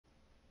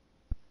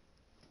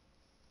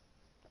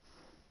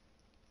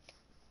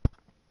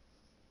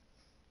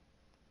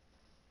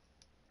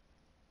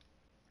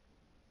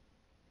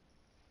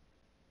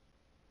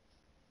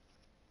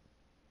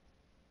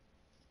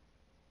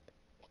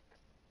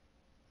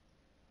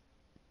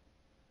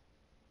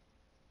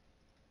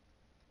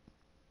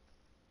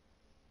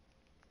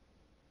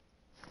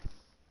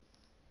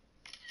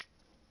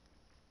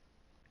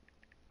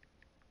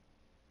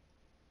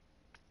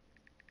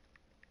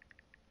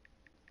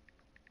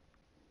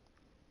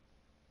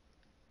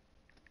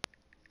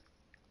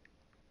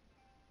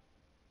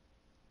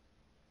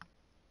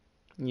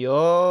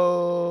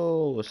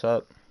Yo, what's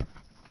up?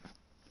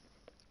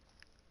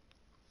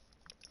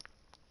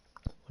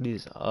 What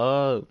is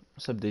up?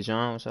 What's up,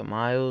 Dejan? What's up,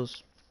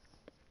 Miles?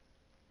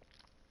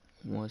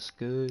 What's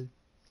good?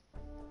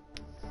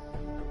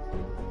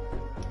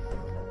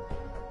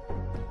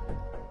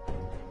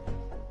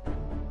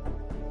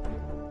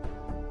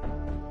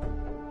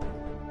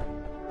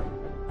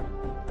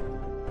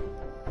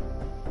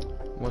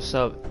 What's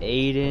up,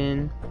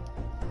 Aiden?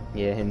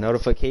 Yeah,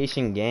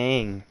 notification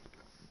gang.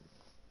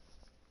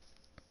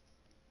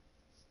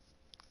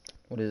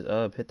 What is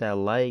up? Hit that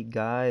like,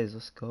 guys.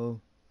 Let's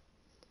go.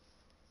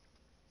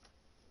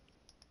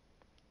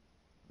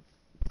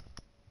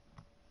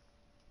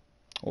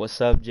 What's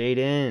up,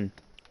 Jaden?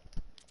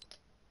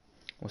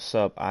 What's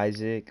up,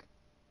 Isaac?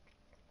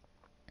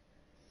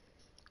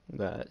 We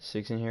got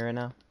 6 in here right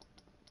now.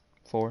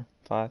 4,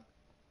 5.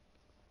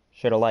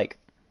 Share a like.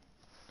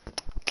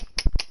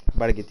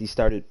 About to get these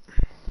started.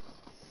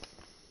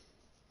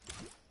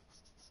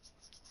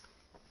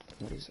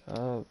 What is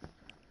up?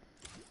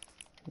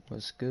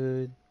 What's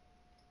good?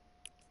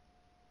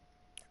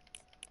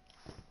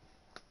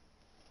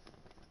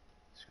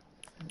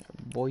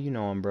 Boy, you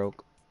know I'm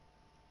broke.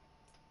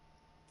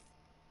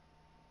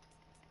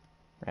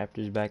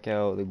 Raptors back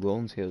out. The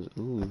Golden Scales.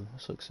 Ooh,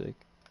 this looks sick.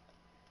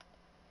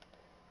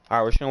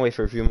 Alright, we're just gonna wait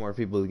for a few more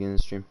people to get in the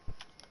stream.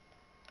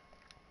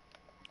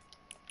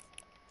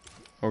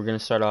 We're gonna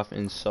start off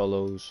in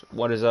solos.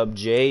 What is up,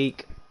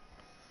 Jake?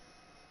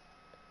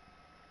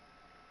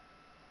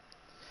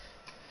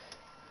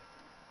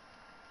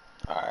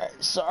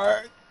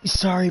 Alright,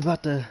 sorry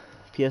about the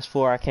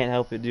PS4. I can't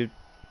help it, dude.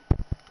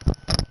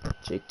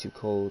 Jake too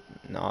cold.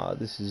 Nah,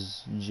 this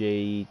is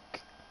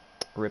Jake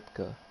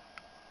Ripka.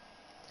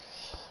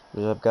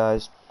 What's up,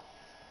 guys?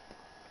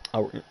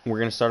 Oh, we're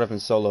gonna start off in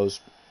solos.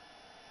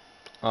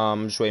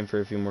 I'm just waiting for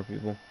a few more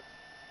people.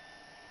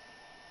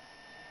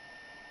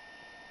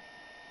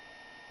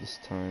 This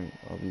time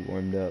I'll be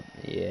warmed up.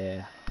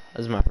 Yeah,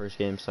 this is my first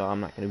game, so I'm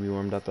not gonna be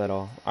warmed up at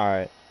all.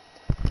 All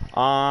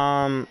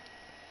right.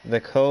 The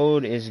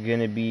code is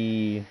gonna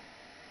be.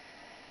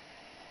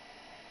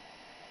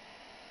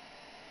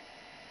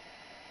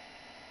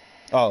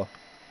 Oh,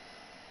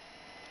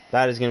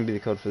 that is gonna be the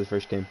code for the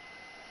first game.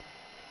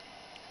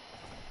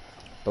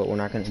 But we're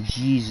not gonna.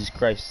 Jesus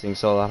Christ, thing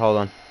so loud. Hold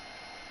on.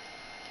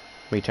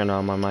 Let me turn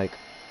on my mic.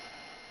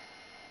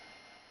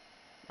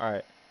 All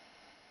right.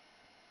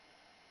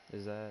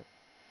 Is that?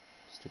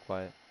 It's too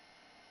quiet.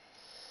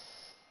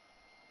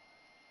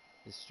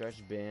 Is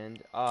stretch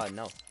banned?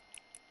 No.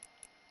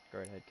 Go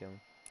right ahead, Kellen.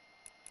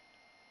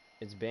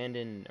 It's banned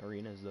in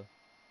arenas though.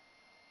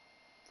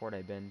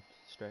 Fortnite banned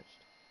stretched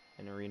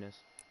in arenas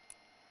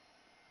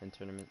and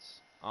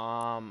tournaments.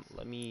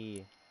 Let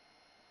me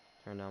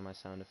turn down my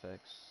sound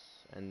effects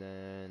and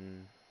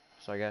then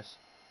so I guess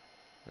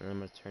and then I'm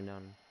gonna turn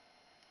down.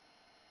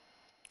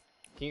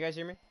 Can you guys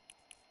hear me?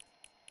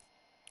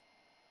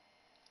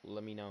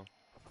 Let me know.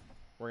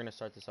 We're gonna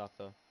start this off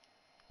though.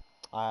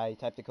 I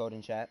typed the code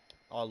in chat,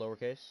 all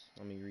lowercase.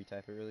 Let me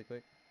retype it really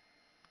quick.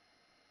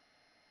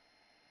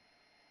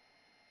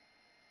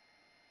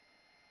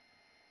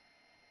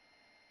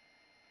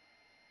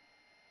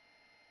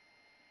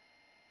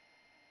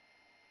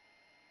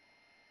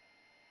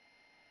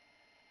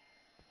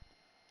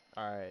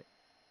 Alright.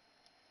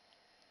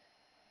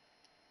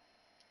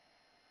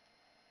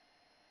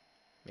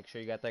 Make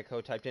sure you got that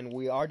code typed in.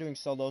 We are doing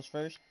solos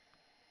first.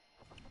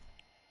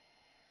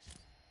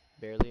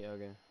 Barely?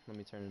 Okay. Let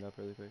me turn it up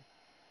really quick.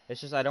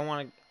 It's just I don't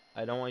want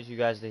you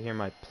guys to hear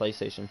my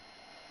PlayStation.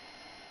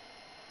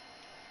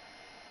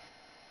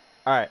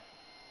 Alright.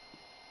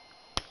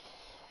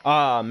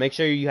 Make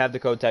sure you have the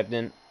code typed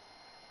in.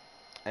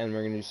 And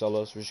we're gonna do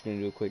solos. We're just gonna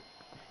do a quick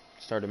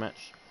starter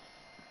match.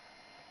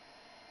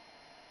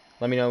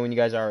 Let me know when you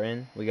guys are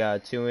in. We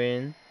got 2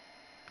 in.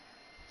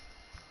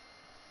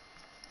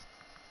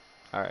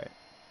 Alright.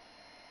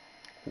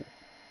 Cool.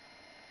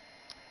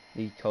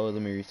 The code,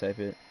 let me retype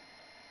it.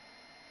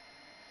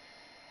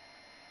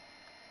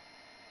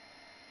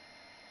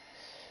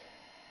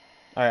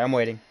 Alright, I'm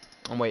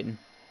waiting.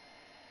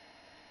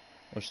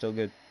 We're still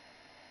good.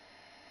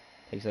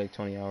 Takes like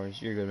 20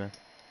 hours. You're good, man.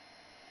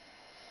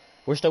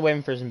 We're still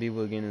waiting for some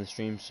people to get in the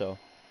stream, so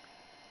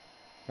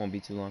won't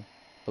be too long.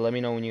 But let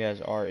me know when you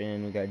guys are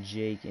in. We got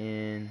Jake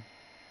in.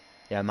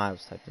 Yeah,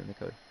 Miles typed in the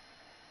code.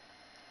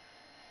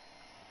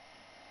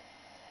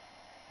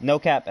 No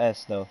cap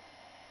S though.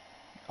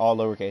 All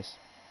lowercase.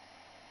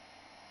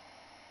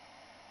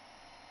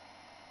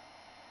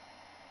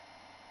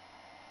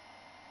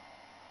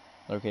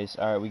 Lowercase.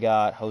 Alright, we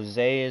got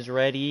Jose is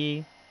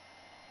ready.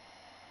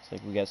 It's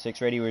like we got 6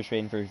 ready. We're just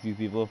waiting for a few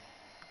people.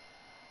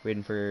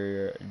 Waiting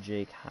for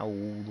Jake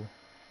Howell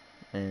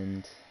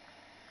and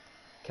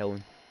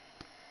Kellen.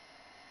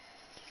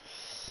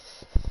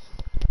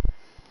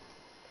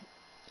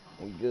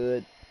 We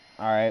good.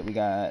 Alright,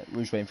 we're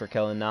just waiting for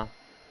Kellen now.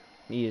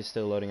 He is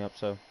still loading up,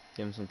 so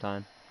give him some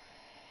time.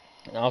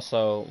 And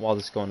also, while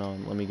this is going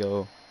on, let me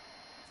go.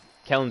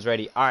 Kellen's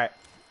ready. Alright.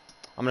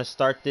 I'm gonna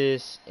start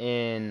this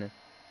in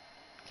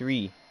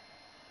 3,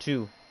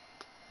 2,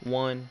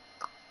 1.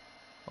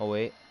 Oh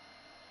wait.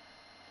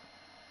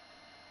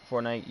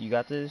 Fortnite, you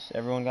got this?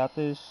 Everyone got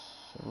this?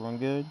 Everyone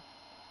good?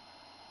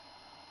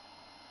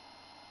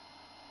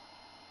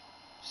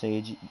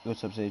 Sage,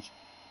 what's up, Sage?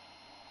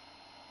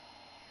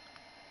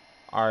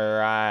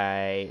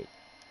 Alright.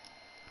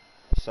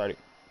 Sorry.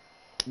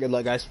 Good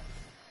luck, guys.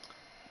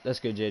 That's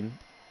good, Jaden.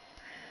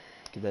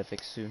 Get that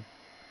fixed soon.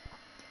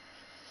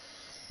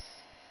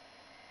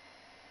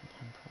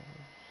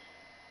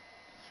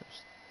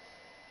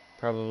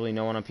 Probably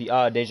no one on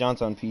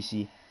Dejan's on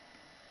PC.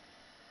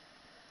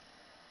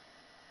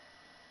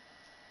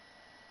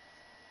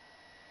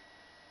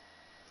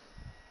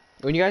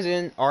 When you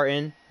guys are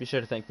in, be sure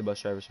to thank the bus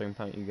driver so I can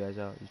point you guys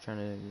out. You're trying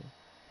to...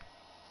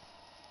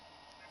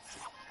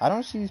 I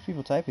don't see these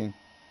people typing.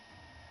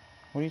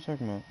 What are you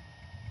talking about?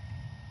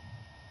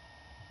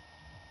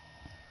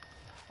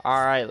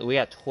 Alright, we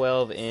got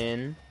 12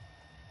 in.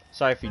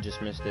 Sorry if you just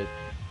missed it.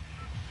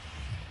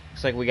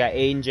 Looks like we got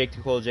Aiden, Jake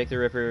Too Cold, Jake the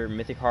Ripper,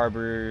 Mythic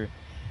Harbor,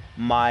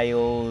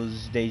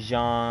 Miles,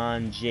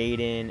 Dejan,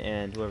 Jaden,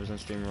 and whoever's on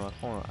stream. Hold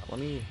on, let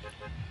me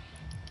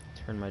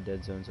turn my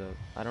dead zones up.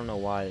 I don't know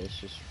why, it's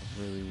just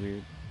really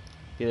weird.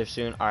 Be there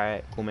soon.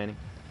 Alright, cool, Manny.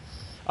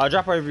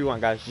 Drop whatever you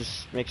want, guys.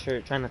 Just make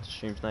sure, try not to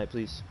stream tonight,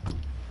 please.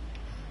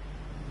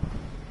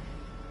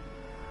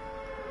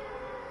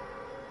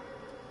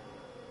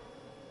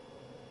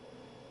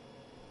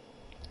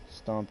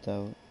 Stomped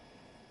out.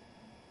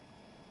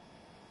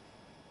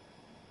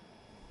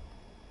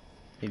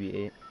 Maybe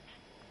 8.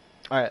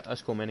 Alright,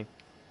 that's cool, Manny.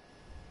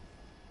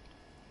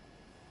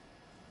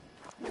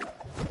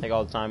 Like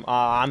all the time.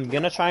 I'm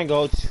gonna try and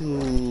go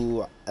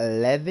to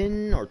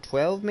 11 or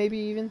 12 maybe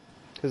even.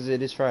 Because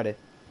it is Friday.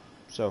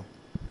 So,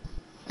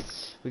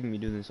 we can be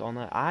doing this all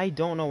night. I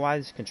don't know why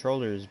this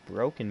controller is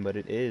broken, but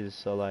it is.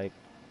 So like,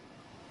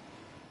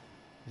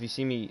 if you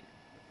see me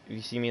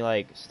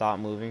like stop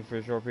moving for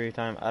a short period of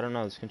time, I don't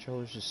know, this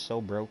controller's just so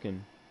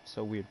broken.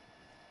 So weird.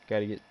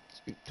 Gotta get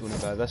to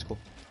another. That's cool.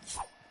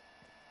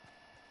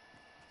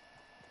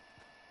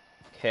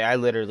 Okay, I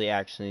literally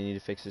actually need to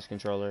fix this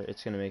controller.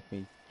 It's gonna make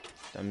me...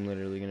 I'm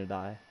literally gonna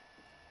die.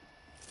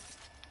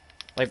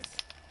 Like...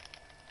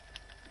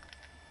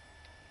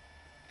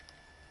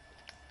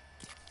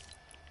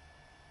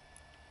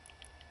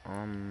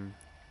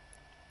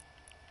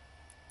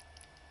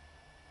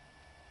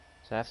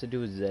 Does it have to do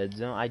with Z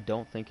zone? I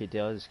don't think it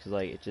does, because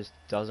like, it just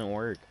doesn't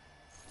work.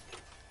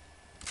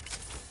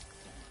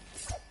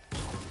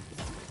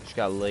 Just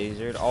got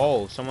lasered.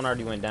 Oh, someone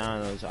already went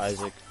down. That was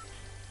Isaac.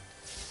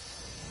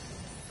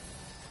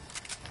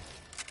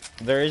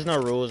 There is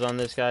no rules on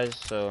this, guys,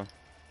 so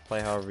play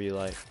however you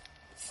like.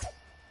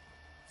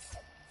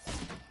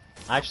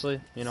 Actually,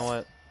 you know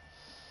what?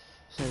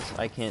 Since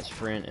I can't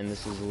sprint and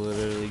this is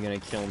literally gonna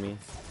kill me,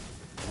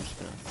 I'm just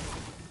gonna...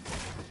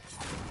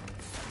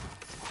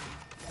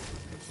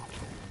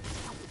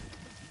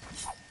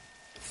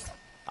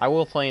 I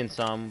will play in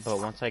some, but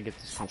once I get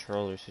this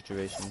controller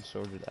situation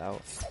sorted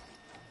out,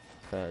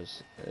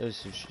 because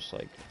this is just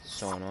like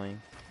so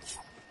annoying.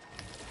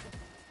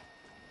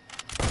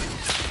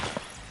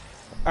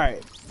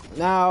 Alright,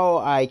 now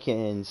I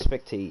can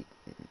spectate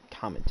and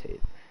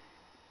commentate.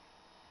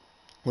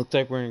 Looks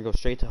like we're gonna go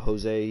straight to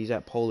Jose. He's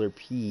at Polar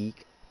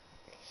Peak.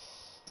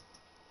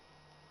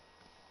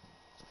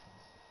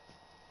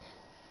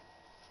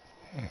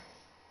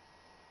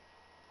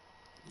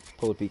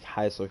 Polar Peak,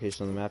 highest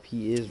location on the map.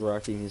 He is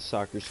rocking his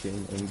soccer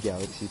skin in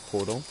Galaxy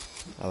Portal.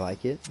 I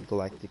like it.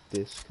 Galactic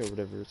Disc or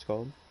whatever it's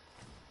called.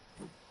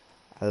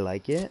 I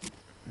like it.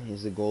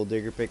 Here's the Gold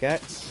Digger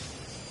pickaxe.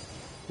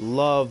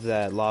 Love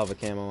that lava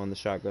camo on the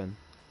shotgun.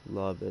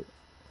 Love it.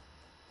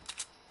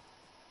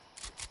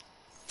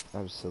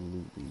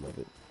 Absolutely love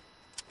it.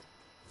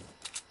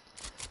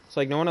 It's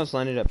like no one else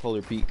landed at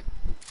Polar Peak.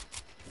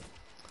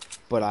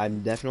 But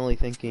I'm definitely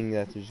thinking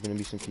that there's going to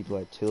be some people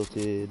at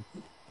Tilted.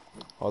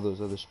 All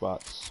those other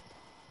spots.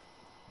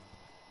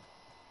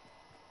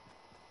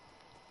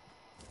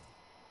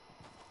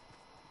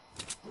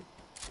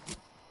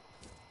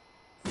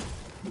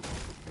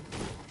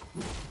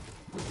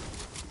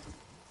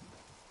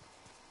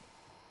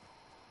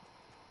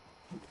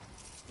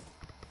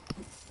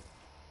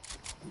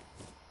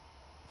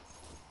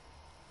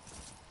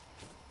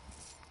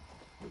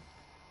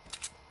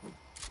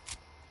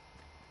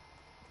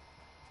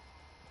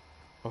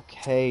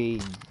 Okay,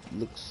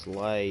 looks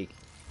like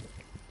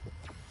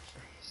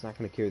he's not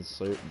going to carry the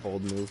slurp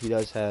bold move. He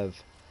does have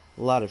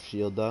a lot of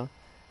shield though.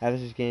 After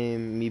this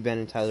game, me, Ben,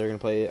 and Tyler are going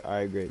to play it.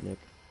 Alright, great, Nick.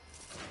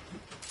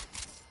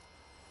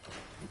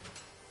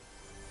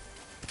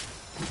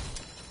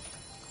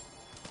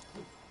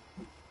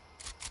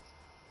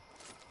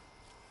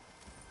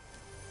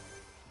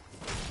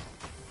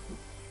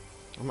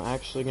 I'm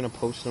actually going to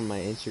post on my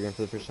Instagram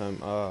for the first time.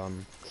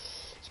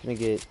 It's going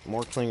to get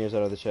more clingers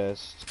out of the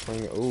chest.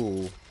 Clinger,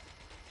 ooh.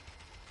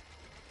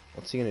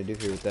 What's he going to do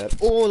here with that?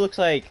 Oh, it looks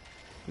like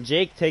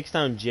Jake takes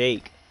down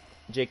Jake.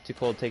 Jake Too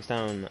Cold takes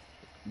down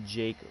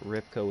Jake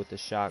Ripko with the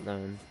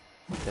shotgun.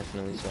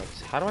 Definitely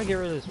sucks. How do I get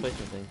rid of this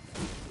placement thing?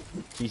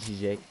 GC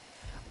Jake.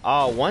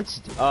 Once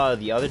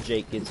the other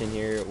Jake gets in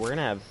here, we're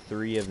gonna have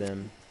 3 of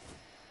them.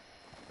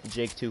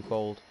 Jake Too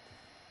Cold.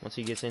 Once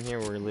he gets in here,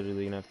 we're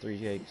literally gonna have 3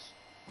 Jakes.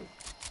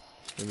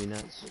 It's gonna be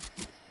nuts.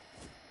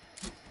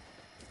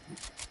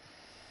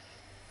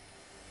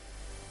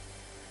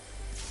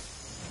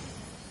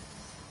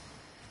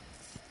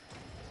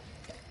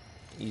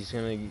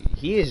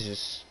 He is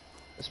just,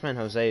 this man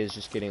Jose is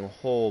just getting a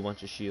whole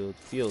bunch of shields.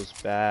 Feels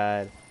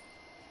bad.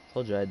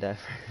 Told you I'd die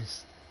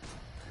first.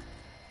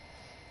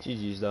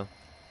 GG's though.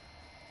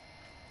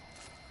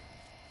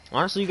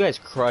 Honestly, you guys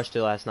crushed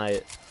it last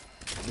night.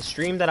 The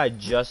stream that I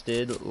just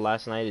did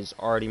last night is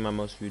already my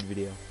most viewed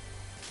video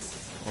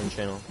on the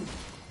channel.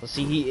 Let's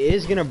see, he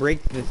is gonna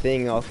break the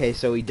thing. Okay,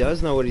 so he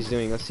does know what he's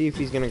doing. Let's see if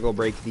he's gonna go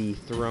break the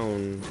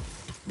throne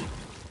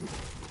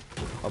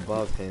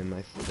above him,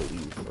 I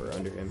believe, or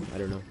under him. I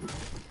don't know.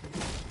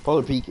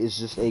 Polar Peak is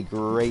just a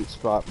great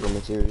spot for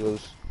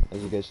materials,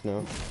 as you guys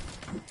know.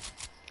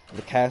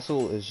 The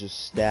castle is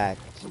just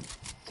stacked.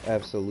 It's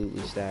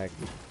absolutely stacked.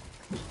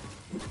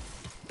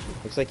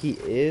 Looks like he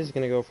is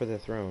gonna go for the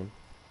throne.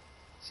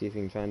 See if he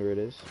can find where it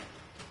is.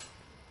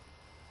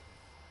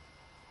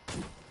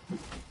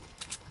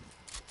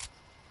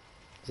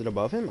 Is it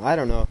above him? I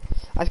don't know.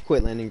 I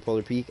quit landing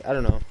Polar Peak. I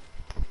don't know.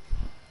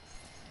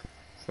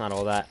 It's not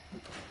all that.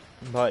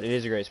 But it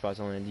is a great spot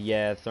to land.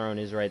 Yeah, throne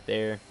is right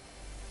there.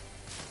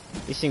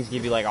 These things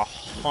give you like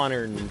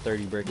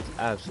 130 brick. It's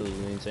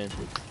absolutely insane.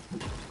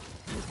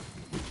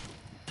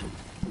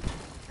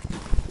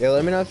 Yeah,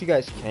 let me know if you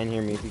guys can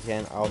hear me. If you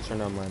can, I'll turn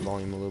down my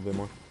volume a little bit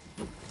more.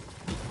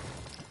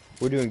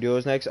 We're doing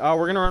duos next. Oh,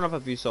 we're gonna run off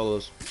a few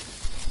solos.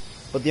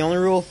 But the only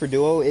rule for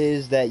duo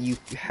is that you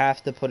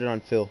have to put it on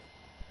fill.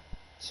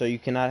 So you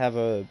cannot have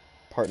a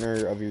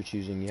partner of your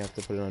choosing. You have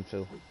to put it on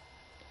fill.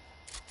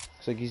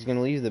 Looks like he's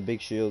gonna leave the big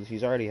shield.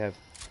 He already has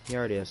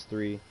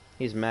 3.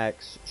 He's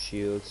max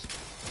shields.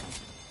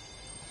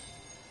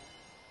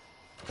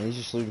 And he's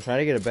just trying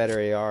to get a better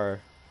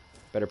AR.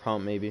 Better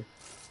pump maybe.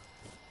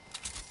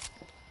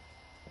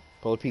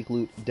 Polar Peak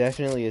loot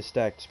definitely is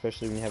stacked,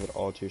 especially when you have it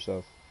all to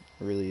yourself.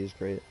 It really is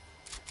great.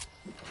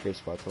 Great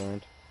spot to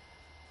land.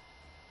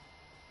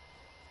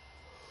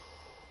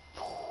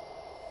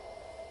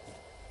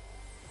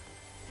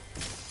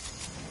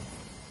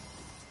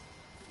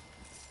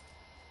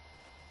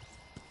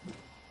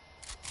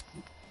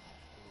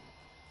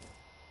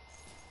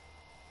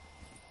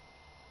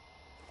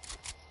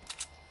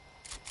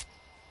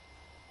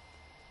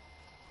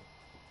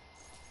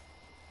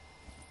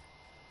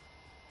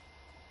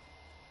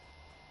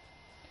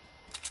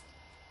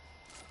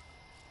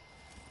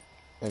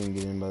 I didn't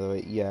get in, by the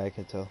way. Yeah, I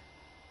can tell.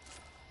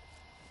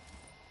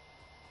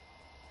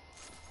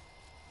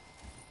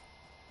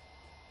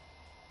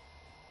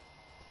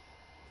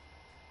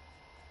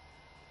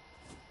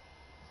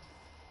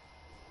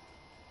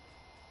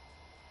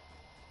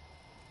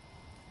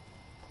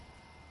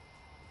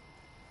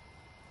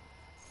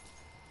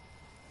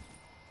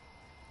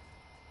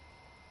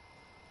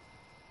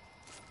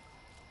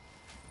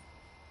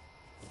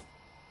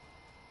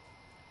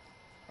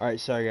 Alright,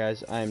 sorry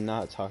guys, I am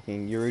not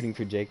talking. You're rooting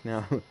for Jake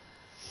now.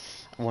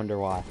 I wonder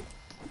why.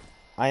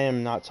 I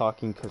am not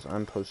talking because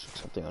I'm posting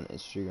something on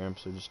Instagram,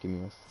 so just give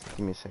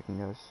me a second,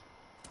 guys.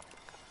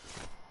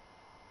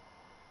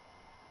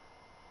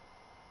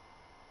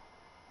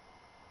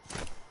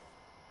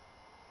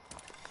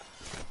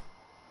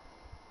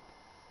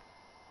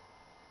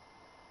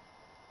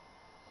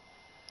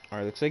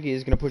 Alright, looks like he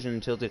is gonna push it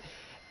and tilt it.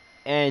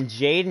 And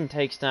Jaden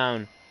takes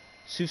down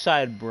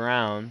Suicide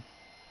Brown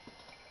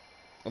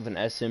with an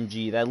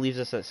SMG. That leaves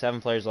us at 7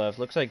 players left.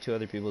 Looks like 2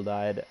 other people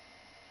died.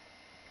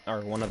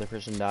 Or 1 other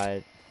person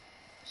died.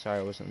 Sorry,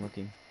 I wasn't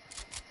looking.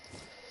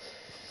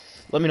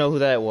 Let me know who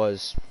that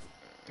was,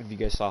 if you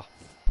guys saw.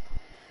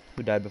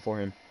 Who died before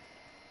him.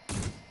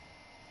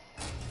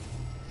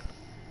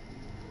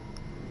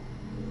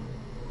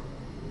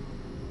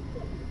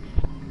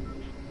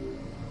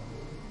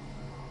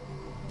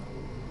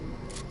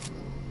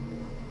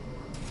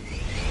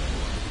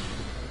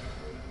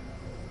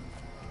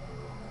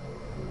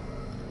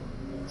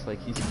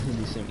 Like he's gonna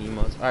do some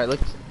emotes. Alright,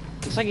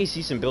 looks like he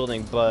sees some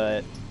building,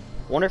 but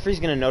wonder if he's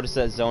gonna notice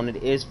that zone. It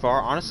is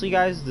far. Honestly,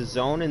 guys, the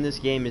zone in this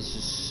game is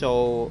just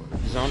so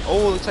zone.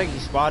 Oh, looks like he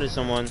spotted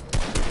someone.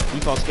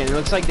 Default skin. It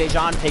looks like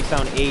Dejan takes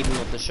down Aiden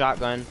with the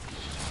shotgun.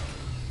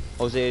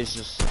 Jose is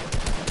just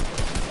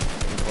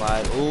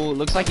glad. Oh,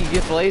 looks like he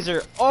gets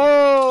laser.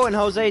 Oh, and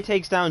Jose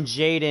takes down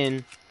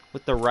Jaden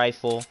with the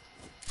rifle.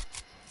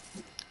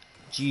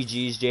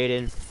 GG's,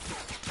 Jaden.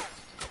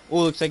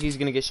 Oh, looks like he's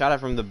gonna get shot at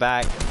from the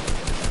back.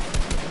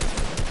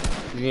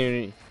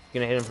 He's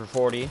gonna hit him for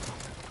 40.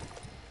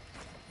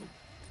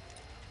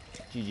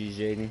 GG's,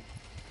 Jaden.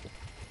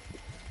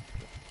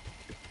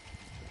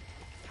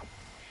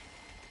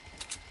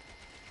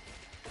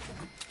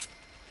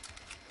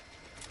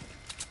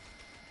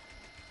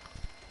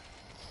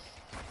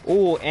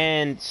 Oh,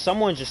 and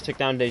someone just took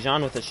down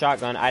Dejan with a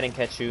shotgun. I didn't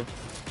catch you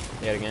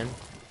yet again.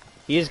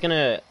 He is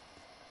gonna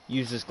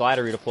use this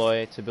glider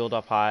redeploy to build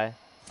up high.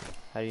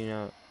 How do you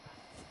know?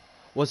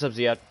 What's up,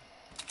 Ziad?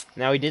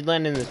 Now he did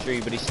land in the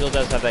tree, but he still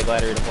does have that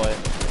glider to play.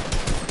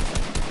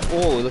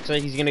 Oh, it looks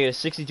like he's gonna get a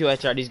 62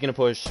 headshot. He's gonna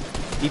push.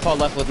 Default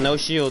left with no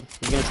shield.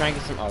 He's gonna try and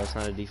get some. Oh, that's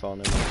not a default.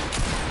 No.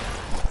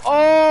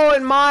 Oh,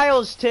 and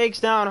Miles takes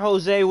down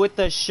Jose with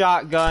the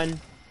shotgun.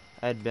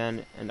 Ed,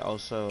 Ben, and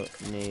also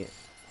Nate.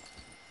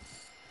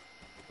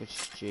 Which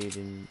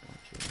Jaden?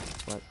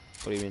 What?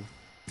 What do you mean?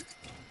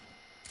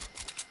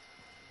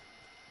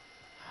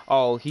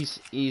 Oh, he's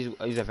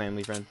a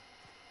family friend.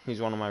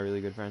 He's one of my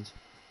really good friends.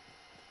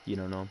 You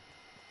don't know him.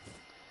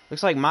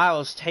 Looks like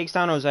Miles takes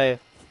down Jose.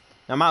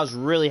 Now Miles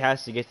really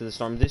has to get to the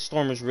storm. This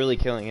storm is really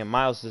killing him.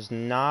 Miles does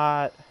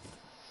not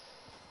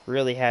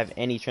really have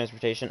any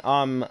transportation.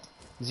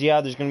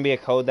 Zia, there's gonna be a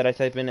code that I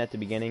type in at the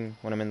beginning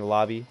when I'm in the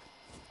lobby,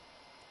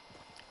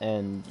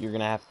 and you're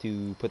gonna have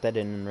to put that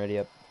in and ready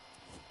up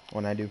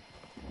when I do.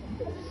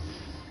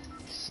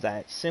 It's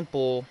that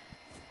simple.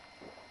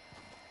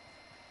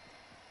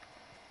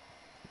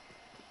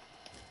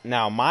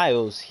 Now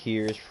Miles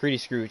here is pretty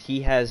screwed.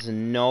 He has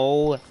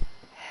no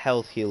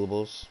health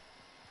healables.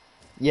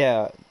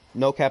 Yeah,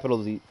 no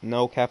capital Z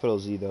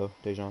though,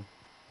 Dejan.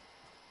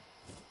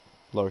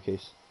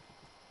 Lowercase.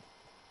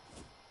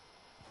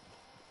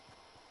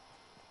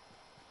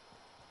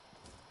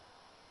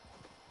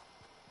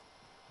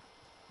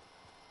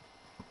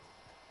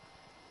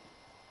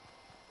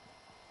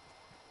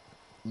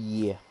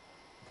 Yeah.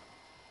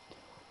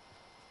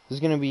 This is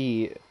gonna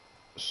be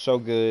so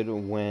good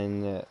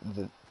when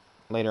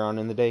later on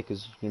in the day,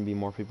 because there's gonna be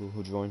more people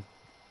who join.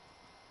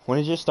 When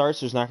it just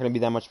starts, there's not gonna be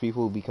that much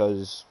people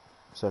because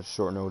such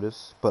short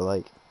notice. But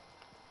like,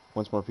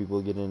 once more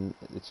people get in,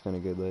 it's gonna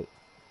get lit.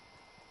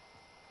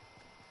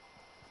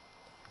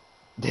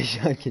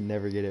 Dejan can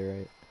never get it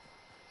right.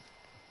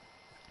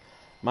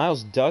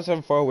 Miles does have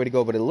a far way to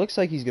go, but it looks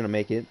like he's gonna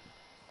make it.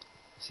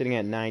 Sitting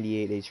at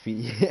 98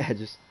 HP. Yeah,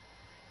 just.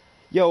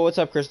 Yo, what's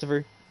up,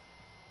 Christopher?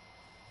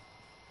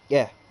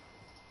 Yeah.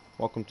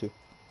 Welcome to.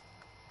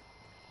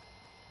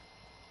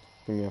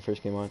 Gonna be my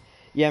first game on.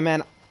 Yeah,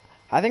 man.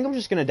 I think I'm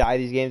just gonna die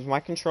these games. My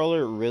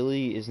controller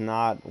really is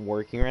not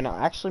working right now.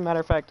 Actually, matter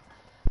of fact,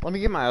 let me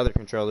get my other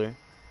controller.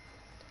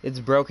 It's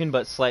broken,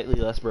 but slightly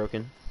less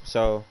broken.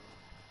 So,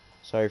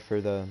 sorry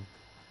for the.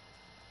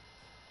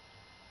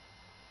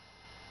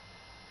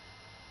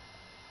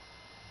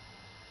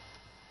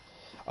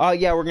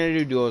 Yeah, we're gonna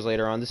do duos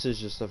later on. This is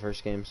just the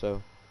first game,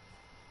 so.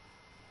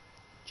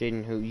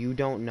 Jaden, who you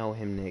don't know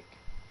him, Nick.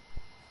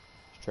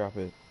 Just drop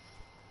it.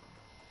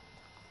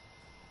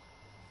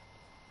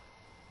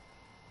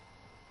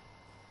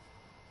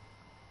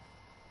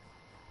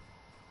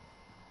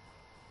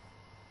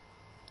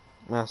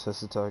 That's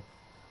the talk.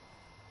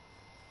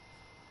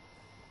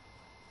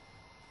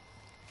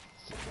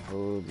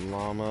 Oh,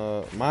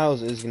 llama.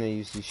 Miles is gonna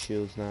use these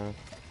shields now.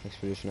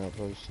 Expedition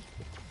outpost.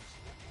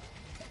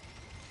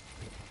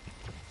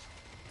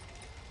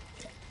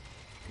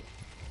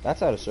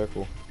 That's out of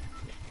circle.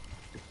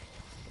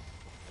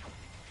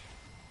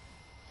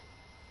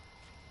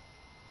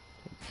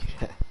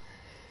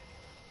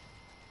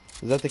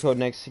 Is that the code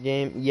next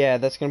game? Yeah,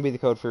 that's gonna be the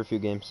code for a few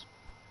games.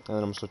 And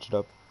then I'm gonna switch it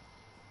up.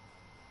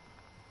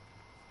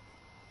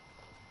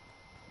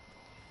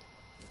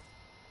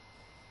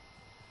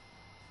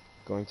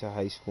 Going to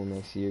high school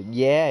next year.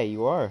 Yeah,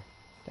 you are.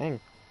 Dang.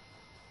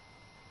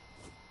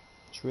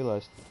 Just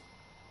realized.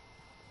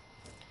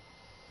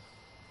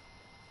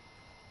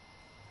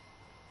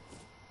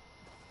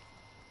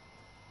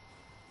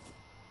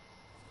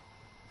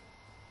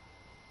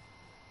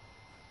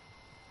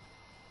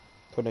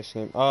 Code next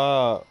game.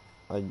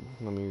 Let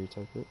me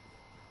retype it.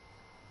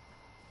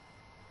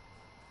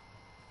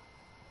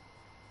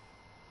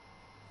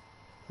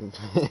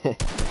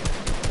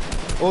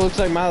 Well, looks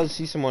like Miles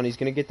sees someone. He's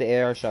gonna get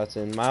the AR shots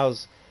in.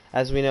 Miles,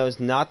 as we know, is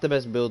not the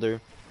best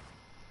builder.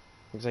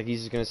 Looks like he's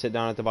just gonna sit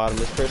down at the bottom.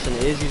 This person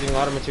is using a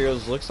lot of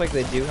materials. Looks like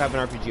they do have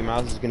an RPG.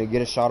 Miles is gonna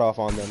get a shot off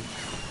on them.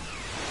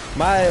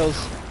 Miles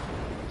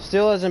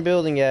still hasn't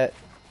building yet.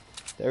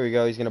 There we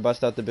go. He's gonna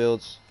bust out the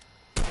builds.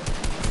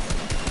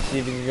 See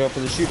if he can go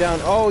for the shoot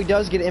down. Oh, he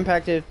does get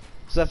impacted.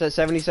 He's left at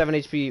 77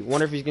 HP.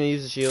 Wonder if he's going to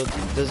use the shield.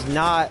 Does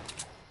not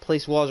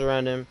place walls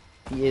around him.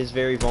 He is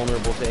very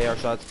vulnerable to AR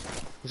shots.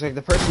 Looks like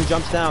the person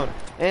jumps down.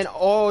 And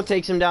oh,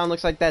 takes him down.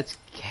 Looks like that's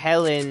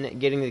Kellen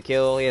getting the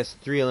kill. He has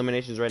 3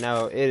 eliminations right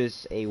now. It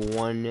is a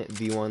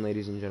 1v1,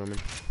 ladies and gentlemen.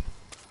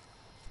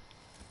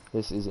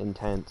 This is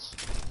intense.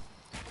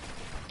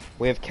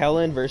 We have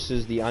Kellen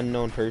versus the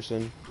unknown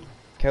person.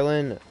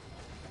 Kellen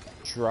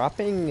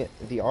dropping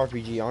the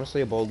RPG,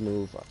 honestly a bold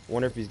move.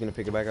 Wonder if he's gonna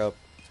pick it back up.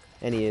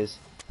 And he is.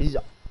 He's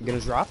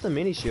gonna drop the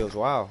mini shields.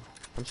 Wow.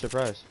 I'm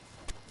surprised.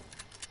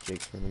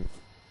 Jake's running.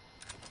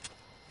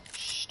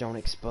 Shh, don't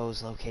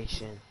expose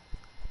location.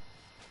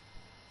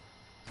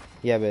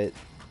 Yeah, but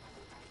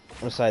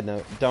on a side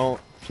note,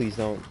 please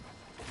don't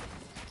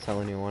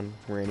tell anyone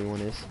where anyone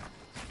is.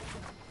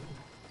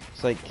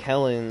 It's like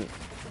Kellen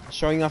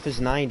showing off his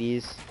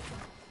 90s.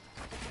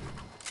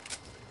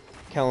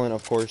 Kellen,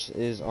 of course,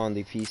 is on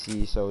the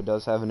PC, so it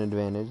does have an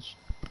advantage.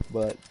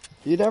 But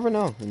you never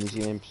know in these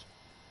games.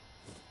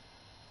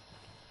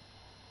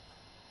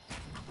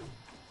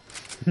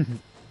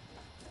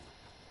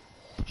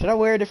 Should I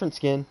wear a different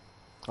skin?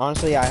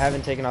 Honestly, I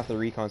haven't taken off the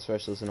recon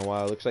specialist in a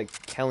while. Looks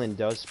like Kellen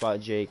does spot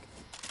Jake.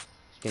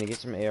 He's gonna get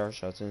some AR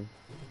shots in.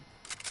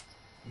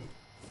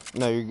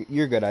 No,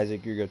 you're good,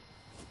 Isaac. You're good.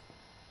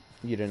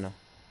 You didn't know.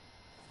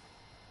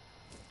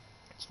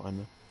 It's fine,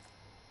 man.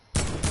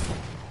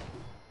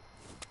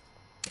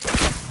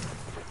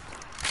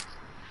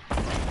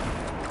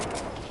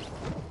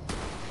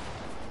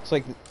 It's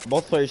like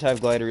both players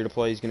have glider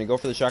redeploy. He's gonna go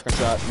for the shotgun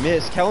shot.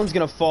 Miss. Kellen's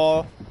gonna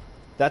fall.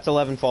 That's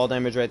 11 fall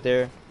damage right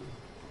there.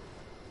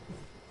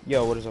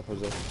 Yo, what is up,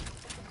 Jose?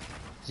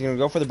 He's gonna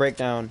go for the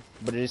breakdown,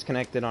 but it is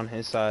connected on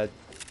his side.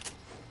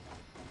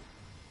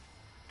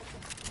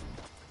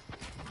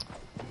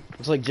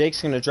 Looks like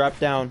Jake's gonna drop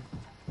down.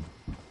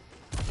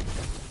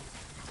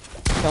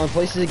 Kellen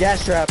places a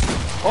gas trap.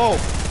 Oh,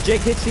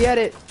 Jake hits the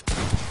edit.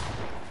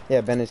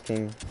 Yeah, Ben is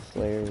king.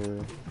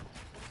 Slayer.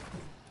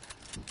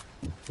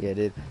 Yeah, it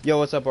did. Yo,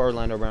 what's up,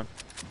 Orlando Brown?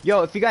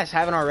 Yo, if you guys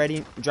haven't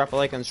already, drop a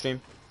like on the stream.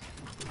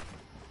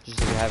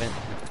 Just if you haven't.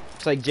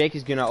 Looks like Jake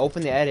is gonna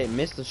open the edit,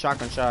 miss the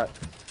shotgun shot.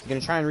 He's gonna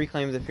try and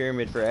reclaim the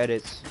pyramid for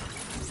edits.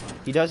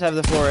 He does have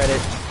the floor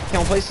edit.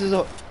 Kellen places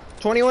a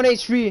 21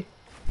 HP.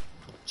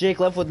 Jake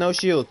left with no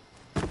shield.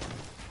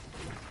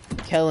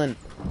 Kellen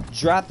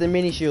dropped the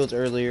mini shields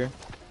earlier.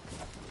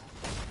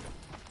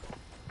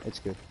 It's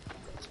good.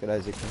 It's good,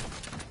 Isaac.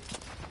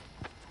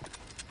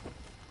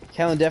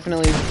 Kellen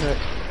definitely.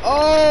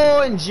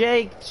 Oh, and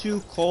Jake too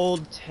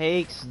cold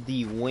takes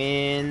the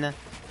win.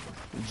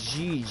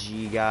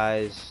 GG,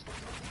 guys.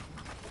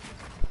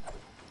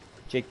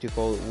 Jake too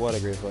cold. What a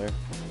great player.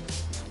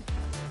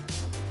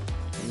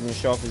 He's gonna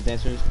show off his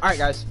dance moves. All right,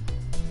 guys.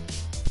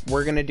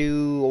 We're gonna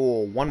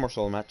do one more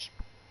solo match,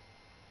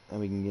 and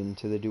we can get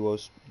into the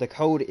duos. The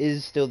code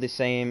is still the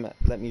same.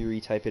 Let me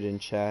retype it in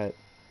chat.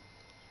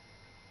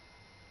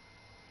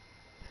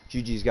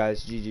 GG's,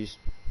 guys. GG's.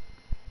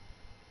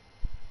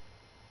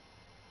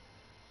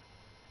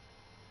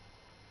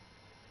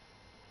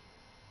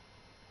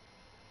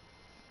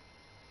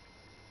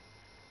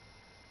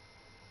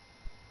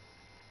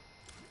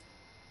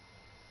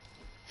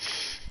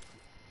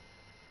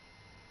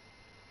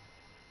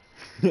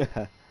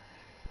 Yeah,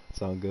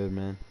 it's all good,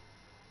 man.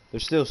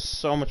 There's still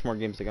so much more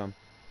games to come.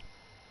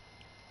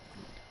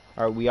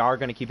 Alright, we are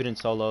going to keep it in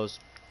solos.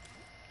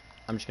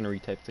 I'm just going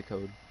to retype the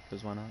code,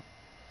 because why not?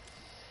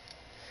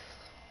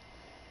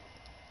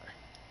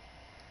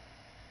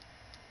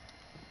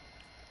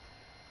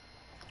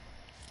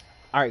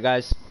 Alright,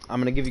 guys. I'm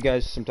going to give you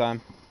guys some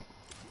time.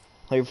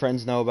 Let your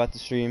friends know about the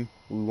stream.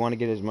 We want to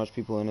get as much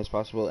people in as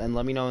possible. And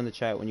let me know in the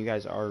chat when you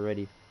guys are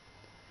ready.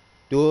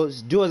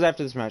 Duos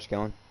after this match,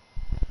 Kellen.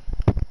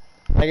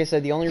 Like I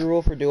said, the only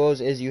rule for duos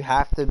is you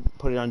have to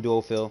put it on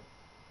duo fill.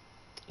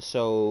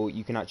 So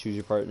you cannot choose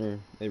your partner.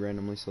 It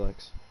randomly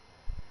selects.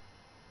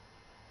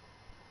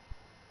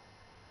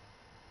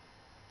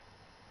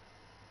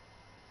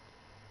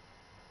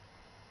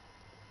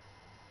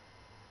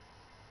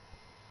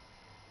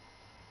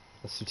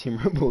 Let's do Team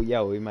Rumble.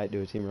 Yeah, we might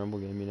do a Team Rumble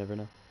game. You never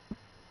know.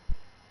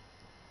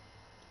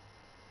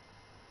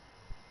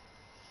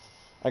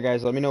 Alright,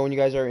 guys, let me know when you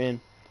guys are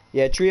in.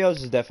 Yeah,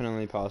 trios is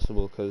definitely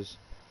possible, because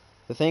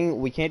the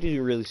thing, we can't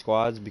do really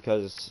squads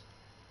because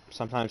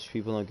sometimes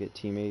people don't get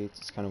teammates.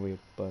 It's kind of weird,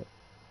 but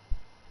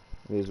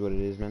it is what it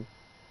is, man.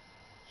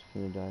 Just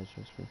gonna die,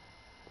 trust me.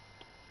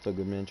 It's all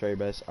good, man. Try your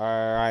best.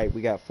 Alright,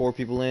 we got 4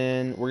 people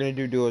in. We're gonna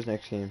do duos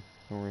next game.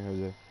 Don't worry,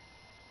 Jose.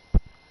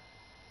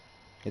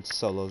 It's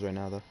solos right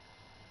now, though.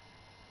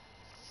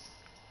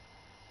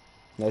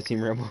 No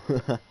Team Rebel.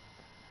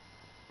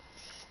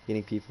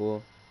 Getting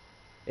people.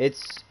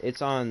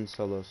 It's on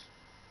solos.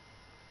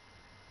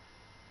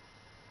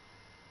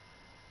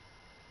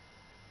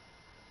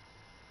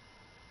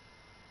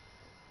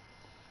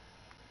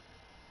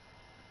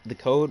 The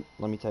code,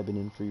 let me type it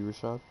in for you,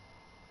 Rashad.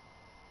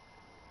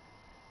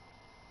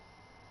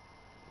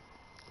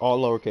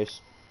 All lowercase.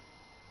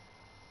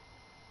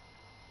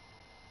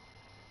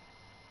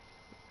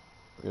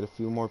 We got a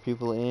few more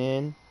people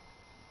in.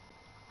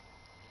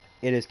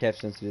 It is cap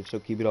sensitive, so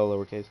keep it all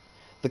lowercase.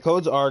 The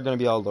codes are going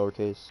to be all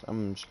lowercase.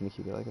 I'm just going to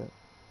keep it like that.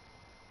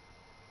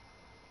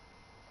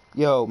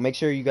 Yo, make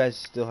sure you guys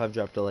still have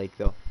dropped a like,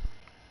 though.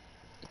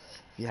 If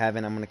you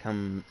haven't, I'm going to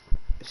come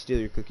steal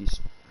your cookies.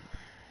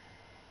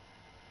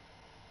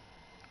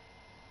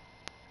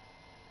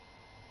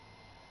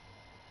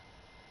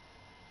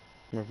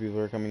 More people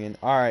are coming in.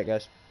 Alright,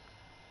 guys.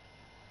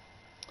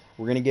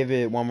 We're going to give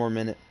it one more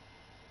minute.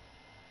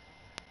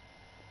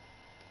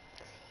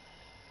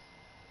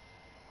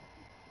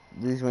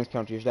 These wins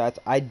count to your stats.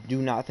 I do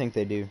not think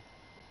they do.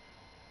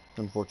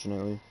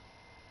 Unfortunately.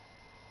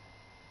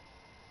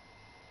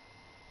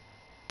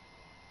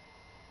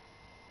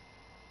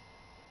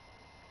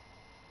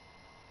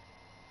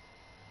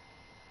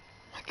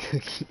 My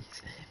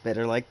cookies.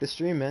 Better like the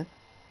stream, man.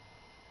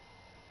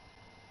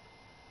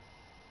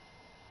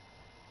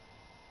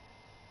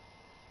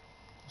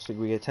 Looks like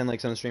we get 10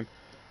 likes on the stream.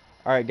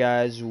 Alright,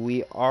 guys.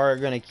 We are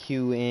going to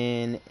queue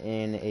in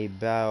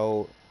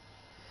about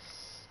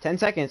 10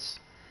 seconds.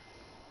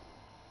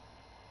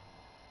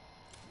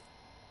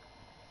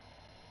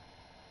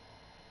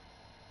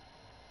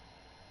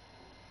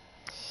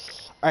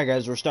 Alright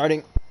guys, we're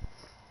starting.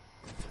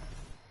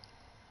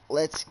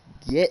 Let's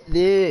get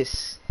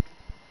this.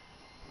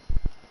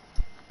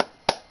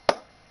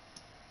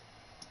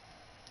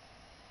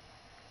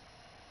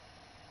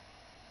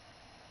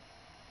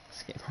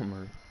 This game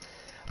over.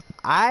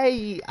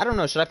 I don't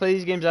know, should I play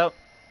these games out?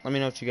 Let me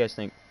know what you guys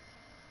think.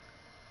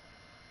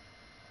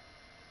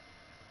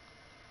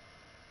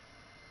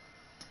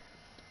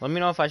 Let me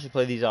know if I should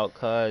play these out,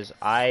 cause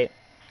my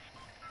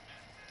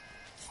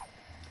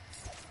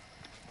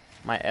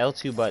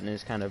L2 button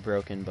is kind of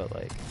broken, but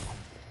like,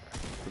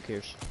 who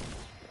cares?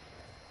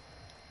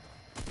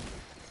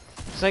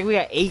 It's like we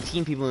got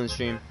 18 people in the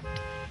stream.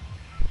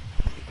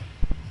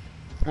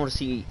 I want to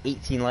see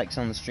 18 likes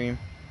on the stream.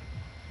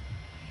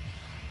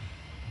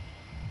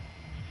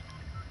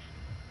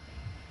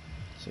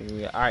 So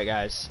alright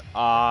guys. Oh,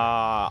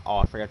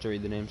 I forgot to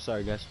read the name.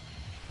 Sorry guys.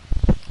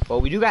 But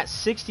we do got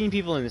 16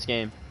 people in this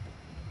game.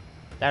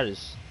 That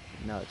is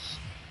nuts.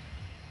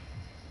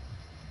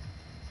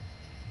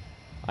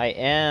 I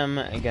am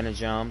gonna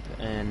jump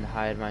and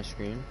hide my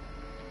screen.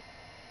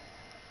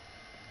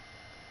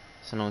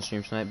 So no one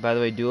streams tonight. By the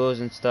way, duos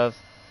and stuff,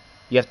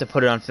 you have to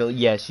put it on fill.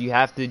 Yes, you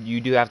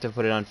do have to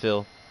put it on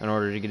fill in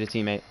order to get a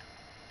teammate.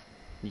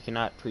 You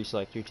cannot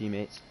pre-select your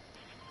teammates.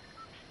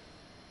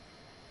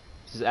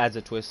 This adds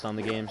a twist on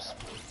the games.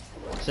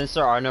 Since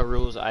there are no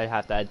rules, I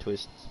have to add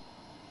twists.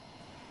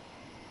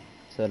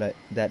 So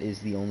that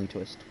is the only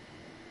twist.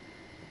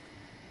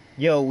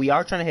 Yo, we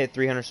are trying to hit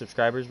 300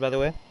 subscribers, by the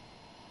way.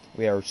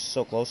 We are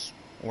so close.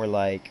 We're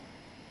like,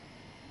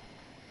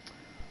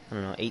 I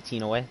don't know,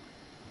 18 away.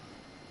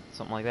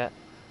 Something like that.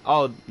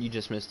 Oh, you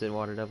just missed it,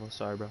 Water Devil.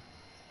 Sorry, bro.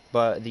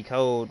 But the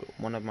code,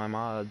 one of my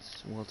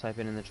mods will type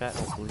it in the chat,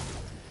 hopefully.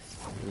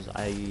 Because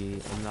I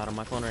am not on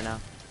my phone right now.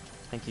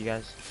 Thank you,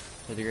 guys.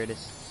 You're the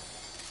greatest.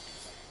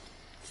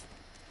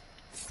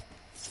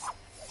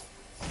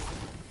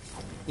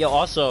 Yo,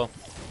 also,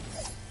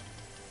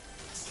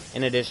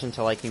 in addition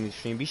to liking the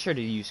stream, be sure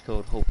to use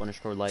code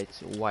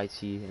HOPE_lights,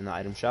 YT, in the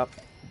item shop.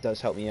 It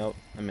does help me out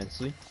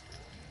immensely.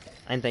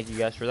 And thank you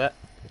guys for that.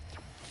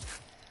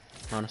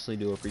 Honestly,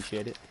 do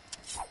appreciate it.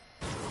 So,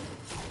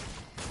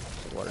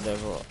 Water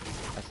Devil,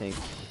 I think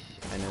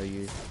I know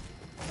you.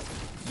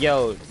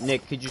 Yo,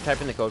 Nick, could you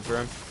type in the code for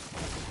him?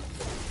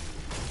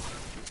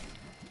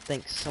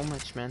 Thanks so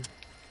much, man.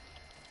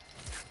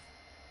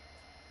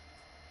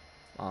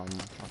 Okay.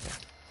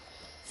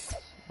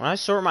 When I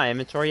sort my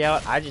inventory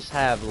out, I just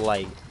have,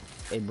 like,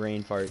 a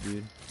brain fart,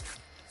 dude.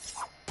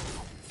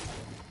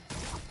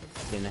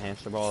 Getting a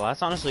hamster ball.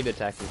 That's honestly a good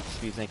tactic.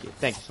 Speed, thank you.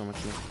 Thank you so much,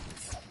 Nick.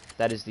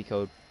 That is the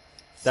code.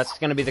 That's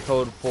gonna be the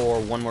code for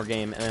one more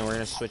game, and then we're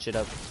gonna switch it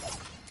up.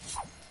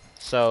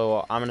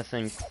 So, I'm gonna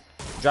think.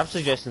 Drop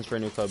suggestions for a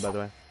new code, by the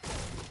way.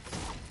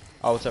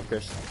 Oh, what's up,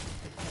 Chris?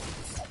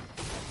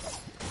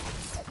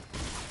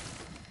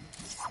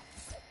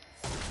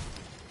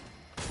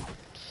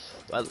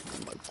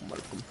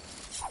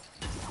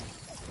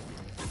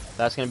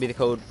 That's gonna be the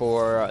code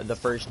for the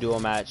first duo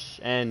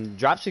match, and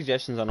drop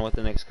suggestions on what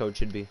the next code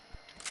should be.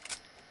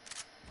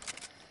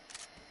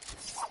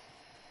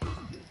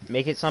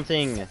 Make it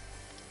something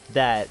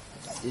that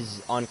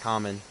is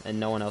uncommon and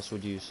no one else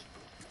would use.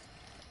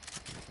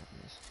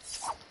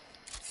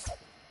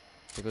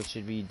 The code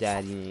should be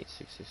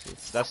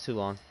Daddy8666. That's too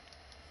long.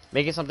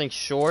 Make it something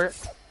short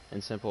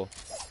and simple,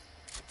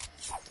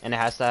 and it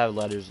has to have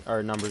letters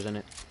or numbers in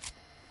it.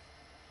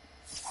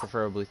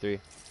 Preferably 3.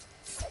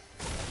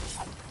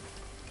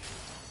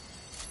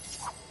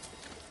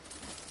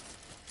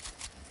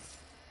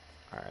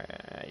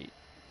 Alright.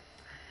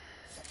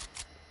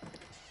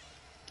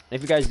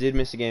 If you guys did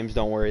miss the games,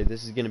 don't worry.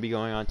 This is going to be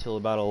going on till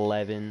about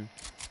 11,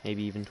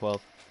 maybe even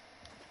 12.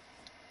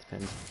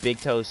 Depends. Big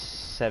Toe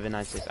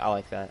 796. I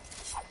like that.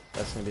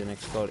 That's going to be the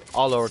next code.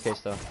 All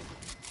lowercase, though.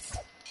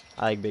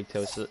 I like Big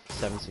Toe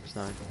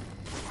 769.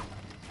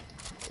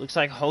 Looks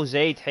like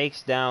Jose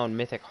takes down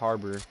Mythic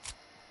Harbor.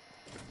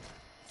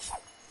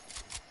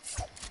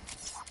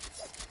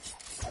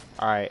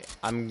 Alright,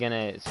 it's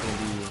gonna be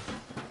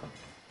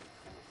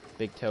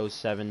Big Toe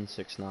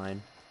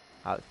 769.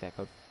 I like that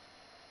code.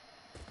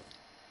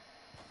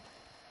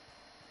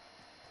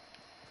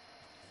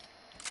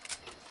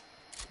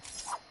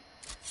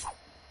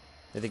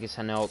 I think it's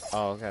Hanelk.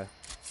 Oh, okay.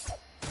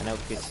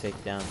 Hanelk gets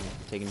taken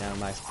down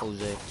by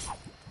Jose.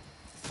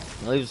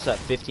 It leaves us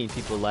at 15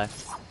 people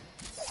left.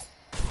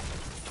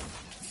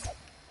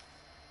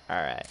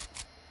 Alright.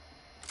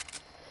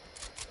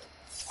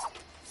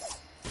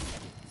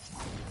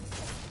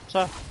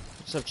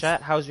 What's up,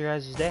 chat? How's your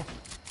guys' day?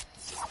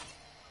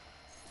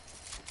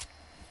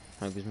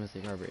 Oh, because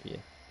Mythic Harbor, yeah.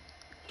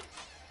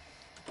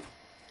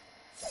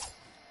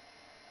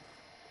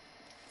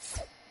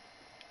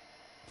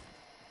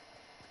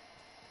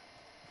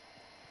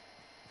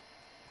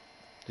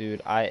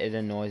 Dude, it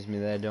annoys me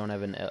that I don't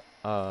have an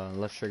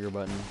left trigger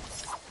button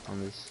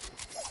on this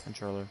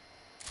controller.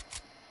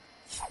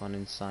 Fun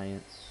in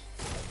science.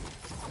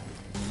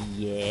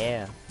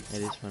 Yeah,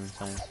 it is fun in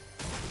science.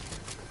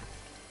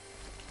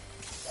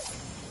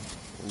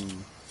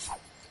 Ooh.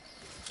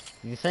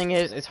 The thing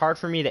is, it's hard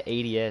for me to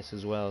ADS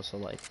as well, so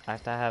like I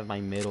have to have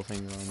my middle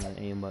finger on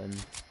the aim button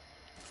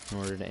in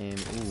order to aim.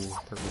 Ooh,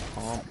 purple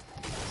pump.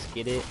 Let's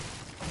get it.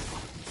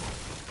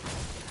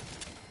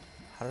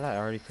 How did I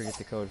already forget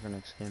the code for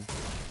next game?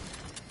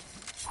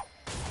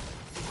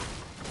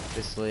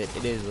 It's lit.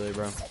 It is lit,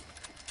 bro.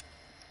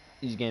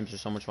 These games are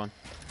so much fun.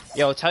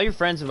 Yo, tell your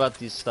friends about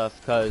this stuff,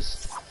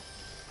 because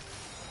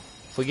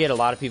if we get a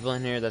lot of people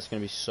in here, that's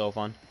going to be so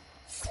fun.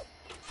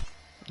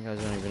 You guys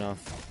don't even know.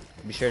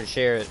 Be sure to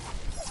share it.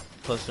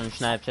 Post on your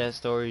Snapchat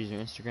stories,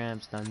 your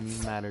Instagrams. Doesn't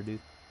even matter, dude.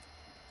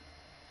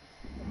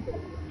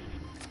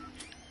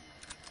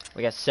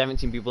 We got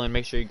 17 people in.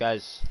 Make sure you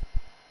guys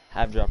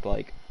have dropped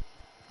like.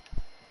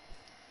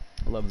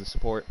 I love the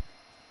support.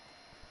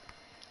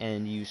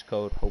 And use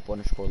code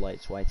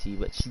hope_lights YT,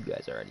 but you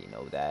guys already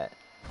know that.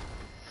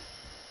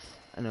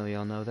 I know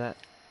y'all know that.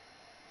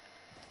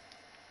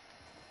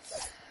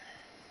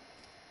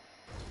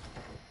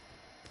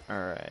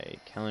 Alright,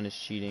 Kellen is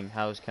cheating.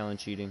 How is Kellen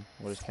cheating?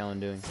 What is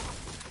Kellen doing?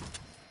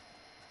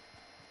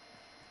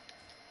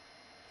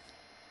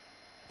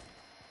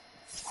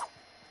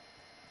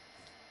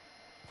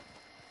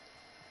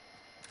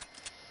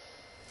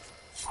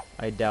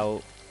 I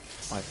doubt.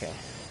 Okay.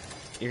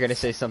 You're gonna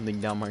say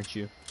something dumb, aren't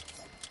you?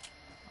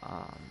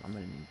 I'm gonna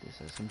need this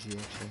SMG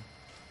actually.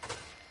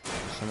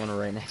 There's someone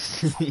right next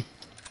to me.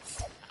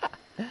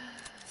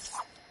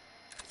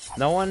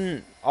 No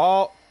one.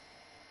 Oh,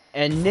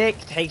 and Nick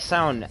takes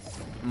down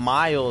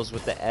Miles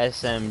with the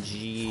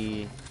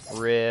SMG.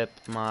 Rip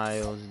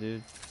Miles,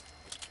 dude.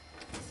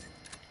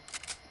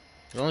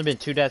 There's only been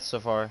 2 deaths so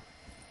far.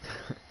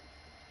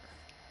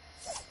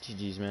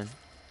 GG's, man.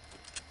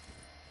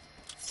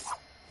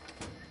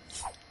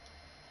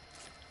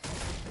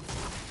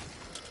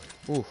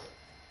 Ooh.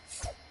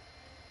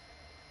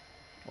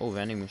 Oh,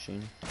 vending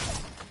machine.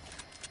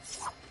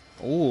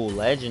 Ooh,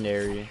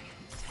 legendary.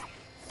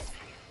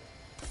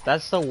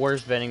 That's the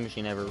worst vending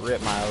machine ever.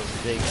 Rip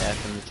Miles. Big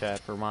F in the chat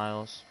for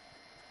Miles.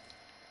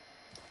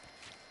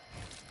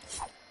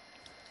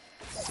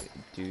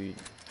 Dude.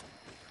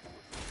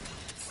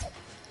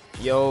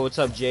 Yo, what's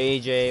up,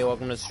 JJ?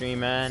 Welcome to the stream,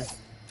 man.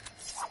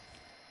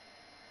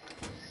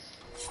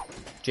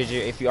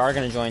 JJ, if you are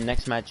gonna join,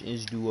 next match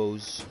is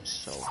duos,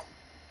 so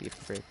be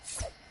prepared.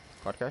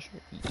 Quad crasher?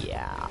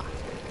 Yeah.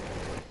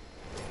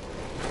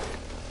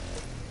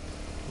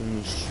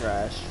 It's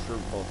trash for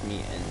both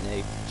me and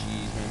Nick.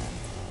 Jeez, man.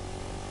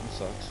 That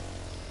sucks.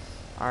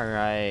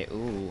 Alright,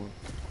 ooh.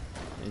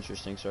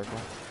 Interesting circle.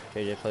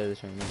 JJ, play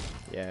this right now.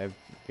 Yeah,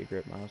 big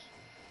rip Miles.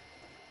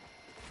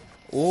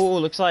 Ooh,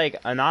 looks like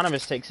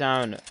Anonymous takes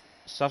down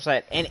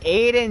Stuffside. And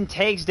Aiden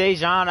takes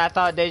Dejan. I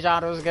thought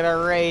Dejan was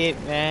gonna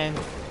raid, man.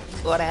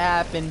 What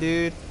happened,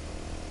 dude?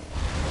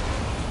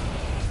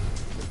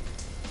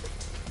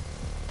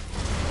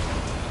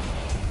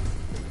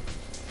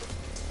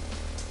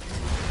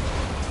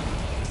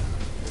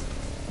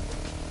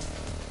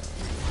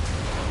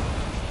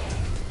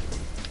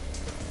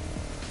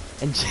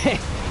 And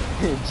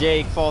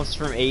Jake falls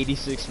from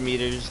 86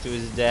 meters to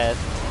his death.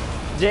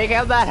 Jake,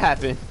 how'd that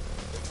happen?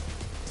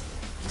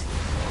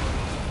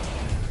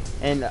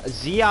 And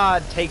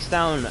Ziad takes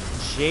down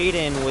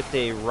Jaden with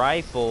a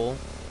rifle.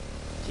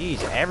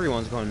 Jeez,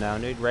 everyone's going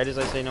down, dude. Right as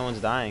I say no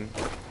one's dying,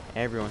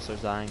 everyone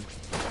starts dying.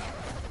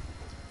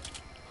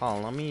 Hold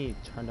on, let me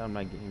turn down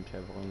my game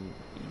chat volume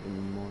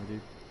even more,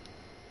 dude.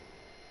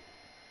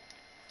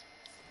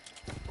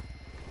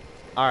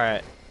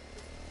 Alright.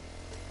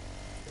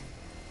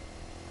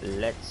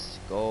 Let's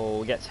go.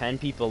 We got 10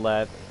 people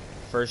left.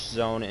 First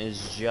zone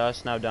is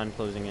just now done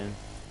closing in.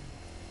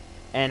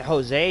 And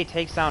Jose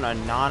takes down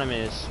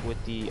Anonymous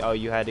with the... Oh,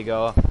 you had to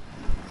go.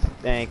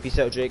 Dang, peace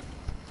out, Jake.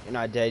 You're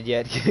not dead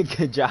yet.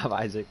 Good job,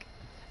 Isaac.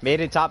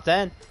 Made it top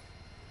 10.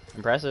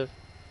 Impressive.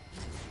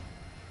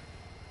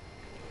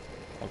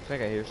 Looks like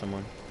I hear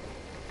someone.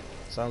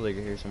 Sounds like I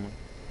hear someone.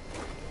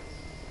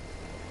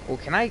 Well,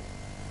 can I...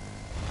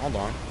 Hold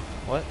on.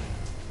 What?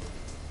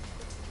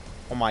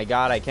 Oh my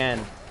god, I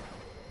can.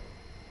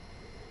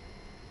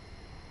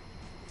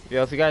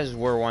 Yo, if you guys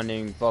were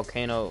wondering,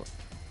 Volcano...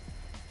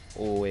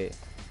 Oh, wait.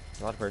 Is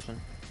that a person?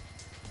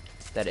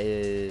 That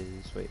is...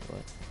 Wait,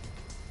 what?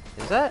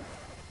 Is that?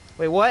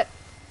 Wait, what?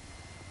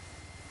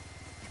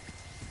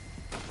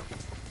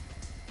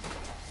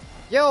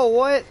 Yo,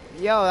 what?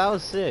 Yo, that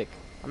was sick.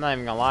 I'm not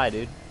even gonna lie,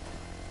 dude.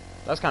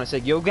 That was kind of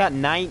sick. Yo, we got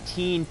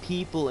 19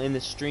 people in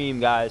the stream,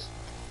 guys.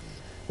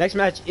 Next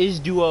match is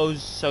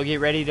duos, so get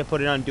ready to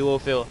put it on duo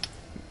fill.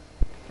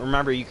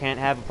 Remember, you can't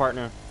have a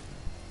partner.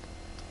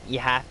 You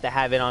have to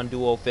have it on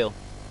duo fill.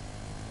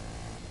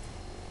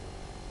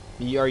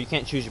 Or you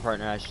can't choose your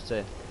partner, I should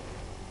say.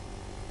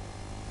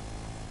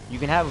 You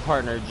can have a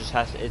partner, it just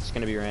has to, it's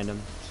gonna be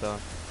random, so.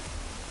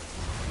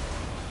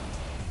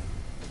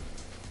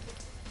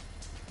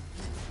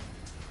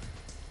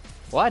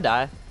 Will I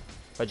die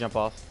if I jump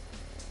off?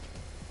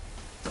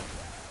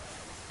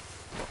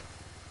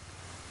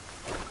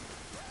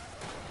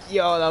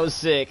 Yo, that was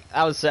sick.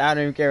 That was sick. I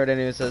don't even care what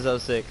anyone says, that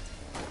was sick.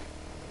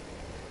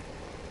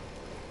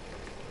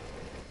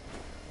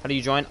 How do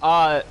you join?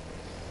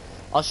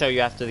 I'll show you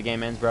after the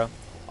game ends, bro.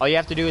 All you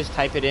have to do is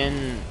type it in.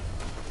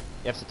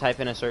 You have to type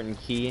in a certain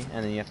key,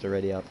 and then you have to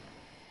ready up.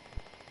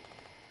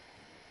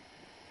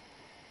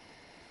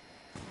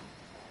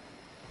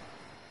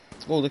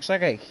 Oh, looks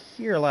like I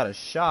hear a lot of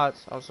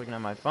shots. I was looking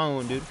at my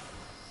phone, dude.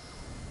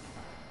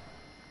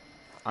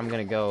 I'm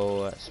gonna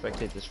go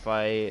spectate this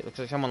fight. Looks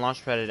like someone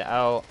launch padded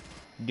out.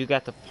 You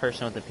got the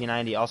person with the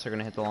P90 also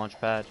gonna hit the launch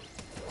pad.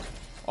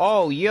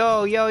 Oh,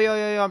 yo,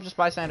 I'm just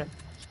bystander.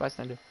 Just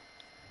bystander.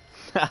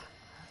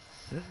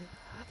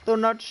 Do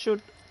not shoot.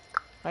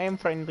 I am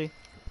friendly.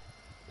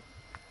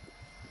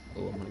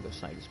 Oh, I'm gonna go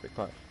snipe this big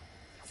pot.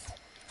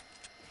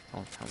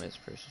 Don't tell me this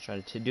person's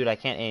trying to. Dude, I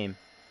can't aim.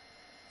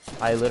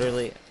 I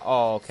literally.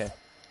 Oh, okay.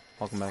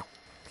 Welcome back.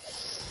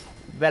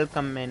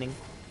 Welcome, Manning.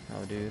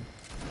 Oh, dude.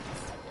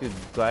 Dude,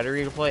 glider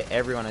redeploy?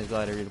 Everyone has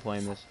glider redeploy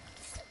in this.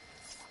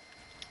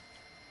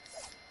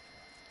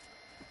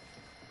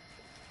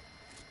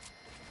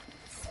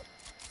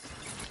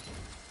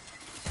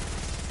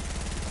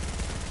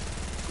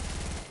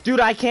 Dude,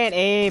 I can't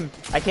aim.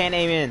 I can't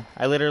aim in.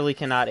 I literally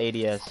cannot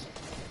ADS.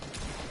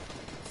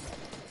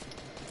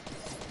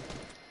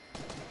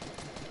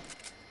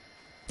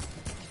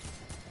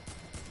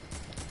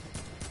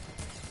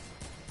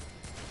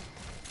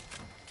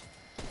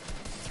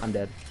 I'm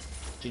dead.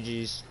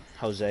 GG's.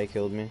 Jose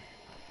killed me.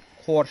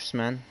 Of course,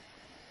 man.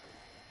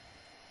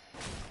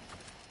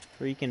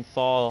 Freaking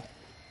fall.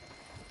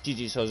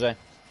 GG's, Jose.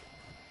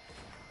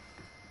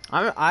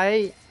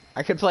 I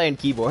could play on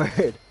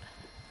keyboard.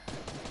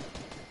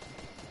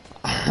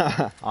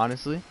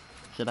 Honestly,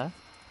 should I?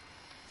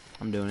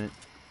 I'm doing it.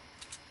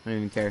 I don't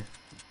even care.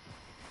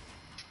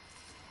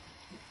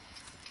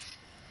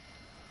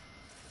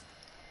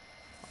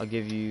 I'll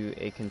give you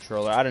a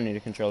controller. I don't need a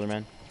controller,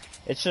 man.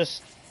 It's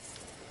just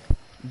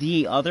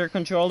the other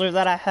controller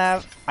that I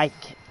have.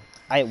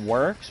 It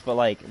works, but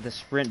like the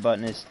sprint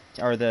button is,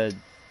 or the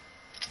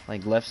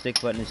like left stick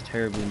button is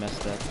terribly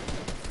messed up.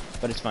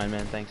 But it's fine,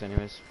 man. Thanks,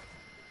 anyways.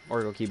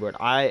 Or go keyboard.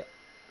 I'm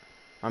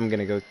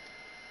gonna go.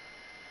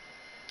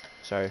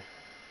 Sorry.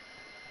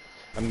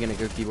 I'm gonna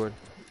go keyboard.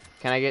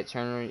 Can I get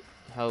turn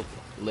help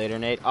later,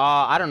 Nate?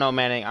 I don't know,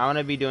 Manning. I'm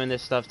gonna be doing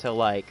this stuff till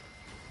like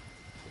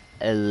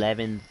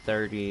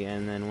 11:30,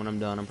 and then when I'm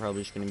done, I'm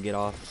probably just gonna get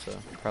off. So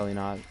probably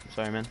not.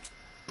 Sorry, man.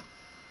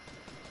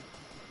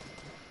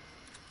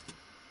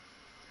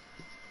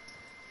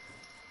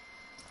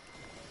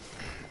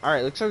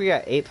 Alright, looks like we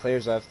got 8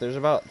 players left. There's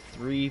about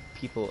 3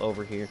 people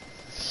over here.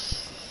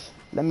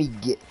 Let me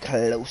get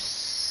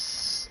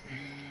close.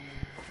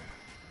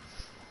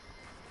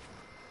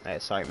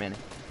 Alright, sorry, man.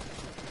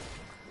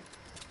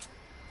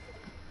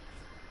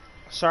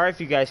 Sorry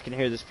if you guys can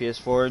hear this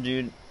PS4,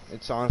 dude.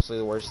 It's honestly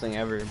the worst thing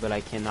ever, but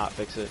I cannot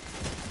fix it.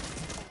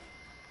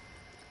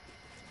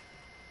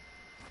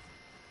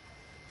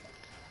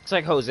 Looks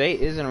like Jose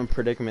is in a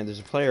predicament. There's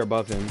a player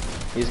above him.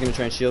 He's going to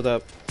try and shield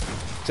up.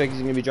 Looks like he's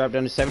going to be dropped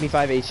down to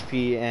 75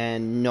 HP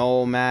and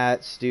no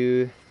mats,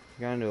 dude.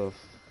 Got into a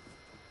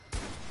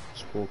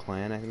school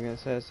clan, I think that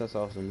says. That's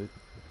awesome, dude.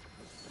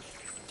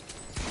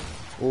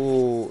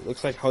 Ooh,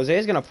 looks like Jose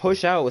is going to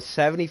push out with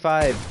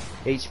 75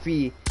 HP.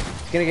 He's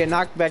going to get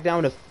knocked back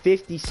down to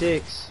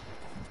 56.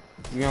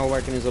 He's going to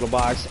work in his little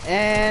box.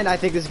 And I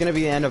think this is going to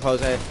be the end of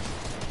Jose.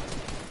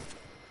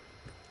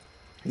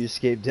 You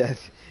escaped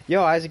death.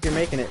 Yo, Isaac, you're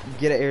making it.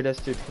 Get an air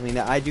duster to clean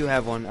that. I do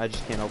have one. I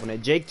just can't open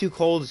it. Jake Too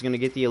Cold is going to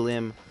get the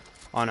elim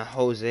on a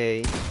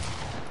Jose.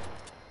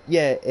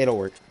 Yeah, it'll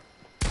work.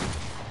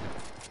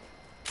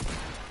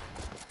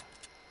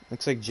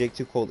 Looks like Jake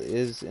Too Cold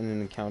is in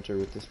an encounter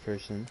with this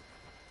person.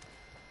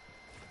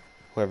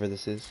 Whoever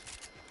this is.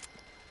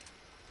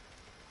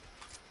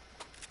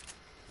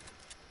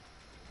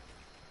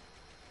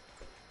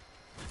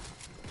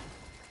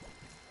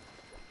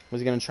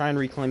 Was going to try and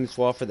reclaim this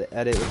wall for the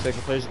edit. Looks like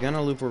the player's going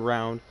to loop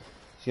around.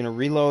 He's going to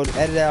reload,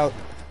 edit out.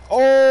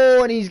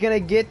 Oh, and he's going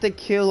to get the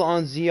kill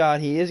on Zion.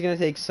 He is going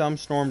to take some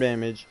storm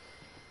damage.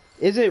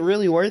 Is it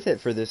really worth it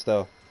for this,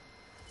 though?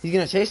 He's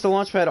going to chase the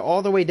launch pad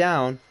all the way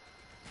down.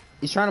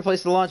 He's trying to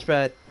place the launch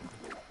pad.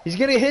 He's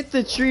going to hit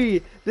the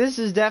tree. This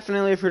is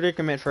definitely a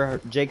predicament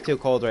for Jake Too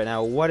Cold right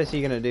now. What is he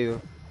going to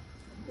do?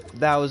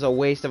 That was a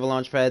waste of a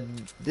launch pad.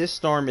 This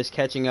storm is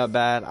catching up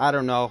bad. I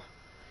don't know.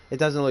 It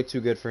doesn't look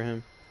too good for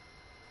him.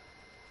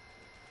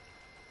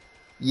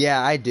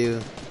 Yeah, I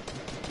do.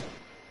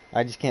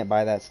 I just can't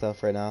buy that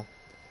stuff right now.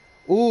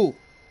 Ooh.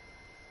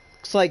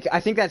 Looks like,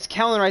 I think that's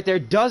Kellen right there.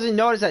 Doesn't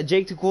notice that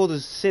Jake Too Cold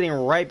is sitting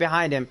right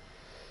behind him.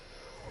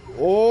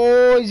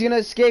 Oh, he's going to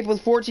escape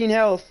with 14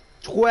 health.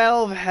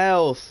 12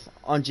 health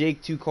on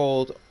Jake Too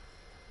Cold.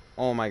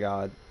 Oh my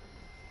god.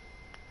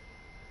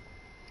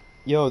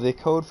 Yo, the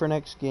code for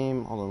next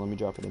game, hold on, let me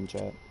drop it in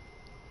chat.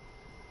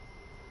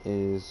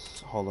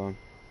 Is, hold on.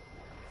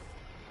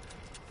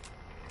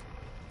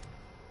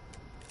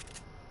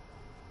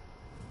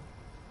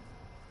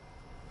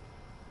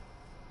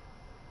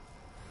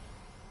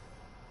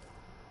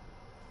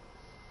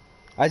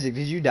 Isaac,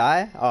 did you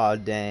die? Oh,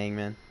 dang,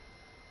 man.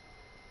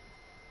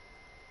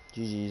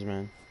 GG's,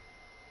 man.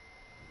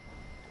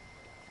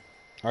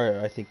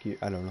 Alright, I think you...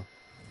 I don't know.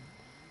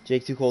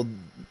 Jake Too Cold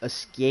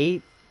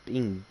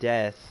escaping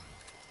death.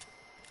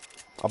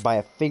 I'll buy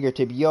a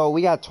fingertip. Yo,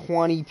 we got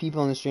 20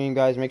 people in the stream,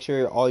 guys. Make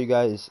sure all you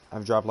guys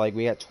have dropped like.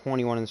 We got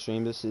 21 in the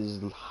stream. This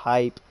is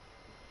hype.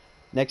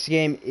 Next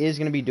game is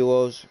gonna be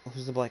duos.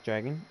 Who's the Black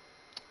Dragon?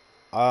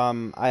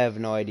 I have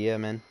no idea,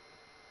 man.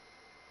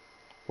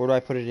 Where do I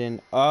put it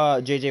in?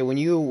 JJ, when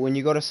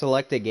you go to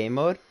select the game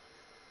mode,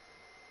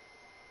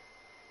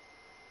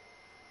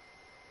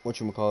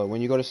 whatchamacallit,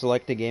 when you go to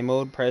select the game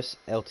mode, press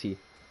LT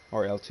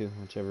or L2,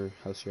 whichever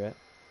house you're at,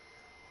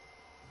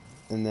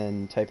 and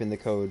then type in the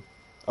code.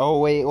 Oh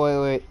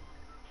wait.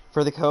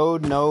 For the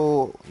code,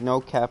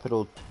 no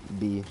capital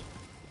B.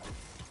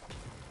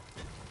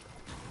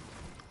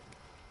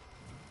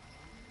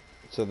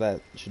 So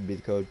that should be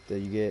the code that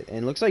you get. And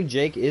it looks like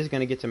Jake is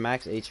gonna get to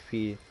max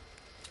HP.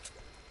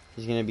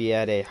 He's gonna be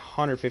at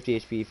 150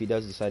 HP if he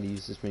does decide to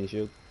use this mini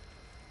shield.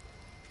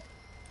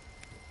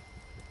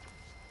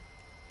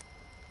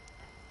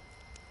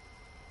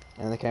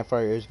 And the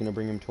campfire is gonna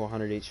bring him to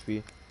 100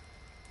 HP.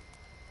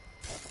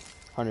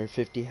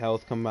 150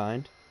 health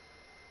combined.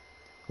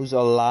 Who's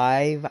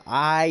alive?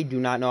 I do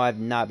not know. I've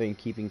not been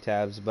keeping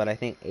tabs, but I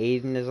think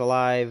Aiden is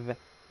alive.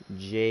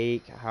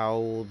 Jake,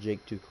 Howl,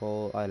 Jake Too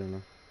Cold. I don't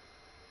know.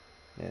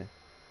 Yeah.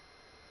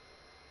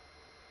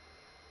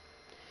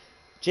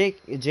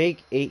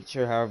 Jake H,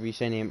 or however you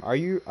say name. Are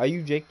you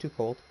Jake Too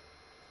Cold?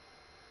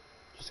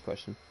 Just a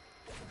question.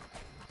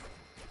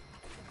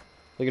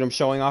 Look at him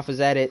showing off his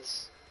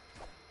edits.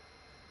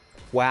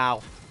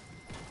 Wow.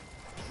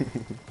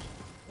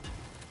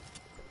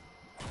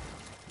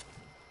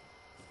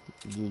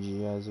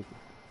 GG Isaac.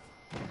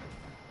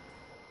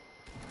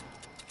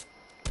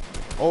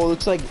 Oh, it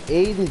looks like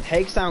Aiden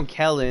takes down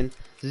Kellen.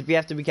 Does it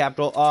have to be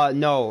capital?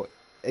 No.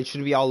 It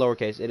should be all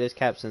lowercase. It is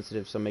cap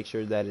sensitive, so make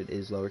sure that it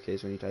is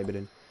lowercase when you type it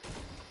in.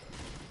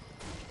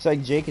 Looks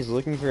like Jake is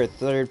looking for a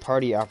third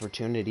party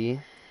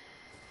opportunity.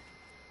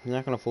 He's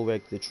not gonna full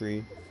back the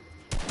tree.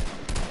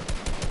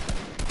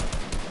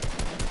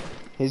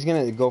 He's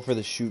gonna go for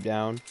the shoot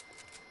down.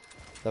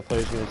 That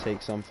player's gonna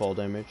take some fall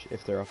damage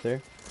if they're up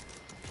there.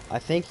 I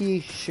think he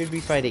should be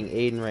fighting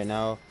Aiden right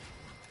now.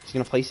 He's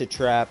gonna place a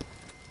trap.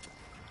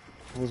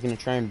 He's gonna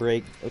try and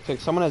break. Looks like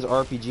someone has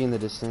RPG in the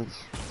distance.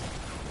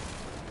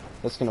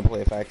 That's gonna play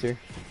a factor.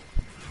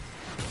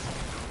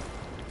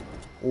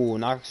 Ooh,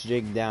 knocks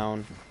Jake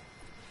down.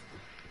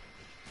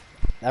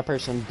 That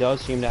person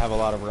does seem to have a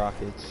lot of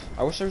rockets.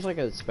 I wish there was like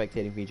a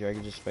spectating feature. I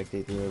could just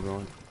spectate through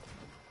everyone.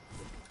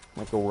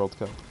 Like a World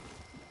Cup.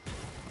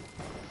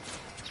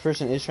 This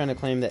person is trying to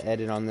claim the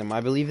edit on them.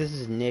 I believe this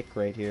is Nick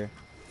right here.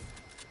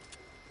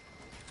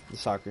 The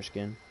soccer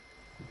skin.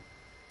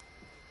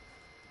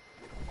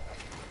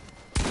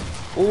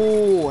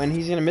 Ooh, and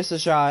he's gonna miss a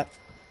shot.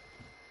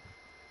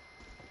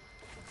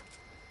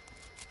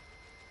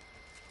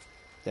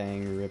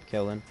 Dang, rip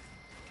Kellen.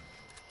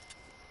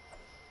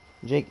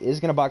 Jake is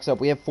gonna box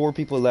up. We have 4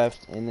 people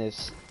left in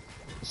this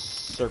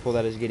circle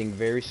that is getting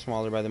very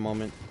smaller by the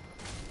moment.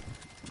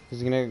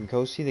 He's gonna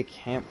go see the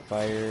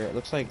campfire. It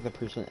looks like the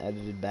person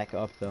edited back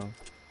up though.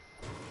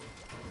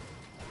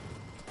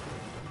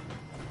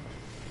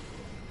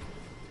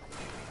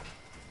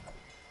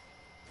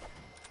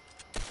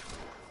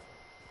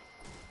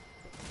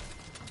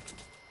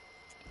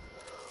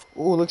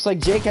 Ooh, looks like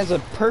Jake has a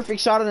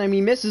perfect shot on him.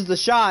 He misses the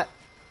shot.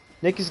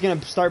 Nick is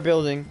gonna start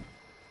building.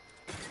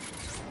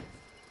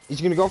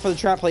 He's gonna go for the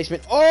trap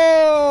placement.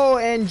 Oh,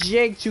 and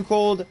Jake Too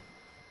Cold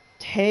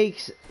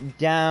takes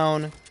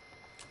down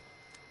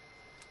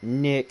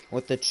Nick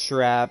with the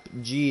trap.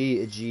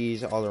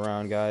 GG's all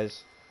around,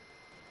 guys.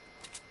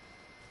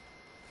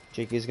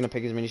 Jake is gonna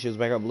pick his mini shields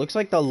back up. Looks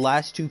like the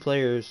last 2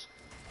 players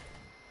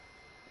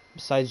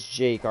besides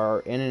Jake are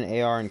in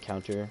an AR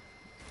encounter.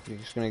 He's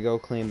just gonna go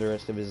claim the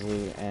rest of his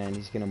loot, and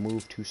he's gonna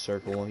move to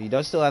circle. He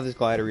does still have this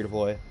glider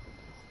redeploy.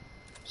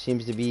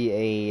 Seems to be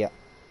a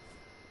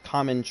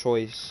common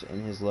choice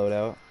in his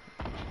loadout.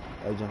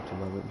 I jumped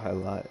above it by a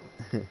lot.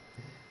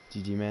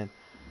 GG, man.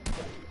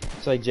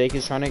 It's like Jake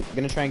is gonna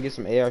try and get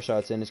some AR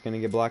shots in. It's gonna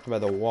get blocked by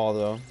the wall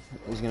though.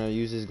 He's gonna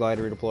use his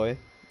glider redeploy.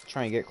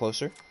 Try and get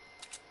closer.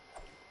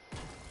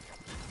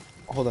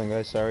 Hold on,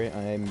 guys. Sorry,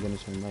 I am gonna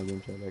turn my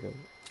game chat back up.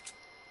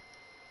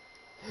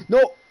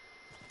 No.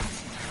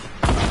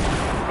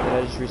 Did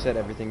I just reset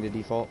everything to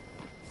default?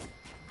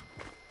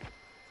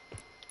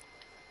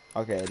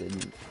 Okay, I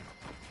didn't.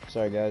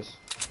 Sorry, guys.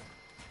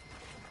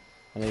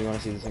 I know you want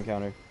to see this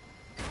encounter.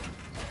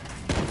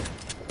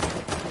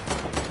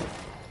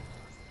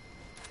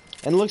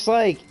 And looks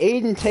like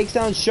Aiden takes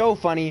down Show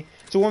Funny.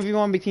 It's a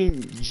 1v1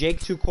 between Jake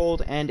Too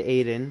Cold and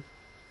Aiden.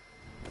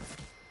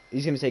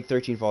 He's going to take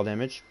 13 fall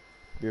damage.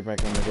 Be right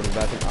back. I'm going to go to the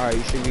bathroom. Alright,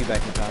 you should be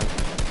back in time.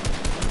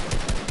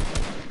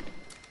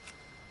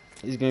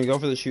 He's going to go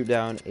for the shoot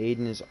down.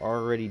 Aiden is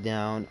already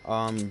down.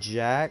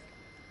 Jack.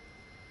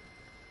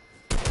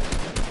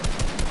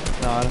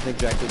 No, I don't think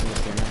Jack is in the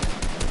stream.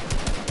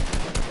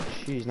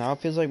 Jeez, now it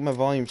feels like my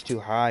volume's too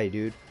high,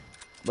 dude.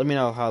 Let me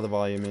know how the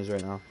volume is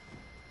right now.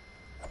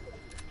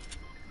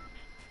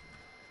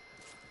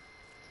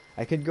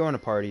 I could go in a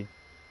party.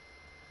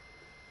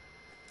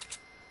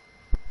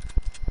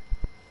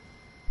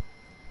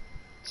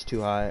 It's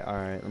too high.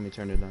 Alright, let me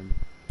turn it on.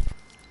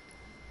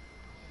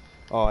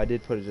 Oh, I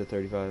did put it to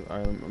 35.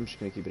 Alright, I'm just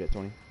gonna keep it at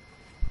 20.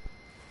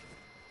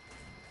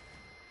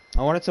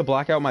 I wanted to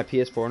block out my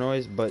PS4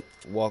 noise, but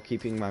while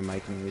keeping my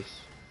mic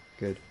noise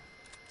good.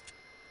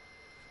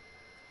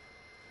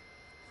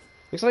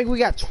 Looks like we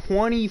got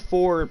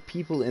 24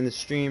 people in the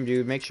stream,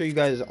 dude. Make sure you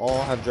guys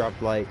all have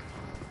dropped like.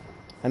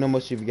 I know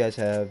most of you guys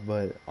have,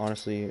 but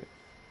honestly, it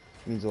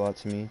means a lot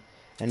to me.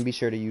 And be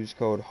sure to use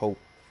code HOPE.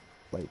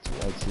 Like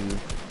to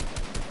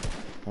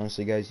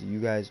honestly, guys, you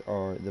guys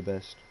are the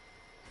best.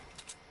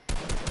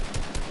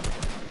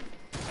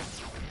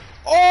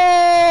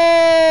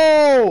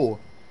 Oh!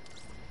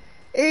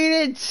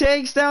 Aiden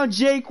takes down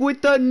Jake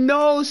with the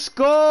no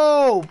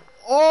scope.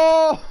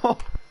 Oh!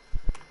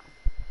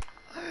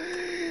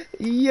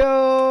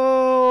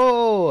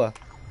 Yo!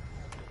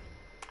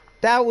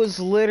 That was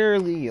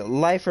literally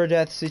life or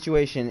death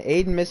situation.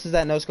 Aiden misses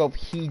that no scope,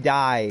 he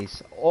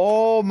dies.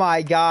 Oh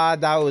my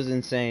god, that was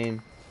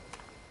insane.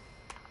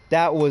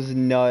 That was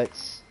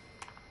nuts.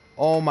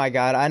 Oh my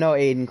god, I know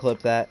Aiden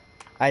clipped that.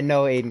 I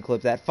know Aiden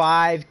clipped that.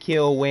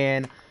 5-kill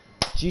win.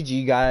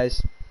 GG,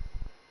 guys.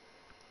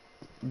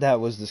 That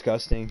was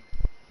disgusting.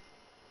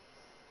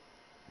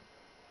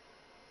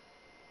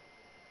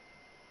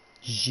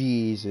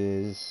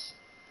 Jesus.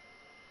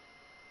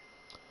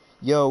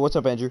 Yo, what's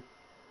up, Andrew?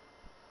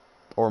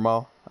 Or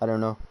Mo? I don't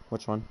know.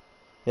 Which one?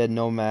 He had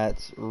no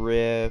mats.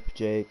 Rip,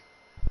 Jake.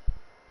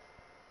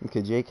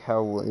 Okay, Jake,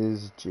 how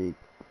is Jake?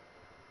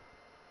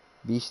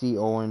 Beastie,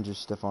 Orange, or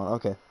Stefan.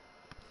 Okay.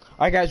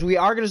 Alright, guys, we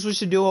are going to switch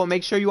to duo.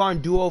 Make sure you are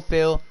on duo,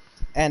 Phil.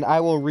 And I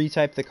will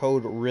retype the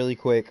code really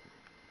quick.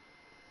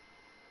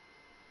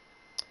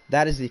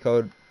 That is the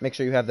code. Make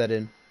sure you have that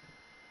in.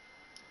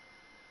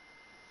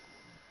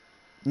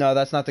 No,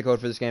 that's not the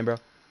code for this game, bro.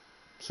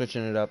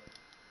 Switching it up.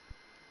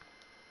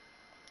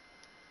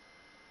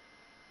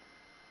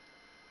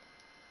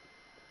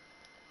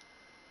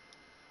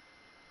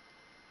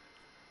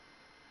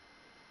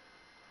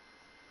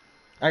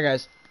 Alright,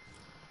 guys.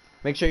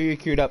 Make sure you're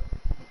queued up.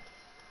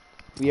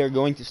 We are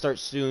going to start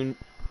soon.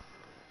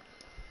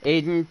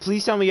 Aiden,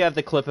 please tell me you have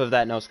the clip of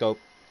that no scope.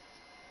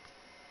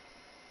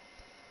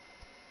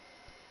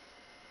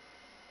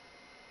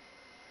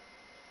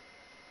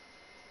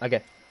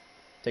 Okay.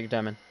 Take your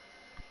time, man.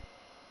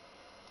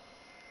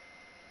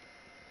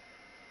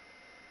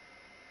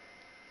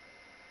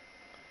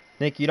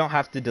 Nick, you don't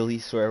have to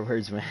delete swear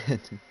words, man.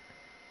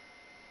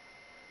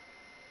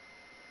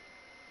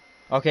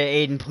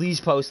 Okay, Aiden, please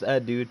post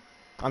that, dude.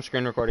 I'm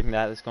screen recording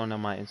that. It's going on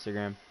my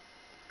Instagram.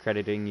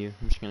 Crediting you.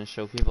 I'm just gonna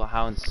show people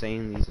how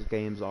insane these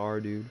games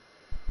are, dude.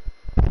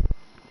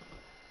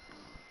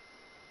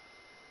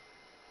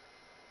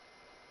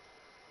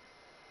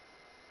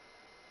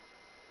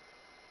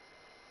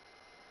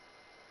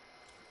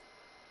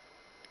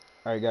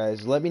 Alright,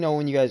 guys. Let me know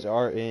when you guys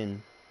are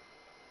in.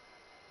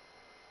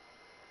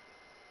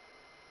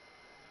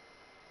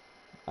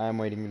 I am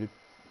waiting, dude.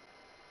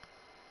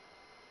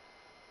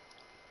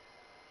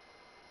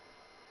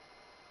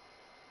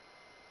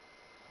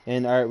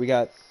 And alright, we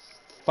got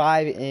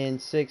 5 in,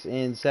 6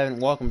 in, 7.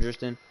 Welcome,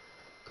 Tristan.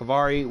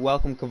 Kavari,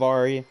 welcome,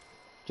 Kavari.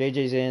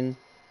 JJ's in.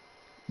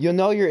 You'll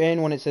know you're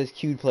in when it says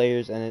queued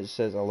players and it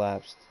says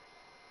elapsed.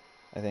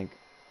 I think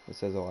it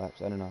says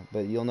elapsed. I don't know.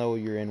 But you'll know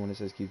you're in when it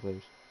says queued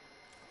players.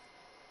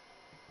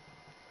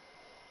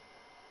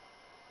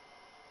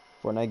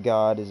 Fortnite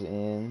God is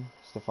in.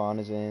 Stefan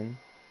is in.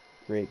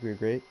 Great, great,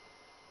 great.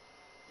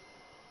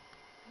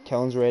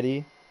 Kellen's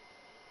ready.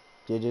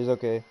 JJ's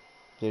okay.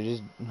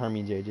 JJ's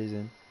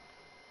in.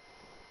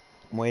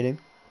 I'm waiting.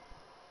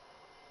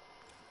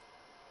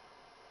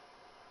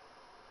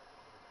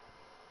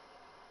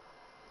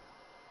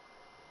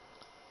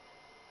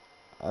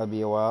 That'll be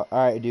a while.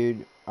 Alright,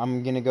 dude.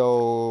 I'm gonna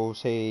go,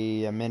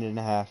 say, a minute and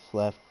a half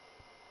left.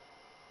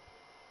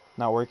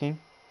 Not working?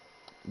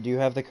 Do you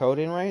have the code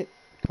in right?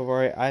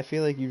 Kavari, I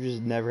feel like you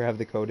just never have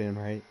the code in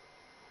right.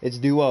 It's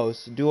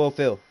duos. Duo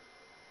Phil.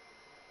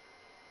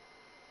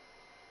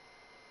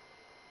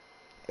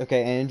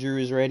 Okay, Andrew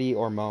is ready,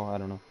 or Mo, I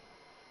don't know.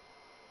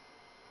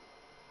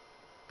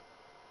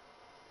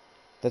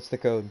 That's the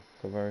code,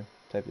 Kavari.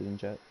 Type it in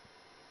chat.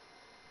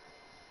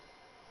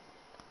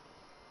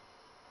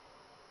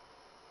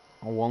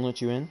 I won't let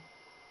you in.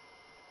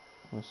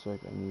 One sec,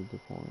 I need the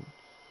points.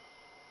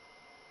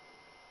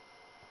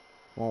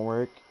 Won't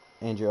work.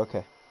 Andrew,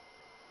 okay.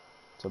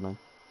 What's up, man?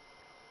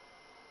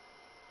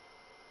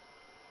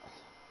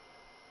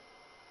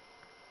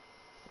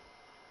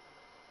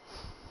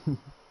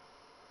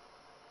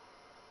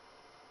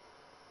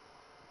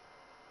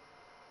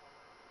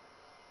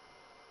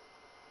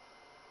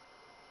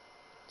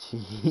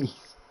 Jeez.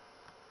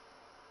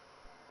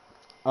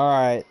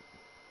 Alright.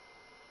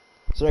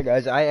 Sorry,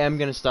 guys. I am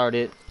going to start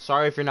it.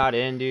 Sorry if you're not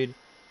in, dude.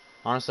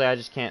 Honestly, I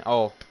just can't.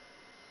 Oh.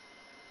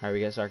 Alright,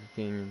 we got Soccer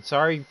King.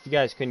 Sorry if you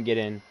guys couldn't get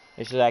in.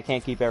 It's just I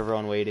can't keep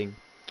everyone waiting.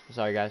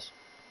 Sorry, guys.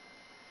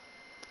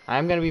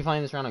 I'm going to be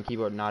playing this round on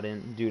keyboard, not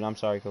in. Dude, I'm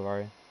sorry,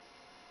 Kavari.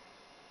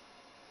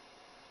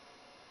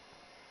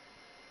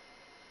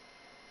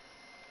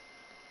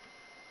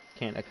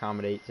 can't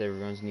accommodate to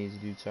everyone's needs,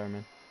 dude. Sorry,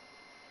 man.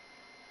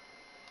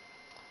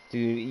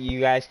 Dude, you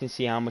guys can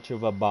see how much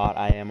of a bot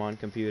I am on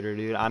computer,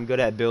 dude. I'm good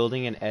at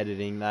building and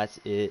editing. That's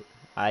it.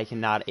 I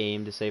cannot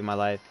aim to save my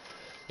life.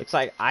 Looks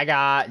like I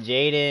got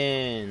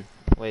Jaden.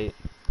 Wait,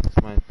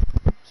 is my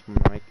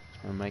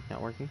mic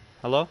not working?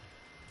 Hello?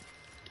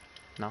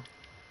 No.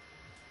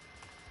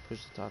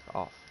 Push the talk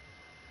off.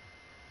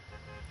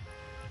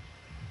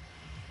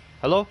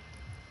 Hello?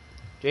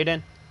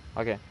 Jaden?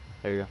 Okay,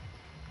 there you go.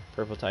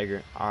 Purple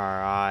tiger.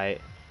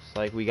 Alright. It's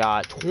like we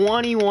got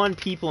 21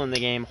 people in the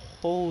game.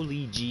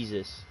 Holy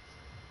Jesus.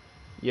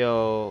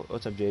 Yo,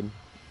 what's up, Jaden?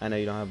 I know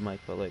you don't have a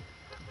mic, but like...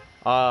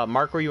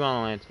 Mark where you want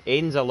to land.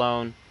 Aiden's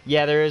alone.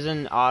 Yeah, there is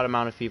an odd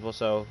amount of people,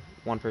 so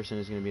one person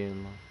is going to be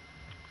alone.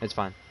 It's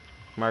fine.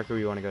 Mark where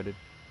you want to go, dude.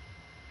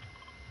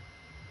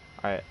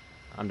 Alright,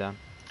 I'm down.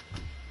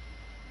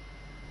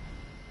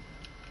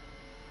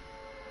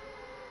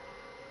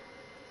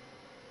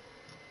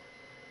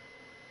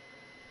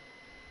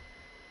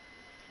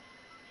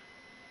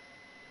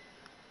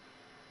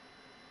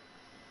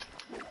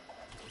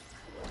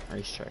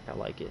 Racetrack, I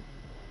like it.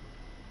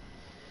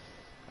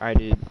 Alright,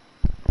 dude.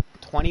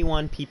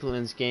 21 people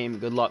in this game.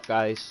 Good luck,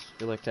 guys.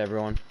 Good luck to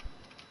everyone.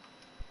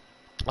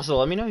 Also,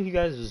 let me know who you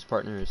guys'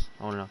 partner is.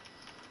 I want to know.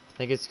 I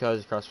think it's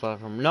because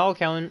cross-platform. No,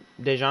 Kellen.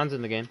 Dejan's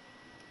in the game.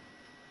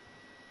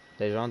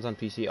 Dejan's on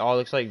PC. Oh,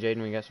 looks like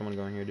Jaden, we got someone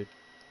going here, dude.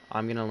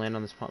 I'm going to land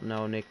on this pump.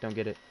 No, Nick, don't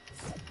get it.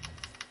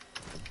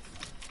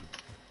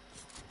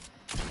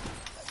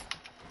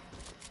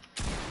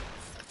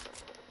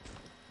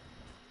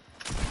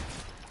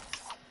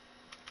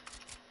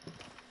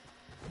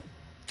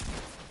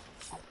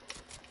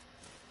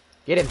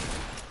 Get him.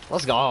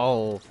 Let's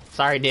go.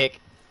 Sorry, Nick.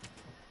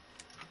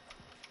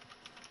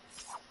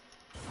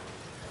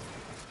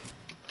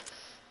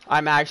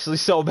 I'm actually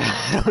so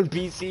bad on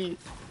PC.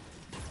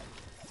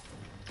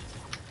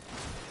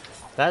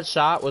 That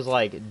shot was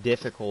like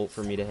difficult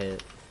for me to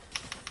hit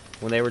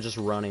when they were just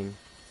running.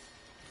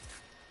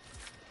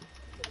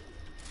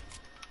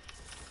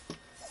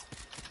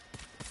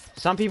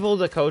 Some people,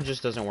 the code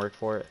just doesn't work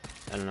for it.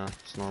 I don't know.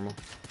 It's normal.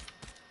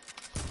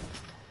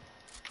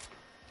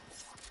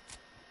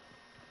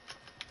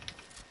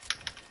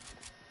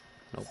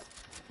 Nope.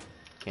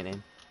 Can't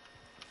aim.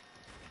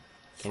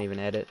 Can't even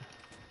edit.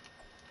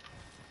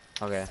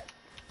 Okay.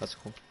 That's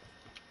cool.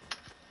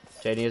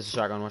 JD has a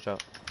shotgun. Watch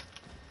out.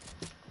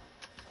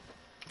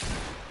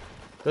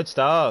 Good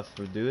stuff,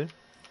 dude.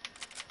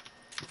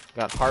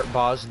 Got Heart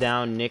Boss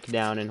down, Nick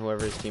down, and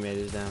whoever his teammate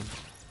is down.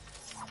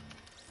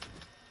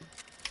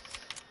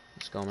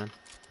 Let's go, man.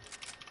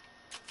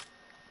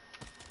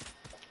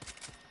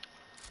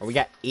 Oh, we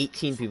got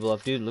 18 people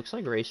left. Dude, looks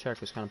like Racetrack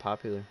was kind of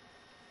popular.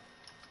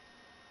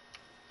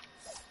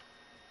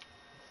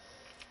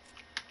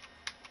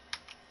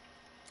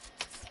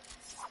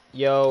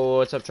 Yo,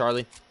 what's up,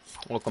 Charlie?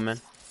 Welcome, man.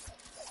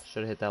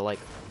 Should have hit that like.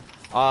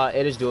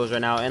 It is duels right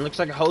now, and looks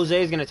like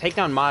Jose is gonna take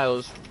down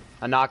Miles.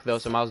 A knock though,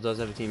 so Miles does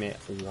have a teammate.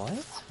 What?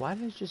 Why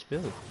did I just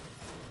build?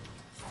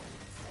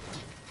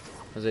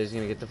 Jose's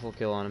gonna get the full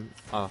kill on him.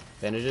 Oh,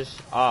 bandages?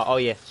 Oh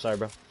yeah, sorry,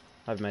 bro.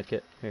 I have a med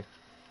kit. Here.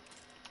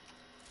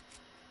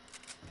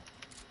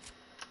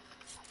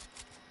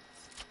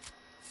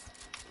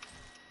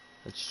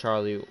 It's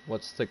Charlie.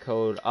 What's the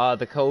code?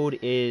 The code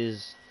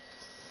is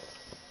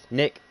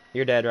Nick.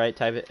 You're dead, right?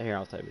 Type it. Here,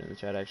 I'll type it in the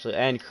chat, actually.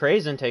 And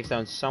Krazen takes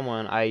down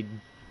someone. I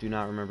do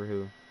not remember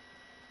who.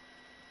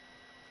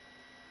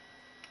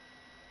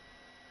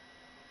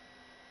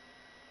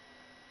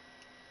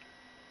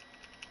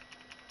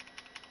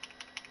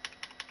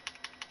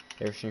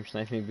 Airstream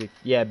sniping.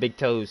 Big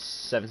Toes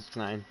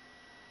 769.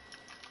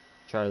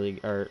 Charlie,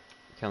 or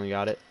Kelly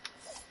got it.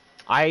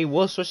 I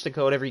will switch the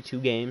code every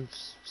 2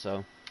 games,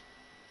 so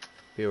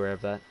be aware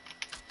of that.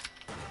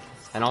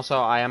 And also,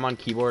 I am on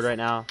keyboard right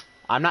now.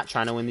 I'm not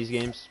trying to win these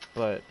games,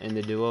 but in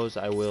the duos,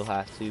 I will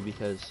have to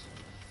because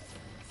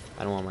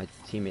I don't want my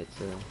teammates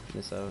to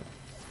miss out.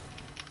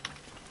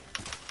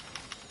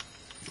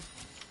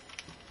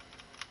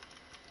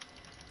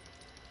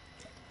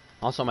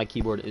 Also, my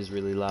keyboard is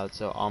really loud,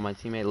 so all my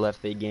teammate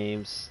left the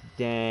games.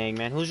 Dang,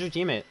 man. Who's your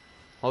teammate?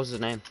 What was his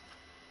name?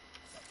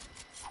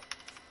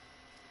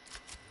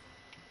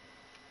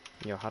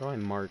 Yo, how do I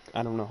mark?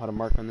 I don't know how to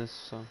mark on this,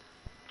 so.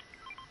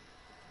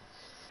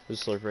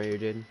 There's a slurp right here,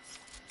 Jaden.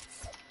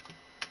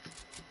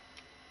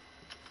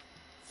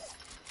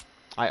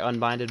 I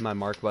unbinded my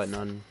mark button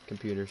on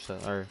computer, so,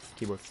 or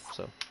keyboard,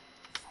 so.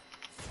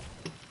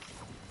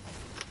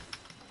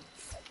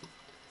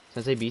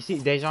 Sensei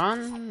BC?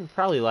 Dejan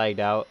probably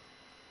lagged out.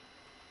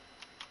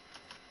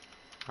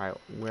 Alright,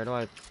 where do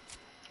I...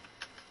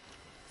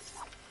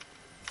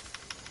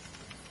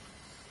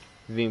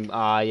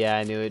 yeah,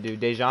 I knew it, dude.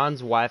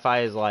 Dejan's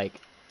Wi-Fi is, like,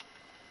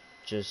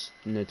 just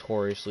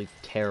notoriously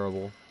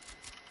terrible.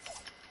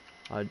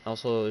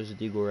 Also, there's a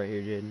deagle right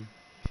here, Jaden,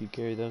 if you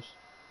carry those.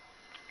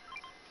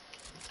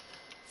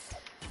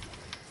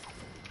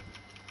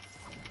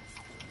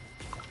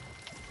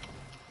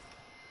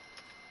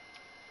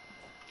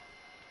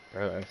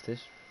 Bro, if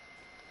this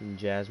And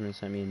Jasmine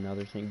sent me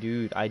another thing.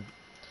 Dude, I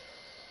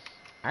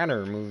gotta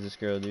remove this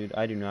girl, dude.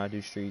 I do not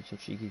do streaks, and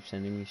she keeps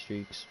sending me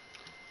streaks.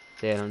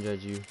 Yeah, I don't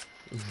judge you.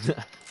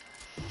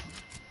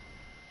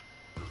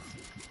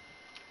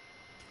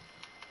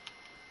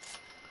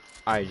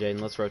 Alright,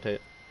 Jaden, let's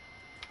rotate.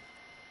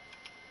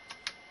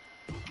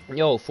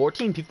 Yo,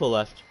 14 people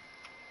left.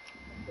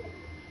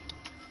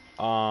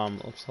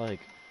 Looks like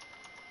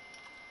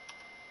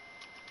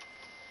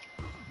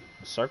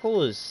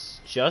Circle is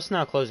just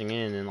now closing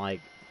in, and like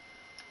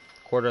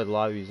a quarter of the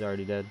lobby is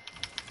already dead.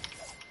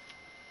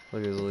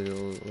 Look at this,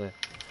 look at.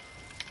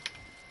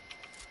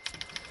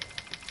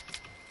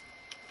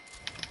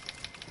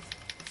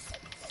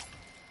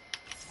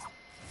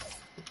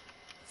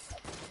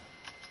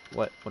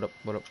 What? What up?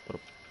 What up? What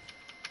up?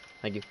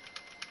 Thank you.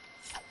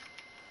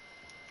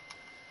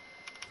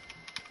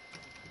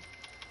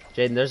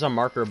 Jaden, there's a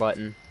marker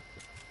button.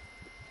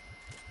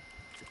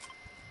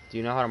 Do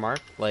you know how to mark?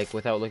 Like,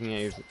 without looking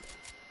at your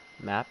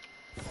map?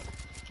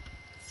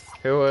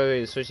 Here,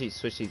 wait, switch these,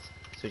 switch these,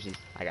 switch these.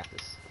 I got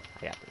this.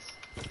 I got this.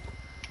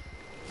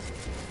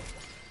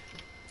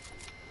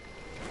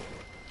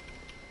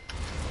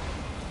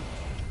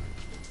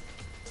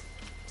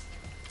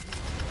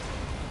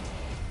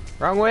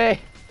 Wrong way!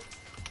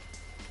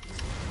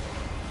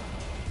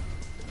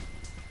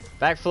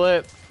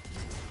 Backflip!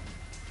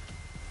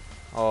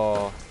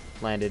 Oh,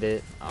 landed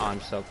it. Oh,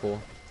 I'm so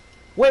cool.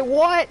 Wait,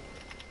 what?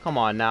 Come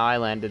on now, I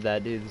landed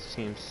that, dude. This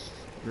game's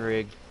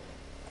rigged.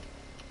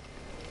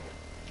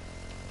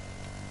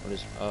 What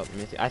is up,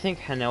 Mythic? I think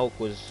Hanelk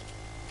was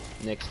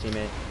Nick's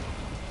teammate.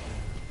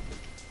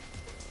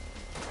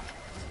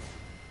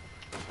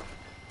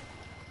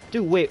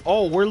 Dude, wait.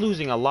 Oh, we're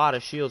losing a lot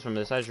of shields from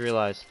this. I just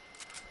realized.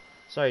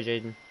 Sorry,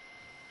 Jaden.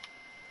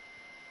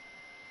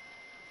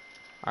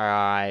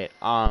 Alright,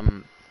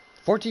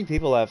 14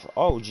 people left.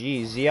 Oh,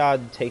 geez.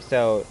 Ziad takes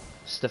out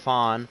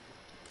Stefan.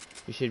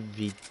 We should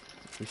do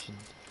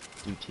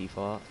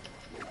Tifa.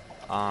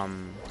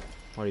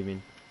 What do you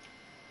mean?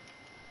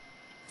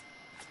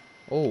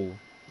 Oh,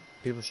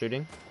 people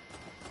shooting.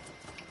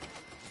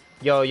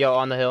 Yo,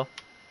 on the hill.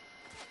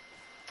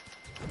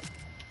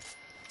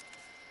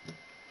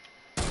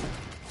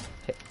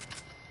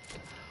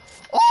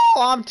 Oh,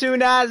 I'm too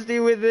nasty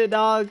with it,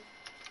 dog.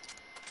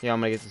 Yeah,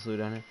 I'm gonna get this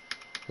loot on it.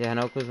 Yeah,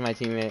 Hanok was my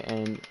teammate,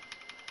 and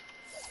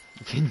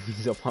you can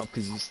use up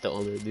because you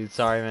stole it, dude.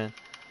 Sorry, man.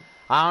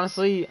 I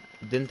honestly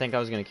didn't think I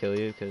was gonna kill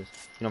you because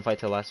you don't fight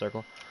till last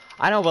circle.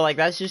 I know, but like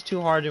that's just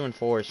too hard to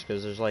enforce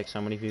because there's like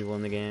so many people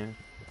in the game,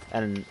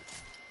 and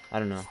I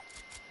don't know.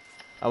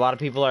 A lot of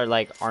people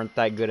aren't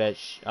that good at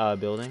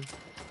building.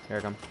 Here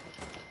I come.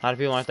 A lot of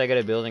people aren't that good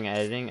at building and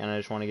editing, and I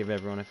just want to give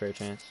everyone a fair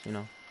chance, you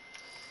know.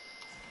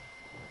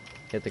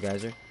 Hit the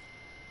geyser.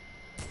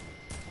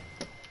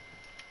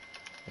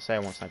 I say I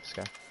won't snipe this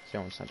guy. Say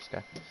I won't snipe this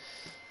guy.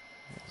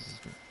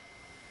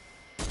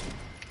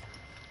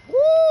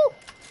 Woo!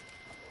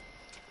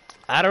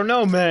 I don't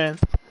know, man.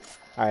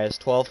 Alright, there's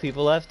 12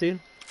 people left, dude.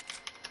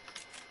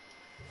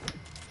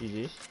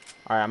 GG's.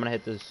 Alright, I'm gonna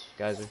hit this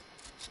geyser.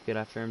 Just get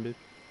after him, dude.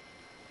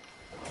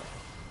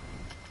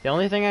 The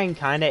only thing I can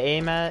kinda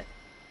aim at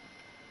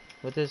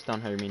with this,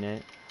 don't hurt me,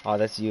 Nate. Oh,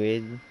 that's you,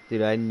 Aiden.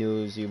 Dude, I knew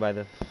it was you by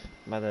the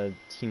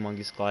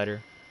humongous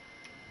glider.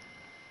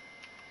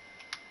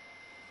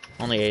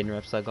 Only Aiden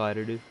reps that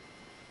glider, dude.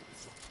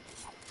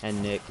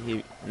 And Nick,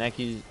 Nick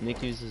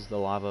uses the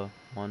lava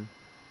one.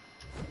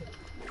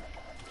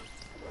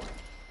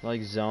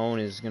 Like zone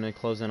is gonna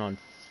close in on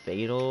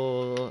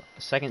fatal.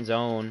 Second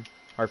zone,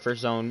 our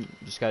first zone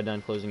just got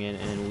done closing in,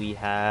 and we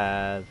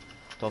have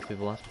 12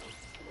 people left.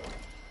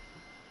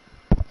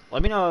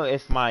 Let me know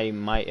if my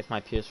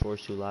PS4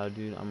 is too loud,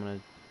 dude. I'm gonna.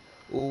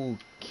 Ooh,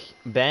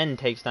 Ben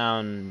takes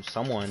down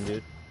someone,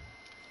 dude.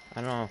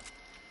 I don't know.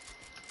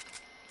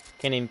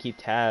 Can't even keep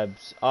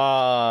tabs.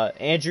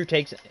 Andrew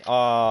takes.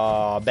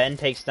 Ben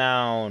takes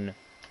down.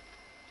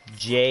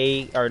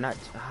 Jay or not?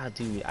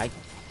 Dude, I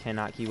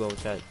cannot keep up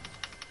with that.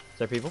 Is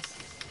there people?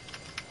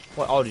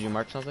 What? Oh, did you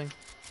mark something?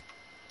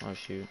 Oh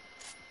shoot.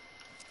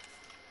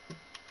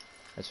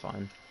 That's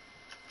fine.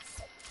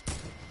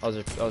 Oh,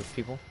 there's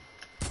people.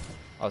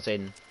 Oh, it's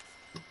Aiden.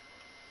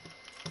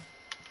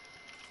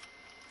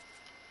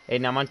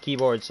 Aiden, I'm on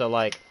keyboard, so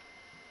like.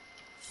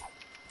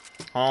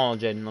 Oh,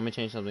 Jaden, let me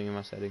change something in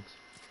my settings.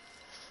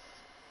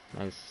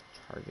 Nice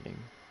targeting.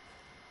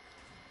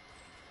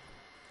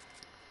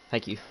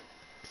 Thank you.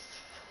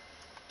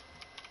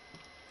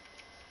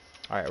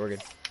 Alright, we're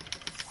good.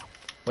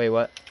 Wait,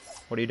 what?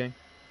 What are you doing?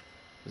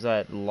 Is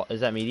that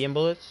medium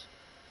bullets?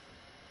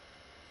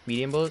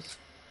 Medium bullets?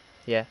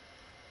 Yeah.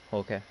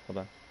 Okay,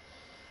 hold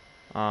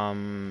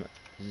on.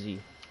 Z.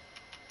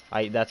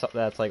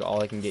 That's like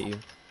all I can get you.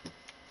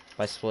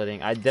 By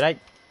splitting. I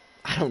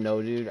don't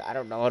know, dude. I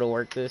don't know how to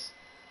work this.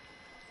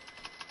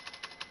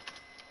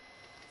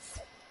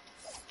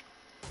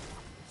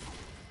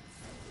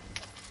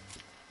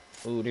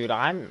 Ooh, dude,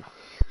 who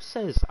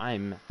says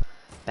I'm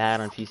bad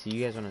on PC?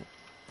 You guys wanna...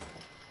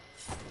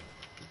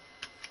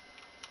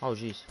 Oh,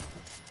 jeez.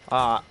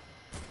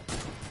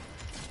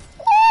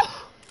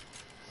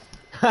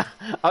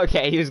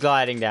 Okay, he was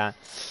gliding down.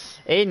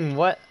 Aiden,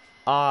 what?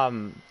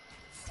 Mom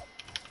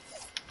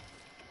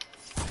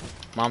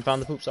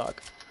found the poop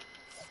sock.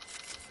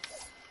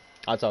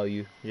 That's all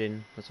you,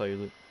 Jaden. That's all you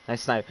loot.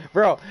 Nice snipe.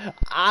 Bro,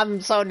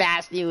 I'm so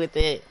nasty with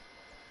it.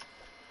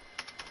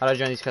 How do I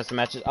join these custom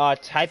matches?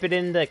 Type it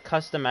in the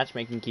custom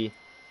matchmaking key.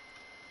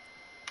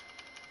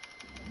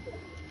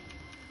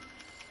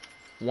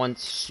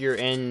 Once you're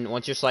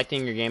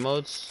selecting your game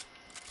modes,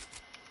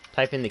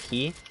 type in the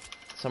key.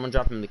 Someone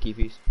drop him the key,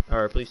 please.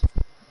 Or please.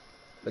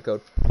 The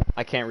code.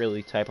 I can't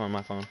really type on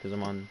my phone because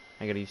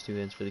I gotta use 2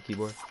 hands for the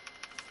keyboard.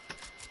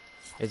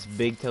 It's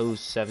Big Toes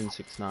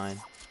 769.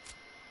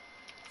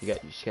 You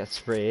just got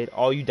sprayed.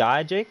 Oh, you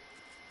died, Jake?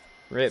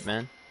 Rip,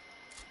 man.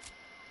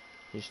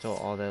 You stole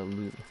all that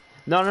loot.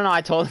 No,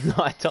 I told him.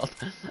 No, I told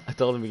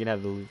him we can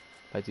have the loot.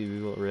 By 2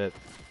 people. Rip.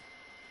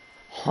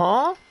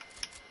 Huh?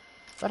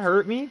 That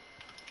hurt me.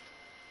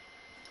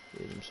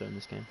 Dude, I'm showing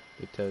this game.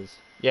 Big Toes.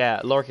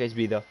 Yeah, lowercase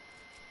b though.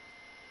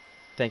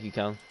 Thank you,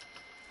 Kellen.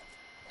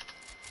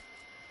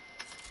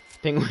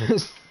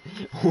 Penguins.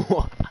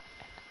 Bro,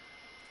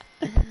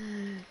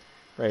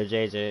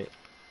 JJ.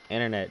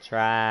 Internet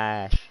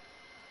trash.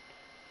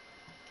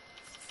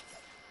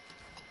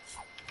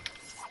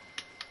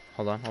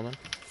 Hold on.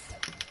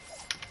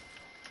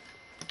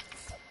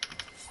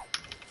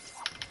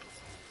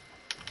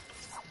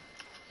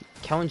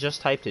 Kellen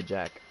just typed it,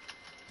 Jack.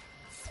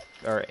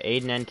 Or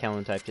Aiden and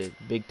Kellen typed it.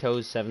 Big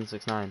Toes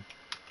 769.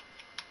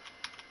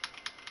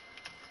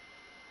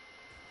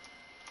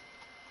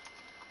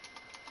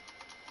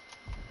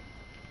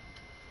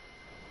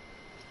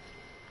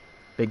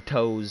 Big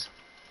toes.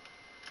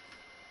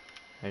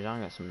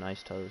 Dejan got some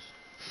nice toes.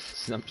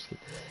 I'm just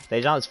kidding.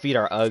 Dejan's feet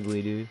are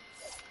ugly, dude.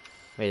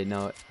 Wait,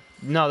 no.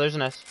 No, there's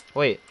an S.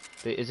 Wait,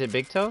 is it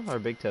big toe or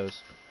big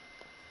toes?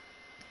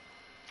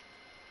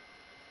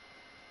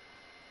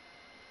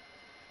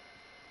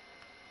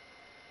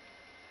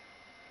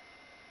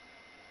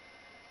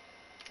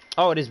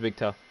 Oh, it is big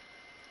toe.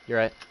 You're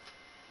right.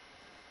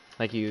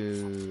 Thank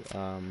you,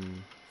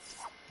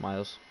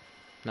 Miles.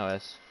 No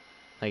S.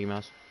 Thank you,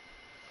 Miles.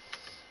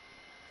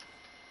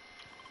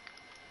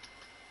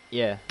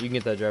 Yeah, you can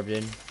get that job,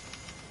 Jaden.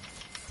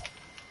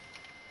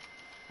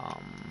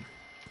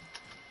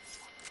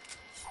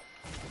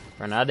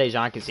 Bro, now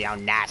Dejan can see how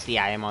nasty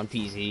I am on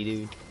PC,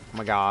 dude. Oh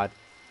my god.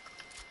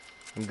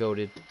 I'm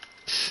goated.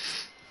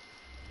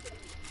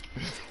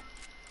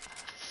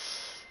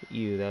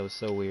 Ew, that was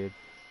so weird.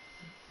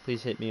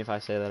 Please hit me if I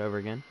say that over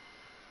again.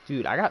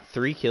 Dude, I got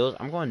 3 kills.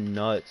 I'm going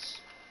nuts.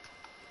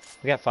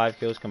 We got 5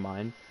 kills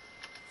combined.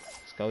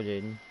 Let's go,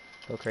 Jaden.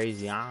 Go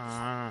crazy.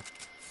 Ah.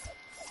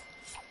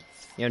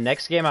 You know,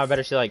 next game I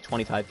better see like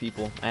 25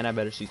 people. And I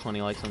better see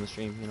 20 likes on the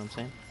stream. You know what I'm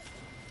saying?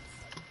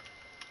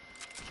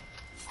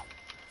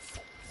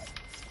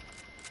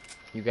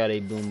 You got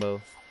a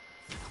boombo.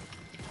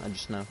 I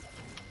just know.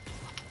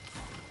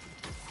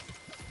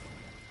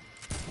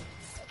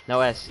 No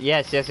S.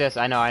 Yes.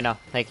 I know.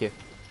 Thank you.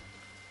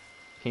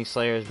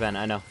 Kingslayer is Ben.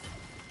 I know.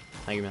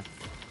 Thank you, man.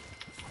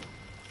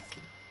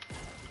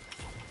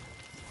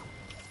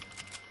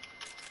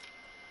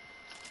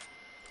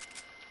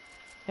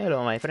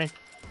 Hello, my friend.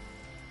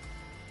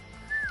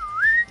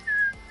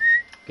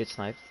 Get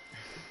sniped.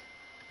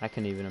 I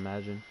can't even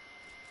imagine.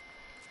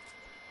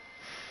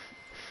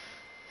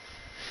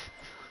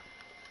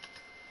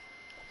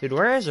 Dude,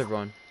 where is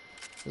everyone?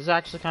 This is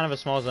actually kind of a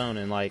small zone,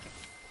 and like,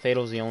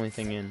 Fatal's the only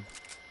thing in.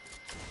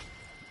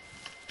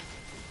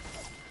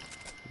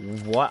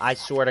 What? I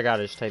swear to God,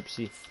 it's type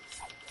C.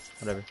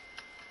 Whatever.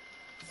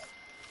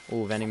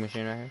 Ooh, vending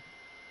machine right here.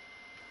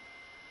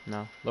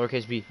 No.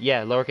 Lowercase b.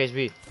 Yeah, lowercase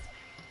b.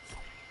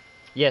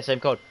 Yeah,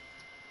 same code.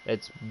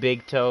 It's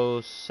Big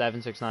Toe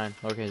 769.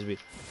 Lowercase b.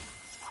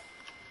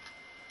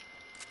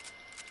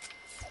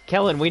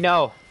 Kellen, we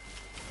know.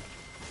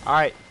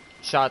 Alright.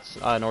 Shots,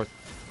 north.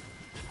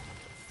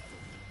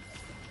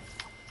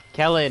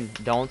 Kellen,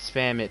 don't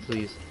spam it,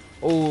 please.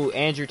 Oh,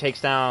 Andrew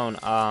takes down,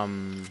 I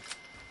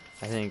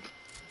think.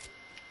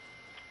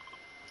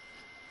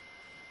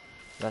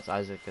 That's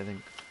Isaac, I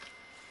think.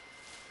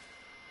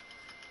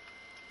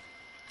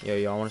 Yo,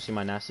 y'all want to see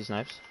my nasty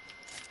snipes?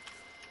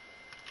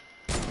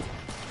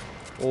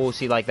 Oh,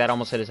 see, like, that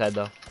almost hit his head,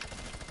 though.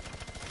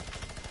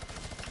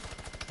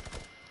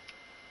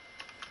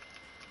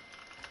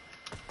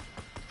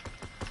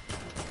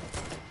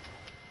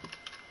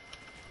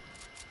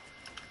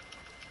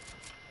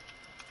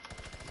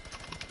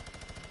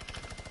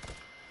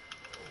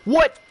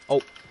 What?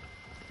 Oh.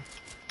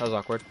 That was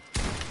awkward.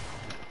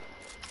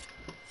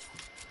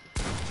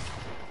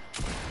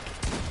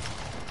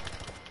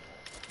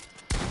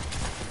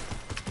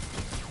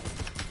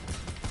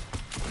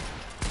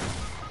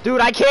 Dude,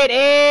 I can't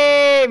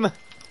aim!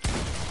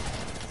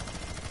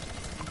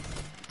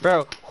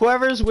 Bro,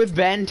 whoever's with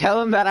Ben, tell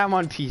him that I'm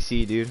on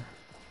PC, dude.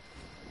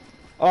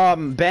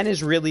 Ben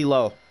is really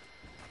low.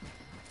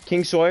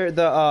 King Sawyer,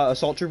 the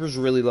assault trooper's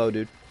really low,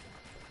 dude.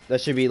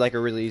 That should be like a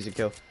really easy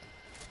kill.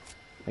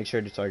 Make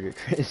sure to target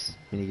Chris.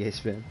 Minigay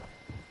spam.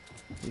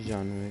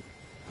 John Wick.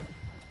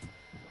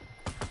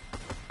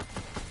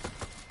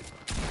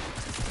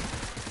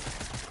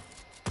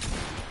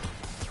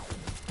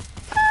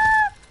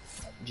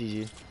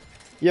 GG.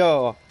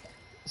 Yo,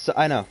 so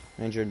I know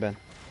Andrew and Ben.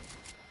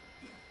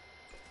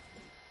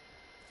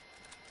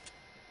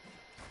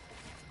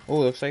 Oh,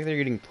 looks like they're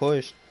getting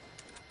pushed.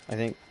 I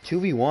think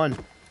 2v1.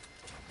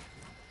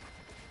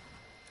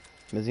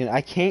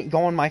 I can't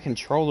go on my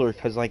controller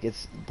because like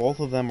it's both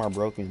of them are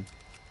broken.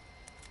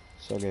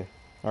 So good.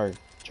 Alright,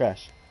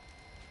 trash.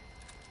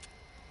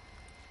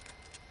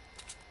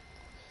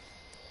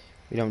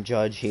 We don't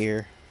judge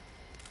here.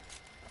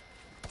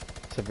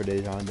 Except for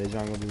Dejan.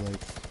 Dejan will be like,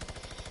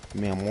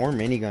 man, more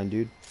minigun,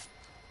 dude.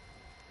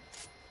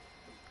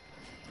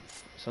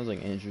 Sounds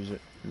like Andrew's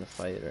in the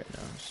fight right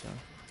now, so.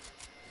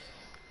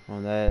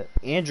 On that,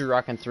 Andrew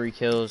rocking 3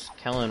 kills,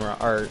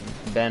 or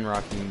Ben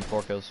rocking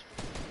 4 kills.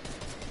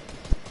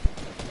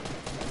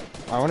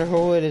 I wonder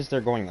who it is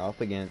they're going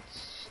up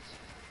against.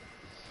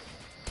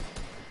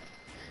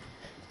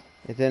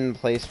 It didn't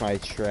place my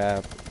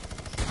trap.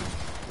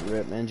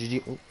 Rip, man,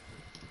 GG. Oh.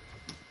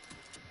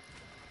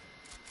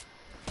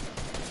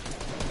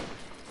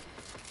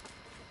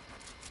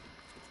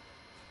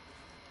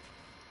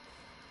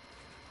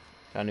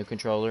 Got a new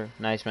controller.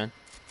 Nice, man.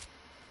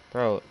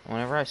 Bro,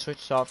 whenever I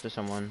switch off to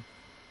someone,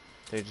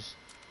 they just...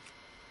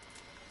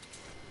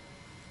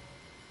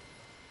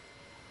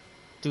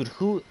 Dude,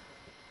 who...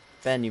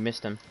 Ben, you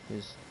missed him.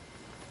 He's...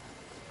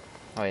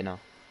 Oh, wait, no.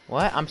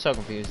 What? I'm so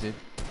confused, dude.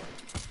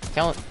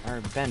 Or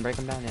Ben, break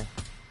him down, yeah.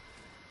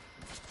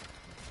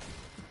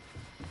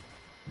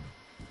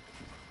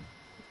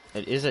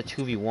 It is a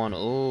 2v1.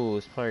 Oh,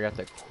 this player got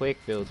the quick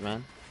builds,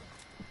 man.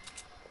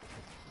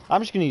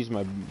 I'm just gonna use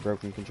my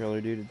broken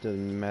controller, dude. It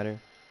doesn't matter.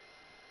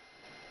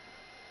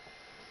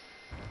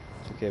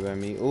 It's okay by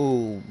me.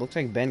 Ooh, looks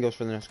like Ben goes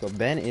for the next go.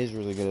 Ben is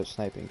really good at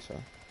sniping, so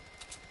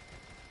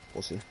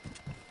we'll see.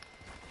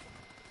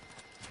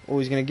 Oh,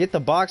 he's gonna get the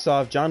box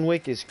off. John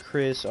Wick is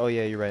Chris. Oh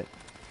yeah, you're right.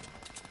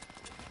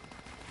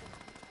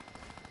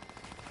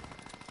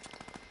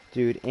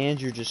 Dude,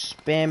 Andrew just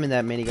spamming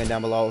that minigun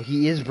down below.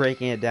 He is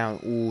breaking it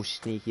down. Ooh,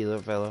 sneaky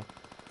little fellow.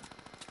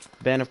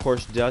 Ben, of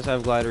course, does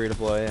have glider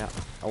redeploy.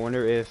 I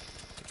wonder if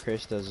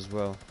Chris does as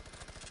well.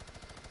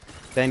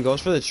 Ben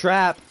goes for the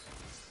trap.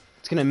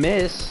 It's gonna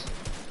miss.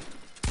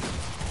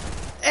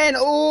 And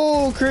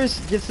oh, Chris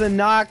gets the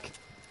knock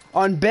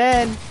on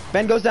Ben.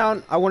 Ben goes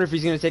down. I wonder if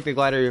he's gonna take the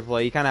glider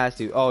redeploy. He kind of has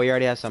to. Oh, he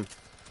already has some.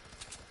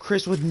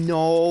 Chris with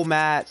no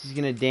mats. He's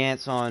gonna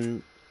dance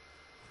on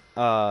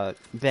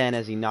Ben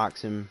as he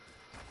knocks him.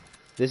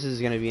 This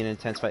is gonna be an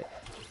intense fight.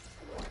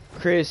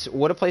 Chris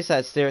would have placed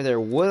that stair there.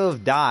 Would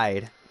have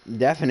died.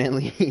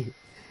 Definitely.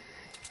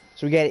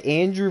 So we got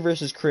Andrew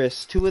versus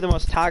Chris, 2 of the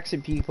most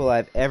toxic people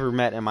I've ever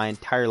met in my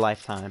entire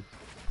lifetime,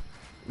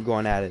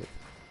 going at it.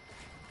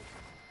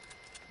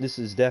 This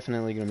is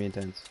definitely going to be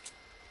intense.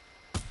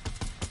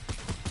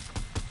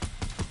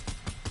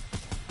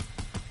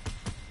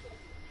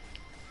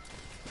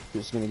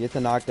 Just going to get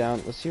the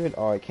knockdown. Let's see what...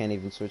 Oh, I can't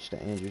even switch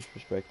to Andrew's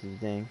perspective.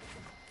 Dang.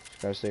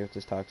 Just got to stay with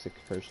this toxic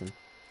person.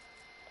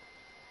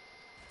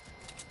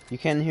 You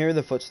can hear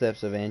the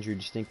footsteps of Andrew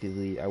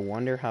distinctly. I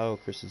wonder how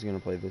Chris is going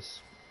to play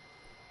this.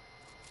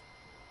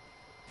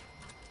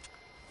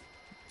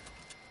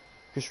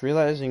 Chris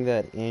realizing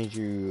that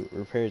Andrew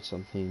repaired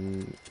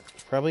something.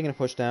 He's probably going to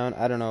push down.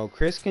 I don't know.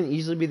 Chris can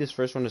easily be this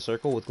first one to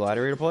circle with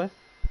glider redeploy.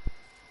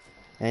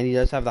 And he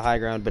does have the high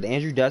ground. But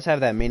Andrew does have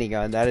that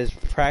minigun. That is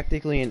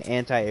practically an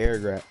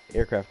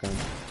anti-aircraft gun.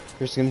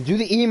 Chris is going to do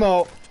the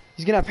emote.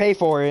 He's going to pay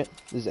for it.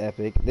 This is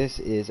epic. This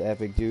is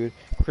epic, dude.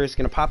 Chris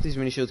going to pop these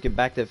mini shields, get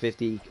back to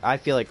 50. I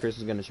feel like Chris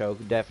is going to choke.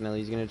 Definitely.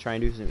 He's going to try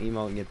and do some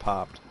emote and get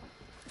popped.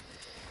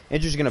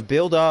 Andrew's going to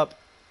build up.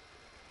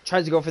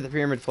 Tries to go for the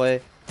pyramid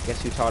play.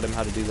 Guess who taught him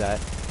how to do that?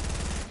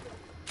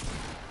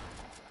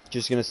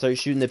 Just going to start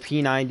shooting the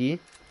P90.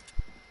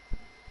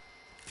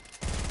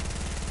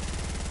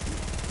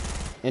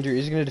 Andrew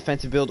is going to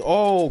defensive build.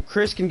 Oh,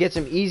 Chris can get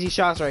some easy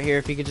shots right here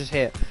if he could just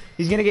hit.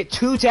 He's going to get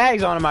 2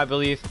 tags on him, I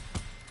believe.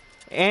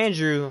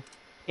 Andrew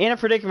in a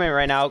predicament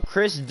right now.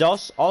 Chris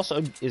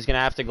also is going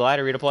to have to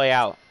glider redeploy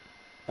out.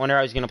 Wonder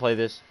how he's going to play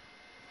this.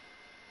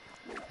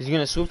 He's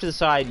going to swoop to the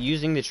side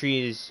using the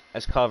trees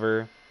as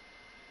cover.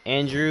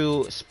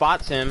 Andrew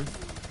spots him.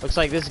 Looks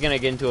like this is going to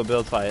get into a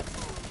build fight.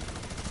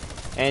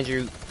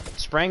 Andrew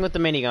spraying with the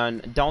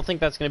minigun. Don't think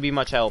that's going to be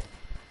much help.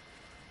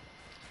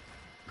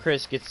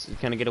 Chris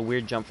going to get a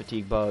weird jump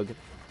fatigue bug.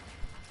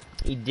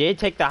 He did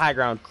take the high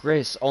ground.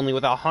 Chris only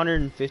with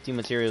 150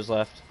 materials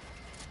left.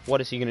 What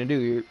is he going to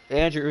do?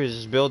 Andrew is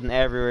just building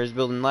everywhere. He's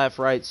building left,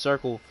 right,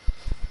 circle.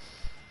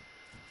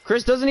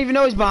 Chris doesn't even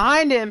know he's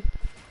behind him.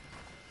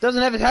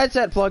 Doesn't have his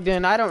headset plugged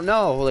in. I don't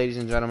know, ladies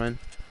and gentlemen.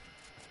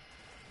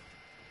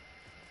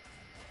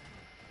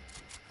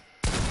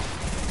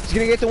 He's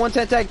going to get the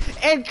 110 tag.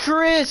 And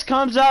Chris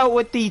comes out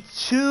with the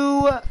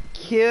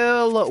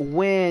 2-kill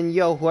win.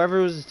 Yo, whoever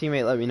was his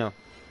teammate, let me know.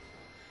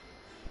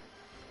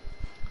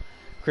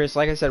 Chris,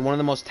 like I said, one of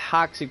the most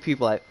toxic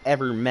people I've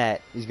ever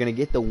met. He's going to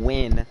get the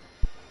win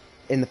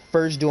in the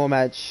first duel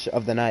match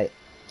of the night.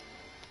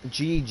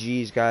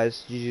 GG's,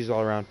 guys. GG's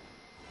all around.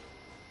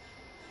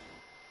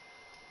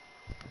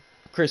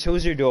 Chris,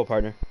 who's your duel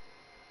partner?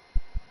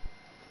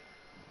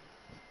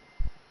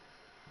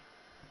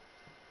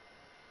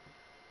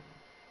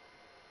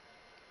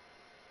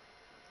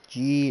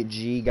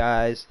 Alrighty,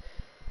 guys.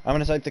 I'm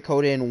gonna type the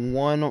code in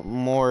one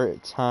more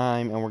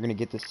time, and we're gonna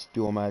get this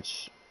duel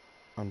match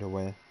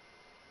underway.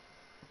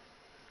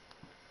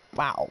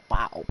 Bow,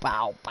 bow,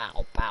 bow,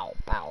 bow, bow,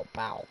 bow,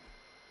 bow.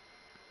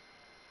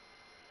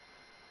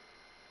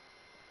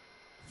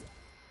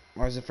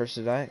 Why was the first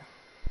to die?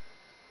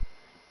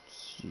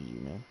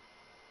 GG, man.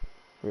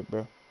 Rip,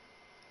 bro.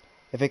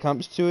 If it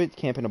comes to it,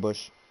 camp in a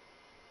bush.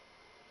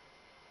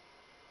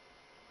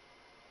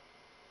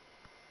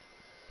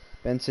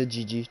 Ben said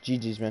GG.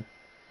 GG's, man.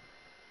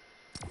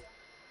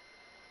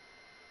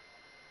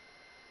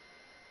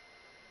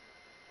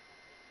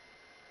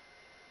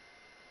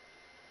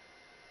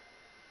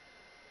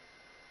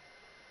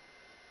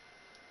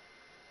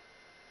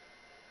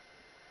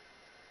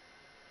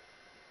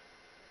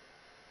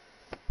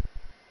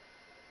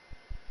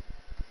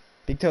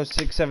 Big Toe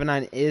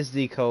 679 is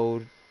the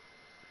code.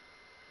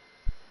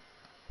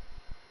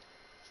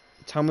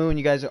 Tell me when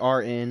you guys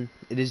are in.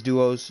 It is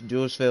duos.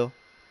 Duos fill.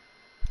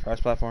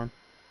 Cross platform.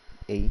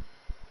 8.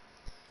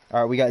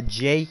 Alright, we got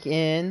Jake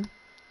in.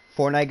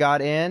 Fortnite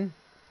got in.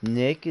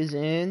 Nick is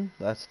in.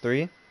 That's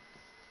 3.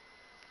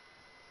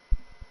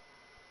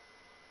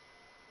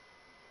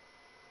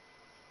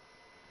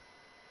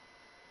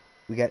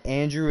 We got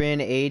Andrew in,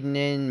 Aiden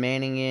in,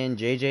 Manning in,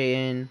 JJ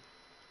in.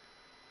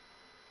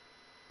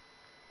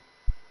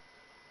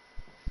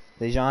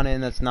 Dejan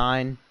in, that's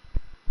 9.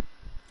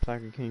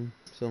 Soccer King,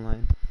 still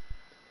 9.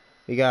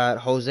 We got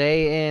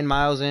Jose in,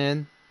 Miles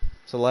in.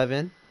 It's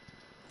 11.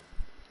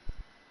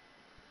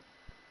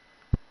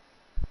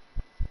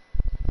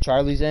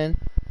 Charlie's in.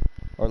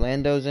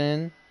 Orlando's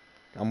in.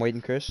 I'm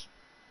waiting, Chris.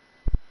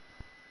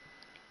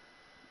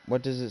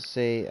 What does it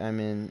say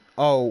I'm in?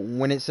 Oh,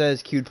 when it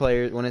says queued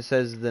players, when it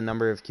says the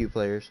number of queued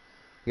players.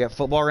 We got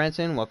Football Rants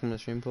in. Welcome to the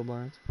stream, Football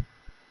Rants.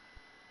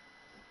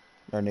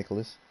 Or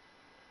Nicholas.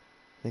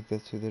 I think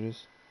that's who that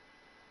is.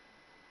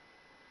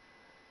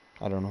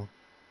 I don't know.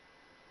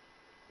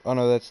 Oh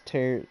no, that's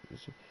Terry.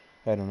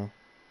 I don't know.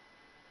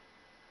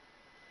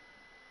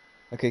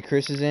 Okay,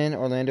 Chris is in.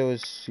 Orlando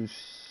is...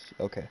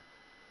 Okay.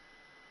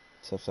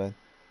 It's offside.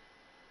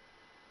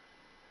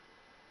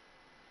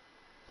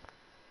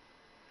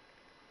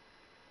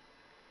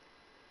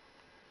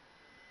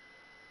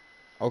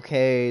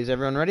 Okay, is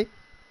everyone ready?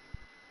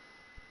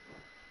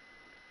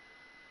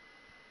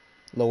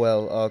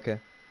 Lowell, oh, okay.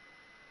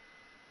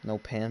 No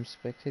Pam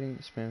spectating?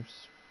 Spam.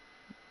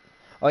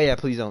 Oh yeah,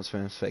 please don't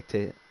spam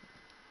spectate.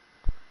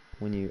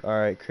 When you...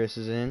 Alright, Chris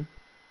is in.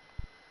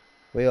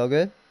 We all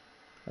good?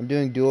 I'm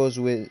doing duos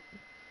with...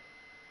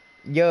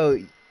 Yo,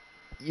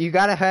 you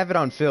gotta have it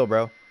on Phil,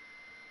 bro.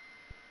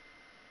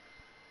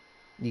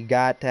 You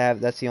got to have...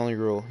 That's the only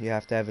rule. You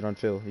have to have it on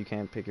Phil. You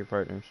can't pick your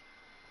partners.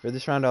 For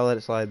this round, I'll let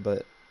it slide,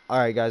 but...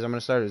 Alright, guys, I'm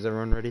gonna start. Is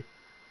everyone ready?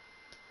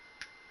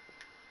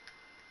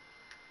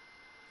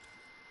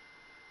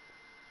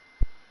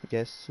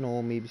 Yes,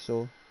 no, maybe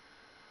so.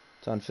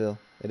 It's on Phil.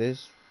 It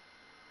is?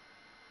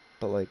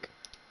 But, like...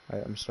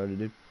 Alright, I'm started,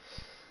 dude.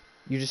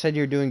 You just said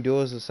you're doing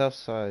duos the south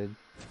side.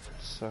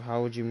 So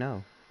how would you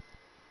know?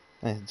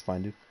 It's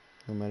fine, dude.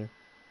 No matter.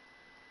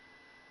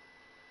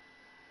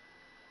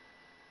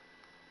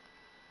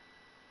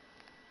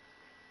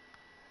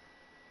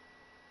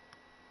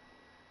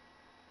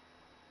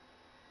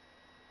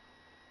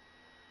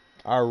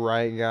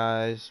 Alright,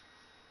 guys.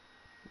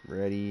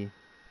 Ready.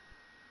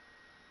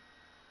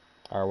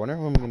 Alright, I wonder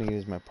who I'm gonna get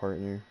as my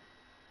partner.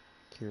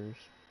 Curious.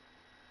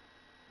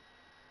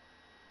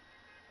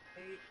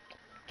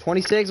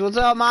 26, what's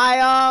up,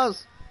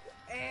 Miles?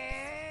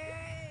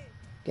 Hey.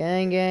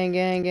 Gang, gang,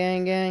 gang,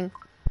 gang, gang.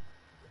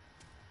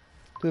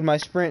 Dude, my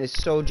sprint is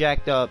so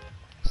jacked up.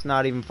 It's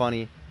not even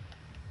funny.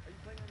 Are you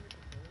playing on your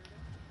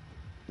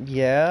controller?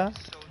 Yeah.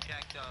 So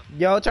jacked up.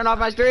 Yo, turn off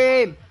my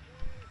stream.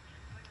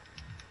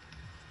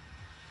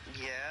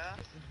 Yeah.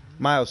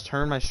 Miles,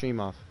 turn my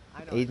stream off.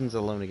 Aiden's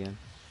alone again.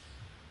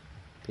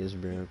 Piss,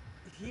 bro.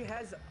 He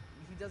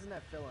doesn't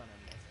have Phil on him.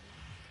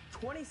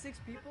 26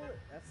 people?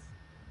 That's...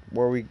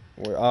 Mark,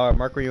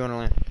 where you want to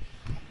land?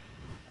 I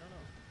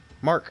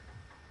don't know.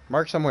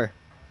 Mark somewhere.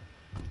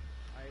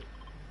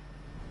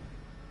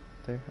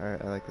 There?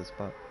 Alright, I like this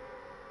spot.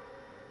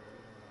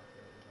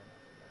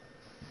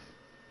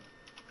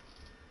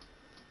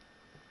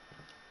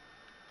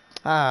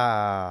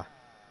 Ah.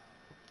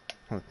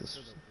 I like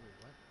this.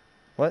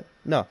 What?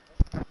 No.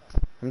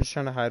 I'm just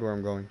trying to hide where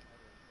I'm going.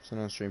 So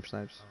no stream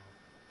snipes.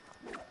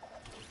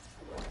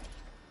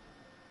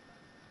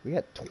 We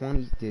got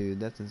 20, dude,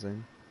 that's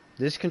insane.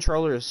 This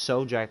controller is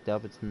so jacked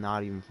up, it's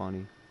not even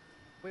funny.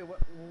 Wait,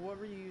 what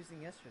were you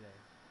using yesterday?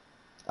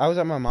 I was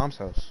at my mom's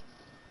house.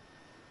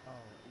 Oh,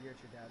 you're at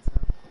your dad's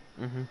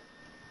now? Mm-hmm.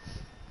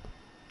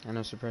 I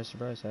know, surprise,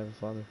 surprise, I have a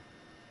father.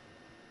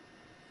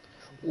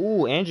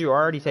 Ooh, Andrew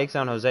already takes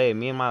down Jose.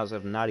 Me and Miles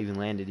have not even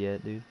landed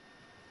yet, dude.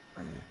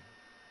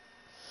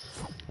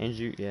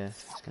 Andrew, yeah,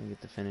 he's gonna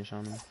get the finish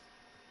on him.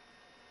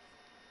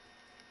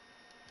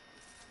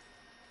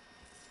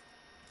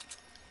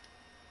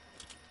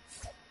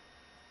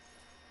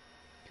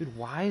 Dude,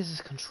 why is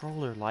this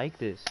controller like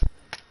this?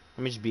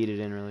 Let me just beat it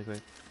in really quick.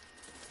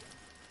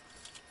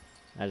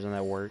 Imagine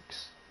that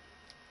works.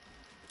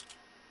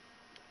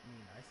 I mean,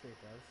 I say it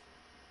does.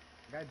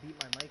 The guy beat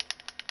my mic.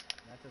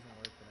 That doesn't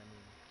work, but I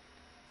mean,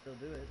 still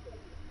do it.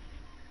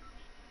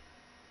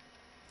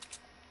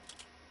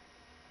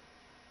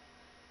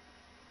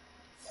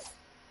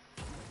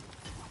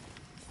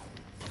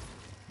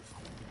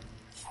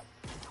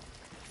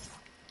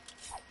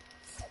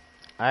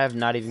 I have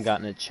not even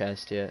gotten a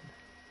chest yet.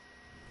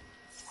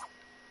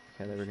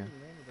 Okay, there we go.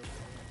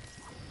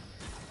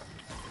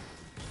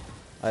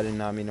 I did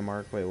not mean to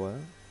mark. Wait, what?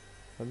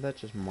 What did that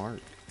just mark?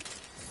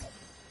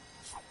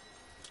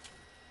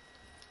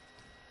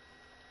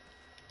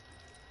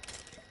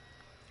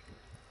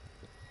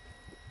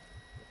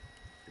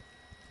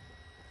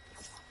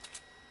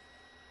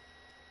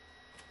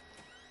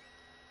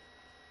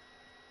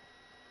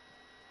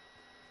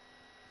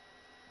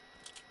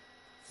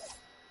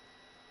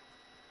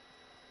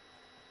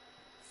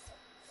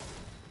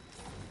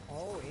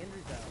 Oh,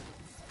 Andrew's out.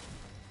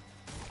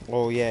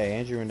 Oh yeah,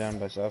 Andrew went down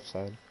by south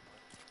side. Wow.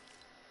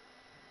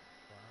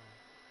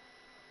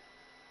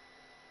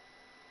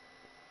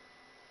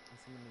 Is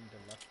someone named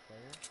Deluxe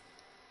Player?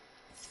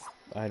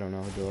 I don't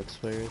know who Deluxe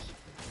Player is.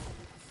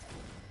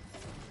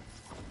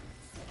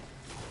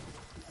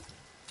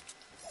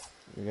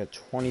 We got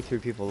 23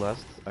 people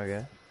left.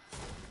 Okay.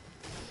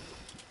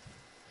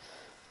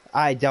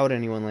 I doubt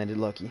anyone landed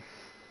lucky.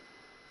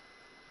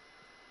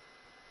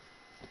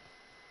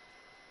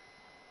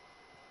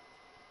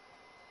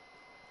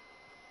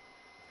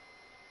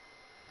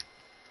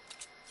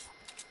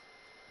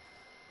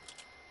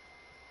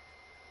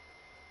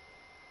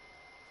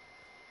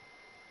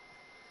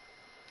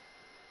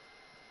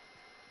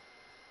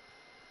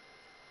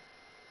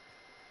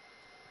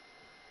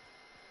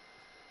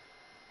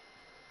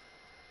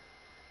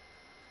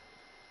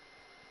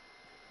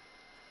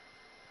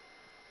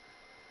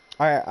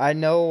 Alright, I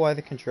know why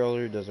the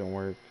controller doesn't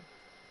work.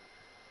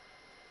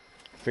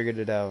 Figured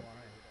it out.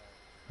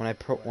 Why?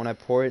 When I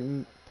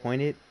point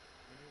it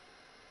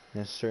in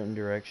a certain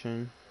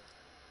direction,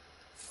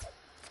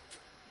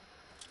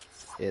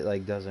 it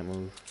like doesn't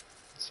move.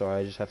 So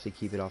I just have to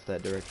keep it off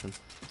that direction.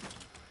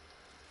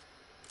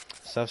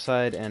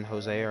 Southside and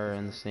Jose are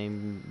in the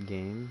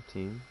same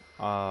team.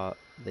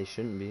 They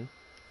shouldn't be.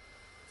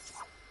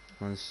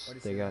 Once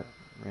they got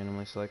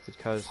randomly selected,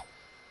 cause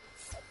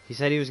he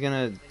said he was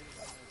gonna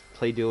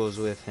play duos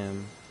with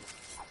him,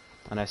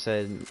 and I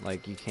said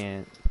like you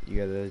can't. You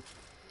gotta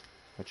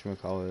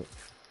whatchamacallit.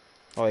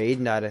 Oh,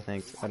 Aiden died, I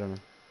think. I don't know.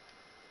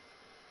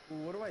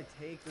 Ooh, what do I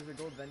take? There's a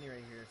gold venue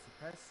right here.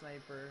 Suppress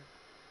sniper,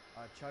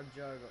 chug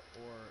jug, or a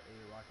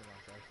rocket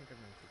launcher. I think I'm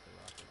gonna take the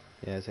rocket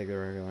launcher. Yeah, take the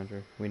rocket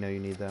launcher. We know you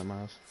need that,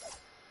 Miles.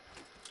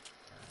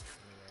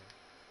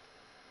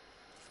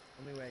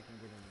 Only way I can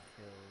get any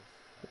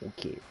kills.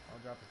 Okay. I'll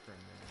drop it for a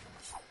minute.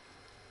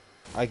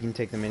 I can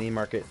take the mini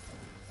market.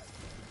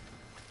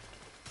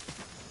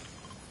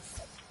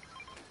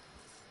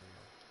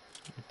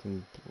 I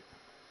can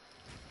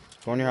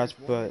go on your house,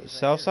 but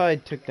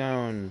Southside took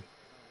down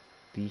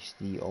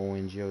Beastie,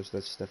 Owen, Joe, so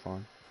that's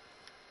Stefan.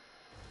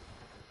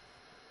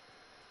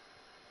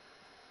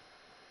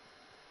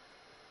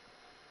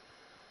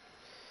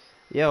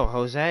 Yo,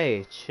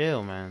 Jose,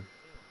 chill, man.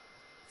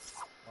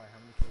 Why? How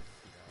many kills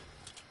has he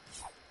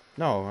got?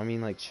 No, I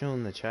mean like chill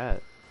in the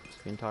chat. It's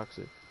being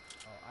toxic.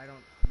 Oh, I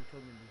don't. You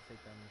told me to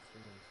take down the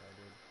stream, so I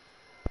did.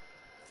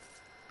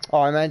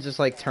 Oh, I meant just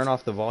like turn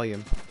off the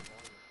volume.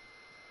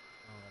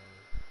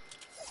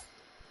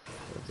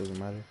 It doesn't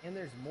matter. And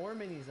there's more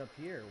minis up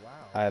here. Wow.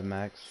 I have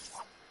max.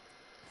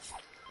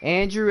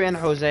 Andrew and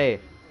Jose,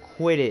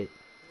 quit it.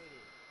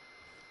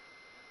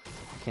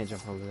 Can't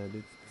jump over that,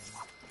 dude.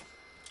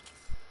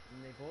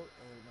 And they both.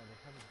 Oh wait, no, they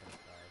haven't both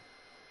died.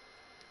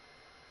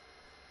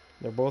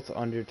 They're both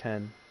under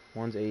 10.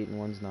 One's 8 and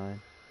one's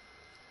 9.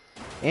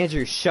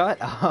 Andrew, shut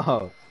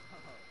up.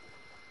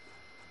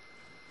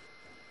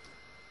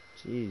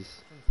 Jeez.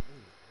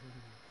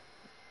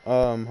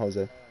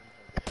 Jose.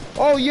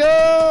 Oh,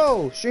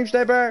 yo! Stream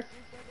sniper!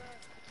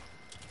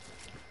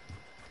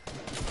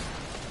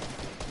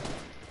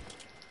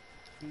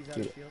 He's out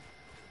Dude. of shield.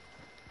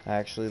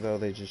 Actually, though,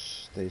 they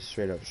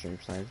straight up stream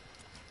snipe.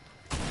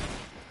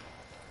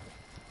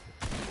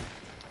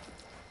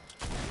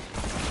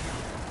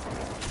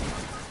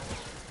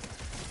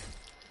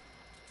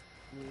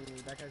 Ooh,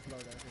 that guy's low.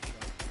 That guy's low.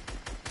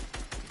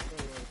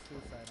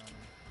 Suicide on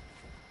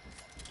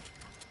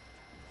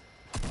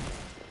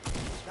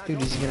him.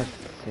 Dude, he's gonna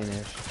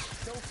finish.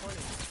 So funny.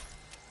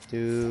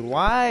 Dude,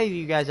 why do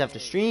you guys have to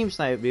stream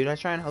snipe, dude? I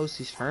try and host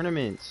these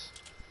tournaments.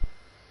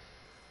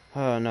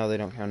 Oh, no, they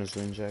don't count as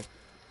win check.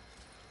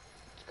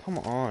 Come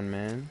on,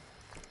 man.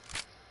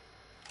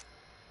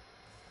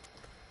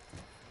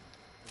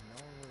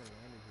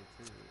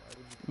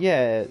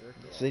 Yeah,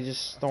 so they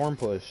just storm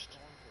pushed.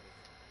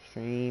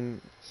 Stream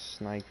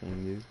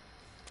sniping, dude.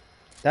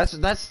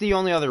 That's the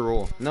only other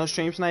rule. No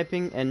stream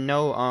sniping and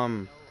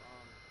no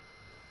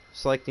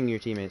selecting your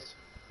teammates.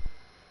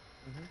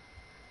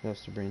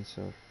 That's the brain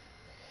cell.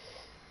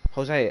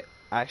 Jose,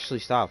 actually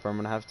stop or I'm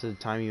gonna have to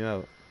time you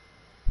out.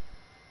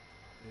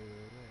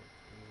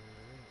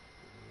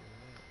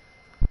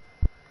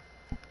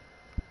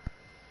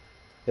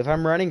 If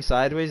I'm running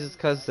sideways, it's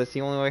because that's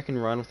the only way I can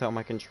run without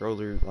my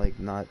controller, like,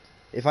 not...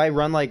 If I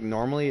run, like,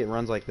 normally, it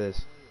runs like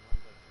this.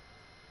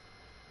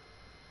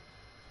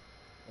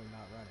 Or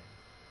not running.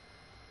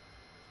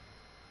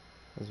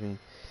 That's me.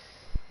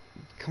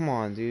 Come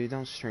on, dude.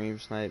 Don't stream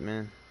snipe,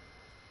 man.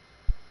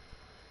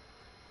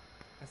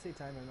 I say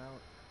time him out.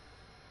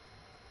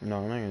 No,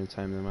 I'm not gonna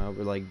time them out,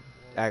 but, like,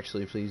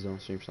 actually, please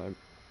don't stream snipe.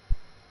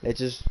 It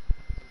just...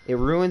 It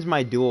ruins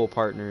my dual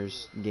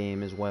partners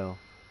game as well.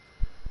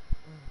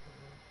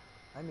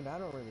 I mean, I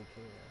don't really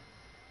care.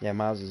 Yeah,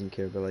 Miles doesn't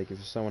care, but, like, if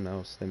it's someone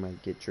else, they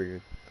might get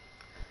triggered.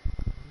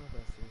 I'm not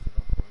that serious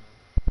about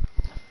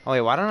Fortnite. Oh,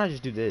 wait, why don't I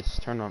just do this?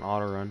 Turn on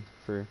auto run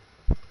for...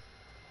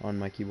 on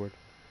my keyboard.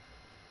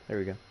 There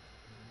we go.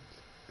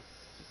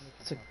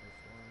 That's a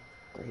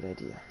great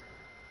idea.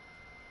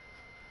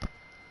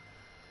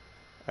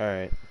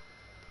 Alright.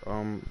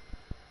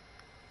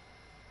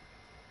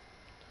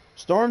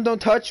 Storm,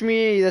 don't touch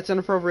me! That's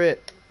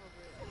inappropriate.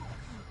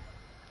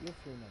 You have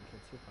 3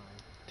 medkits, you're fine.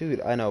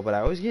 Dude, I know, but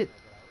I always get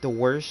the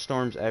worst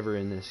storms ever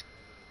in this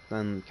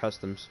than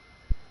customs.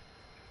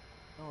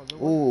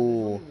 Oh,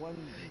 Ooh. one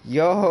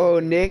Yo,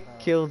 Nick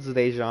killed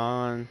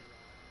Dejan.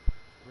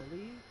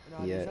 Really?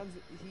 No, Yeah.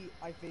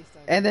 I FaceTime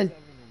And then- he's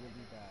having a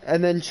really bad.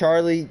 And then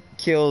Charlie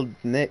killed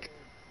Nick.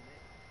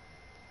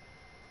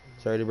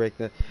 Sorry to break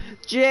the...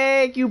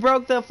 Jake, you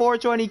broke the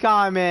 420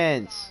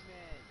 comments!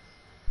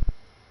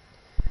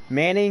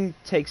 Manning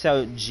takes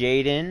out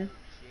Jaden.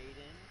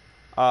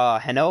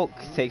 Henok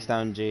takes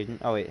down Jaden.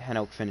 Oh wait,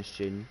 Henok finished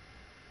Jaden.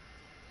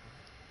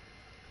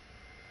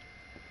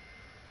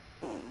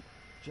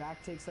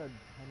 Jack takes out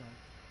Henna.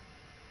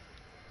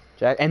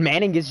 Jack and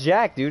Manning gets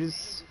Jack, dude.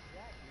 It's...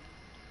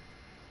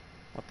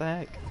 What the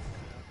heck? I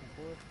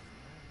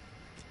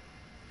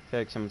feel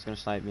like someone's gonna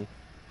snipe me.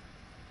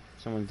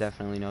 Someone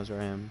definitely knows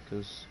where I am,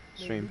 cause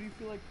stream. Who do you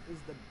feel like is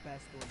the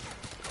best one?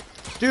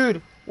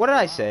 Dude, what did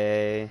I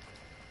say?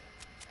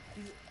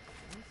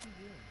 What's he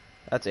doing?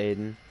 That's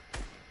Aiden.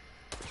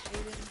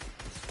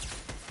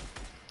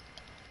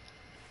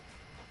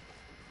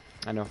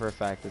 I know for a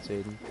fact it's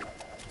Aiden.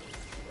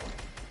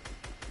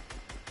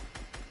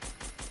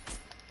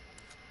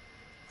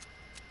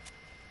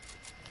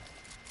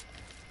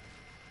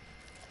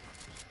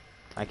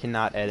 I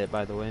cannot edit,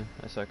 by the way.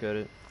 I suck at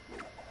it.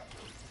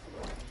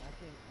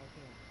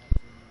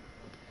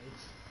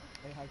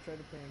 I tried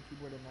to play on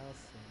keyboard and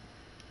mouse.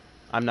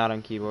 I'm not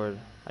on keyboard.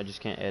 I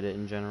just can't edit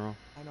in general.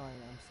 I know. I'm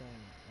saying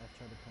I've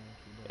tried to play on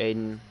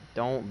keyboard. Aiden,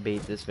 don't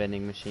bait this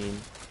vending machine.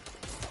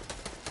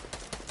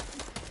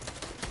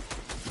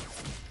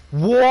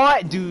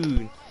 What,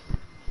 dude?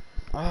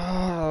 Oh,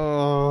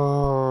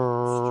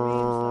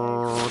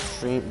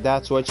 stream.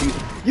 That's what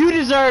you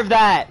deserve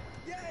that.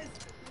 Yes.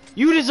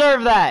 You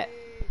deserve that.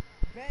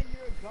 Ben,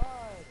 you're a god.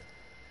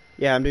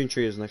 Yeah, I'm doing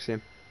trios next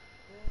game.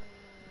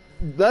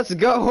 Let's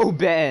go,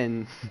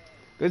 Ben.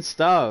 Good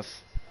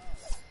stuff.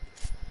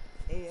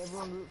 Hey,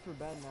 everyone root for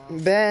Ben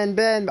now.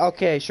 Ben.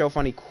 Okay, show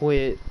funny.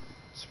 Quit.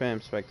 Spam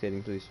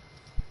spectating, please.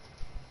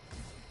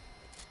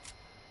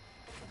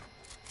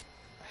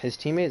 His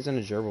teammate's in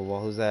a gerbil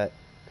ball. Who's that?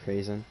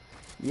 Crazen.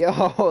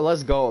 Yo,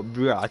 let's go.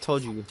 Bro, I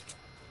told you.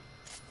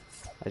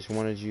 I just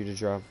wanted you to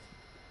drop.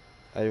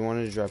 I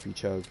wanted to drop you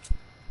chug.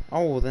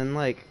 Oh, well then,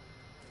 like.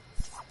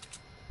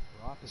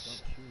 Drop it, don't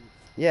shoot.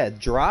 Yeah,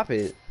 drop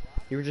it.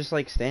 You were just,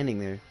 like, standing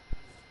there.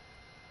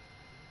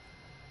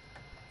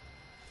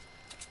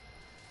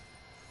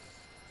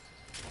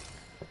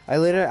 I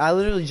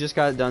literally just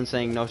got done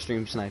saying no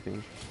stream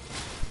sniping.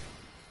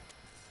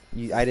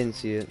 I didn't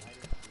see it.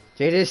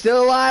 JJ's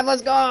still alive.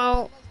 Let's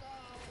go.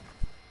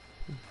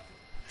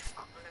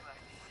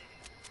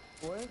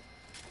 What?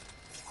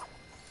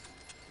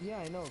 Yeah,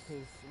 I know.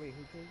 Cause wait,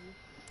 who killed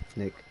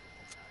you? Nick.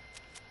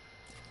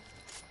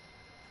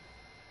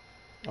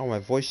 Oh, my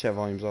voice chat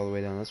volume's all the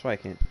way down. That's why I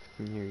can't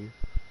fucking hear you.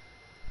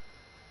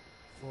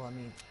 Well, I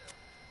mean,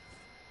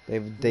 They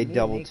me and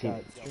double Nick team.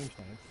 got stream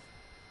sniped.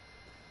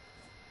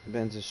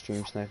 Ben's a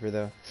stream sniper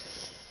though.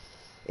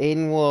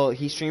 Aiden will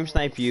he stream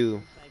snipe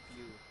you.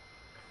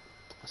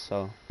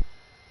 So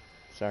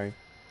sorry.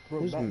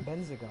 Bro, Who's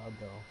Ben's a god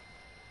though.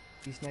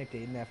 He sniped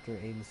Aiden after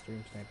Aiden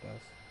stream sniped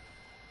us.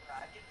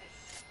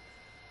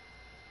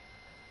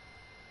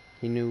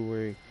 He knew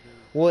where he...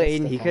 Well,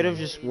 Aiden, he could have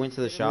just went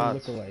to the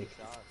shots. Oh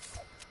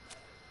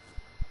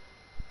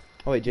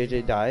wait,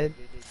 JJ died?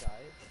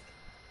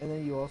 And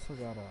then you also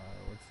got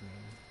what's his name?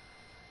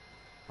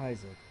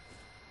 Isaac.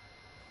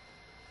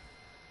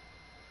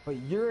 But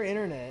your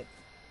internet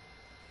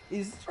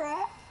is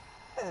trash.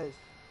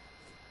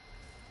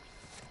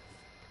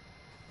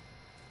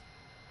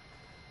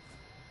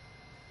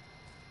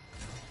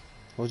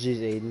 Oh jeez,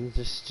 Aiden,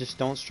 just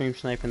don't stream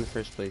snipe in the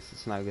first place.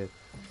 It's not good.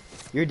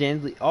 You're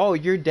deadly. Oh,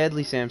 you're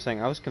deadly Samsung.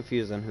 I was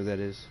confused on who that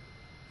is.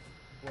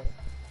 What?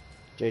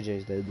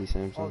 JJ's deadly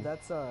Samsung. Oh,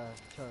 that's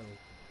Charlie.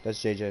 That's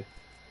JJ.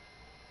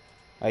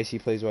 Icy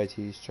plays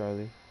YT's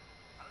Charlie.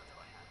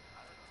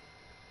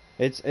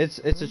 It's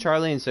a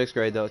Charlie in 6th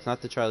grade though. It's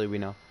not the Charlie we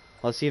know.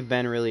 Let's see if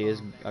Ben really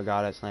is a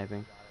god at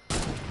sniping.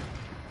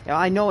 Yeah,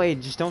 I know,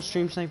 Aid. Just don't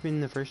stream snipe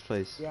in the first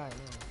place. Yeah, I know.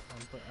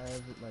 I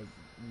have it like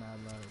mad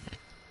loud.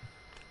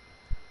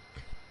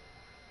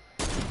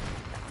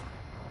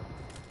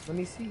 Let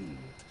me see.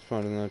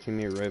 Spawned another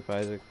teammate right by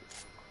Isaac.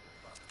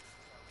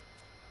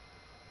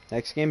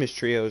 Next game is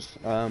trios.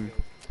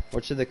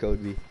 What should the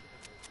code be?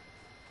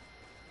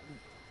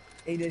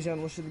 Hey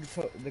Dejan, what should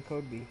the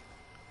code be?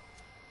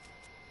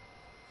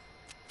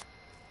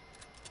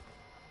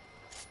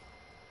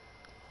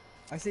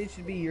 I say it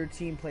should be your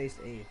team placed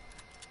 8th.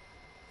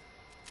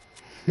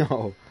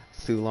 No,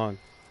 it's too long.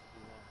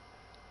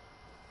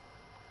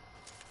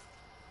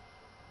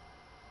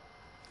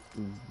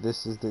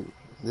 This is the code.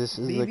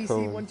 BBC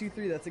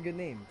 123. That's a good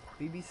name.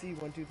 BBC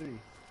 123.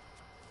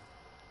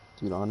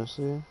 Dude,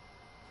 honestly,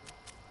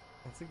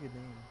 That's a good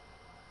name.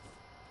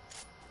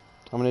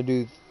 I'm gonna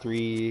do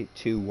 3,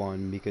 2,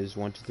 1 because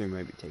 1, 2, 3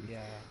 might be taken.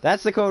 Yeah.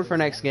 That's the code for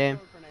next game.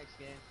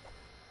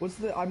 What's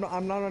the? I'm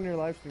not on your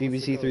live stream.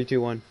 BBC 3,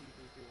 2, 1.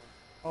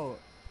 Oh,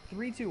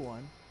 3, 2,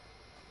 1.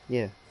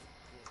 Yeah.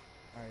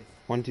 All right.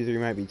 1, 2, 3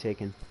 might be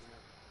taken.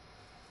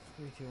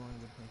 3, 2, 1.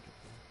 Good point.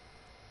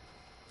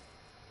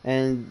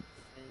 And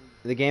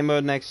the game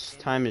mode next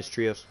time is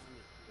trios.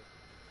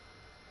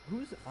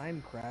 Who's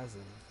I'm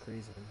Krasen?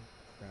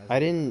 I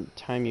didn't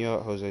time you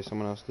out, Jose.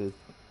 Someone else did.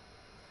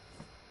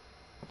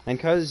 And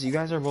cause you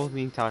guys are both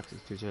being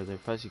toxic to each other,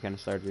 plus you kind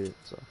of started it,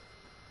 so.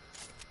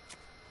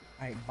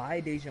 Alright, bye,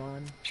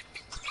 Dejan.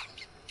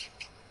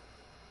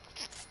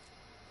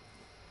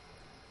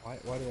 Why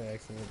did I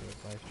accidentally do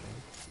a live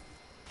stream?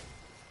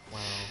 Wow.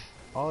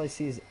 All I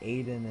see is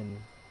Aiden and...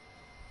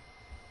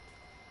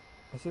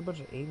 I see a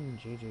bunch of Aiden and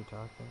JJ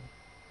talking.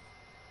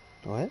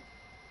 What?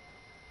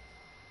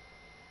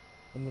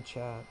 In the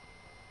chat.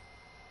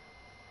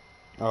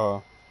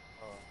 Oh.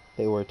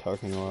 They were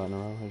talking a lot in a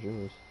row, as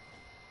yours.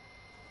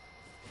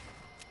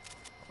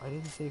 I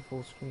didn't say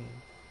full screen.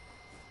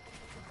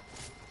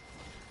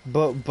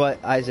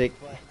 But Isaac.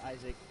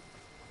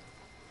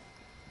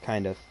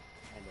 Kind of.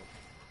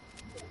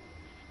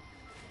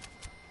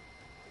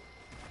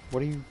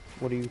 What are you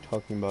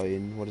talking about,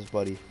 Aiden? What is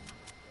buddy?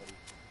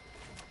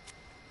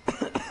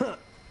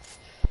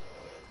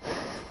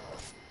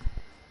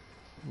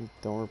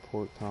 Don't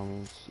report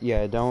comments.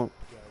 Yeah, don't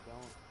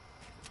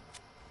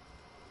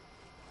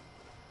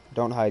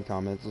hide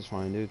comments. It's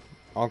fine, dude.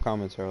 All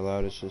comments are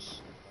allowed. It's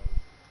just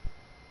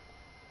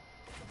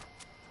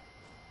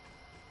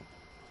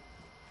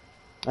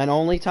and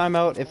only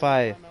timeout if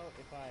I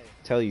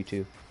tell you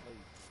to.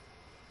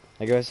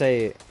 Like if I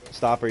say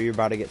stop or you're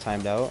about to get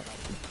timed out,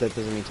 that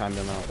doesn't mean time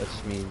them out. That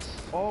just means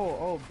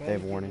they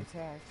have warning.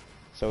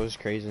 So is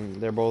Crazen.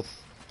 They're both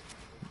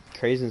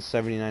Crazen's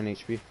 79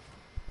 HP.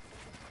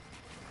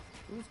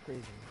 Who's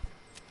crazy?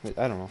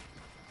 I don't know.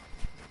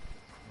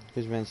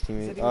 Who's Ben's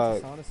teammate?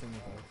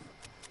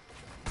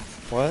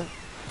 What?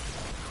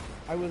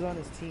 I was on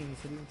his team. He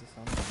said he went to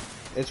Sonic.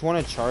 It's one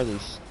of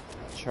Charlie's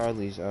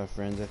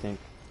friends, I think.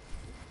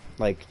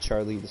 Like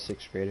Charlie, the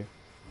 6th grader.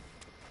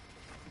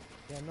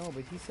 Yeah, no,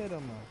 but he said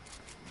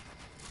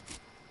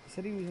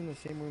he was in the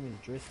same room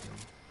as Tristan.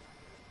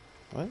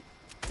 What?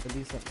 At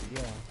least,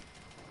 yeah.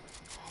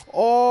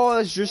 Oh,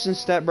 that's Tristan's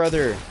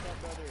stepbrother.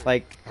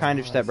 Like, kind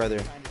of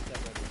stepbrother.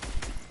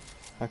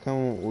 How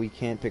come we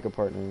can't pick a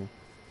partner?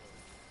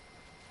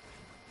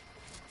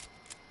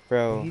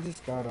 Bro. He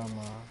just got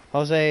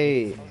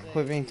Jose,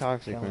 quit being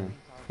toxic, man.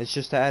 It's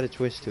just to add a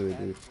twist to it,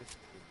 dude.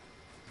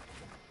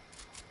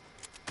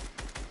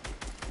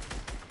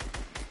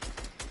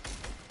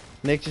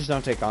 Nick, just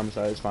don't take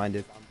homicide. It's fine,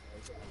 dude.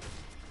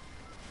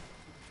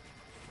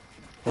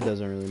 It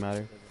doesn't really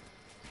matter.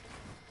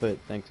 But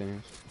thanks,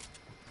 anyways.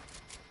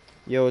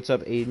 Yo, what's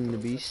up, Aiden the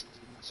Beast?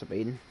 What's up,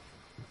 Aiden?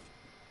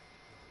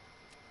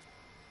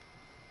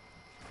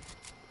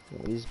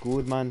 What is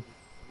good, man?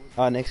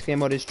 Next game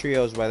mode is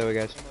trios, by the way,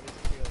 guys.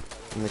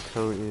 And the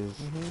code is...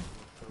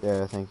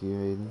 Yeah, thank you,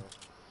 Aiden.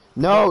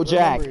 No,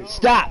 Jack! Remember,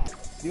 stop!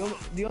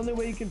 The only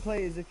way you can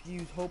play is if you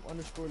use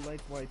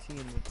hope_lights_YT in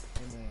the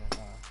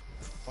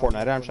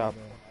Fortnite item shop.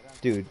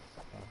 Dude.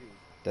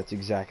 That's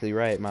exactly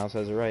right. Miles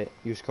has it right.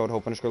 Use code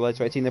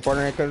hope_lights_YT in the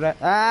Fortnite code.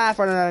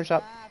 Fortnite item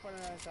shop.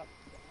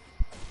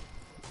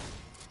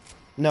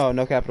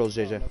 No capitals,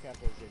 JJ.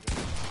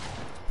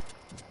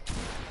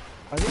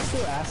 Are they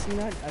still asking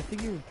that? I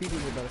think you repeated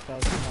it about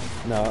 1,000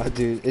 times. No,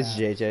 dude, it's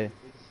JJ.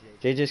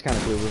 JJ's kind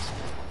of clueless.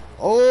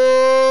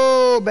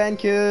 Oh, Ben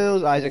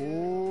kills Isaac.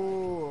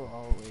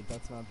 Oh, wait,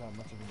 that's not that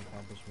much of an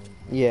accomplishment.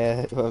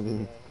 Yeah, I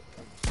mean.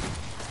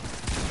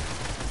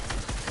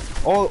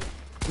 Oh,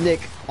 Nick,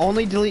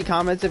 only delete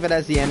comments if it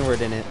has the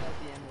N-word in it.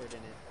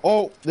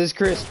 Oh, this is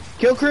Chris.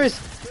 Kill Chris!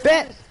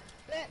 Bet!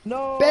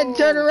 No! Ben,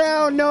 turn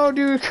around! No,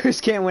 dude,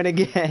 Chris can't win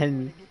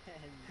again.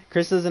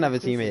 Chris doesn't have a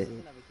teammate.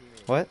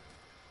 What?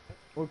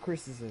 What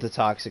Chris is it? The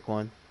toxic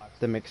one.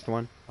 The mixed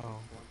one. Oh.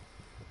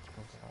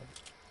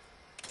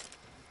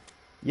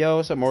 Yo,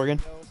 what's up, Morgan?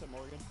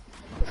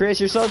 Chris,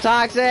 you're so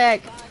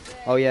toxic!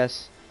 Oh,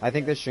 yes. I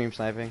think they're stream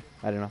sniping.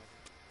 I don't know.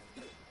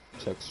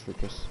 Sucks for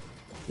Chris.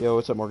 Yo,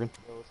 what's up, Morgan?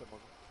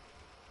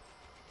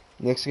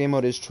 Next game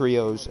mode is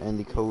trios, and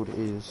the code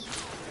is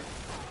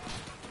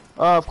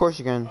Of course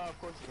you can.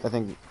 I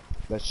think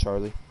that's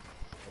Charlie.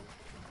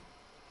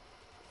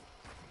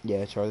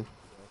 Yeah, Charlie.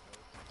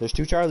 There's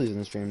 2 Charlies in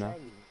the stream now.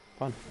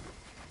 Fun.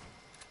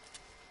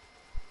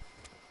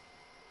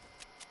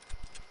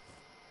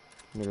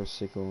 I'm gonna go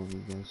sicko on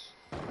you guys.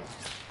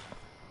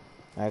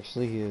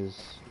 Actually, he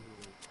is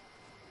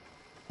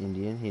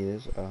Indian. He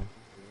is.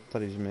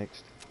 Thought he was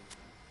mixed.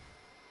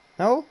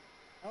 No?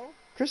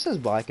 Chris is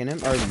black in him,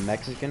 or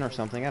Mexican or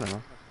something. I don't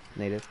know.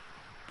 Native.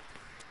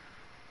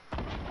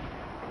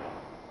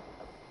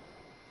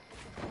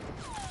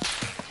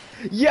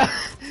 Yeah!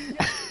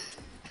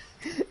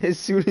 As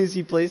soon as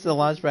he placed the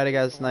launch pad, I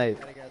got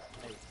sniped.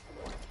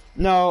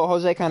 No,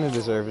 Jose kind of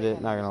deserved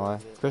it, not gonna lie.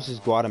 Chris is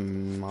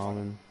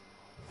Guatemalan.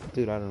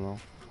 Dude, I don't know.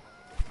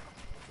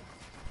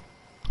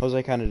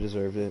 Jose kind of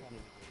deserved it.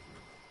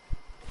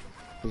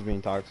 He's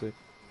being toxic.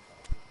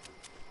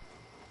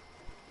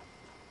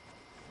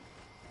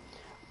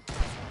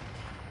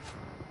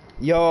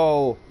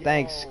 Yo,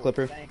 thanks,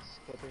 Clipper.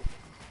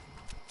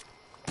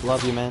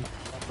 Love you, man.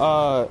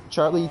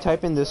 Charlie,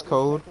 type in this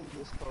code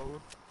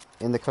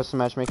in the custom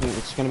matchmaking.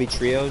 It's gonna be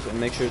trios, and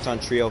make sure it's on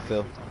trio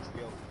fill.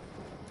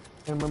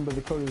 And remember,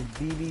 the code is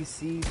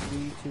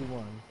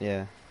BBC321.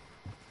 Yeah.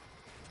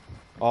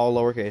 All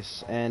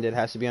lowercase, and it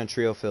has to be on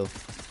trio fill.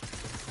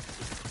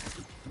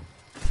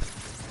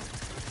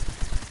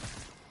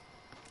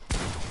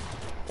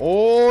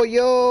 Oh,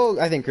 yo!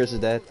 I think Chris is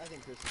dead.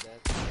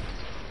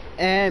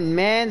 And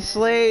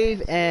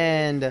Manslave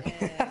and...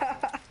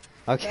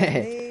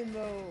 Okay.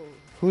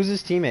 Who's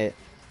his teammate?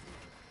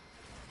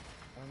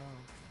 I don't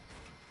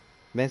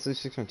know. Manslave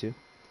 612.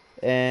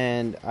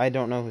 And I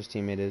don't know whose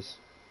teammate is.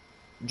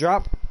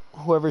 Drop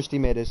whoever's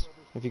teammate is,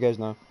 if you guys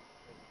know.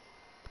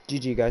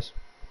 GG, guys.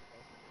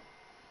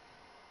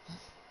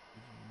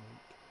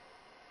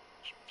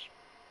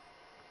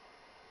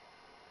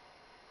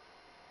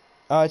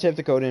 Type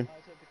the code in.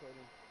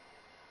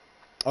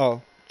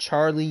 Oh,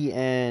 Charlie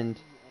and...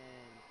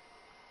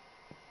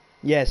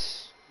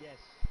 Yes.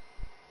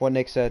 What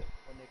Nick said.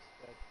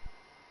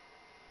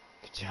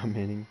 Good job,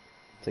 Manning.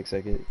 Take a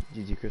second.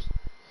 GG, Chris.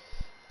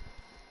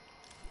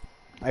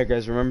 Alright,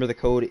 guys, remember the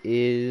code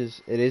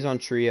is... It is on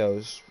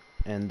trios.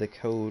 And the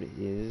code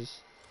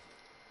is...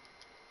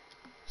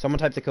 Someone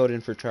type the code in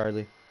for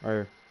Charlie.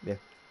 Or, yeah.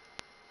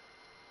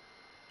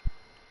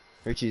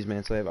 Richie's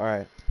Manslave.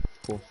 Alright,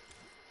 cool.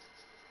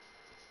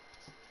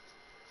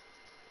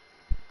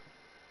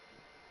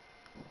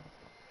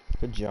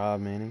 Good job,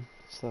 Manning.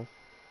 Stuff.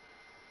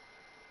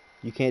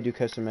 You can't do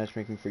custom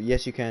matchmaking for...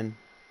 Yes, you can.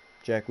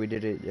 Jack, we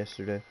did it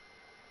yesterday.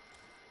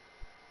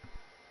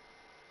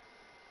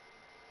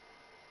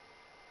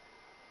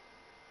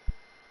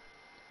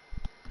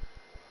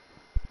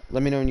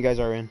 Let me know when you guys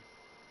are in.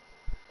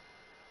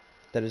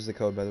 That is the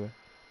code, by the way.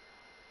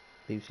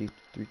 ABC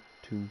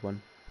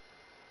 321.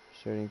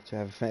 Starting to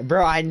have a fan.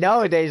 Bro, I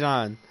know,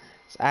 Dejan.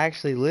 It's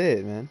actually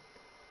lit, man.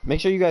 Make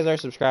sure you guys are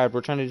subscribed.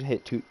 We're trying to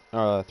hit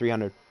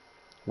 300.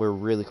 We're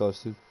really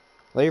close to.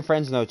 Let your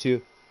friends know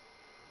too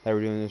that we're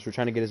doing this. We're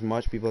trying to get as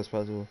much people as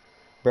possible.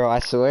 Bro, I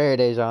swear,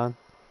 Dejan.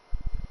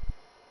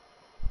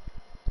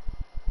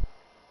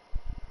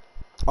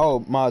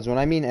 Oh, mods, when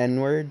I mean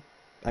N-word,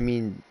 I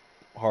mean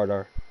hard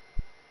R.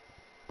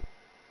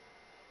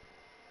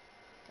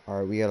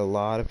 Alright, we got a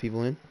lot of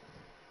people in.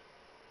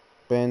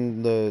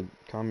 Ban the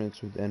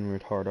comments with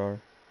N-word hard R.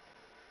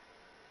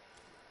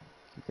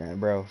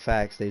 Bro,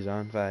 facts,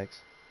 Dejan,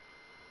 facts.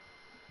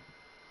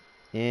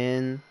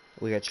 In.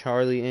 We got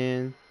Charlie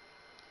in.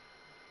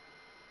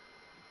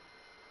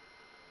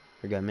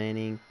 We got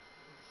Manning.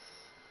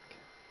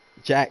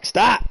 Jack,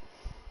 stop!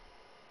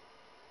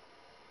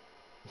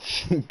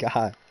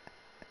 God.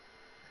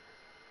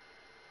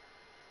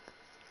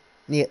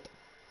 Yep.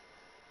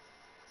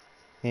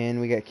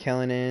 And we got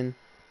Kellen in.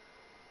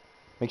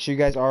 Make sure you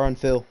guys are on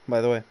fill, by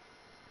the way.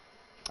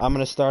 I'm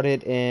gonna start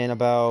it in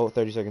about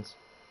 30 seconds.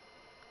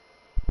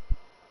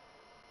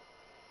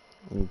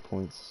 I need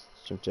points.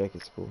 Jump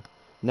jacket's cool.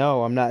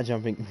 No, I'm not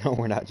jumping. No,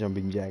 we're not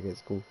jumping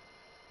jackets. Cool.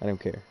 I don't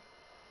care.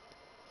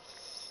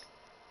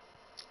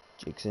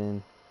 Jake's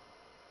in.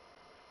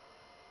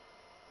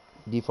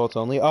 Defaults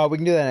only. Oh, we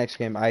can do that next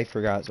game. I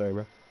forgot. Sorry,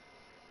 bro.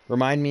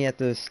 Remind me at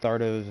the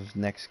start of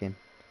next game.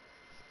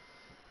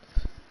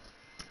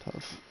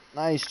 Tough.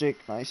 Nice, Jake.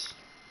 Nice.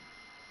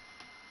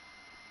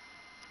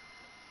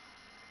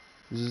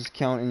 Does this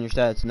count in your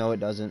stats? No, it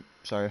doesn't.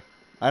 Sorry.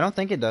 I don't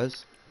think it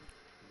does.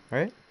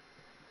 Right?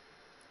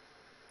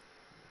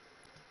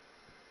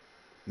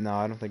 No,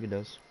 I don't think it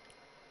does.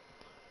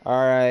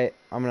 Alright,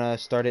 I'm gonna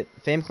start it.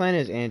 Fame Clan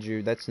is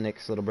Andrew. That's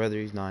Nick's little brother.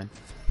 He's 9.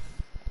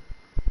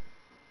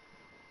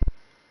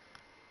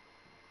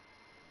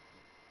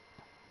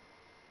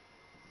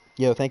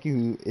 Yo, thank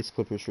you, It's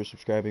Clippers, for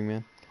subscribing,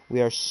 man.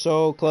 We are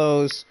so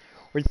close.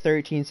 We're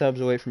 13 subs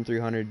away from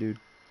 300, dude.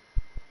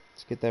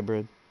 Let's get that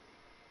bread.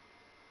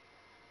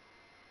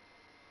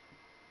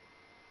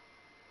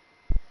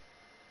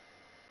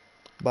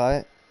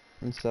 Bye.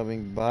 And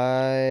subbing.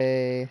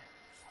 Bye.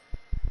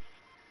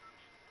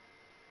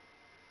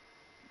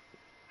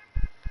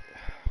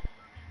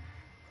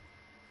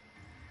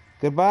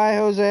 Goodbye,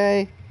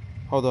 Jose.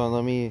 Hold on,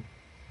 let me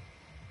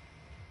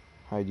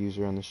hide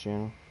user on this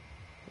channel.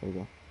 There we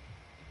go.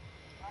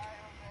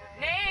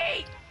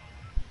 Nate!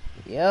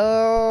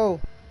 Yo!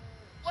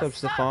 What's up,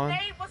 What's up, Stefan?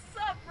 Nate? What's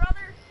up,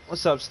 brother?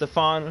 What's up,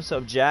 Stefan? What's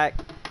up, Jack?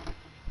 Oh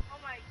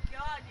my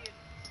god, dude.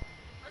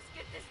 Let's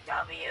get this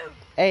W.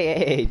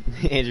 Hey,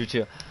 Andrew,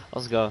 chill.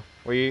 Let's go.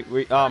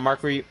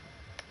 Mark, were you?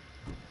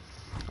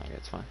 Okay,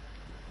 it's fine.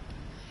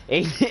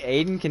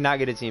 Aiden cannot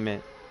get a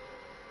teammate.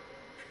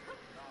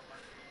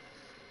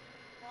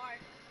 Why?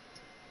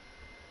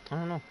 I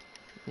don't know.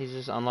 He's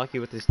just unlucky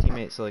with his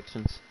teammate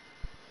selections.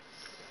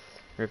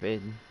 Rip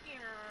Aiden.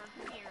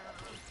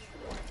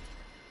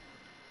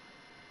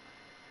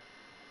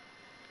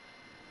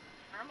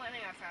 I'm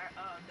landing at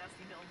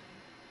Dusty Building.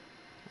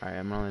 Alright,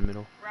 I'm on in the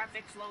middle.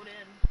 Graphics load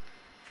in.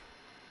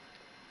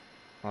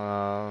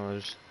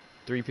 There's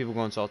 3 people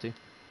going salty.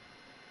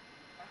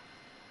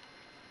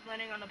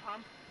 Landing on the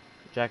pump.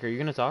 Jack, are you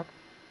gonna talk?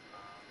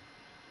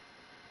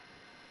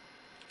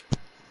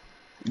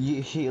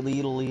 Lee.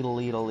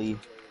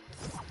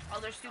 Oh,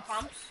 there's 2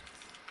 pumps.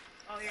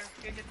 Oh, here,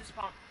 get this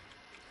pump.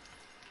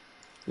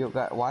 Yo,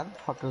 guy, why the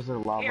fuck is there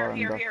lava Here,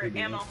 in Dusty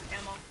Building? ammo.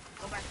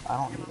 Go back. I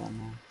don't need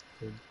ammo.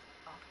 Dude.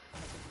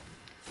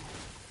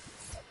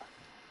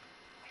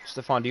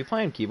 Stefan, do you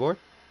play on keyboard?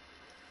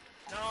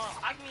 No,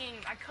 I mean,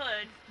 I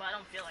could, but I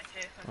don't feel like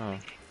it. I'm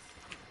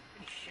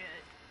pretty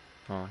shit.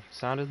 Oh,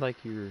 sounded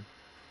like you were...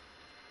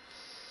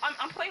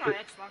 I'm playing on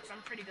Xbox.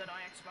 I'm pretty good on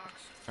Xbox.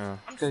 Oh.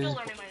 I'm still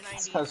learning my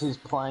 90s. Because he's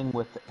playing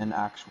with an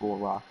actual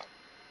rock.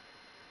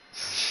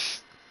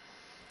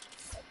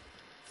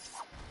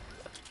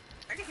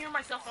 I can hear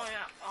myself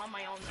on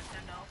my own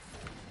Nintendo.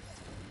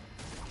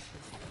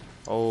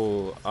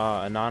 Oh,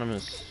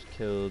 Anonymous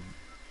killed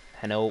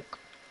Henoke.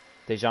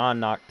 Dejan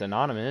knocked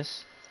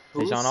Anonymous.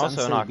 Who's Dejan also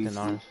Sensei knocked BC?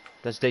 Anonymous.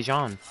 That's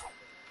Dejan.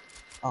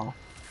 Oh,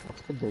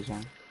 that's good,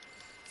 Dejan.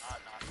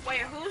 Wait,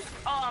 who's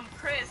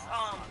Chris?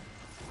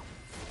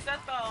 Is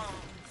that the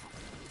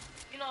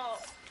you know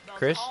the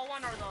Chris? tall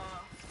one or the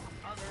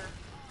other?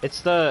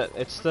 It's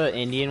the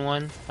Indian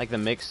one, like the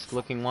mixed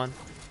looking one.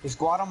 He's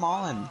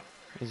Guatemalan.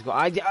 He's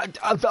but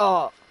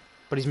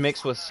he's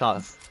mixed with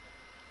stuff.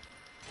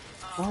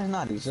 No, he's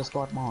not. He's just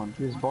Guatemalan.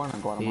 He was born in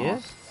Guatemala. He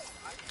is?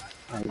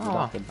 Yeah, he's Oh,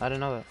 adopted. I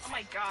didn't know that. Oh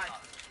my god.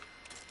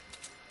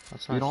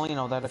 That's You'd nice. only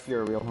know that if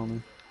you're a real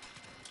homie.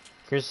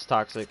 Chris is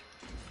toxic.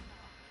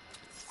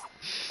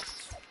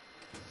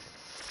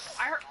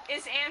 I heard,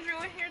 is Andrew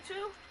in here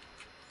too?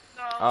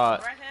 The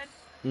redhead?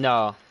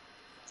 No.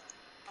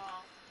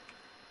 Oh.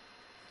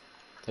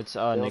 It's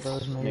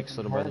Builders Nick's made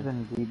little in brother.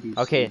 heaven, BBC,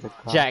 Okay, the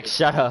Jack, cop.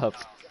 shut up.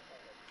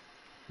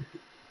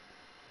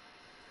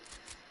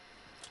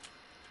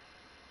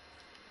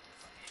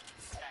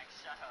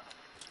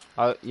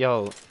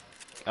 Yo,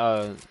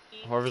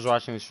 whoever's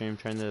watching the stream,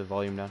 turn the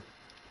volume down.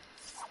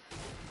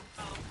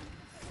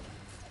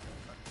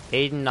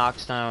 Aiden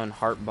knocks down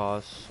Heart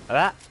Boss.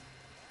 That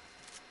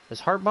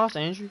is Heart Boss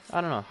Andrew?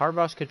 I don't know. Heart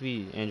Boss could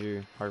be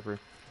Andrew Harper.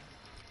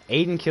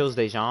 Aiden kills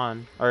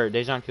Dejan, or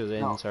Dejan kills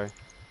Aiden. No. Sorry.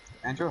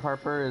 Andrew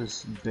Harper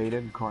is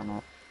baited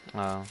Cornet. Oh,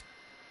 of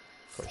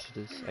course it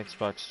is.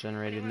 Xbox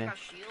generated Anyone name. got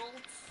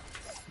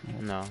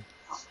shields? No.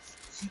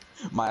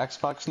 My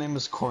Xbox name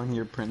is Corn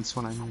Your Prince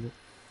when I made it.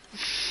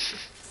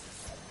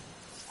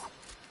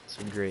 It's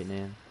a great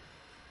name.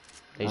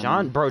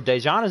 Dejan, bro,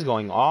 Dejan is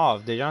going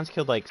off. Dejan's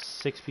killed like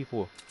 6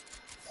 people.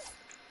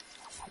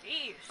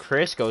 Jeez.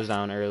 Chris goes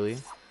down early.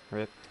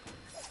 Rip.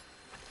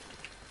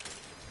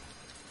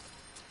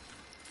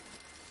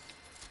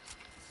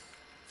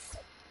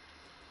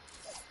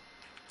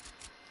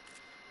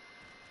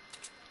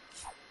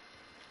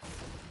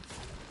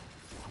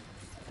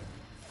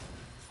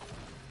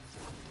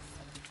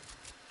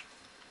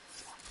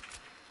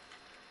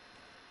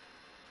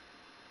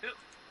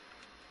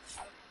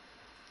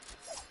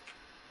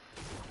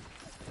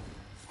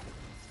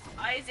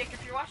 Isaac,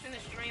 if you're watching the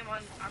stream, I'm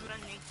on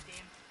Nate's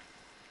team.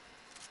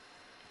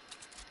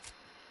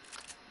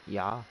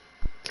 Yeah.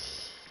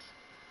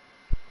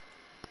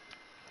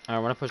 I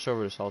want to push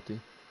over to Salty.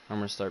 I'm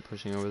gonna start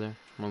pushing over there.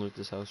 I'm gonna loot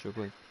this house real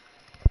quick.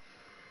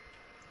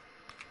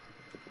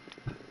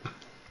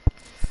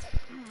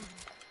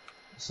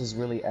 This is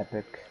really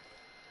epic.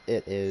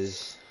 It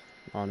is,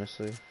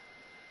 honestly.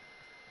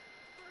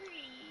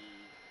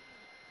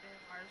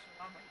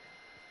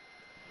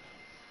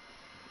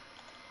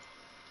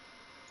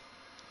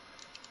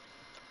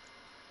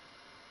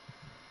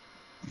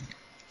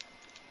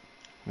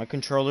 My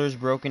controller is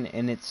broken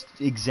and it's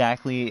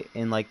exactly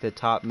in like the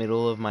top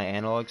middle of my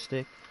analog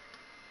stick.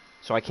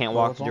 So I can't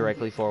walk what's wrong?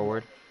 directly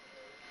forward.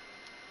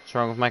 What's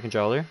wrong with my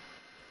controller?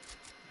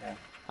 Yeah.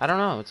 I don't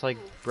know, it's like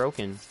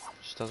broken.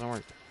 It just doesn't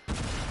work.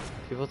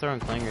 People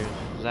throwing clangers.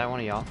 Is that one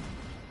of y'all?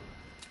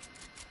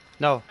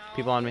 No,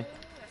 people on me.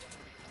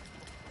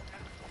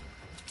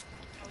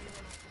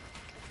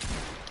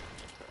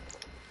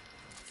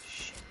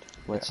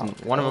 Wait,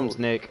 One of them's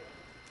Nick.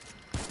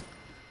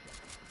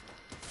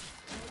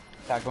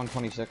 Tag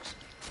 126.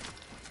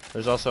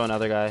 There's also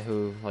another guy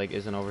who like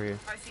isn't over here.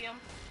 I see him.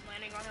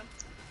 Landing on him.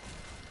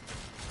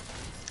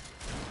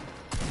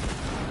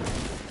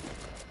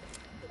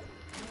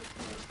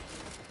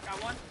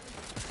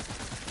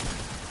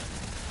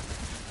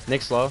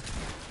 Nick's low.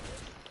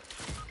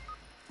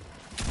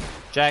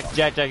 Jack,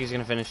 he's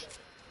gonna finish.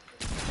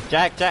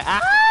 Jack,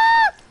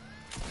 ah!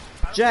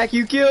 Jack,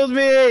 you killed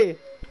me!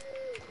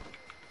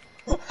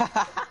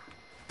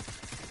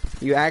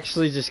 You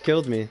actually just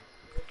killed me.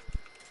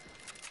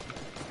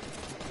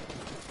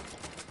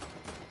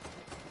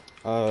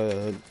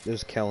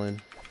 There's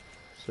Kellen.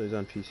 So he's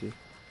on PC.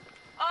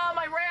 Oh,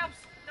 my ramps!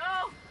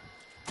 No!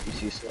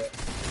 PC sweat.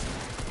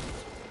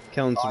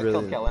 Kellen's I really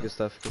killed Kellen. good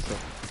stuff,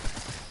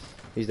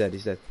 He's dead,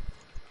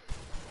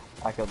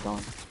 I killed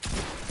Dylan.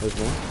 There's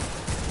one.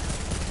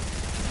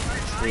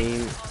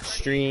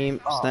 Stream,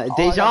 Oh, snipe. oh, I got killed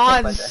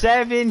by Dejan, that.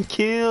 7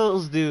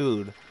 kills,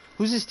 dude.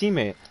 Who's his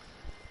teammate?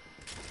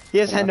 He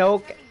has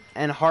Hanok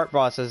and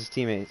Heartboss as his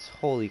teammates.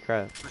 Holy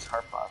crap. Who's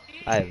Heartboss?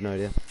 I have no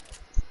idea.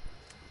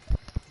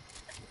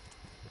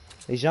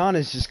 Dejan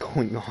is just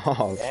going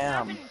off.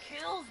 Damn. 7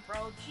 kills,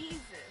 bro. Jesus.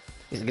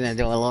 He's gonna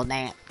do a little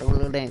dance,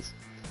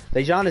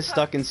 Dejan is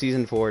stuck in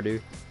season 4,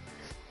 dude.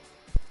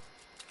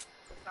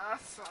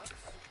 That sucks.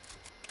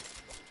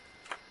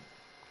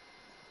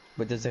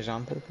 But does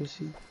Dejan play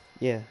PC?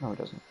 Yeah. No, it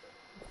doesn't.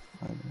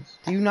 Oh, it is.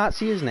 Do you not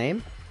see his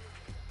name?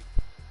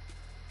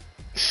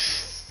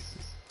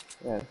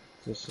 Yeah,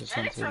 this is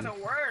Medics are something.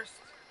 the worst.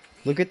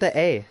 Look at the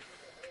A.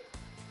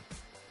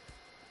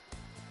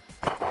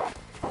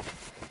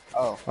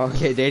 Oh.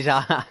 Okay,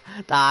 Dejan.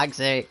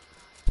 Toxic.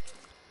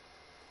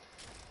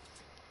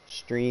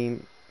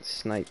 Stream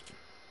snipe.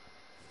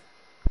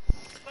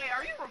 Wait,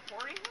 are you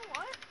reporting or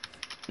what?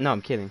 No,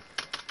 I'm kidding.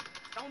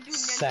 Don't do ninja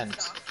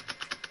Sent. stuff.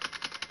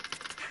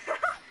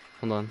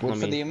 Hold on. Wait Let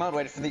for me. the emote,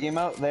 wait for the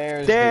emote.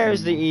 There's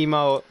There's the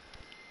emote.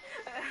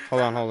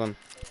 Hold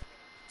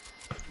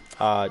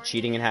on.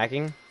 Cheating and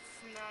hacking.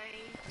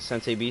 Snipe.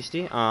 Sensei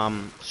Beastie.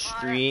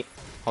 Stream.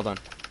 Hold on.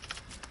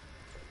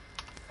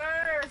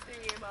 There's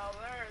the emo.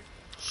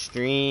 There's.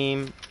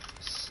 Stream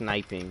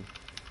sniping.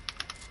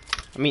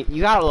 I mean,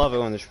 you gotta love it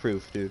when there's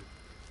proof, dude.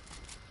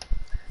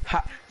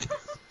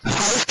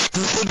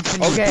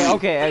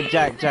 Okay,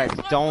 Jack,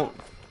 don't.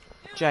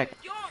 Jack,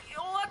 Yo,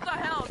 what the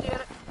hell, dude?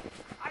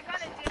 I got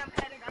a damn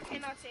headache. I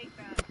cannot take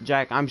that.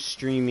 Jack, I'm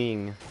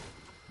streaming.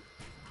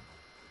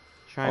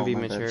 Try and be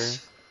my mature. bad.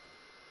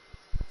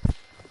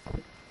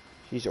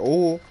 She's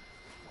old.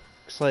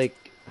 Looks like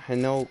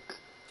Hanok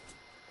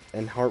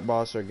and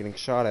Heartboss are getting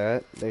shot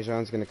at.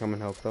 Dejan's gonna come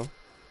and help though.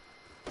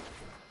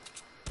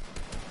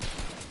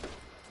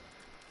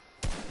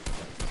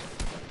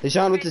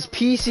 Dejan with his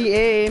PC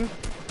aim.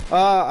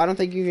 I don't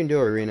think you can do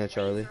arena,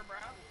 Charlie.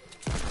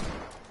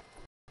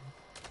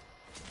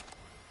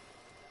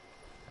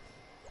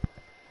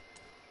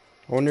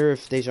 I wonder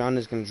if Dejan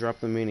is gonna drop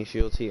the mini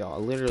shields. He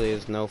literally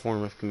has no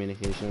form of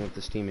communication with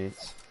his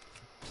teammates.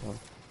 So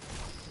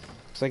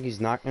looks like he's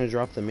not gonna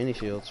drop the mini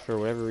shields for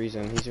whatever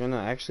reason. He's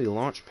gonna actually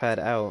launch pad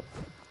out.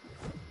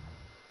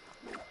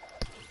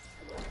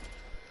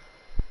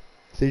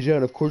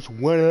 Dejan, of course,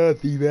 one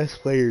of the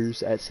best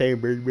players at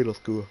Sandburg Middle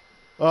School.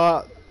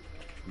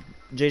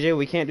 JJ,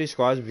 we can't do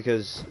squads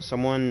because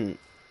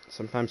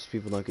sometimes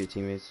people don't get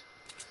teammates.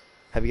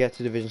 Have you got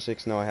to Division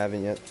 6? No, I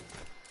haven't yet.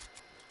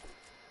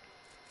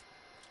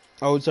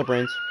 Oh, what's up,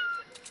 Reigns?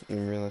 I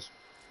didn't realize.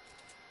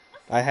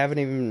 I haven't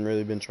even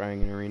really been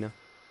trying in arena.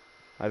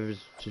 I've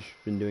just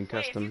been doing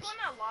customs. Wait, if you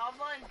go in that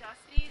lava and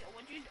dusty,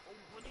 would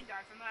you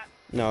die from that?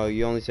 No,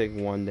 you only take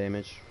 1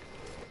 damage.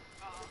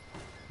 Uh,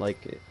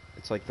 Like,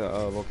 it's like the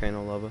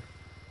volcano lava.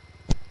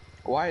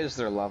 Why is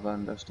there lava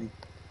in Dusty?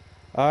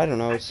 I don't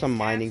know, it's I some just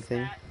mining asked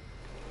thing. that.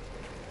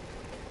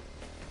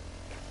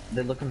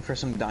 They're looking for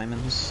some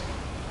diamonds.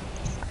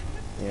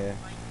 Yeah.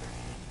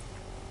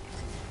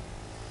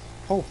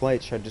 Whole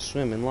flight tried to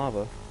swim in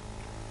lava.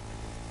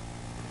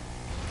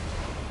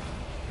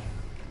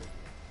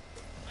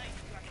 Nice,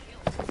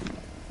 you got healed.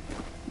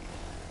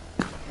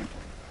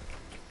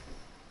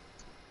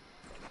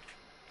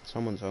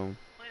 Someone's home.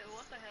 Wait,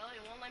 what the hell?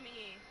 It won't let me.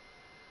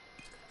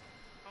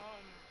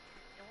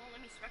 It won't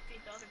let me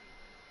spectate the other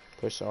people.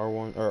 Push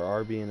R1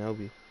 or RB and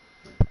LB.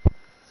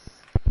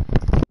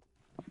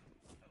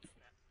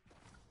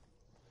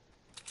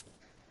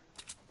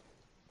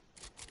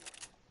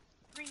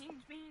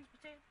 Greens, beans,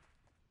 potato.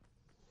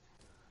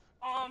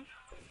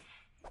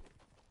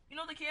 You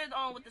know the kid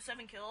with the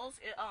 7 kills?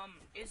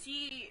 Is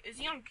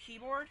he on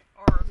keyboard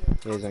or?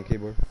 Yeah, he's on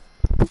keyboard.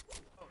 Oh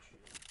shoot.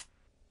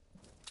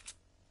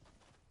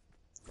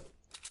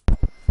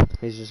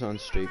 He's just on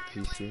straight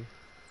PC.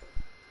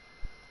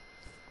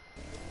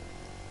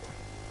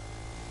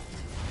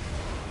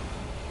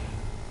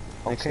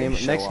 Next Okay,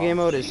 next show game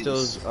off. mode is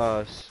still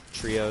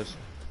trios.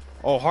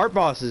 Oh,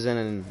 Heartboss is in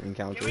an Can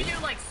encounter. we do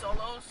like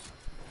solos?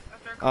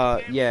 After a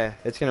couple games? Yeah,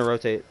 it's gonna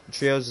rotate.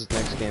 Trios is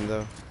next game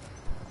though,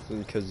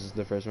 because it's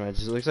the first match.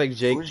 It looks like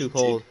Jake Who's too Jake?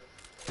 cold.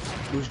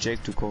 Who's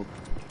Jake Too Cold?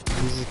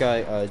 He's this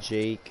guy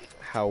Jake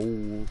Howl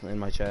in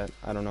my chat.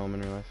 I don't know him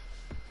in real life.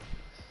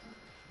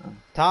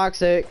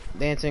 Toxic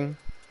dancing.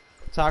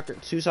 Soccer,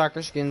 2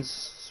 soccer skins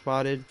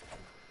spotted.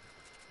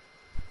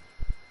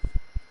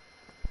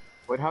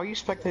 Wait, how are you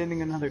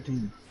spectating another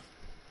team?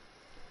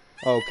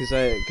 Oh, cause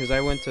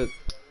I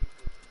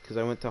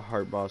because I went to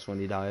Heart Boss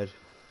when he died.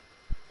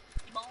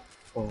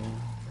 Oh,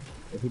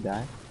 did he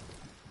die?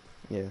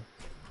 Yeah.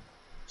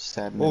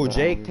 Sad. Oh,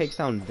 Jake takes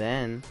down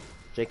Ben.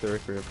 Jake the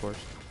Ripper, of course.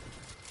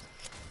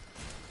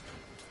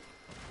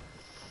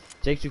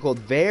 Jake's too cold.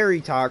 Very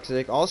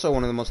toxic. Also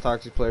one of the most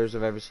toxic players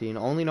I've ever seen.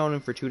 Only known him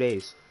for 2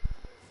 days.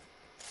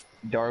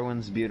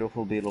 Darwin's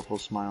beautiful, beautiful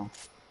smile.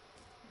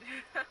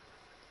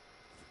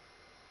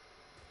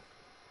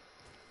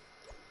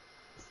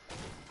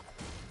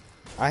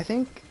 I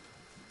think.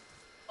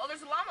 Oh,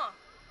 there's a llama.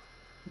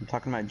 I'm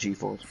talking about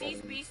G-Force.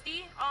 See,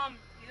 Beastie?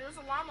 There's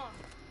a llama.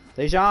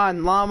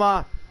 Dejan,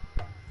 llama.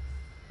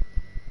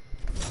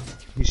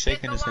 He's Get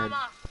shaking the his head.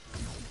 llama.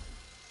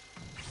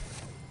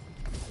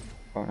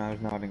 Oh, now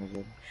he's nodding his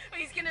head.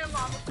 He's getting a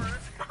llama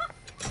first.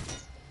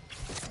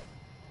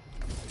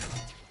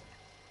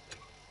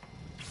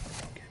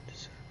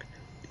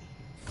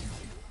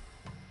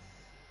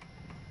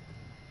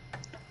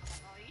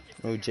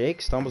 Oh,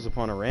 Jake stumbles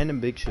upon a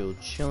random big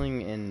shield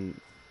chilling in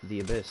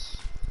the abyss.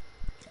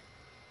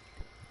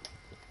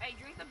 Hey,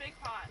 drink the big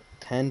pot.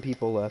 10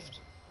 people left.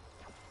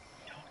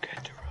 Don't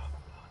get to rub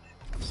on it.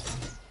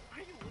 Why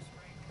are you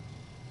whispering?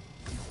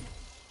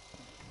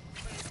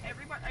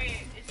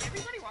 Wait, is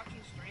everybody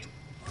watching stream?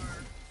 Or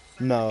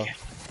No.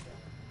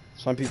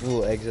 Some people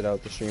will exit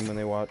out the stream when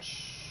they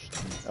watch,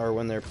 or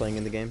when they're playing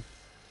in the game.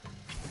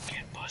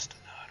 Can't bust a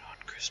nut on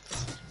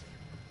Christmas.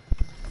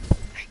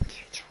 I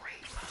can't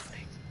rate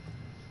mommy.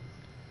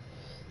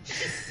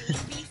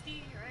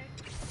 Beastie,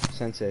 right?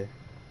 Sensei.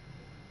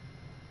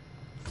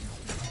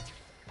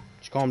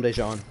 Just call him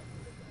Dejan.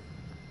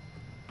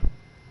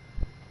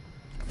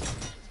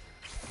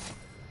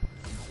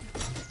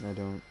 I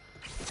don't.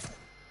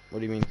 What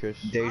do you mean, Chris?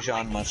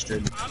 Dejan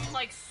Mustard. I'm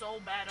like so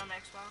bad on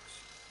Xbox.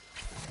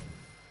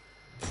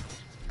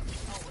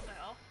 Oh, what the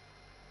hell?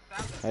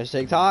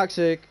 Hashtag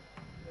toxic.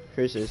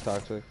 Chris is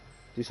toxic.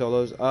 Do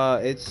solos.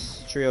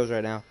 It's trios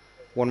right now.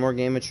 One more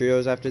game of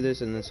trios after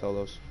this, and then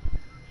solos.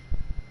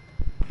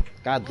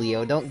 God,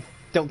 Leo, don't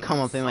come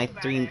up in my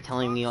stream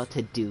telling me what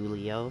to do,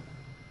 Leo.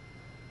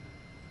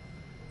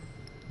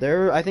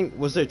 There, I think,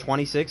 was there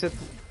 26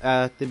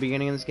 at the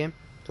beginning of this game?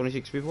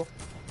 26 people?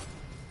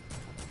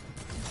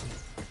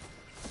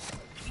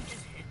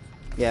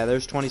 Yeah,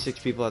 there's 26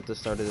 people at the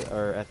start of the,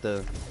 or at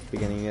the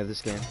beginning of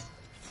this game.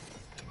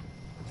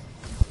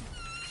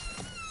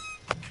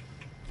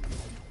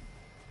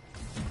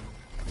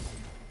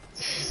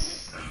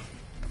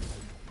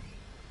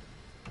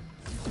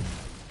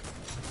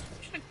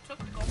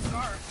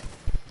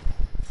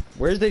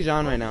 Where's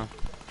Dejan right now?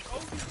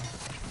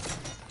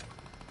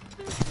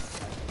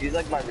 He's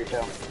like my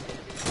retail.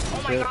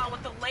 Oh my god,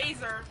 with the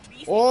laser.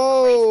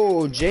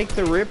 Oh, Jake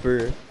the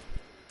Ripper.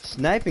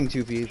 Sniping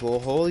 2 people.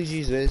 Holy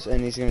Jesus.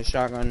 And he's gonna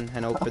shotgun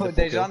and hope for the full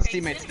kill. Dejan's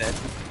teammate's dead.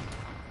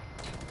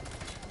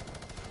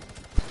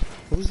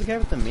 Who's the guy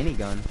with the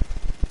minigun?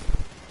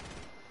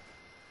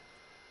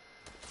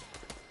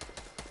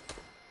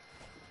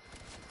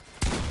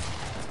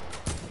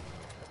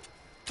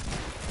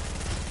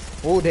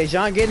 Oh,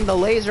 Dejan getting the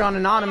laser on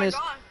Anonymous,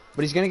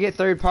 but he's gonna get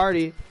third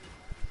party.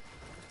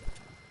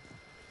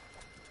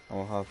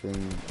 I'll hop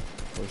in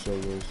for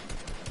solos.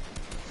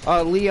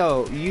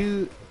 Leo,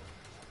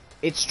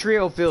 it's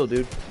trio field,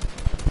 dude.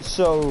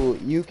 So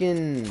you're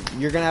gonna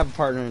have a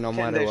partner no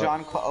matter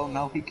what. Oh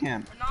no, he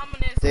can't.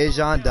 Anonymous.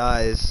 Dejan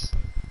dies.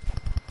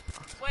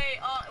 Wait,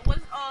 was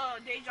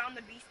Dejan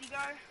the Beastie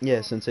guy?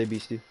 Yeah, Sensei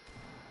Beastie.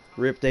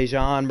 Rip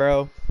Dejan,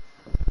 bro.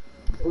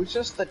 It was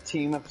just the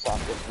team of soccer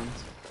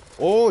friends.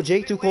 Oh,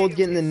 Jake Too Cold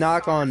getting the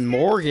knock on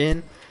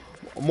Morgan.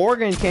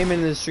 Morgan came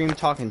into the stream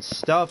talking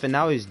stuff, and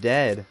now he's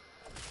dead.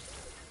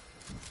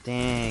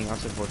 Dang,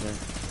 that's unfortunate.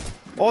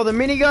 Oh, the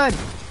minigun!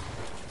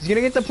 He's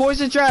gonna get the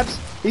poison traps!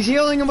 He's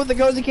healing him with the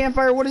cozy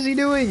campfire. What is he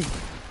doing?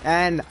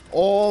 And,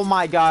 oh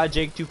my god,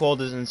 Jake Too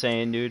Cold is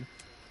insane, dude.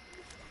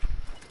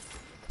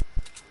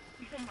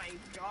 Oh my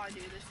god,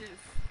 dude, this is...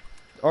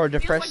 Or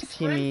depressed like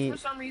teammate. for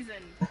some reason.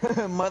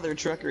 Mother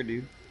trucker,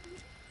 dude.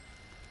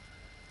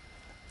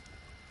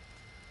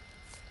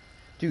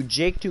 Dude,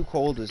 Jake Too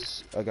Cold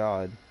is a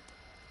god.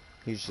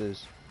 He just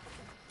is.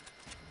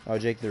 Oh,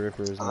 Jake the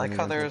Ripper is. I like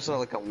how there was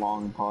like a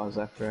long pause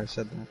after I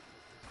said that.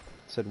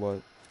 Said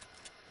what?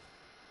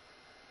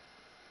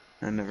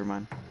 Never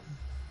mind.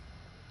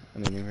 I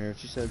didn't even hear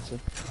what you said, so.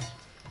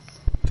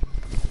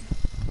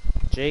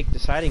 Jake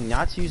deciding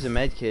not to use a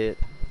med kit.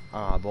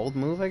 Bold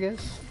move, I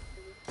guess?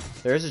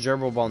 There is a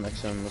gerbil ball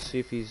next to him. Let's see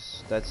if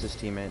that's his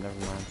teammate. Never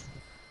mind.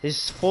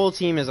 His full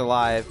team is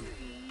alive.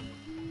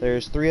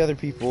 There's 3 other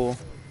people.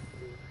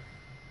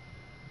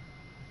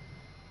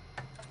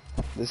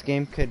 This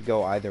game could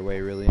go either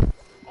way, really.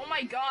 Oh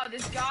my god,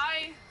 this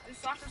guy, this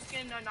soccer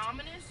skin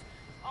Anonymous,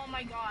 oh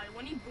my god,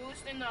 when he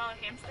boosts in the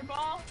hamster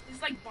ball,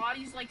 his like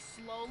body's like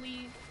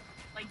slowly,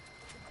 like,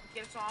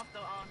 gets off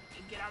the,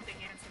 get out the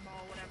hamster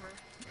ball, whatever.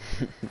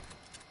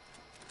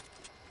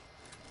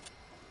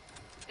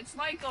 It's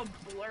like a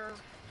blur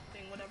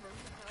thing, whatever.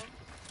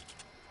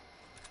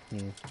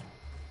 Yeah.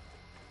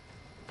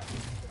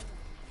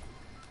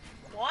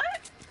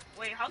 What?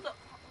 Wait, how did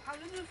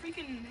the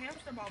freaking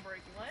hamster ball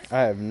break? What?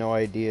 I have no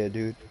idea,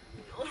 dude.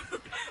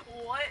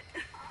 What?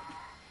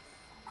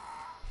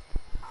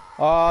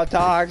 Oh,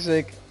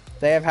 toxic.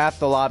 They have half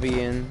the lobby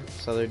in,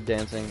 so they're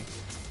dancing.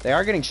 They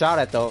are getting shot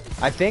at, though.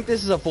 I think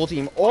this is a full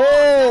team. They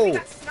Oh!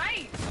 got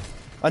sniped.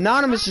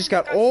 Anonymous just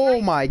got... Oh,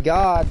 my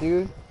God,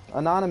 dude.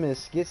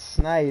 Anonymous gets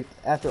sniped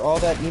after all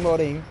that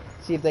emoting.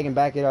 See if they can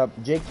back it up.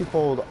 Jake Too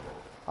Cold,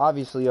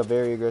 obviously a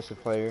very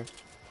aggressive player.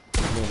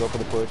 He's going to go for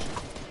the push.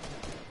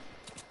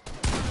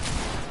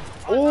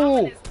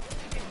 Oh!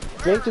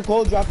 Jake Too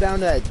Cold dropped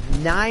down to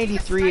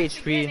 93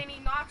 HP. And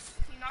he knocks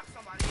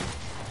somebody.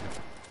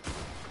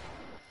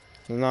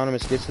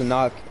 Anonymous gets the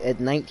knock at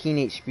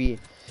 19 HP.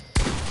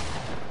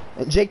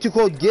 And Jake Too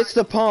Cold gets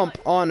the pump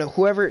on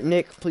whoever.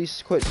 Nick,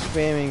 please quit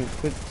spamming.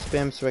 Quit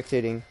spam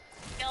spectating.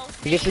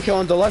 He gets the kill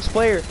on Deluxe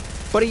player.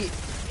 But he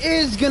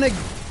is gonna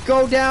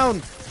go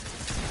down.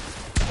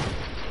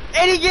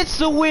 And he gets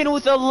the win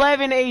with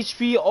 11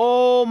 HP.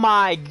 Oh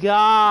my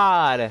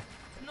god.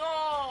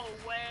 No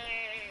way.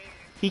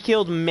 He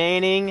killed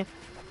Manning.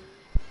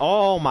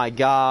 Oh my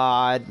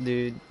god,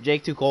 dude.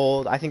 Jake Too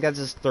Cold. I think that's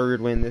his third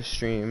win this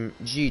stream.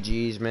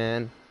 GG's,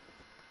 man.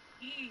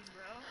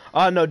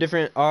 Oh, no,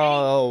 different.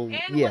 Oh,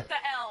 and yeah. With the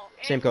L.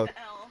 And same with code.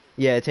 The L.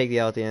 Yeah, take the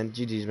L at the end.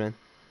 GG's, man.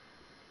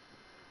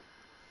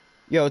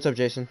 Yo, what's up,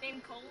 Jason? Name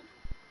code?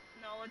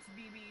 No, it's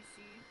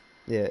BBC.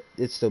 Yeah,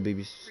 it's still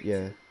BBC.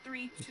 Yeah.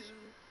 3, 2,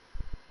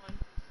 1.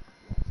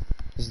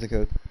 This is the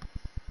code.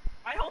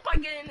 I hope I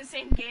get in the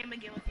same game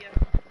again with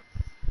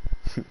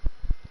you.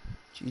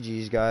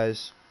 GG's,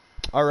 guys.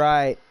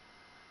 Alright.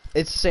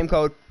 It's the same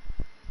code.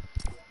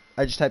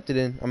 I just typed it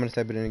in. I'm gonna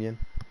type it in again.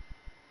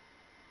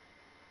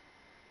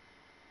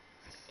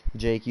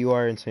 Jake, you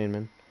are insane,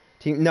 man.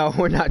 Team, no,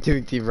 we're not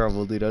doing Team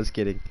Rumble, dude. I was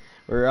kidding.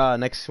 We're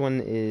next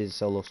one is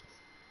solos.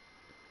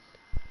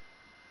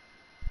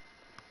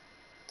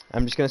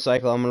 I'm just gonna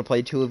cycle. I'm gonna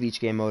play 2 of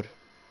each game mode.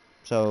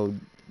 So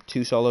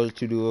 2 solos,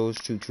 2 duos,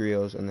 2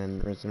 trios, and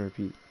then rinse and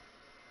repeat.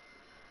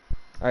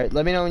 All right,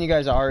 let me know when you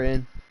guys are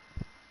in.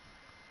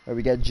 All right,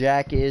 we got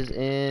Jack is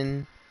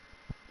in.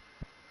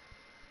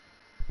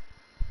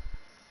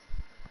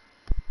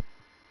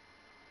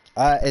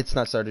 It's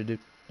not started, dude.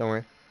 Don't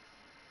worry.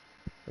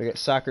 We got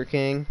Soccer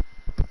King.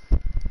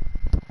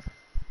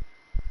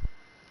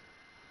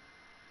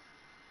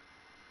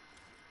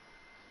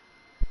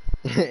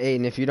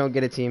 Aiden, if you don't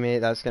get a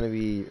teammate, that's gonna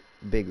be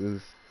big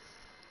oof.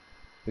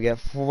 We got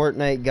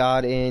Fortnite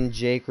God in,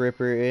 Jake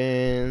Ripper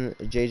in,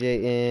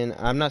 JJ in.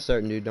 I'm not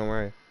starting, dude. Don't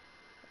worry.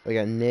 We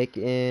got Nick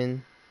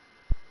in.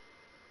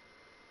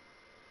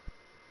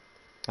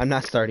 I'm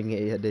not starting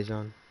it yet,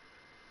 Dejan.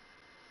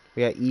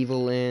 We got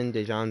Evil in,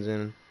 Dejan's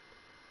in.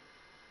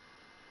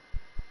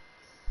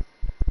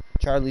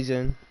 Charlie's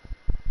in.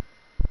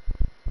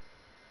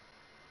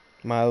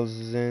 Miles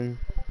is in.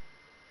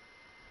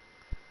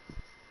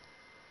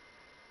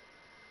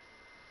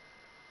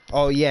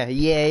 Oh yeah.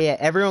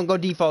 Everyone go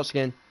default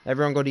skin.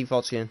 Everyone go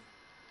default skin.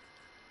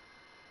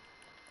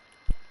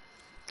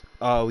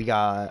 Oh, we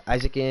got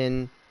Isaac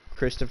in,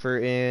 Christopher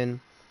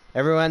in.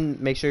 Everyone,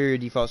 make sure you're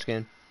default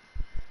skin.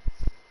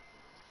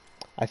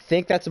 I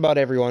think that's about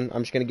everyone.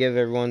 I'm just gonna give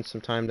everyone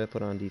some time to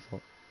put on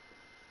default.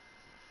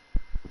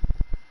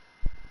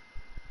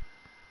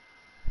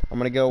 I'm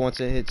gonna go once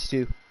it hits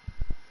 2.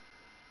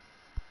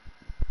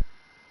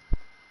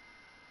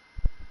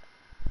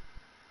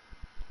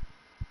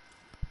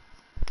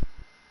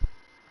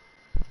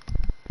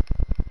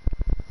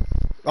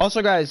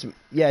 Also, guys,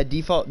 yeah,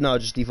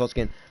 just default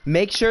skin.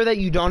 Make sure that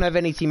you don't have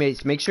any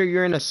teammates. Make sure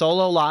you're in a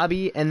solo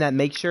lobby, and that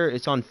make sure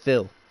it's on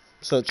Phil.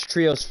 So it's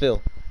trios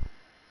Phil.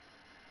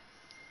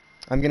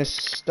 I'm gonna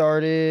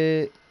start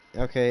it.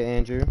 Okay,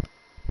 Andrew.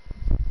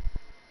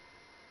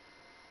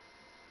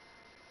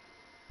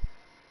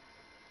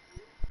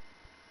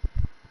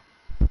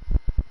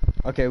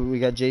 Okay, we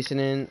got Jason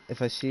in.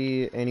 If you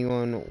see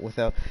anyone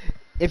without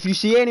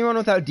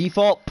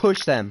default,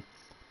 push them.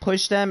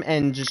 Push them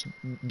and just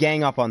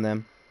gang up on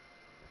them.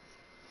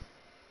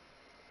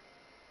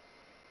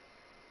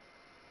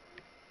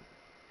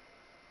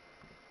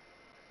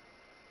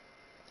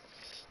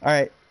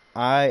 Alright,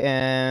 I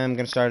am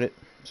gonna start it.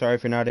 Sorry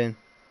if you're not in.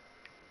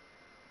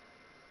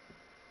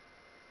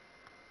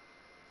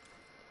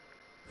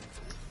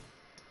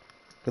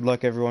 Good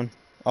luck, everyone.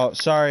 Oh,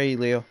 sorry,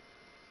 Leo.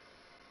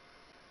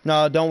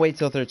 No, don't wait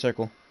till 3rd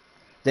circle.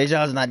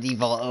 Deja's not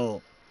default.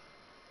 Oh.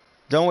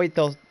 Don't wait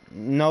till...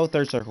 No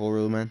 3rd circle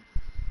rule, man.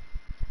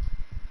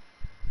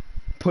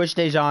 Push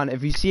Dejan.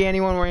 If you see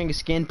anyone wearing a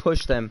skin,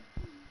 push them.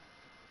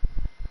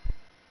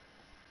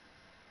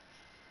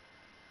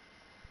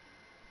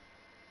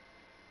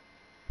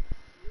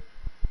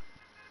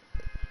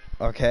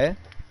 Okay.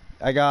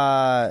 I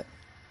got...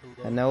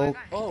 Anoke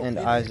and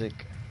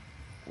Isaac.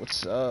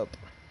 What's up?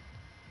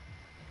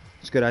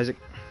 What's good, Isaac?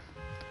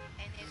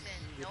 And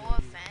Ethan, no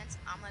offense,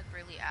 I'm like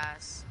really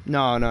ass.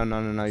 No,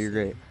 you're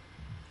great.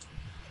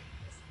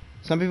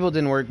 Some people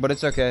didn't work, but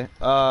it's okay.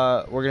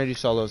 We're gonna do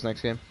solos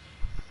next game.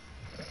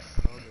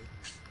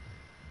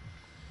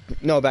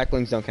 No,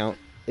 backlinks don't count.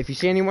 If you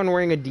see anyone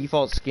wearing a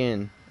default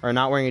skin, Or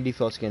not wearing a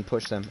default skin.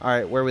 Push them. All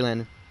right, where are we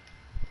landing?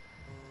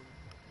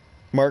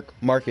 Mark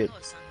I'm it. gonna go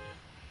with Sunny.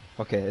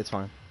 Okay, it's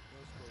fine.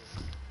 Let's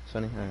go.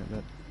 Sunny. All right,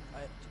 bet. To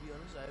be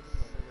honest, I haven't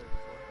landed there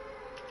before.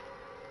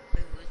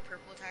 Wait, who's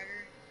Purple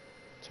Tiger?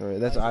 Sorry,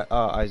 that's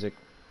Isaac.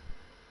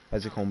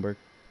 Isaac Oh. Holmberg.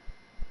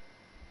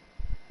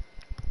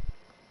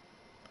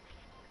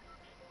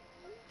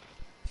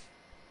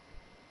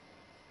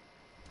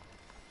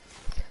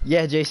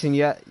 Yeah, Jason.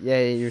 Yeah,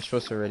 you're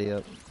supposed to ready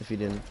up if you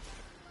didn't.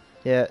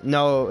 Yeah,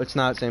 no, it's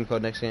not. Same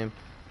code next game.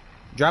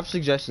 Drop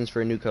suggestions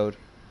for a new code.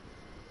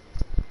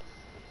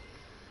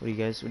 What do you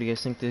guys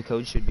think the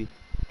code should be?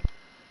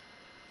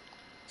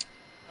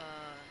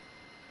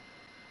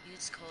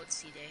 Use code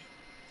C-Day.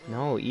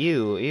 No,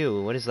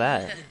 ew. What is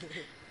that?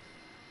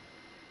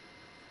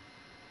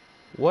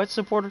 What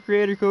supporter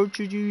creator code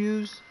should you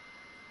use?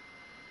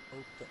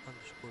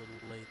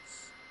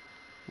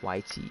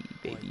 Lights.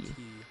 YT, baby. YT.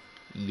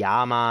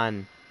 Yeah,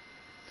 man.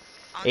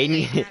 I don't think I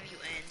Aiden, can have you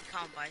in.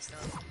 Can't buy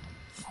stuff.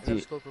 I got Dude.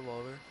 a scope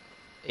revolver.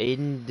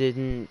 Aiden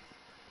didn't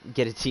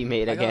get a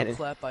teammate I again. got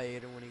clapped by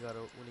Aiden when he got a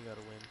win.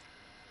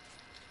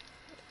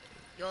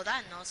 Yo,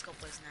 that no scope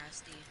was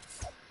nasty.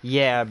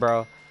 Yeah,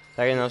 bro.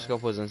 That no Yeah.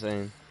 scope was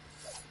insane.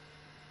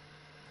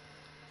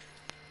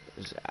 It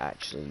was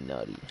actually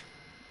nutty.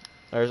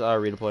 There's our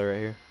redeploy right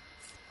here.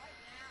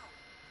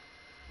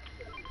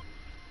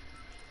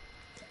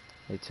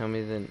 Hey, tell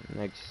me the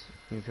next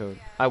new code.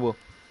 I will.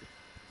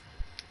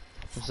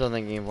 I'm still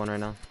thinking of one right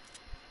now.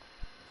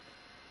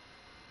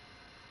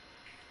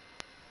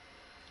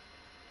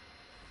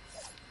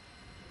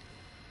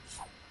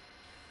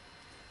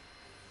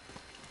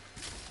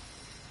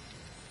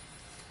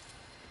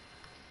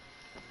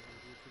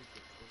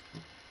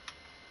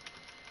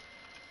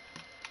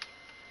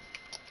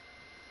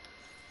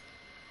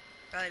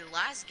 Bro, the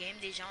last game,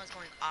 Dejan was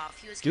going off.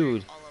 He was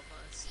Dude. carrying all of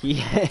us.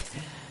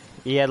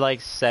 He had like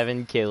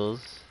 7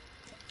 kills.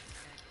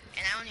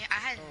 And I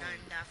had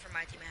none for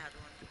my team. I had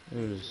one.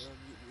 It was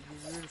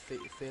You were in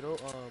Fatal.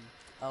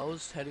 I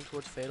was heading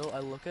towards Fatal. I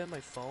look at my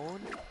phone.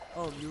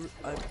 I'm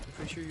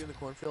pretty sure you're in the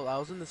cornfield. I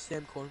was in the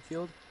same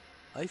cornfield.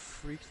 I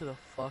freaked the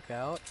fuck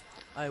out.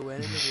 I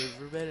went in the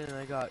riverbed and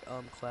I got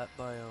clapped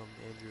by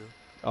Andrew.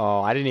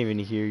 Oh, I didn't even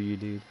hear you,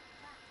 dude.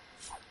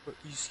 But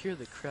you scared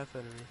the crap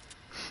out of me.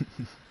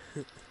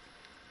 So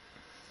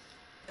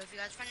if you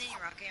guys find any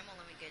rocket ammo,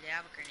 let me get it. I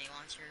have a grenade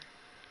launcher.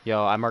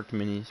 Yo, I marked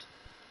minis.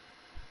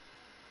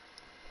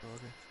 Oh,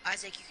 okay.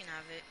 Isaac, you can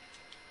have it.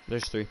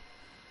 There's 3. Okay,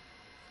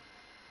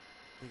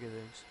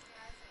 thanks.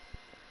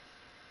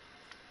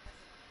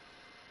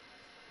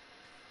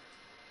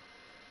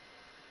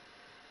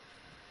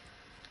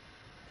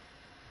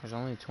 There's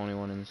only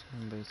 21 in this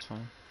game, but it's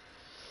fine.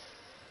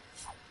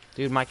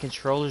 Dude, my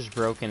controller's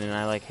broken and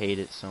I like hate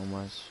it so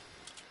much.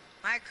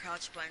 My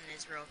crouch button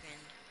is broken.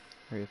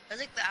 Rip. It was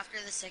like after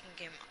the second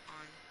game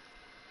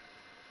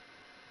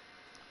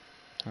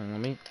on. Let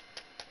me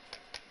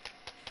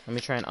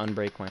try and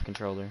unbreak my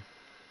controller.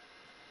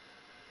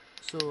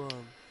 So,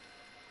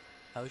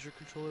 how's your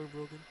controller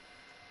broken?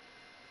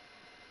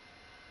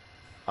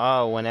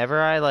 Oh,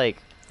 whenever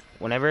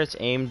it's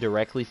aimed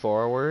directly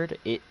forward,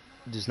 it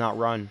does not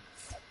run.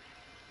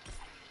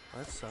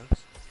 That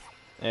sucks.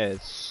 Yeah,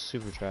 it's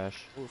super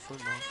trash. Oh, fun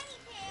now.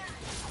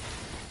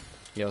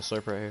 Yo,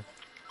 slurp right here.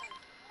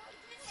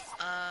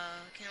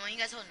 When you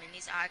guys hold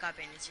minis, I got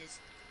bandages.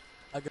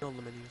 I get all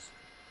the menus.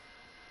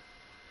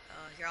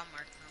 Here, I'll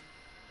mark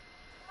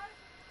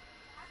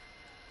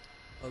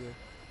them. Okay.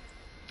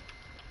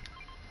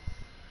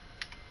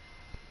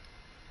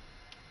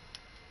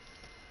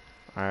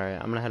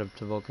 Alright, I'm gonna head up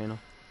to Volcano.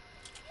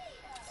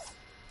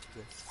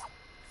 Okay.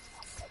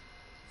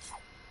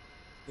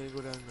 I'm gonna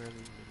go down and grab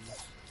these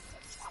menus.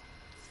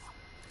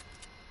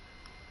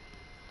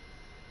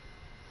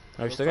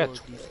 I still got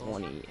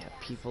 20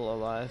 people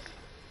alive.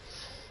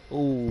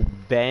 Ooh,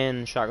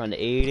 Ben, shotgun to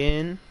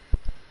Aiden.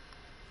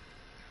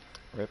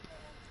 Rip.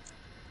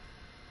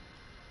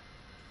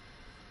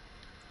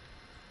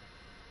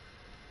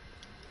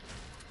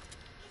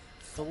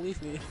 Don't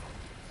leave me.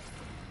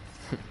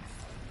 Hey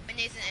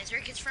Nathan, is there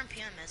kids from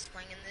PMS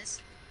playing in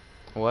this?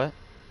 What?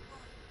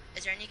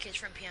 Is there any kids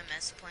from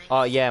PMS playing?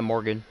 Oh, yeah,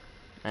 Morgan.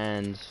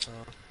 And...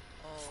 Oh.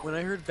 When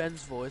I heard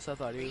Ben's voice, I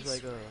thought he was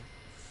like a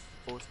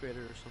 4th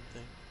grader or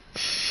something.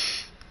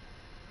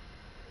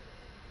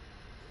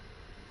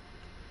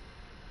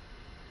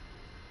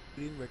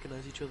 We didn't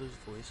recognize each other's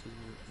voices,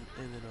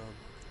 and then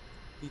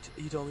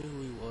he told me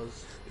who he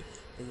was,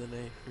 and then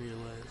I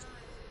realized.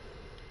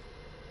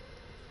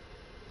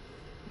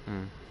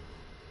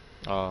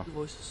 Oh. Your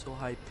voice is so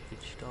high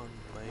pitched on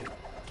my.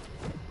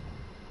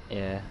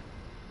 Yeah.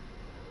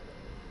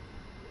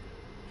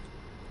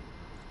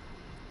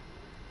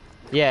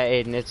 Yeah,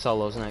 Aiden, it's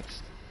solos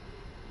next.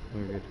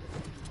 We're good.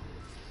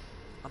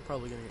 I'm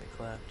probably gonna get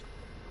clapped.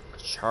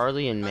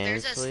 Charlie and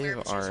there's a Manslave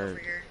slurp juice are over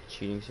here.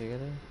 cheating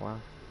together?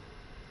 Wow.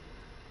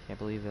 Can't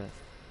believe that.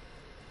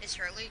 Is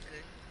Charlie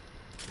good?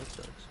 That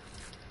sucks.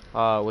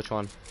 Which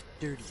one?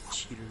 Dirty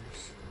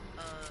cheaters.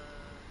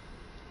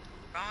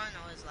 I don't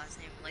know his last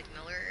name, like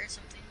Miller or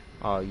something.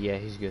 Oh, yeah,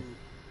 he's good.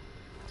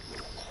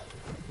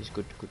 He's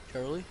good, good.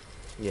 Charlie?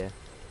 Yeah.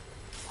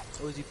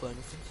 Oh, is he playing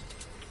with us?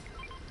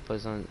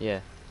 Plays on,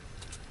 yeah.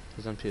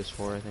 Plays on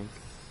PS4, I think.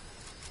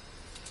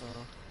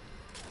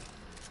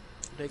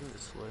 I'm taking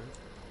this slow.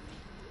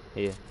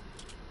 Yeah.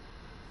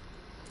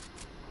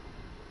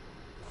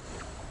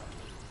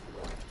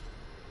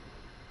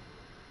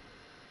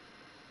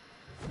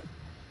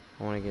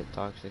 I want to get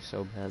toxic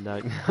so bad,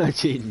 dog.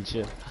 Cheating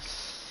shit.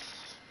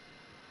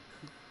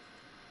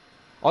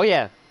 Oh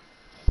yeah.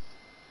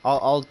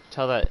 I'll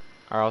tell that,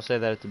 or I'll say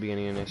that at the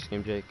beginning of next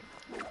game, Jake.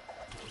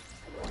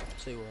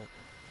 Say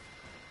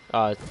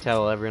what?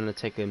 Tell everyone to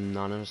take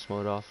anonymous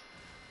mode off.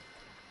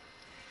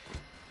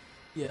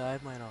 Yeah, I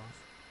have mine off.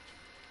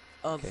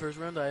 Okay. The first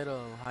round I had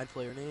hide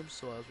player names,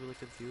 so I was really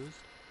confused.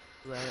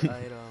 I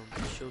had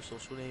show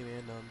social name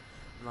and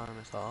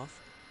anonymous off.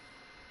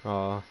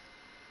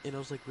 And I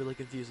was like really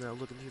confused, and I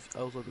was looking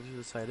through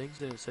the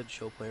settings, and it said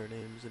show player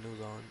names, and it was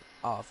on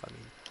off. I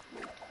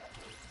mean,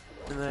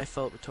 and then I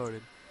felt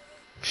retarded.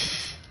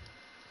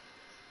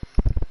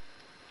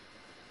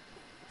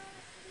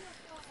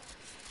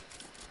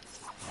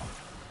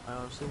 I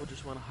honestly would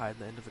just want to hide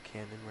the end of a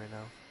cannon right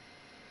now.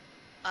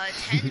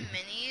 10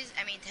 minis,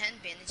 10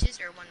 bandages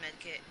or 1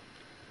 medkit?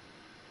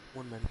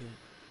 1 medkit.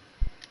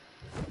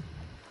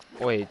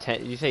 Wait,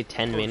 you say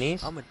 10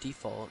 minis? I'm a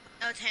default.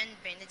 No, 10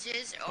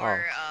 bandages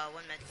or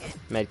 1 medkit.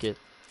 Medkit.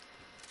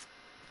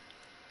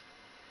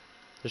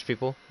 There's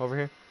people over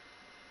here.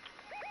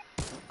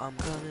 I'm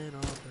coming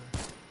over.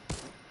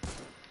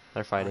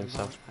 They're fighting,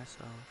 so.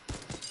 Myself.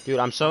 Dude,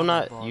 I'm so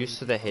not used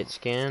to the hit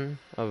scan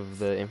of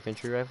the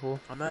infantry rifle.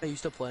 I'm not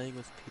used to playing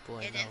with people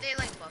I know. Didn't they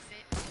like buff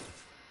it?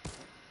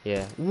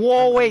 Yeah.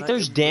 Whoa, wait,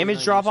 there's really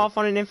damage drop off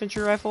on an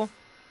infantry rifle?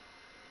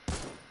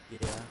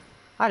 Yeah.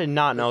 I did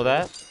not know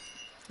that.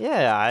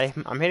 Yeah,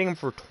 I'm hitting him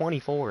for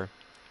 24.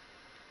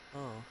 Oh.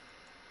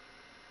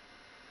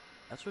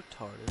 That's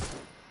retarded.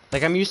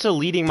 Like, I'm used to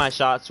leading my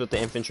shots with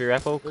the infantry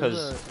rifle,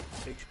 because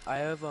I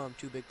have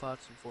 2 big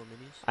pots and 4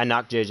 minis. I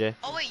knocked JJ.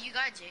 Oh wait, you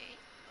got Jay.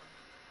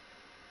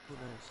 Who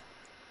knows?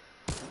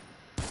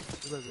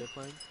 Who's that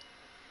playing?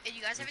 Hey,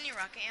 you guys have any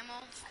rocket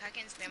ammo? I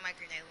can spam my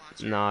grenade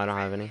launcher. No, I don't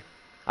have any.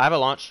 I have a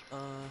launch. No.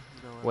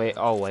 Wait,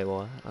 oh wait,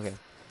 what? Okay.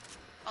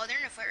 Oh, they're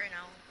in a fight right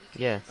now.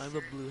 Yeah. I have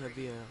a blue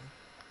heavy ammo.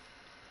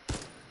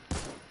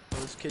 Oh,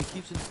 this kid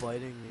keeps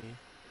inviting me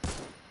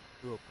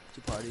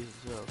to parties,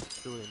 so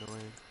it's really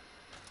annoying.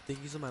 I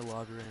think he's in my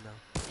lobby right now.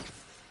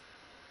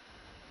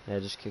 Yeah,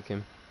 just kick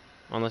him.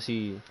 Unless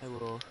he... I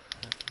will.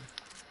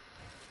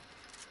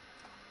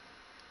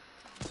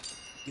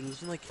 He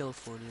lives in like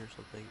California or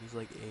something. He's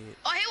like 8.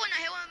 Oh, I hit one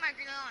with my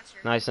grenade launcher.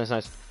 Nice, nice,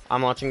 nice.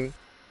 I'm launching.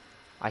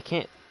 I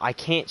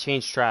can't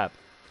change trap.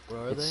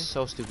 Where are It's they?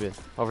 so stupid.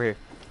 Over here.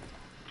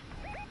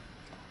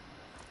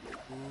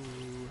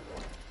 Ooh,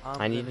 I'm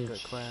I gonna need get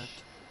to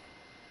clapped.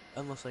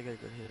 Unless I get a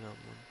good hit on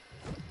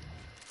one.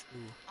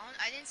 Ooh.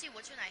 I didn't see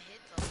which one I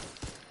hit though.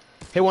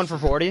 Hit one for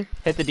 40.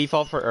 Hit the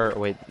default for... Or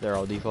wait, they're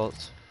all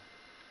defaults.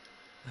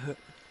 You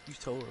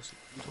told us.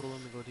 You told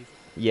them to go default.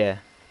 Yeah.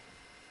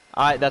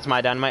 Alright, that's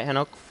my dynamite,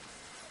 Henok.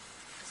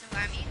 Some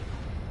guy me.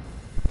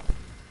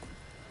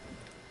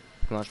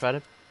 Launch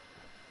padded.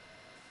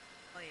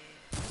 Oh yeah.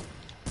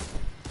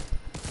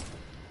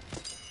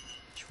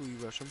 Should we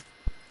rush him?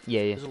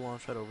 Yeah, yeah. There's a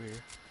launch pad over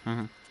here.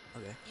 Mm-hmm.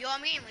 Okay. Yo,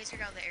 I'm getting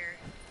lasered out of the air.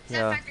 Is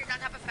Yeah. that factors on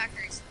top of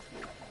factors?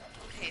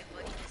 Okay,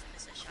 but he just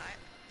missed a shot.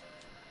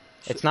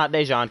 It's not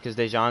Dejan, because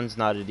Dejan's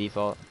not a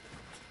default.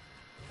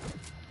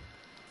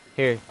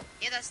 Here.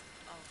 Yeah, that's.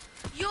 Oh.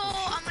 Yo,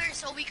 I'm like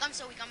so weak. I'm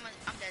so weak. I'm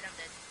dead. I'm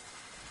dead.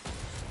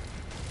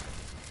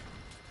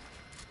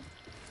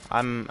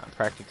 I'm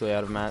practically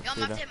out of match. Yo, I'm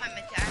about to hit my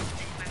mid. I have to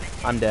hit my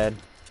mid. I'm dead.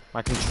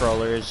 My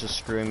controller is just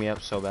screwing me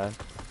up so bad.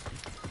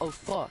 Oh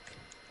fuck.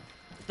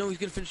 No, he's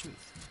gonna finish me.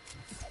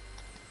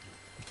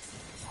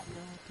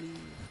 No, please.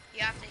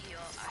 You have to heal.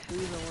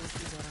 Please, I want to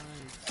see that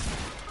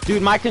eye.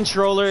 Dude, my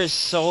controller is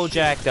so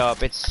jacked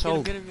up. It's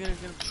so Get him.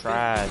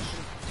 trash.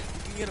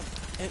 You can get him.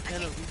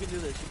 Anna, you can do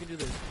this. You can do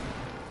this.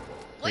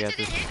 What Yeah, did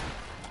it hit?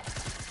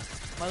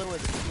 By the way,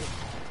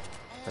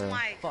 Oh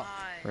my fuck.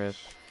 god. Rip.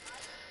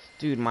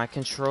 Dude, my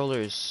controller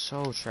is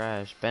so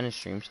trash. Ben is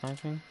stream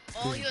sniping?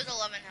 Oh, he was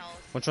 11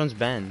 health. Which one's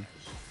Ben?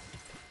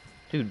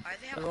 Dude, Why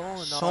they have They're all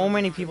so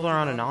many people are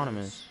on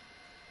anonymous.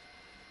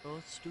 Oh,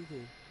 it's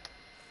stupid.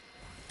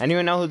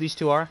 Anyone know who these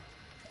two are?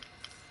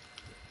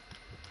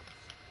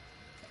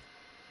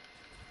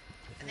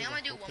 I think I'm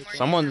gonna do one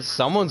more.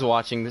 Someone's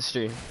watching the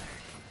stream.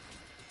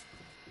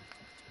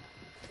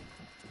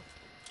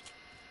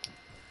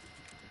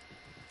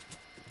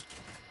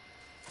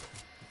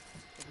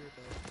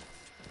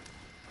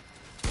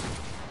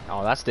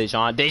 Oh, that's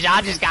Dejan.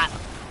 Dejan just got...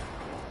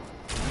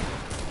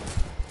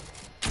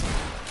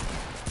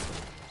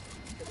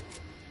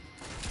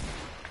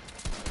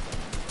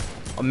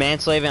 Oh,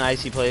 Manslave and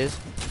Icy plays.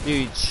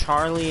 Dude,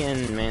 Charlie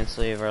and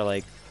Manslave are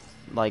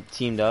like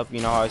teamed up.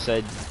 You know how I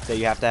said that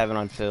you have to have it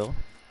on Phil?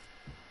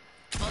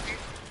 Oh, there's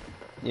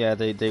Yeah,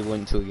 they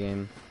went to a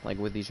game, like,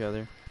 with each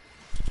other.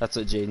 That's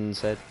what Jaden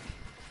said.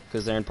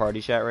 Because they're in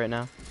party chat right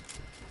now.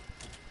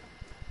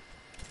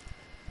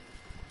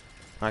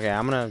 Okay,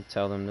 I'm gonna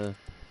tell them to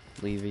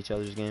leave each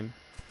other's game.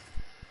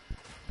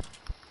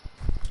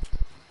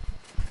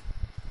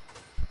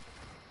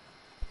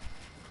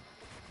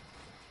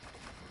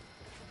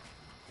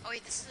 Oh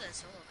wait, this is a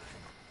solo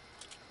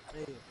guy.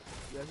 Hey,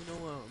 you guys know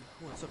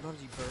when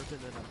sometimes you burp and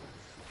then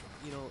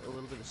you know a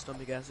little bit of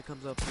stomach acid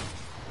comes up and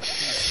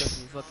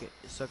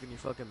it's stuck in your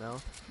fucking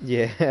mouth.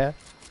 Yeah.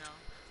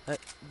 No.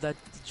 That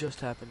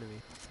just happened to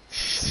me.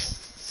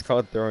 It's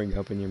called throwing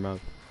up in your mouth.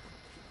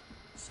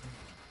 So,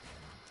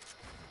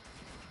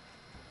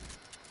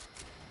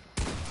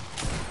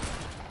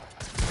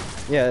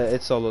 Yeah,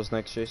 it's solos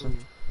next, Jason.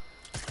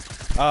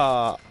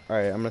 Alright,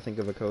 I'm gonna think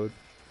of a code.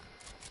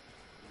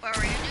 Well,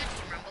 are we gonna do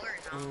Team Rumble or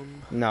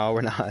no? No,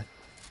 we're not.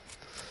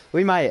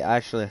 We might,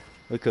 actually.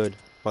 We could.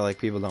 But, like,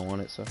 people don't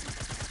want it, so.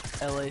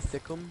 LA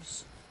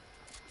Thickums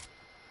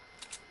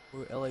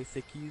or LA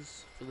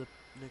Thickies for the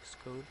next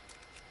code.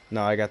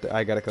 No, I got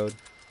a code.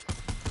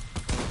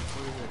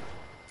 What is it?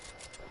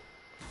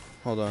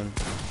 Hold on.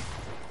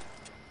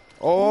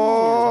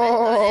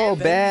 Oh,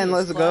 Ben, Ben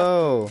let's just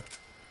go.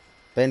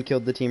 Ben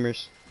killed the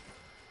teamers.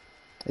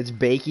 It's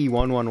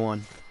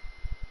Bakey111.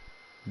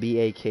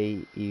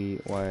 Bakey.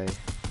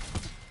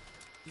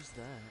 Who's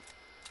that?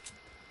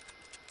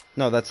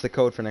 No, that's the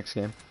code for next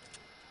game.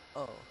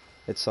 Oh.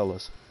 It's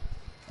solos.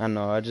 I don't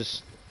know, I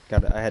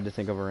had to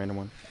think of a random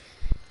one.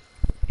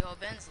 Yo,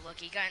 Ben's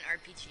lucky. He got an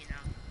RPG now.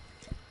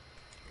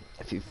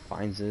 If he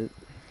finds it.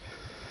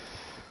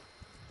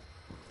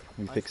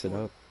 We fix it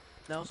up.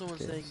 Now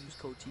someone's Okay. saying use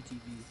code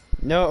TTV.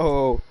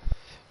 No!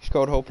 Use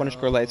code hope No.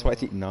 underscore lights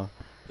YT. No.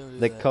 Don't do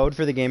The that. code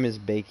for the game is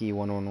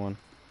Bakey111.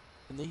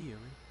 Can they hear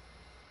me?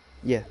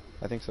 Yeah,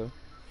 I think so.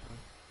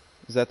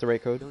 Is that the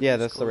right code? Don't Yeah, use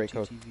that's the right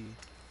code. TTV.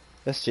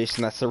 That's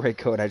Jason, that's the right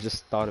code. I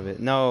just thought of it.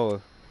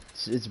 No,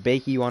 it's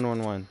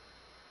Bakey111.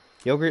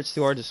 Yogurt's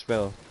too hard to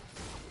spell.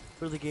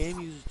 For the game,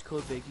 use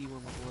code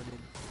Bakey111. And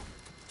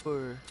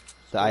for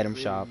The item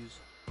shop. use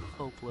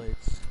Hope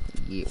Lights.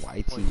 Yeah,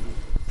 YT.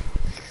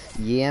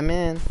 Yeah,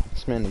 man.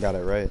 This man got it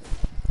right.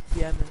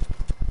 Yeah, man.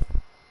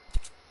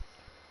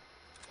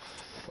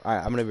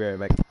 Alright, I'm gonna be right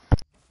back.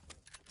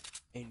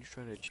 And you're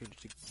trying to change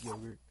it to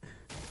yogurt.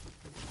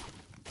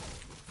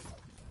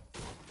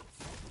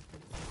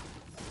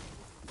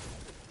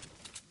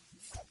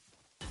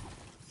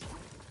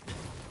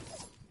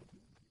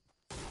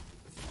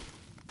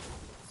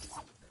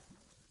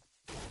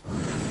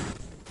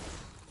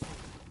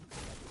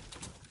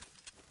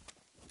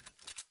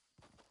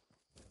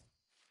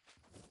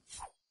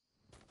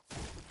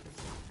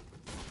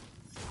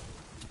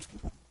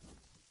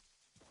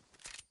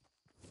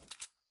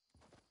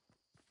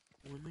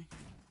 When they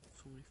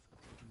so many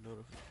fucking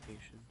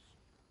notifications.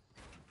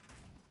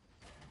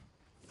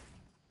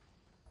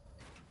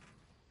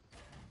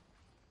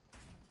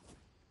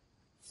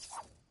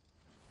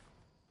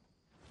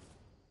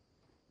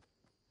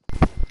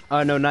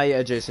 No, not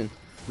yet, Jason.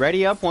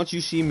 Ready up once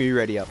you see me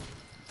ready up.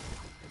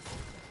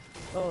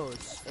 Oh,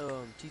 it's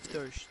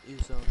T-Star is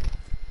T-Star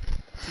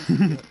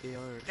Ben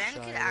Shy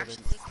could or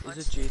actually whatever. clutch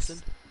Is it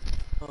Jason?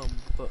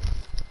 But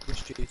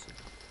which Jason?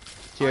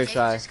 Tier Nate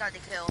shy. just got the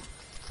kill.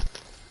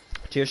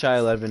 Tier shy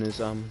 11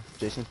 is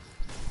Jason.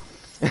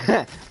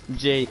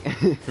 Jake.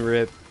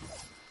 Rip.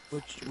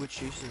 Which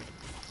Jason?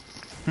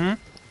 Hmm?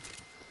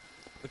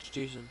 Which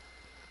Jason?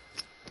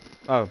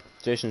 Oh,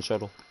 Jason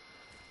Shuttle.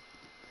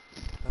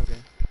 Okay.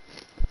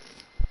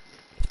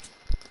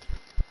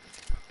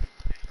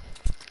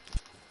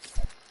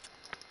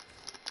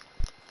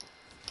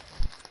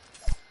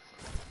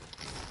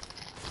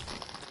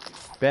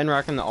 Ben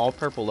rocking the all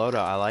purple loadout.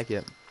 I like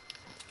it.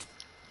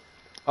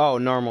 Oh,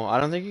 normal. I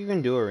don't think you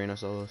can do arena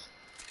solos.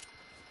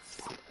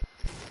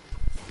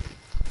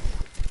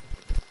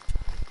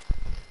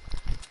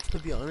 To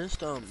be honest,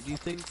 do you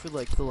think for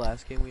like the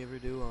last game we ever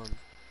do,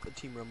 a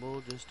Team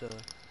Rumble, just be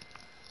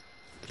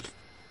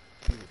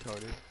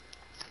retarded?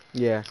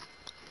 Yeah.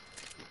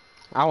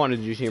 I want to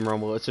do Team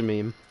Rumble. It's a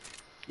meme.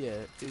 Yeah,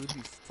 it would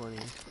be funny.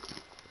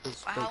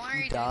 'Cause, How long like, are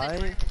you you doing the die,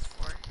 tournaments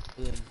for?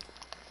 and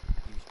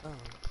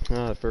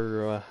then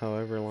For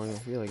however long I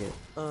feel like it.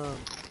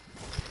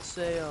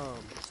 say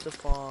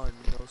Stefan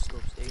no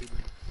scopes Aiden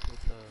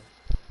with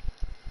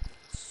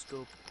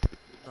scope,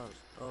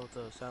 with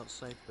a sound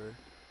sniper,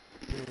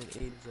 and then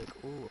Aiden's like,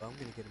 oh, I'm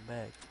gonna get him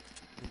back,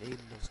 and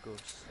Aiden no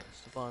scopes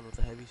Stefan with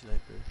a heavy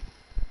sniper.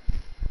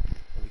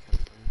 That'd be kind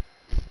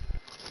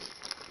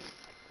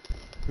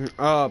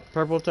of funny.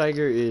 Purple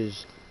Tiger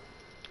is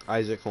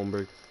Isaac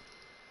Holmberg.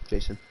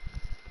 Jason.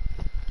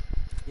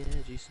 Yeah,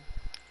 Jason.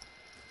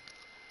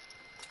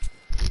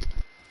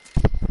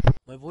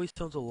 My voice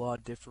sounds a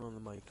lot different on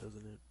the mic,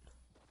 doesn't it?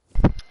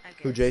 I guess.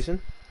 Who,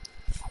 Jason?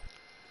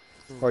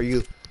 Or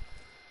you?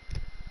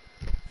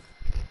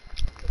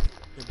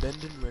 Yeah, Ben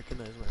didn't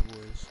recognize my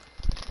voice.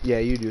 Yeah,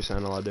 you do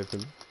sound a lot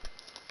different.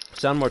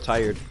 Sound more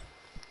tired.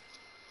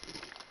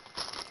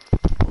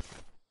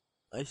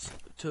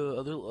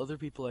 To other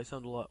people, I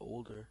sound a lot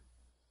older.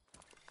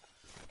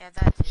 Yeah,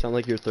 that too. Sound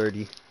like you're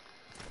 30.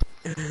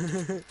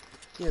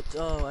 Yeah,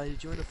 I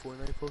joined a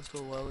Fortnite post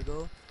a while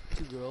ago,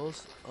 two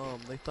girls.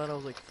 They thought I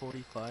was like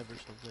 45 or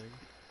something.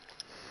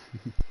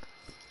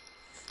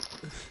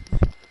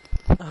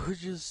 I was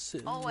just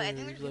sitting Oh wait, I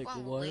there think there's like,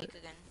 people on the what? lake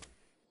again.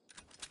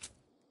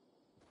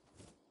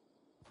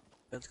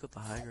 Ben's got the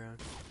high ground.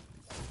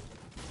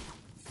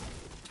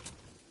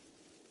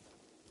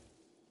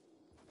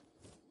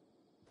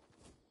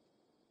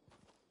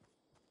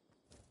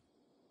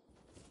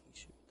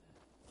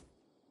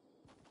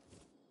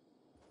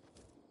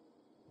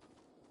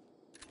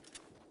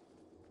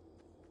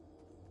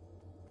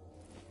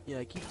 Yeah,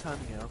 I keep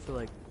timing it out for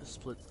like a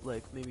split,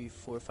 like maybe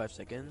 4 or 5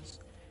 seconds.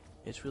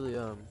 It's really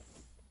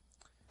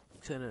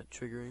kind of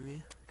triggering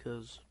me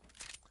because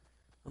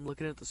I'm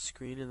looking at the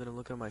screen and then I'm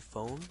looking at my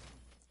phone.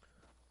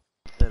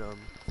 Then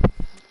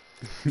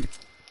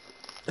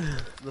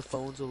the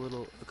phone's a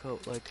little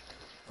like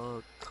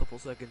a couple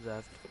seconds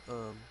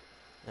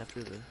after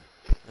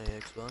my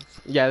Xbox.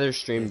 Yeah, there's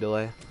stream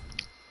delay.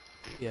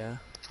 Yeah,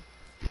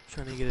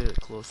 trying to get it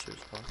closer as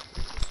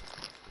possible.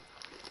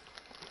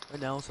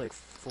 Right now it's like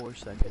 4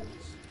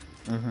 seconds.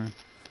 Mm-hmm.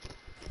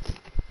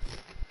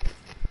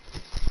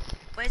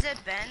 Wait, is it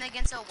Ben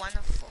against a one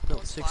of No,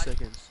 full 6 squad?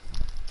 seconds.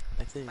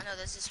 I think. Oh no,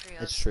 this is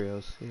trios. It's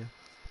trios, yeah.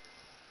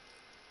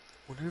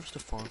 Wonder if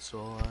Stefan's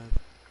still alive.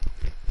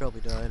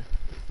 Probably died.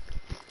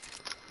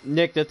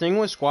 Nick, the thing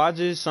with squads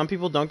is some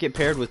people don't get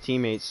paired with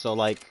teammates, so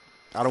like,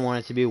 I don't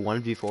want it to be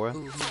 1v4. Ooh,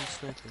 who's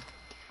sniping?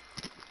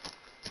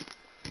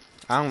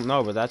 I don't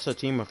know, but that's a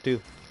team of 2.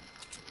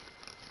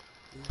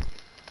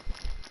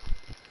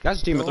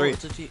 That's a team of 3.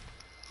 It's a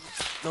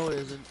no, it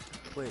isn't.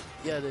 Wait,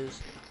 yeah, it is.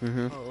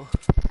 Mm-hmm. Oh.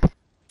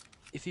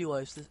 If he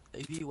wipes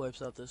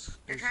out this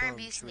You're trying to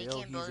be trio,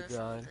 sneaky and build he's it a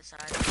guy. from the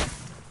side.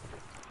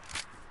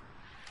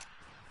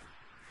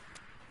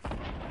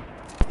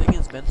 Thing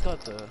is, Ben's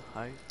got the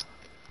high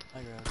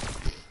ground.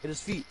 Hit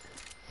his feet.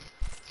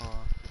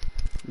 Aw.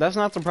 That's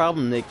not the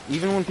problem, Nick.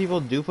 Even when people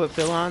do put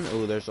Phil on,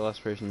 oh, there's the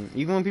last person.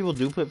 Even when people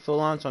do put Phil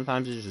on,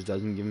 sometimes it just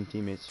doesn't give him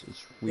teammates.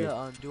 It's weird. Yeah,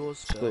 on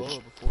duos It's Phil,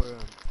 glitched. before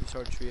we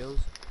started trios,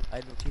 I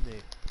had no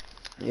teammate.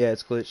 Yeah,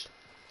 it's glitched.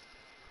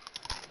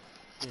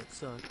 Yeah, it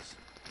sucks.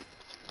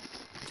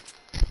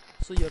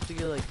 So you have to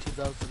get like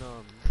 2,000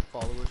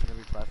 followers on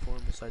every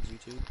platform besides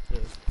YouTube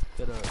to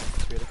get a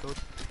creator code.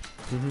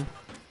 Mm-hmm.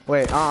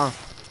 Wait,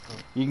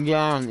 you can get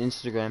on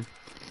Instagram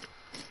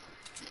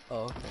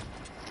Oh, okay.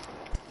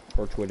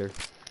 or Twitter.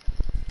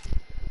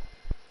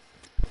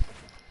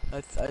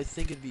 I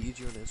think it'd be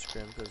easier on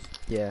Instagram because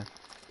Yeah.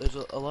 there's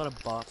a lot of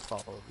bots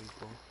follow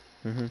people.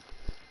 Mm-hmm.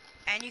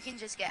 And you can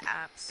just get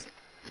apps.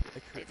 I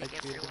They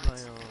give created free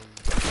my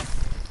ones.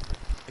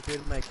 I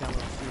created my account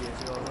like 3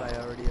 years ago. I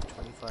already have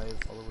 25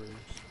 followers.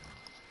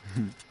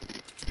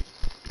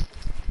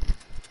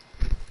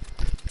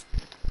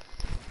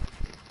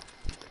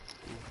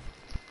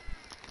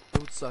 It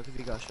would suck if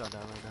he got shot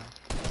down right now.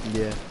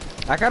 Yeah.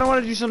 I kind of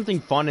want to do something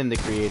fun in the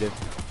creative,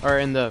 or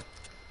in the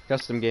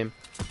custom game.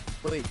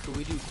 Wait, could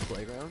we do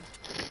playground?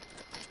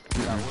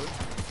 Does that work?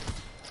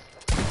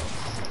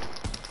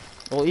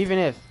 Well, even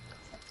if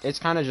it's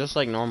kind of just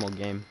like normal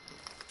game.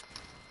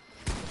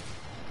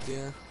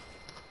 Yeah.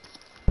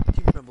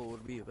 Team Rumble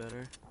would be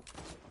better.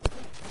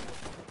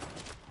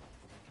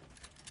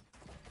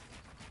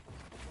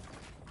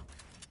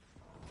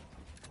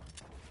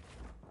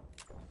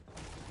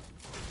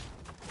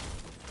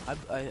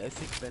 I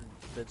think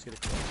Ben's gonna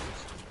collect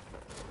this.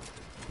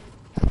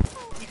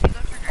 If you go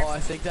for Oh, I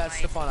think that's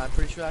Stefan. I'm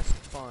pretty sure that's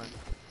Stefan.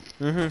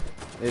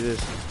 Mm-hmm. It is.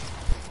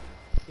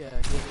 Yeah, he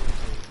has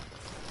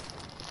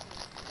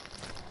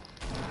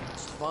a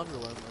Stefan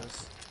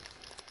relentless.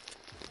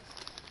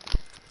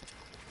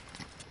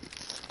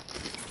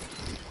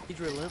 He's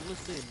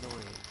relentlessly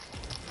annoying.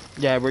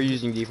 Yeah, we're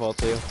using default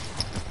too.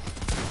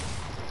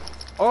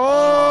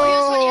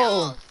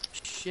 Oh! Oh!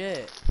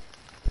 Shit.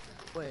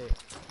 Wait.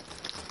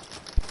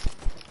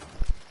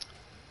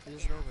 It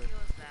isn't over.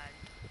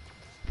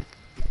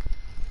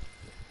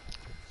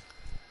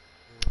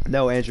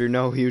 No, Andrew,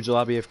 no huge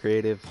lobby of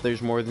creative.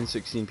 There's more than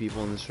 16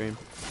 people in the stream.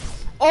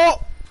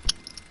 Oh!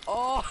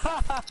 Oh!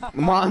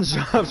 Mons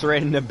drops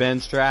right into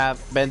Ben's trap.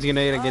 Ben's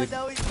gonna get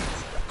no,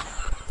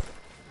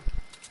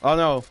 Oh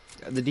no,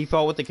 the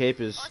default with the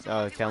cape is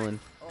Kellen.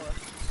 Oh.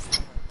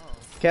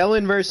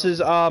 Kellen versus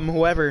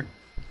whoever.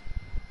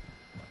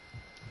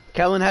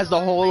 Kellen has the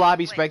whole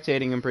lobby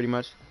spectating him pretty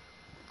much.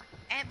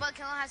 But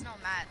Kellen has no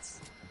mats.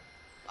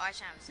 Oh, I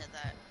shouldn't have said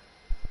that.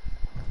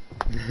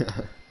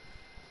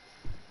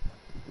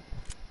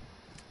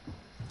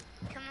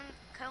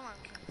 Kellen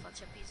can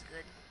clutch up. He's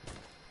good.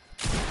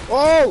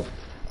 Oh!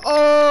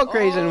 Oh,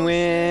 Crazen Oh,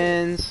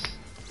 wins.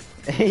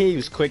 He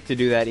was quick to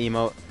do that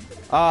emote.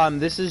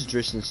 This is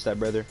Dristan's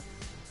stepbrother.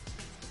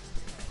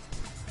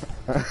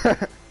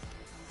 GG.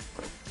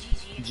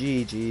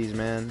 GG's,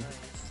 man.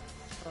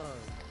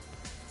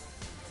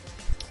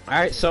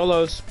 Alright,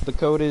 solos. The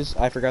code is...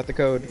 I forgot the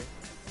code.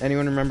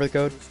 Anyone remember the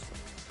code?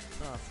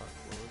 Oh, fuck.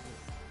 What was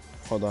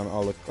it? Hold on,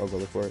 I'll go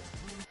look for it.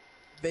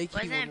 Bakey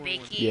Wasn't it 111.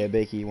 Bakey? Yeah,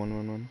 Bakey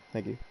 111.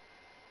 Thank you.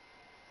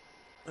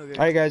 Okay.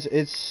 Alright guys,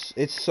 it's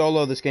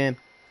solo this game.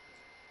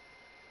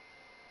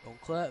 Don't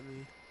clap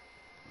me.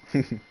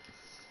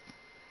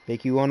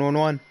 Bakey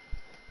 111.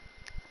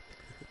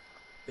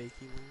 Bakey.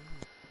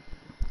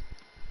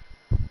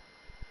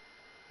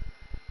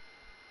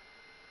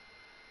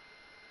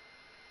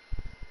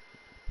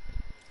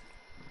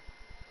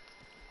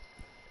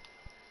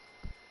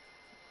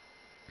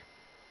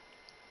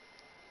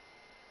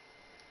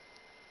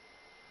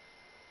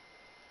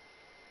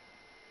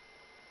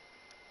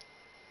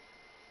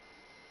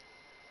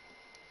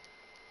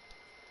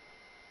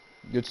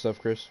 Good stuff,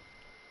 Chris.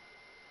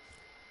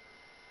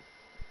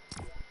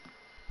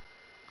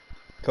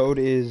 Code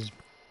is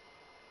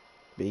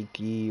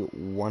Bakey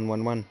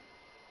 111.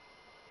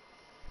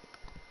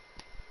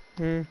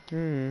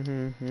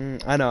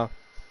 I know.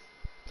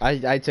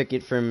 I took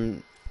it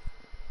from.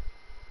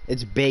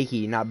 It's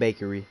Bakey, not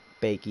bakery.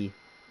 Bakey.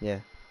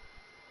 Yeah.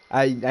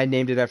 I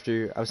named it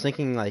after. I was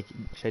thinking like,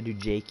 should I do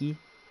Jakey?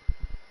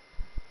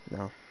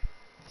 No.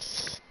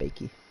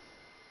 Bakey.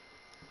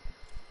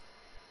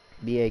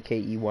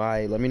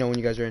 Bakey. Let me know when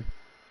you guys are in.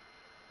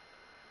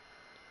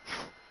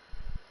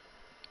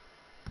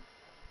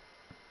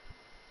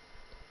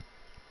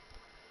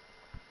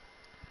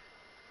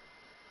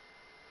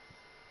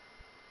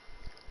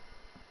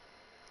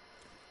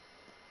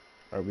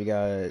 Alright, we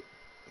got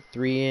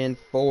 3 in,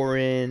 4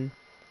 in,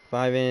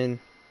 5 in.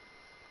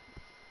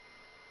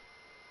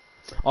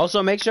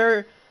 Also, make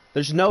sure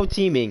there's no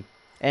teaming.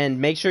 And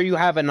make sure you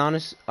have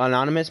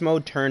anonymous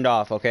mode turned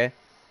off, okay?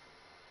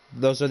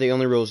 Those are the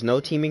only rules. No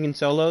teaming in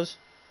solos.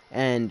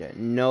 And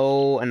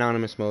no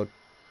anonymous mode.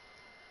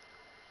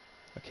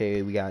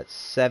 Okay, we got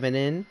 7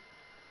 in.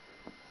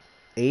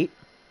 8.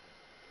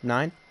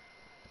 9.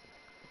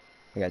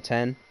 We got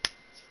 10.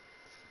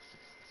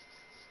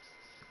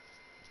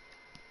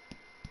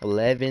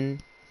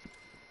 11.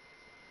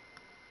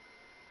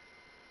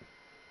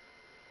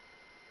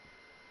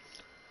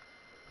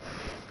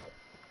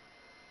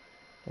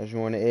 There's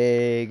one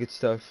A. Good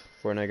stuff.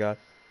 Fortnite got.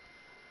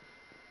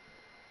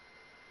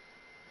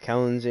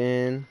 Kellen's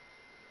in.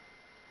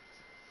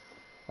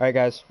 Alright,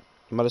 guys.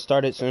 I'm about to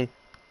start it soon.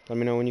 Let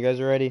me know when you guys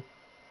are ready.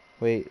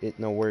 Wait, it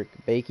no work.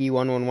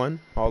 Bakey111.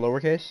 All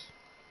lowercase.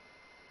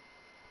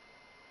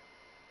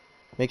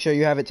 Make sure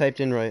you have it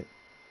typed in right.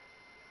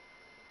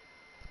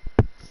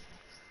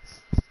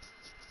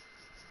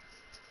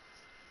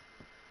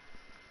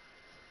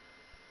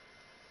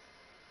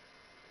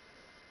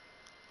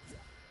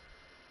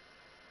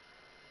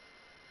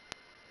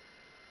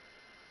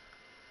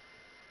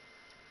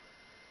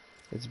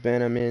 It's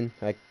Ben, I'm in.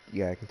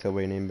 Yeah, I can tell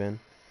by your name, Ben.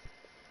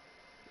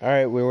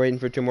 Alright, we're waiting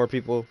for 2 more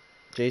people.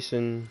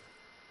 Jason,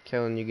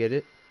 Kellen, you get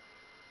it?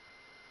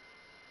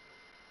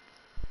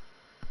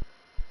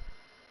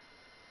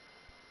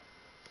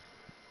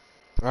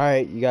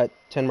 Alright, you got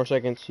 10 more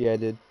seconds. Yeah, I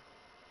did.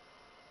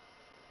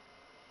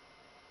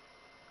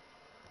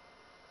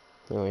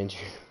 No, Andrew.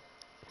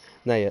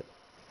 Not yet.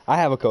 I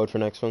have a code for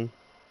next one.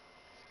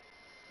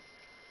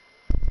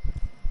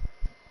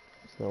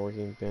 It's not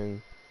working,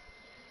 Ben.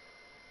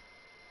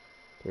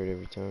 Third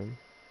every time.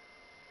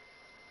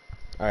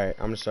 Alright,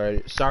 I'm gonna start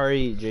it.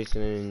 Sorry,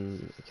 Jason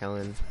and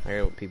Kellen. I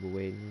got people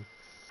waiting.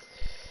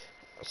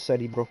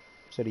 Steady, bro.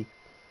 Steady.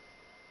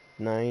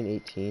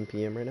 9:18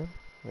 p.m. right now.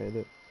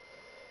 Right.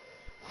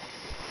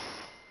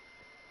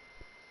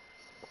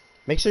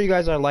 Make sure you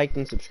guys are liked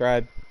and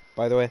subscribed,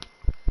 by the way.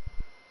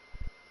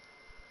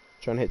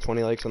 Trying to hit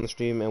 20 likes on the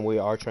stream, and we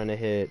are trying to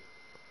hit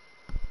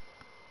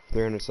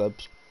 300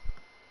 subs.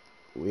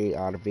 We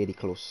are very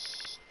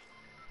close.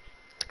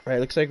 Alright,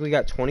 looks like we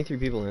got 23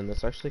 people in.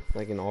 That's actually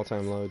like an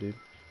all-time low, dude.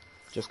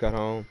 Just got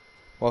home.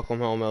 Welcome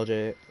home,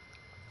 LJ.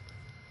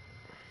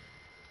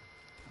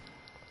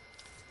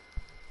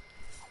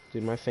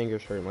 Dude, my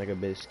fingers hurting like a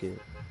biscuit.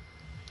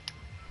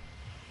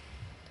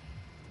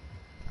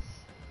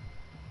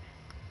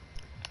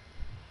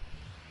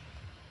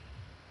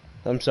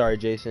 I'm sorry,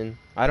 Jason.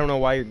 I don't know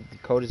why your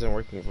code isn't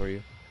working for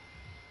you.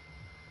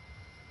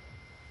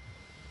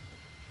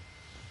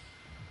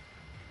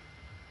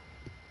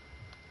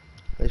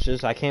 It's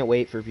just, I can't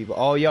wait for people.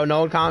 Oh, yo,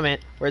 no one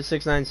comment. We're at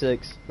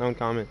 696. No one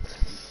comment.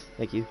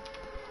 Thank you.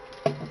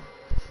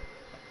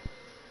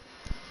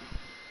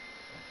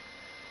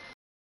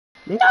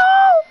 No!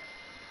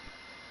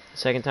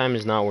 Second time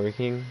is not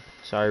working.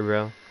 Sorry,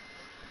 bro.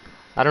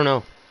 I don't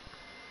know.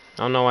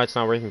 I don't know why it's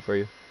not working for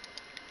you.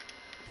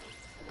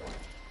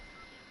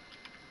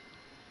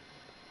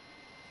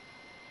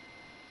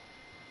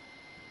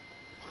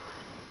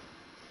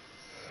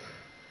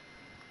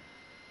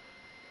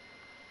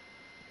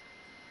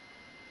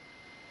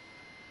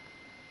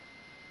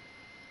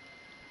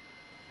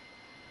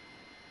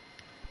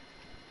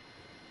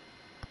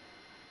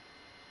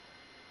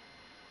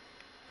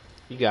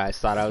 You guys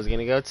thought I was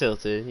gonna go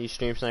tilted. You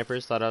stream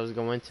snipers thought I was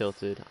going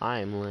tilted. I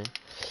am lit.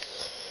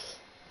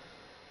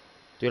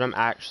 Dude, I'm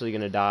actually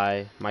gonna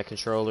die. My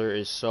controller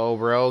is so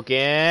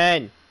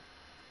broken.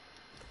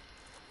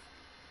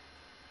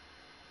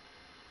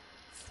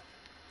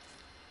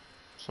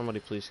 Somebody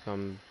please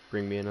come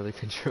bring me another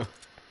controller.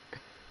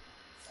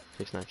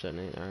 Take Snapchat,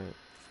 Nate. Alright.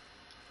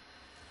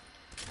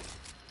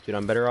 Dude,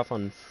 I'm better off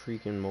on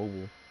freaking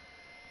mobile.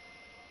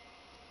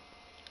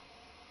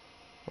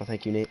 Well,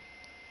 thank you, Nate.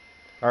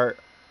 Or,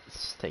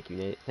 thank you,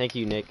 Nate. Thank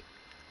you, Nick.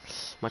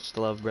 Much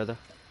love, brother.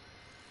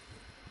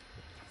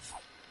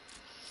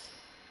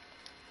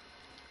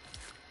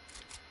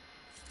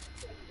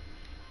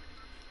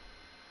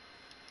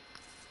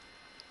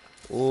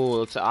 Ooh,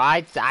 looks.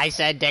 I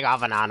said take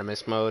off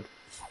anonymous mode.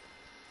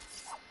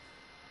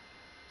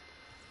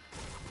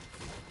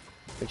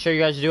 Make sure you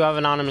guys do have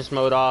anonymous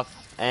mode off,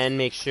 and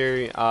make sure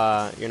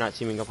you're not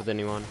teaming up with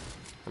anyone.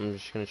 I'm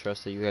just gonna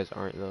trust that you guys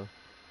aren't though.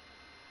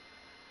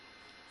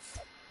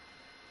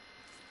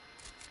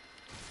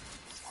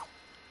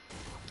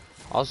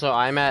 Also,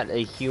 I'm at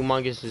a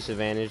humongous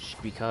disadvantage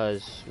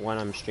because one,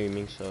 I'm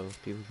streaming, so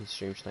people can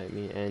stream snipe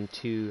me, and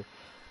two,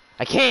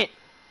 I can't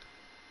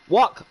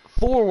walk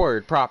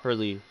forward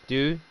properly,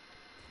 dude.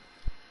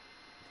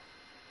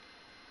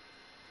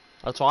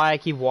 That's why I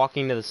keep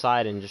walking to the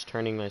side and just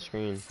turning my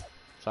screen.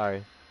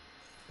 Sorry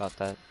about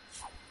that.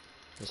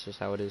 That's just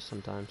how it is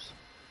sometimes.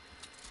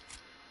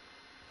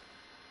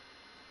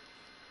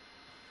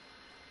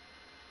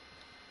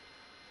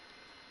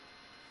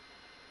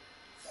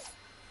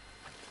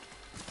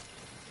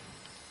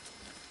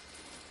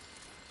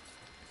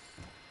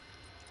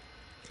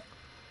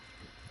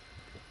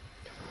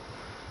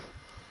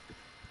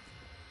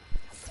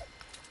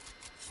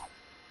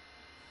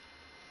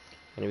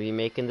 Gonna be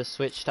making the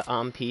switch to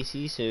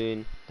PC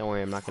soon. Don't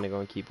worry, I'm not gonna go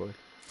on keyboard.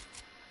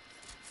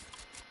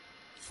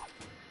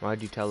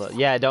 Why'd you tell her?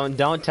 Yeah,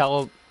 don't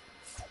tell.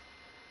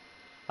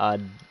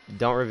 Don't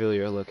reveal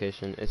your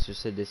location. It's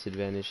just a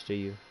disadvantage to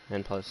you,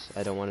 and plus,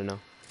 I don't want to know.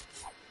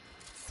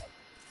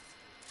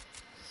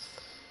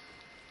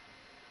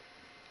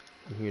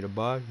 I'm here to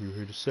buy. You're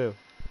here to sell.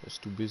 Let's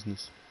do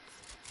business.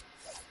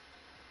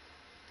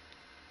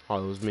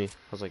 Oh, it was me.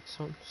 I was like,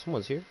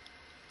 someone's here.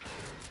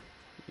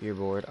 You're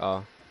bored.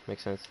 Oh,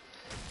 makes sense.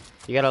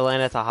 You gotta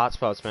land at the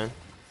hotspots, man.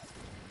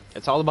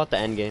 It's all about the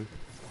end game.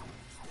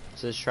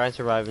 So just try and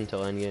survive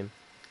until end game.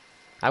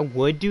 I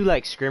would do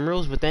like scrim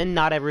rules, but then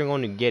not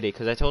everyone would get it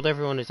because I told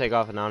everyone to take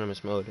off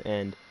anonymous mode,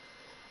 and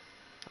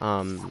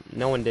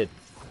no one did.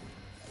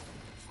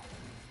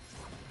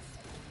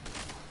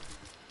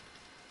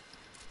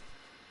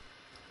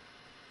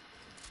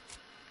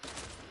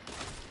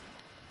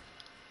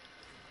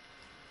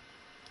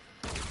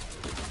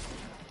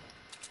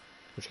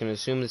 I'm just gonna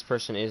assume this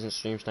person isn't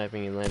stream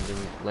sniping and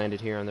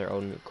landed here on their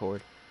own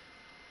accord.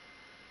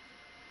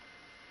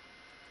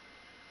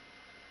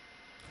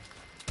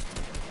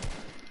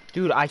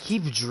 Dude, I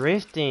keep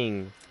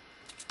drifting.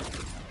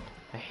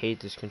 I hate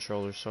this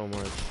controller so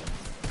much.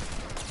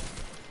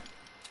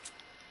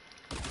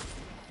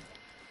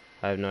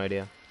 I have no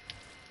idea.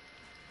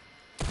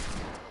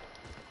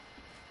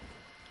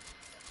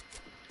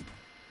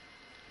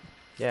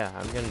 Yeah,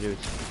 I'm gonna do it.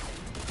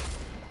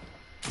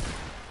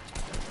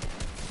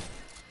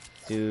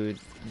 Dude,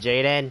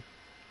 Jaden.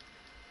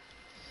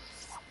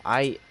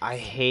 I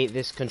hate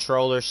this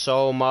controller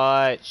so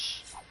much.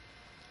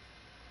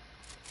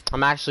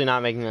 I'm actually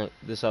not making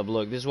this up.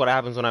 Look, this is what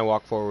happens when I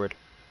walk forward.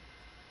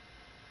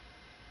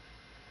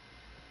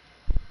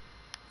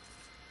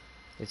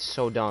 It's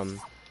so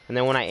dumb. And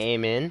then when I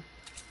aim in,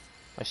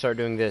 I start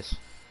doing this.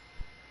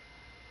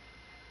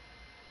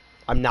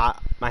 My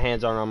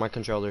hands aren't on my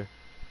controller.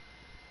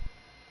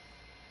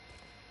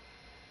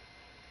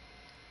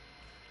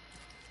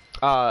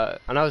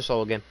 Another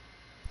solo game.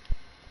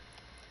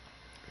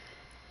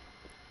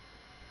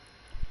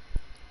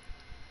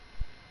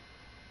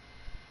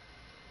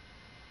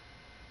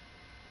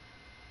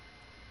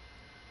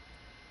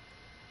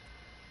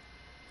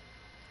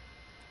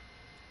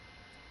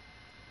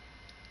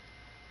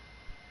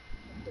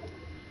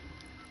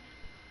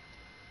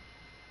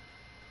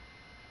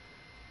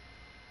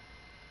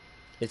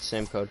 It's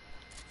same code.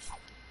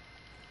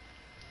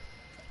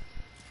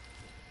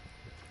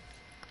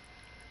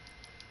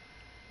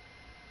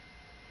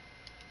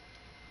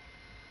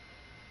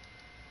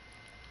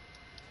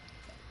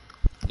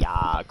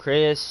 Yeah,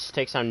 Chris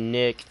takes on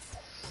Nick,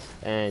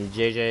 and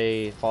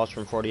JJ falls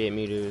from 48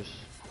 meters.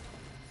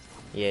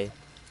 Yay.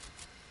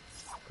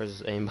 Chris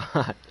is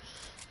aimbot.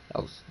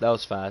 that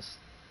was fast.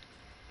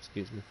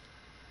 Excuse me.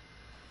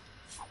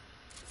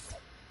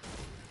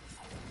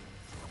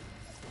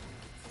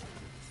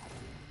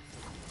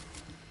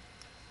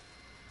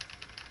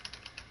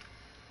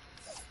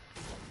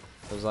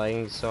 I was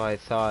lagging, so I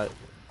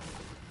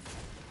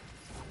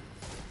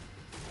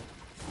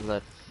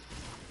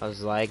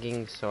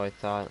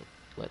thought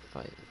let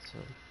fight. So.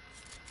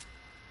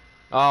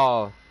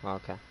 Oh,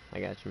 okay. I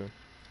got you, man.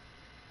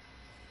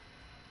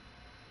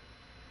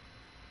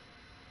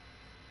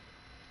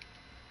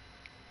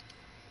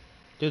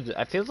 Dude,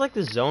 I feel like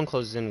the zone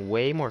closes in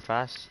way more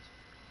fast.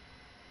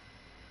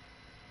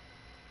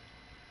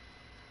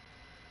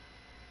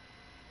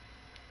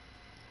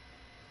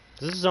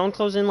 Does this zone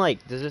close in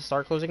like, does it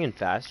start closing in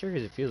faster?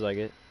 Because it feels like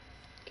it.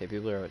 Okay,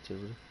 people are out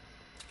tilted.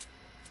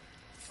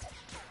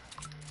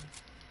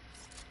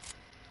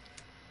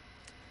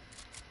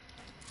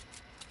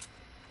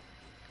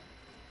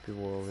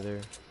 People are over there.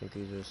 I think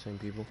these are the same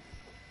people.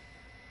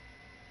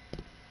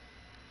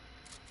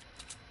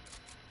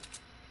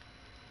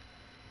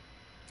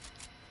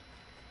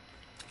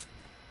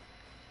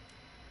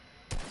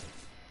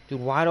 Dude,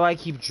 why do I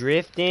keep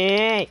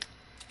drifting?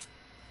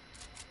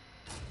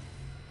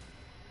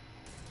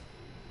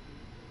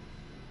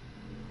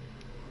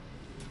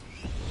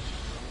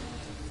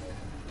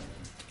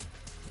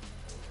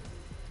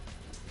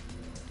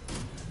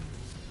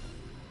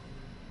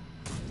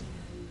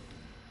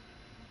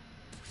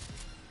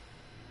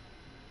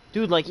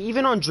 Dude, like,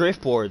 even on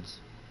drift boards.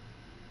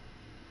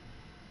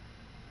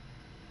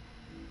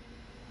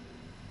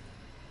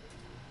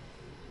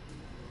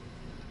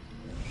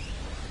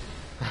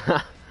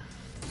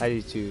 I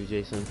do too,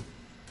 Jason.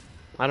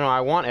 I don't know,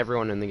 I want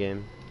everyone in the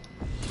game.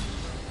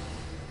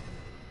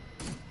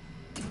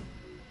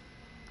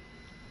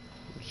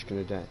 I'm just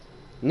gonna die.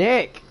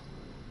 Nick!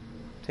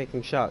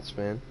 Taking shots,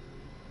 man.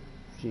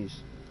 Jeez.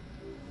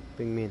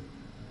 Being mean.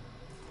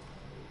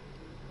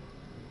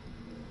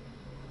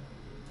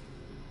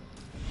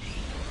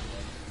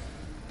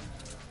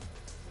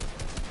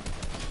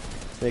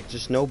 Nick,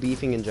 just no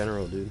beefing in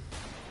general, dude.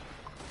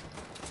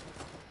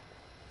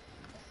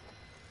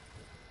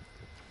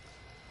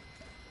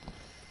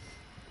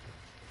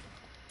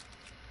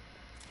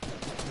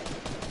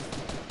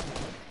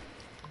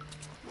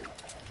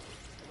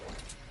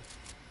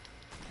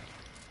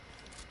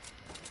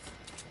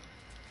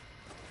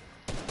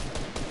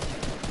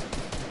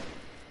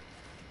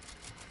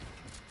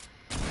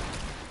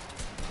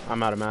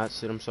 I'm out of mats,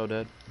 dude. I'm so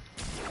dead.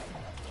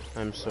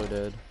 I'm so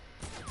dead.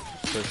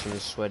 This person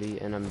is sweaty,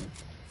 and I'm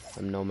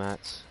no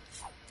mats.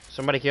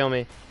 Somebody kill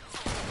me.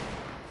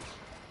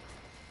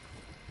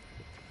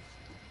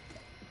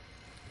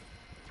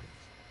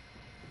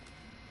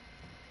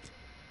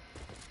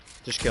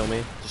 Just kill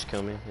me. Just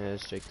kill me. Yeah,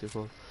 it's Jake too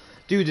cool.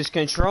 Dude, this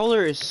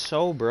controller is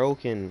so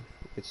broken.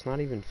 It's not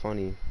even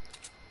funny.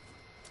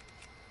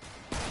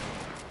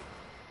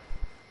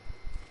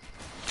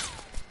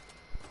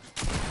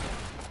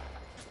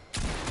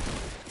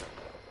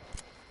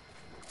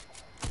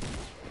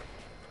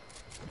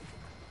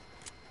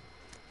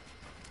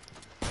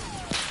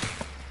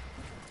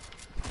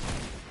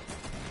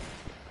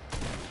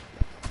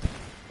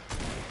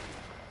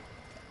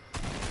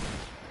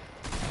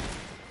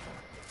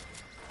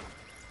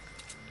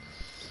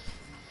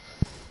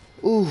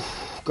 Ooh,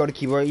 go to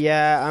keyboard.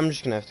 Yeah, I'm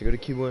just gonna have to go to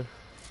keyboard.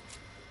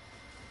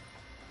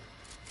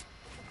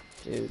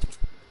 Dude.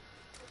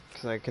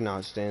 Because I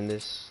cannot stand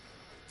this.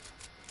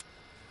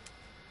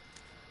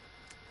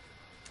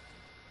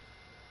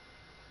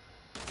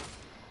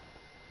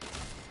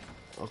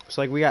 Looks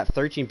like we got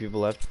 13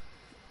 people left.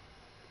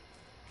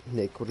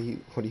 Nick, what are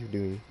you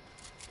doing?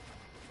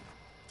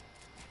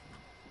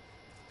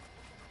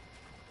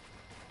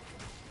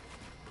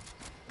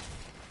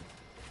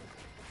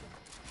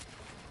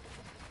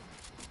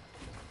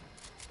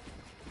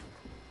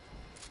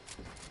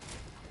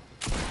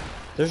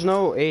 There's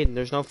no aid,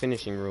 there's no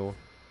finishing rule.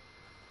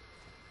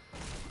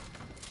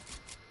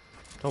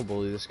 Don't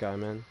bully this guy,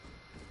 man.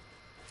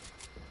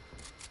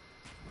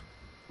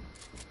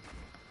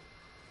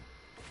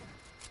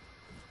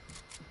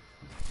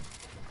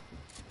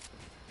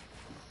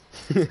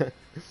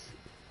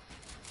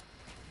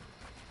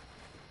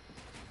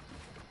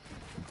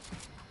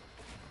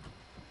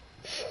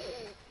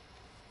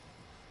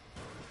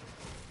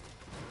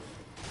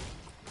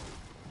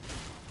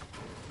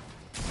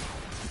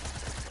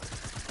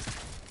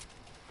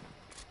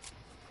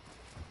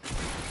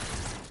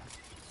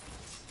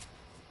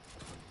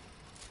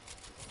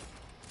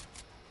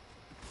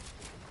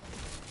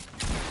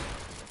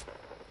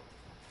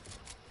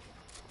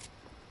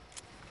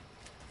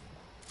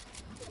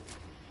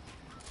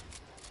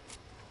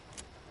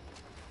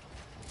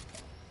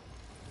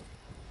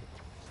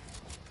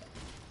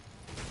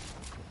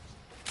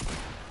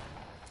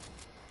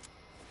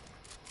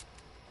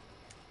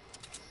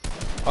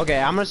 Okay,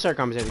 I'm gonna start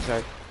commentating,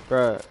 sorry.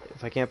 Bruh,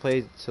 if I can't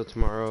play till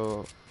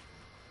tomorrow,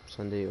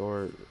 Sunday,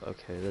 or...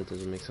 Okay, that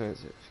doesn't make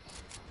sense.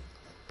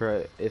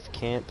 Bruh, if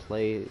can't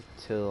play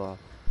till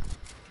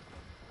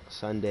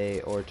Sunday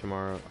or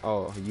tomorrow...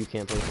 Oh, you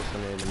can't play till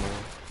Sunday or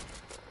tomorrow.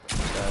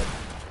 Sad.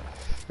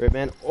 Right,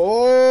 man.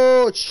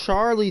 Oh,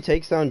 Charlie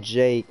takes down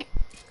Jake.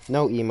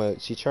 No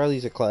emotes. See,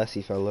 Charlie's a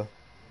classy fella.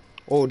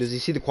 Oh, does he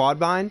see the quad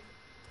behind?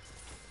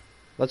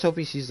 Let's hope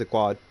he sees the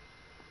quad.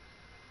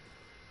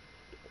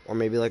 Or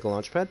maybe like a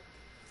launch pad.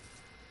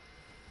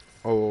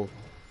 Oh,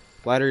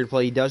 ladder to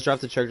play. He does drop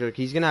the chug jug.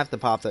 He's gonna have to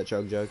pop that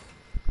chug jug.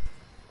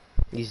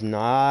 He's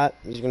not.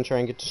 He's gonna try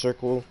and get to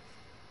circle.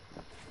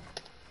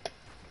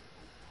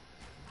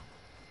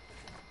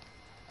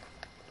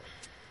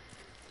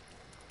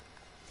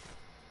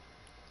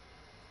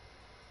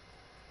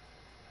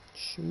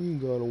 She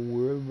ain't gotta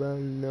worry about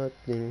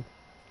nothing.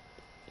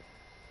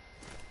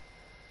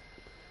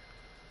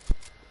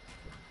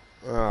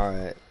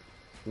 Alright.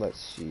 Let's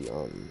see,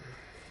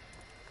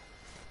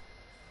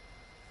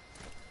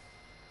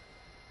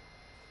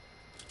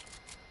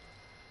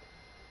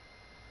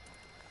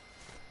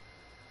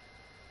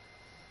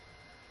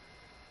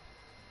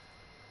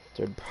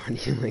 third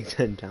party like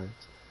 10 times.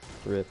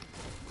 RIP.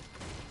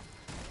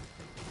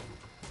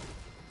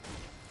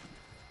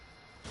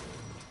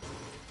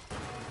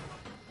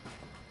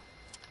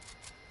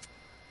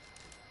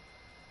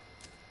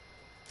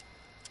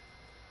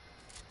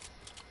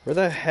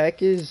 Where the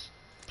heck is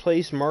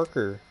place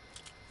marker?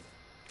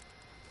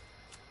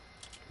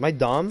 Am I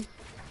dumb?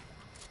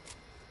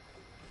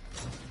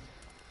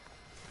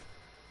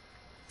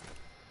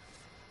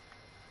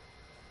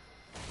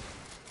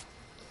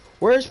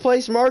 Where's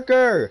place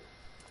marker?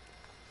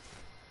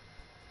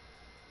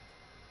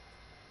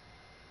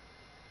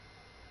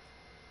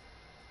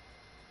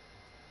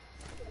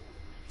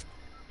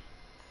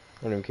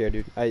 I don't even care,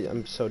 dude.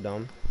 I'm so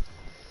dumb.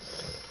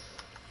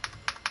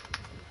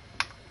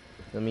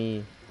 Let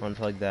me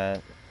unplug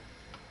that.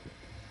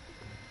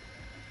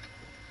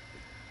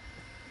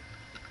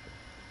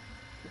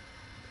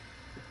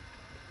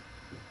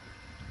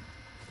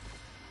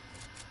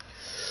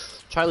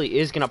 Charlie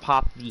is gonna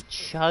pop the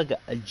chug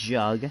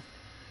jug.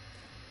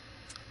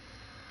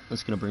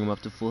 That's gonna bring him up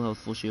to full health,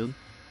 full shield.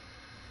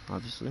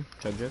 Obviously,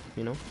 chug jug,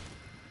 you know.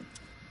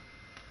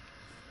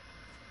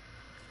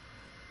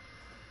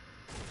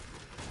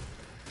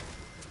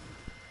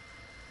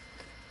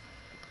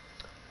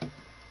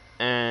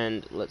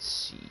 And let's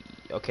see.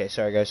 Okay,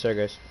 sorry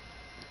guys.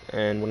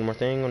 And one more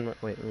thing.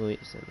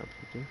 Wait, stand up.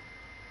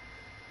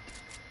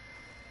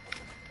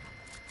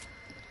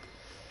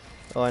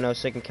 Oh, I know,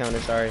 second counter.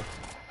 Sorry.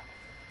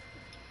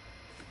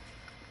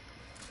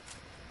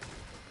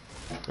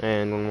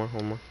 And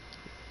one more.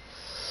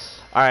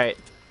 Alright,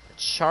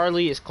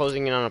 Charlie is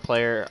closing in on a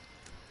player.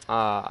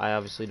 I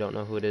obviously don't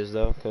know who it is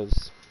though,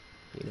 because,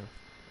 you know.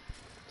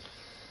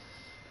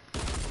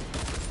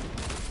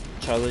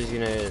 Charlie's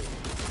gonna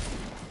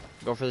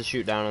go for the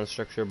shoot down on the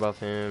structure above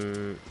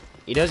him.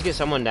 He does get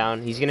someone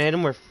down. He's gonna hit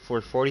him for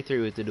 43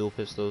 with the dual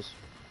pistols.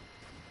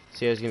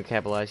 See how he's gonna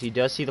capitalize. He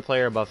does see the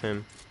player above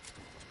him.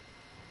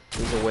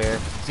 He's aware.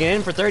 He's gonna hit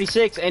him for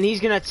 36, and he's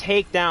gonna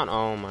take down.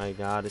 Oh my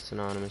god, it's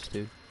anonymous,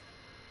 dude.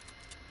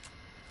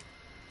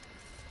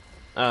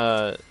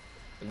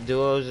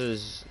 Duos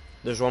is...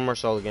 There's one more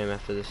solo game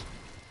after this.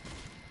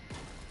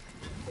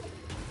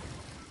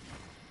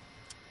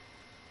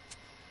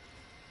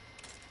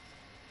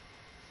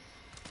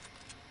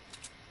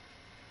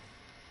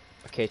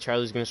 Okay,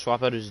 Charlie's gonna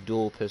swap out his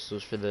dual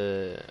pistols for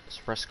the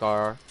suppressed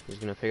scar. He's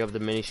gonna pick up the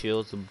mini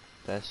shields, the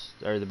best,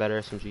 or the better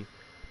SMG.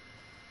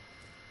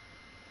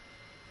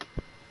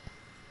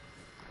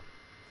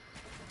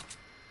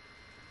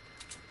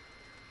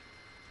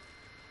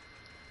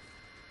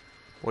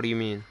 What do you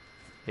mean,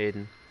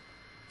 Hayden?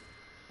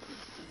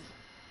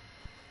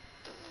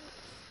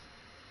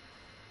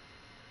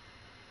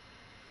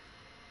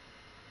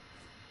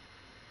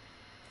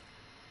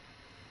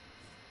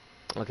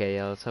 Okay,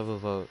 yeah, let's have a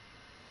vote.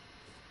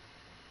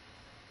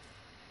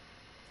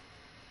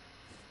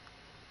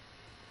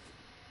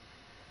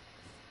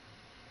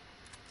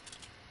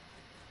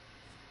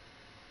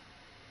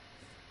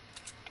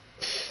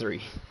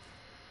 Three.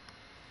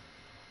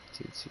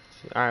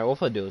 Alright, we'll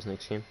play duos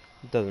next game.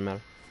 It doesn't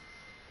matter.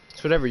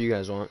 It's whatever you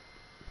guys want.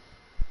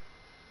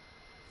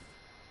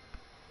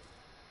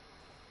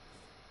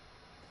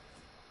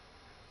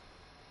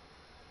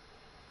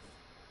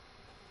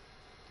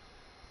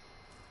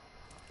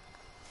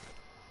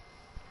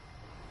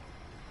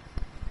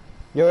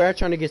 Yo, we're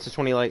trying to get to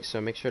 20 likes, so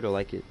make sure to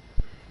like it.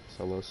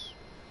 Solos.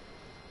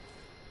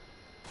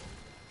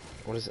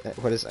 What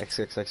does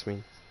XXX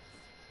mean?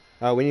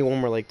 We need one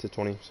more like to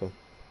 20, so.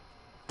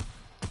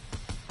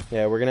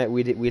 Yeah,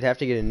 we'd have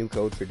to get a new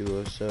code for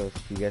duos, so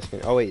if you guys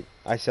can. Oh wait,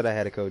 I said I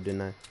had a code,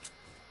 didn't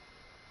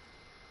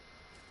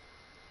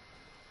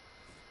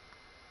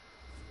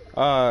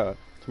I?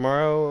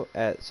 Tomorrow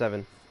at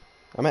 7.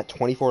 I'm at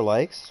 24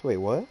 likes. Wait,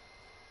 what?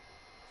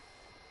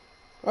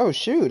 Oh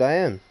shoot, I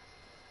am.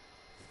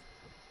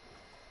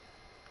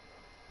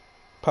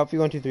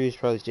 Puppy123 is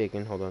probably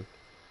taken. Hold on.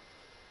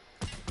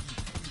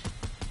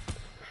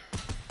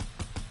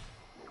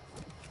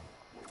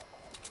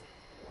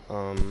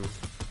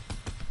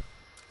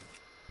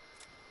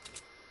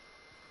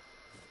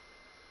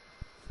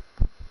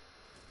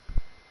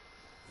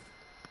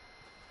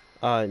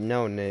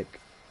 No, Nick.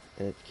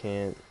 It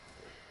can't.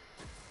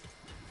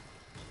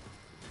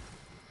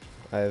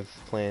 I have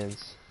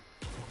plans.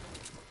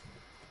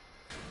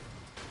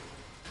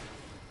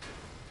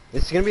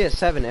 It's gonna be at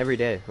 7 every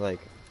day, like.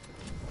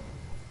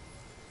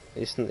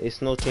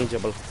 It's no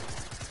changeable.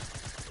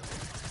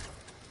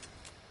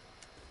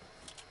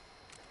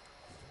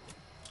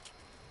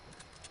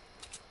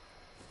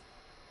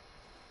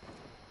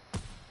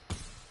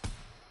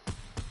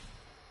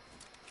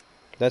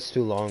 That's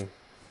too long.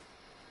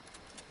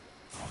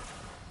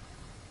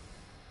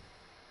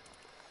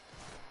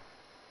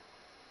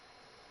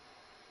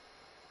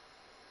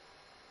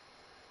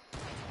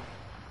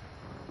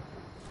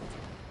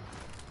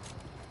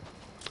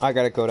 I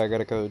got a code.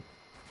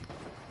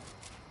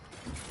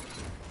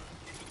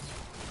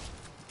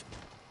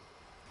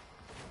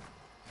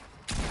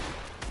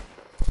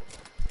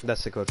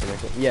 That's the code for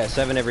next one. Yeah,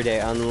 7 every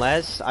day.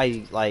 Unless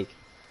I, like,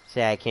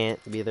 say I can't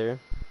be there,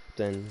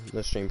 then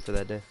no stream for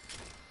that day.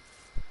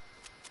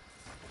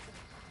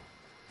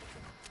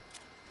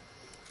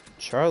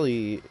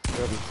 Charlie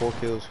got 4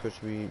 kills, supposed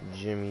to be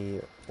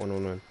Jimmy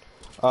 109.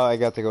 I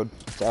got the code.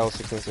 It's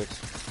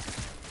L616.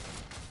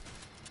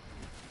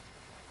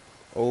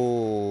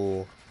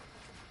 Oh.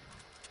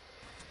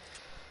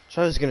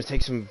 Charlie's gonna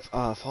take some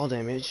fall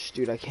damage.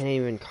 Dude, I can't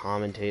even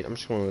commentate. I'm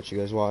just gonna let you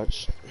guys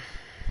watch.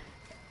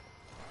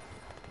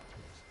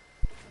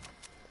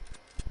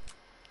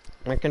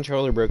 My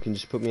controller broke and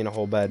just put me in a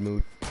whole bad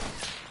mood.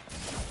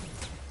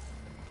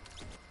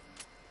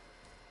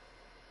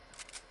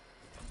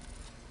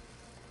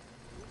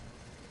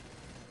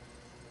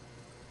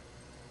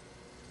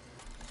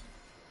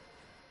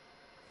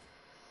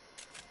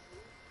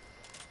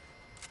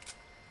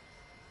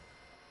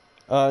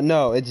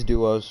 No, it's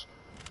duos.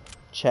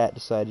 Chat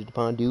decided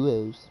upon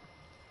duos.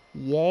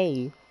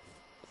 Yay.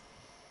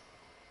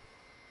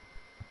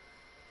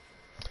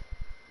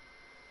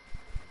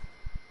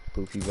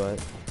 Poofy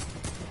butt.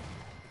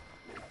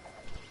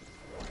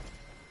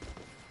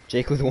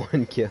 Jake with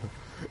 1 kill.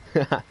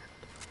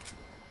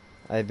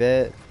 I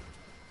bet.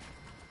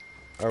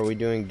 Are we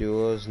doing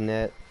duos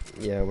net?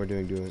 Yeah, we're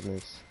doing duos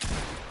next.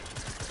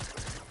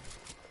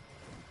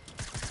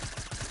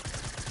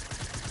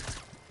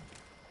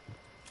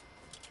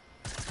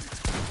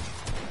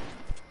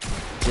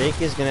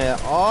 Jake is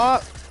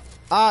gonna.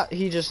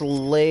 He just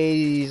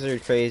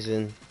lasered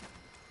Crazen.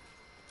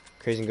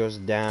 Crazen goes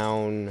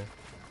down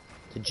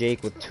to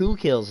Jake with 2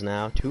 kills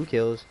now. 2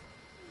 kills.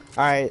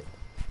 Alright.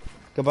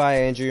 Goodbye,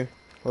 Andrew.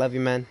 Love you,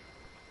 man.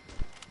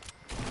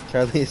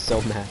 Charlie is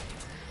so mad.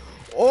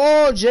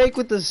 Oh, Jake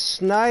with the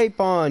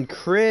snipe on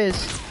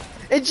Chris.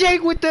 And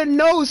Jake with the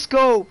no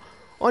scope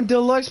on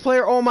Deluxe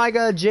Player. Oh my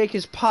god, Jake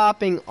is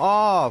popping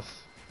off.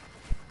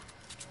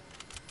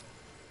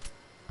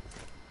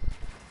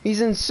 He's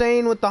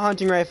insane with the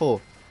hunting rifle.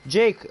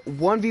 Jake,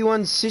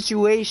 1v1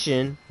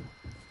 situation.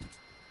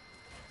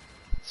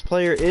 This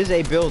player is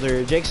a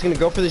builder. Jake's gonna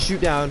go for the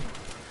shoot down.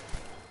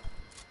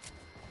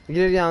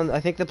 Get it down. I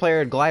think the player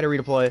had glider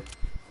redeploy.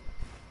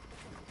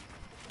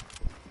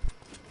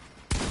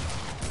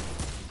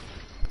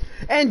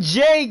 And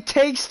Jake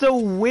takes the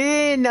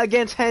win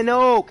against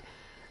Henoke.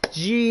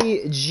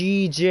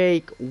 GG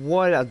Jake.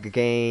 What a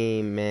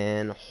game,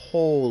 man.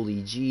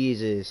 Holy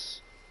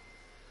Jesus.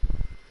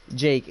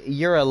 Jake,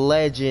 you're a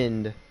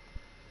legend.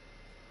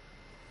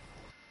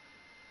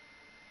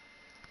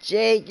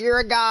 Jake, you're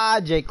a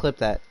god. Jake, clip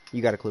that.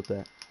 You gotta clip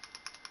that.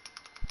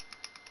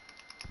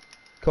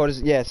 Code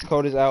is, yes,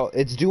 code is out.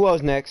 It's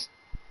duos next.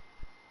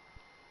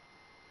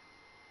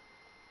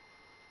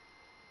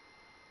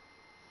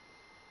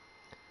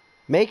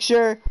 Make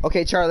sure,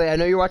 okay, Charlie, I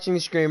know you're watching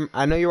the stream.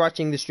 I know you're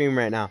watching the stream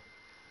right now.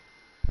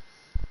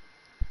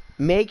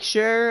 Make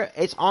sure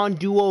it's on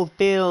duo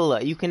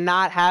fill. You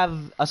cannot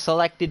have a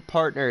selected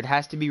partner. It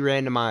has to be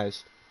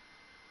randomized.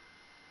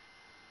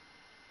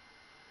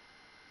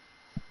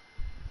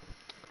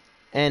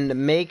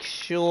 And make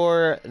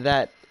sure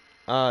that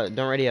don't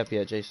ready up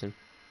yet, Jason.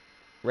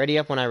 Ready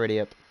up when I ready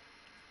up.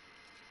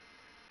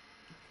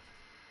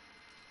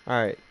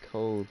 Alright,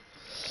 code.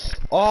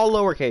 All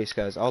lowercase,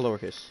 guys. All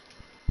lowercase.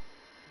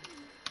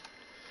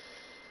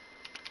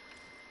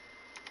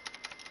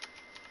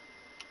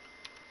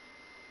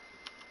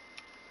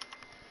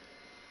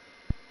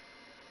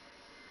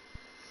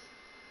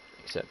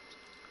 Except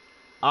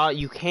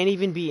you can't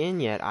even be in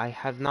yet. I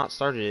have not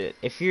started it.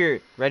 If you're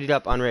ready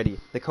up,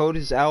 unready. The code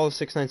is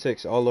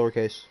OWL696, all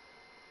lowercase.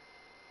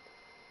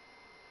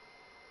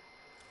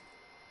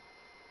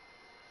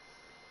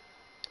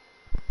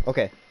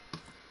 Okay.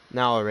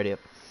 Now I'll ready up.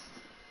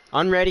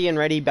 Unready and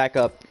ready back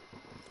up.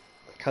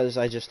 Because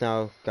I just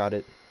now got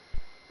it.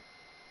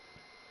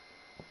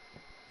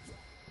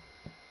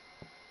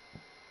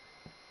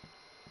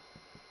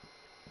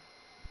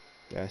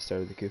 Yeah, I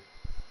started the queue.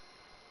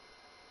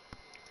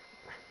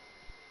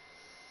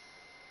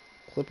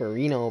 Clipper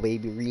Reno,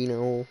 baby,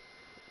 Reno.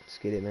 Let's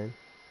get it, man.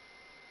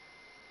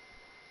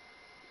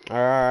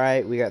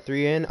 Alright, we got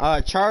 3 in.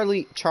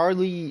 Charlie,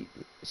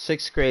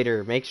 6th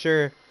grader. Make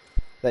sure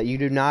that you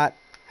do not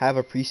have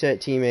a preset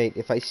teammate.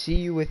 If I see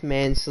you with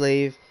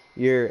Manslave,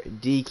 you're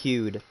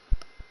DQ'd.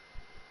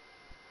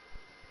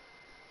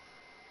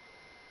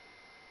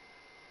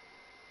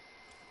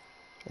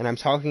 And I'm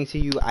talking to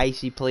you,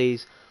 Icy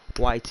Plays,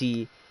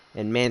 YT,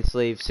 and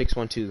Manslave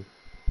 612.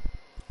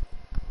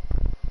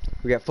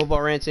 We got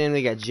Football Rants in,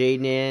 we got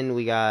Jaden in,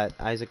 we got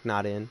Isaac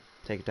not in.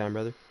 Take your time,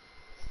 brother.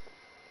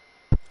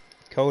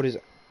 Code is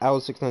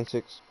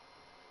OWL696.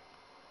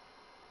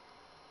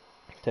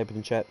 Type it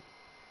in chat.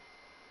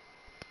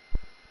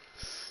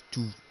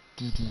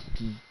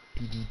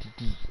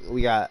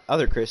 We got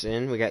other Chris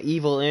in, we got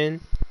Evil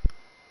in.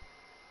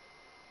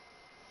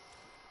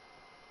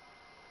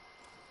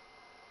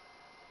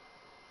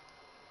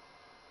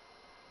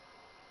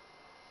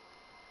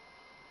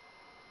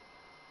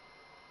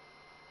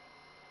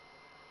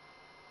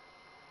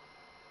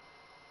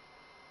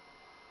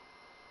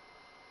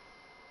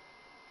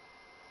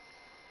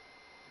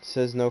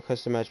 Says no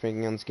custom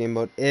matchmaking on this game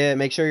mode.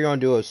 Make sure you're on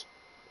duos.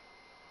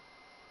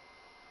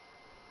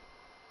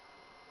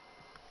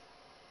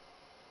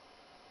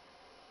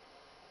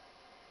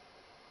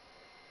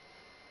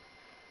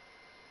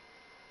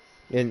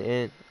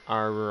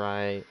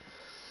 Alright.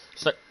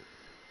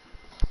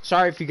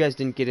 Sorry if you guys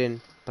didn't get in,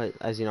 but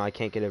as you know, I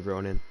can't get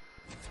everyone in.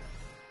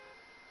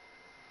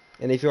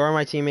 And if you are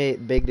my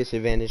teammate, big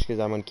disadvantage because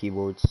I'm on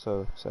keyboards,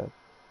 so sad.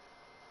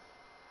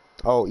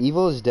 Oh,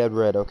 Evil is dead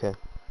red, okay.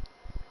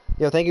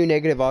 Yo, thank you,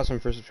 Negative Awesome,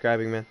 for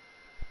subscribing, man.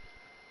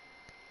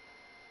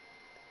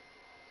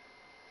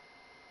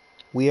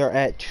 We are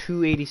at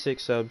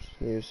 286 subs.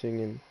 You're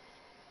singing.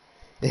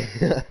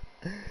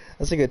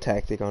 That's a good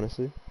tactic,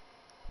 honestly.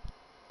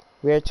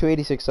 We're at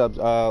 286 subs.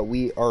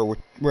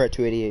 We're at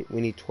 288.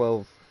 We need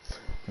 12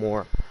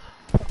 more.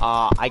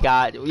 I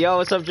got. Yo,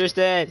 what's up,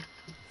 Tristan?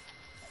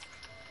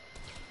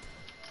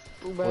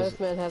 Bro, this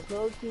man has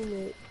no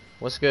teammate.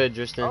 What's good,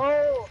 Tristan?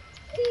 Oh,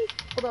 hey,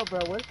 hold up, bro.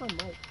 Where's my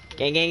mic?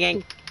 Gang, gang,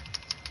 gang.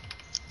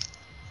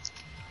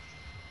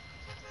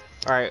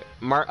 All right,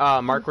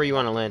 mark where you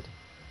want to land.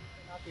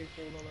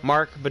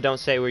 Mark, but don't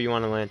say where you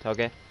want to land,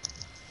 okay?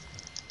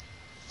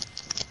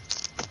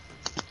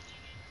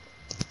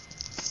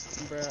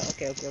 Bruh,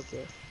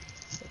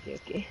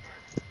 okay.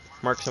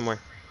 Mark somewhere.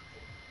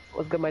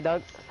 What's good, my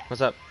dog?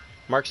 What's up?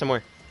 Mark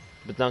somewhere,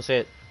 but don't say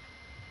it.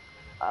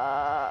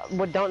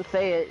 But don't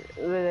say it.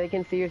 They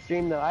can see your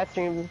stream, though. I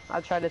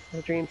try to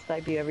stream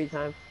snipe you every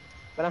time.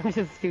 But I'm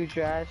just too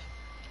trash.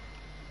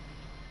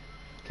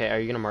 Okay, are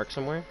you gonna mark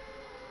somewhere?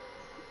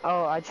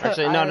 Oh,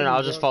 Actually, no,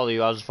 I'll just follow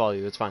you.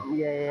 It's fine.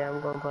 Yeah,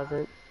 I'm going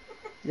Pleasant.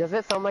 Does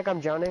it sound like I'm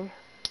drowning?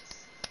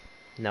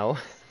 No.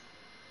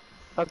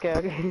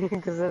 Okay,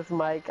 because this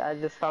mic, I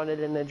just found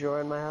it in a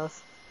drawer in my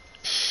house.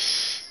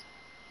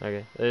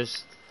 Okay,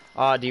 there's...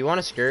 do you want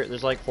a skirt?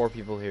 There's like 4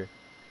 people here.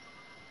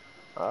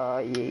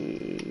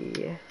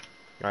 Yeah.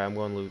 Alright, I'm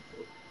going loot.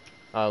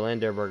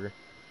 Land air burger.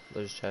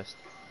 There's a chest.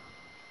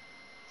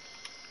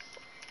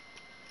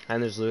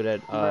 And there's loot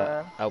at,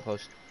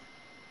 outpost.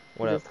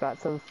 What up? Just got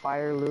some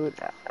fire loot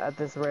at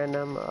this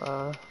random,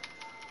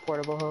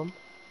 portable home.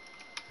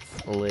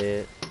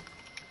 Lit.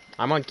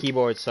 I'm on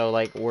keyboard, so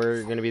like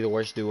we're gonna be the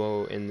worst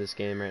duo in this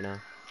game right now.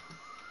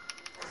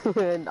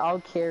 And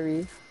I'll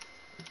carry.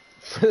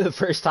 For the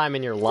first time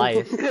in your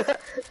life.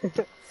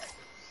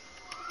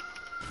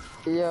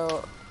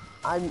 Yo,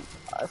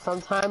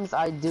 sometimes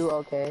I do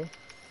okay.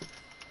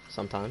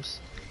 Sometimes.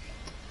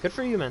 Good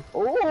for you, man.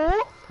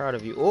 Oh! Proud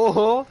of you.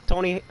 Oh,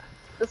 Tony.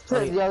 This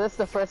is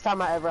the first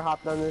time I ever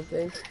hopped on this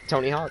thing.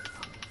 Tony Hawk.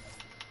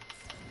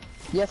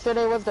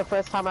 Yesterday was the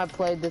first time I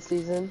played this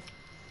season.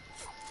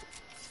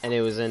 And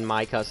it was in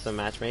my custom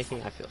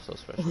matchmaking. I feel so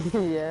special.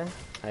 Yeah.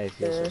 I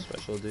feel so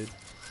special, dude.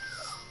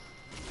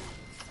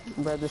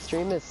 Bro, the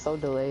stream is so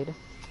delayed.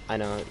 I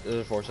know.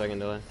 There's a 4-second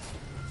delay.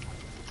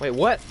 Wait,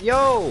 what?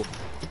 Yo!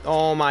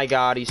 Oh my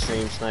god, he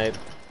stream sniped.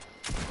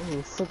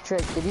 Ooh, sick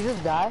trick. Did you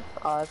just die?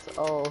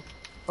 Oh.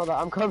 Hold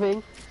on, I'm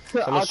coming.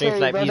 Someone stream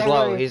snipe.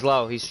 He's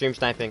low. He's stream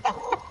sniping.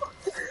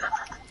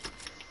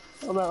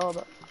 Hold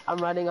on. I'm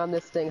riding on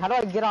this thing. How do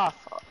I get off?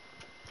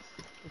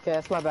 Okay,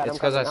 that's my bad. It's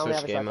because I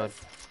switched game mode.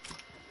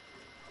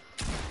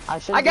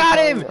 I got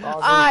him!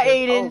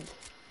 Aiden!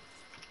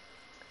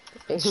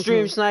 Oh.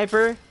 Stream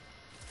sniper.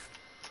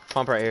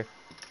 Pump right here.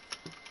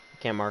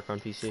 Can't mark on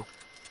PC.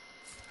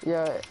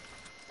 Yeah,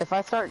 if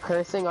I start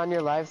cursing on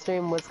your live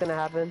stream, what's gonna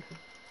happen?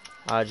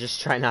 Just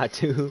try not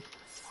to.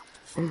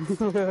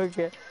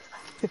 Okay.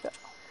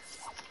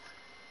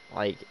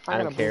 Like, I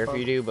don't care if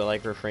you do, but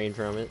like refrain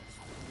from it.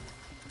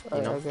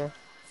 You know? Okay.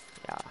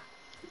 Yeah.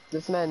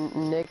 This man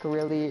Nick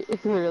really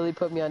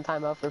put me on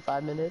timeout for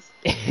 5 minutes.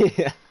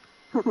 Yeah.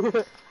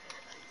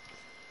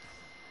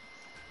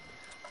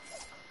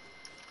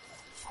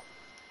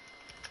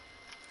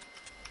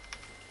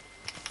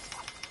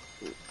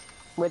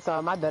 Wait, so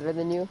am I better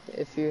than you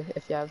if you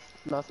have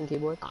mouse and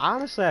keyboard? I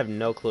honestly have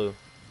no clue.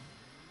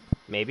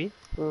 Maybe?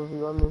 You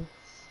want me?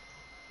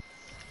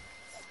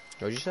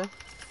 What'd you say?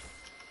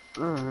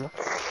 I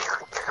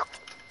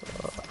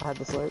had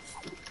to slurp.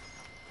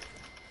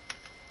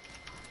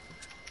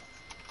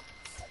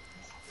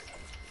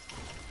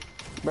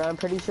 Bro, I'm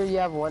pretty sure you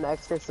have 1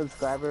 extra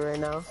subscriber right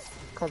now.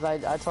 Cause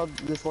I told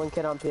this one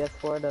kid on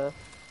PS4 to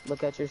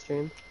look at your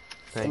stream.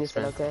 Thanks, and he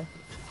said man. okay.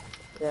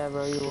 Yeah,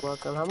 bro, you're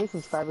welcome. How many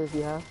subscribers do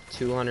you have?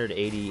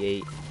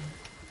 288.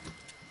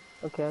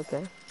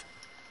 Okay.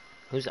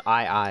 Who's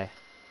I?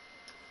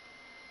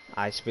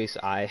 I space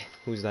I.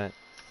 Who's that?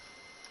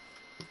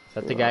 Is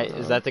that the guy?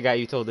 Is that the guy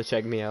you told to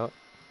check me out?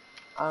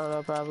 I don't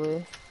know,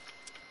 probably.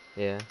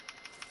 Yeah.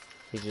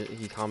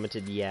 He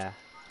commented yeah.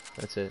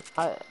 That's it.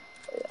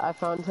 I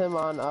found him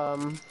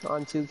on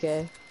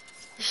 2K.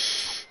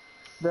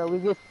 Bro, we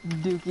get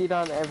dookied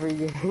on every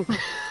game.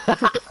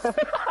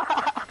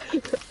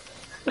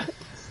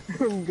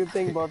 Good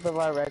thing both of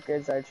our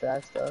records are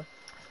trash though.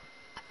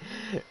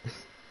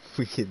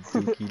 We get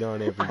dookied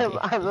on every game.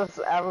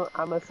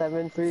 I'm a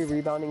 7-3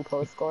 rebounding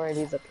post scorer and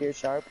he's a pure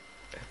sharp.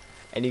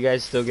 And you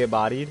guys still get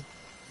bodied?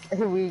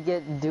 We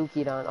get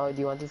dookied on. Oh, do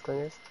you want these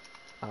clingers?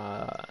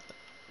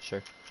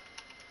 Sure.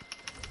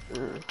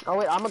 Oh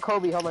wait, I'm a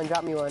Kobe. Hold on,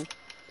 drop me one.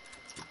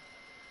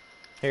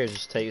 Here,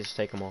 just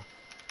take them all.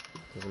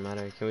 Doesn't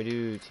matter. Can we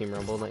do Team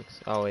Rumble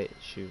next? Oh wait,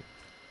 shoot.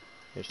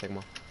 Here, just take them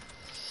all.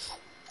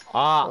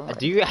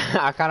 Do you?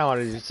 I kind of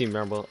want to do Team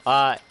Rumble.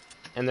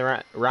 And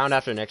the round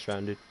after next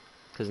round, dude.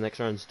 Because next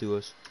round's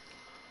duos.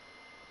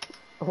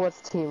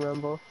 What's Team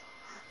Rumble?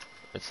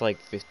 It's like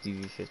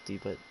 50v50,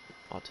 but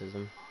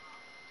autism.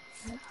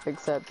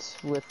 Except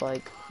with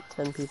like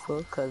 10 people,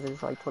 because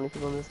there's like 20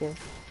 people in this game.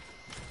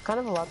 Kind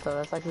of a lot though,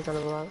 that's actually kind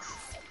of a lot.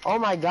 Oh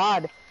my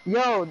god!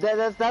 Yo,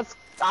 that's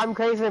I'm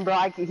crazy,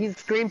 bro. He's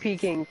screen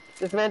peeking.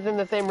 This man's in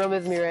the same room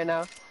as me right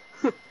now.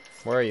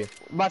 Where are you?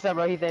 Watch out,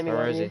 bro. He's aiming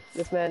Where at is me. he?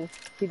 This man,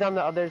 he's on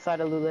the other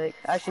side of Loot Lake.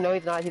 Actually, no,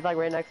 he's not. He's like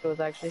right next to us,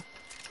 actually.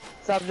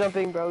 Stop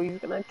jumping, bro. He's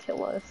gonna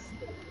kill us.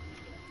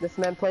 This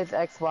man plays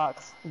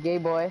Xbox. Gay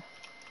boy.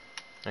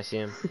 I see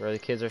him. Bro, the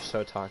kids are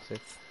so toxic.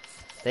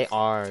 They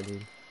are,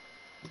 dude.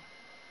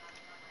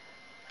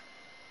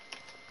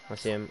 I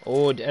see him.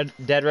 Oh,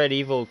 Dead Red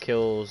Evil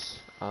kills,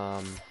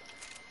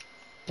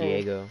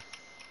 Diego.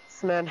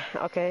 This man,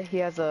 okay, he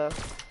has a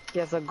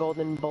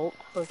golden bolt.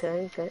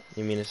 Okay.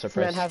 You mean a This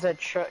man suppressed? has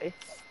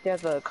he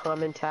has a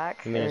common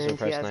tack. You mean a and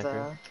suppressed he has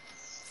sniper?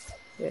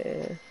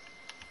 Yeah.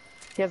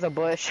 He has a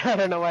bush. I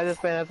don't know why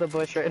this man has a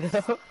bush right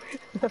now.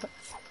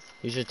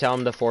 You should tell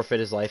him to forfeit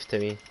his life to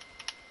me.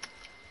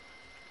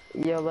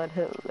 Yo, let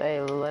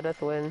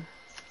us win.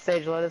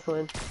 Sage, let us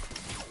win.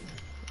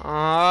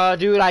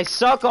 Dude, I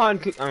suck on.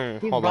 He's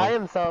Hold by on.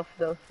 himself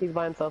though. He's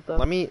by himself though.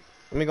 Let me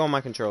go on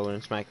my controller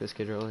and smack this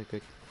kid really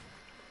quick.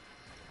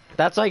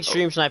 That's like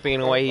stream sniping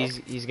in a way.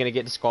 He's gonna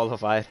get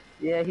disqualified.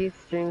 Yeah, he's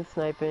stream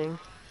sniping.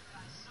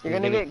 You're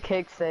gonna get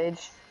kicked,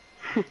 Sage.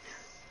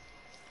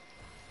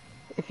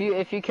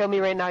 If you kill me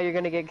right now, you're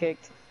gonna get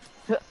kicked.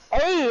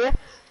 Hey!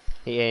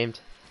 He aimed.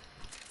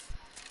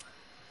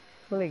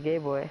 What a gay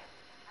boy.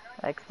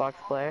 Xbox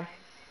player.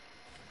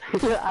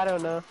 I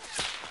don't know.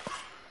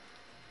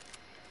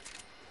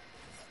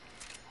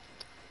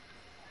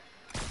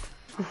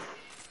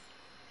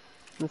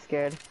 I'm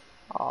scared.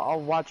 I'll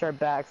watch our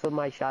backs with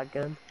my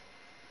shotgun.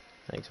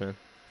 Thanks, man.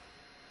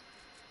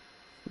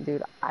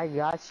 Dude, I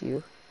got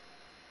you.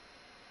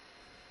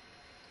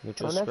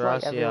 Muchos that's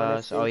like everyone is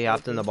gracias. Oh, he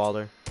hopped in the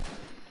baller.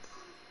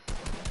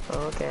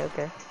 Oh,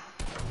 okay.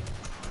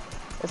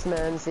 This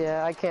man's,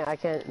 yeah, I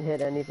can't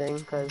hit anything,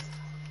 because...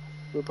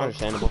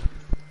 Understandable. Do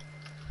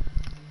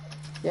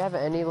you have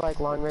any, like,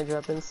 long-range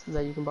weapons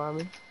that you can borrow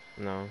me?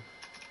 No.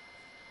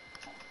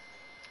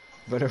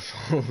 Better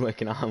fall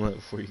like an omelet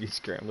before you get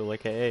scrambled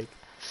like an egg.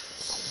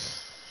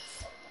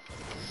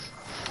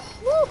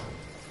 Woo!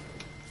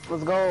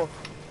 Let's go.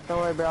 Don't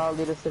worry, bro, I'll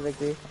lead us to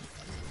victory.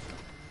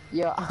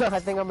 Yo, I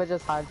think I'm gonna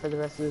just hide for the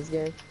rest of this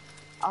game.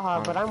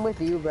 But I'm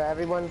with you, bro.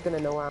 Everyone's gonna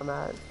know where I'm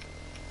at.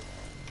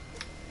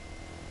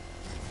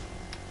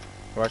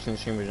 Watching the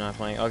stream, but you're not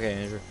playing. Okay,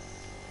 Andrew.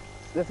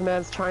 This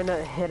man's trying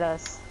to hit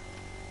us.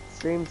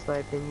 Stream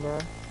sniping, bro.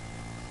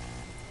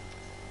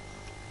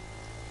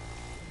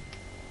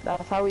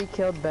 That's how we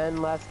killed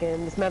Ben last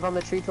game. This man's on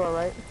the tree to our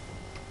right.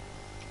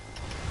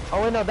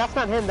 Oh wait, no, that's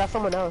not him. That's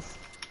someone else.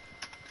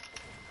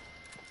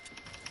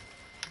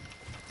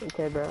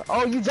 Okay, bro.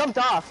 Oh, you jumped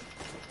off.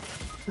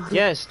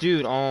 Yes,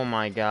 dude. Oh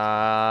my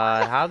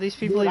god. How these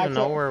people Dude, even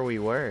know where we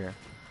were?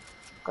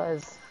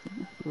 Guys,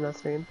 no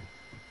stream.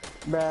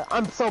 Bruh,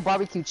 I'm so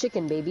barbecue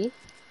chicken, baby.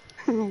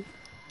 I'm...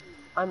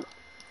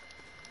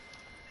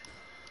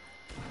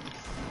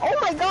 Oh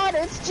my god,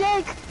 it's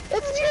Jake!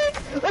 It's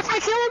Jake! Let's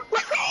kill him!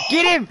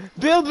 Get him!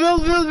 Build! No.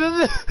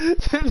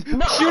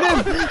 Shoot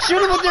him!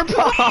 Shoot him with your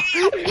paw!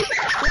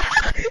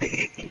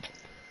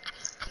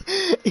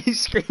 You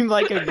scream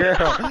like a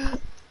girl.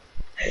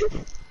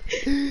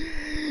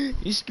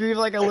 You scream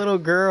like a little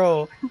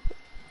girl.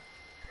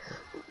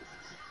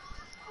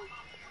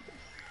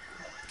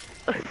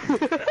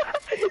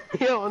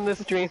 Yo, on the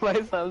stream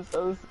I sound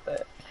so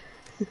sad.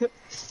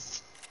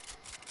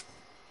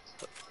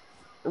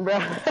 Bro,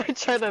 I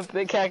tried to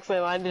pickaxe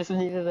him, I just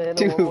needed to hit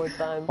him one more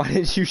time. Why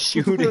did you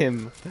shoot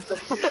him?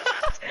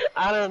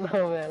 I don't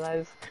know,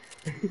 man,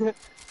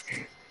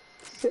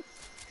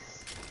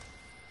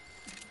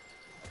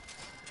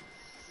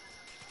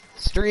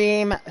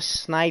 Stream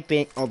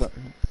sniping. Hold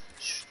on.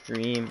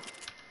 Stream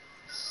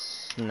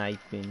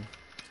sniping.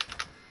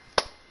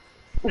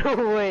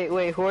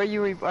 Wait, who are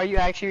you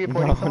actually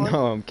reporting someone?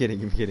 No, I'm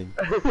kidding.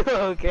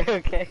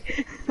 Okay.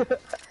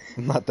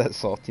 I'm not that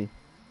salty.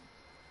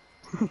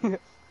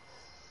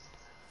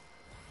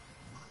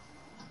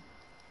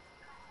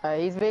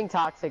 He's being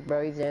toxic,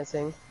 bro. He's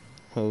dancing.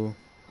 Who?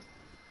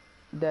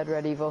 Dead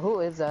Red Evil. Who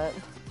is that?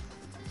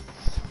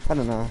 I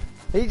don't know.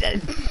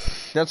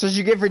 That's what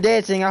you get for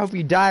dancing. I hope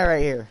you die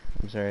right here.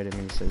 I'm sorry, I didn't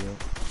mean to say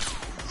that.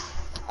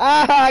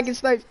 Ah, I can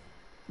snipe.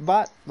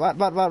 Bot.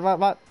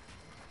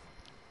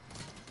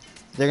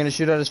 They're gonna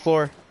shoot at his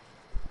floor.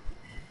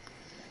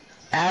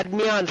 Add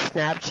me on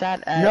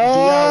Snapchat at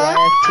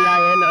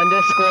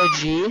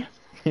DRSTIN_G.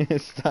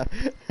 Stop.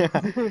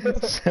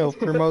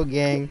 Self-promote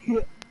gang.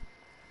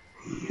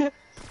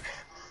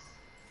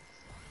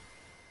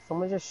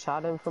 Someone just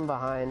shot him from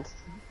behind.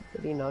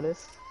 Did he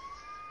notice?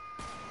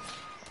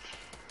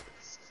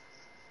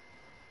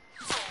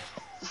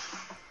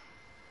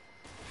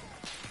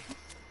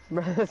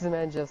 Bro, this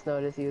man just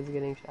noticed he was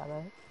getting shot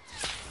at.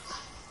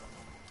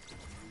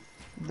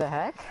 The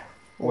heck?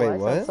 Wait, I'm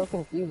what? so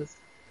confused.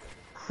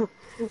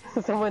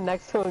 Someone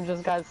next to him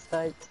just got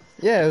sniped.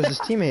 Yeah, it was his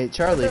teammate,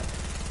 Charlie.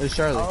 It was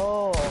Charlie.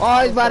 Oh. Oh,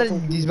 he's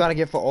about to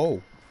get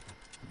full. Oh.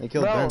 They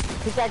killed Bro, Ben.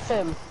 pickaxe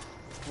him.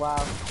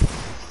 Wow.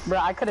 Bro,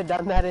 I could have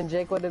done that and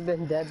Jake would have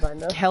been dead by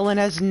now. Kellen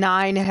has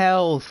 9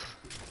 health.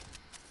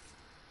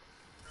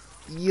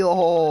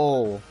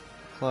 Yo.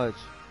 Clutch.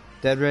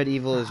 Dead Red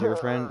Evil is your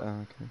friend?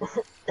 Oh,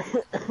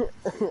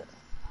 okay.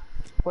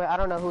 Wait, I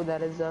don't know who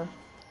that is though.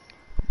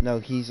 No,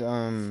 he's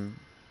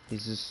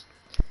just...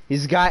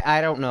 He's a guy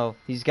I don't know.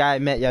 He's a guy I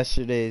met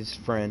yesterday's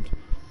friend.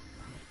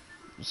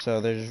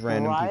 So there's just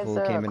random Why people is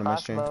who there came a into my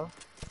stream. crossbow?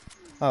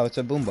 Oh, it's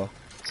a boom bow.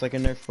 It's like a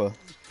Nerf bow.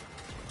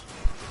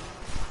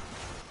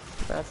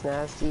 That's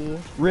nasty.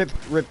 Rip.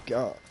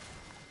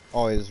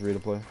 Always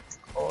redeploy.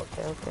 Oh,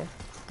 okay.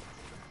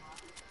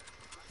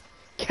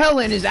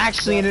 Kellen is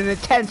actually in an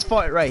intense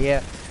fight right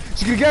here.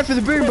 He's gonna go for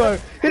the boom bow,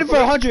 hit him for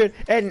 100,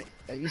 and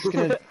he's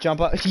gonna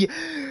jump up.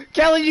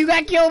 Kellen, you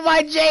got killed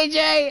by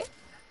JJ!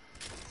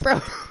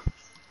 Bro.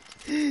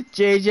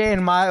 JJ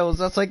and Miles,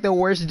 that's like the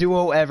worst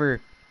duo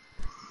ever.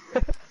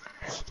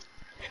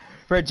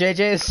 Bro,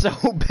 JJ is so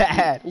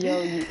bad.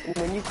 Yo,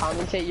 when you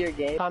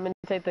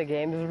commentate the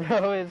games,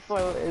 bro, you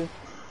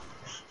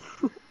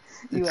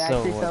It's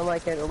actually so sound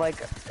like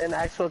an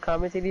actual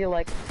commentator. You're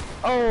like,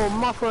 oh,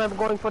 Muffler, I'm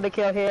going for the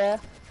kill here.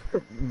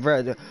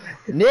 Bro,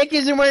 Nick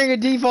isn't wearing a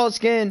default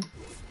skin.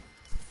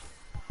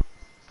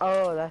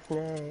 Oh, that's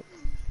Nick.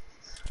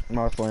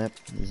 Marth Lamp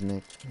is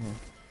Nick. Yeah.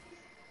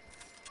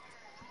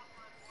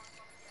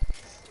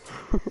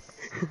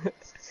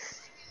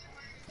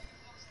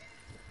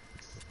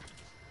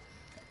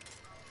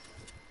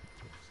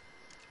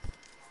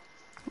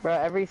 Bro,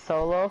 every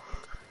solo,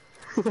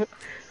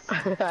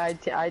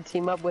 I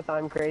team up with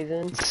I'm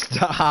Crazy.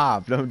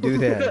 Stop, don't do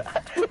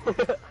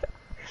that.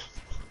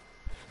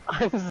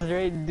 I'm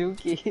straight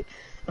dookie.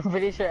 I'm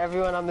pretty sure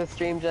everyone on the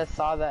stream just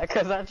saw that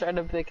because I tried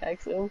to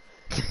pickaxe him.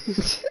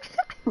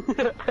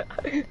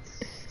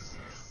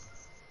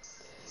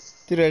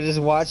 Dude, I just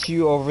watched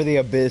you over the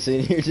abyss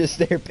and you're just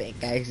there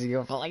pickaxing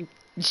him. I'm like,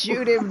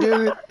 shoot him,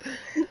 dude.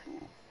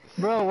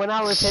 Bro, when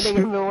I was hitting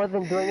him, it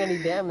wasn't doing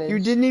any damage. You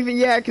didn't even,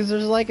 yeah, because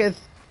there's like a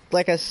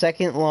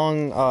second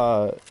long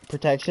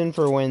protection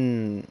for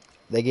when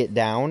they get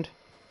downed,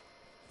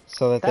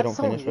 so that they don't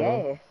finish.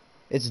 Gay.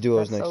 It's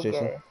duos That's next, so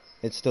Jason. gay.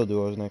 It's still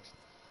duos next.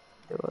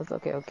 Duos,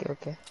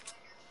 okay.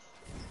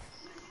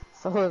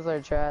 Solos are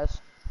trash.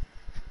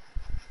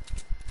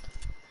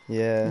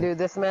 Yeah. Dude,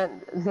 this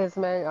man,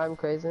 I'm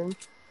crazy.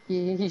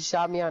 He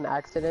shot me on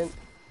accident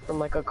from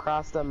like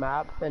across the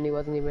map, and he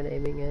wasn't even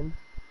aiming in.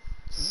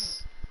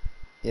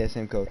 Yeah,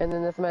 same code. And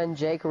then this man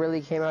Jake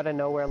really came out of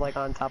nowhere, like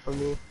on top of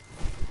me,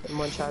 and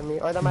one shot me.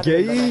 Or that might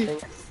have been Ben,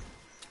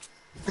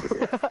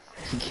 I think.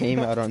 He came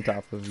out on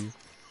top of you.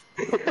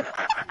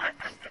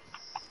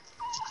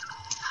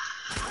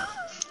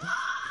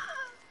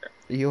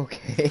 Are you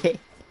okay?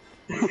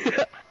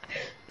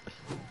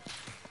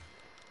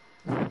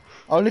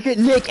 Oh, look at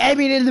Nick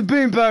aiming in the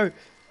boom bow.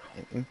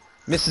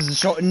 Misses the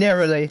shot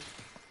narrowly.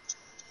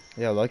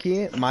 Yeah,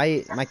 lucky.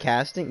 My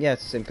casting, yeah,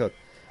 it's the same code.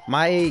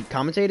 My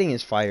commentating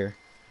is fire.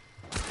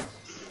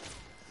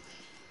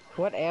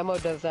 What ammo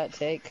does that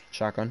take?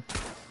 Shotgun.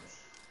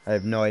 I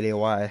have no idea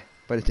why,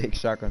 but it takes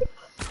shotgun.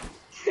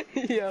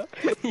 Yeah,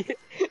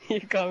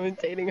 you're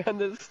commentating on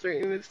the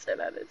stream instead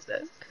of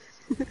it.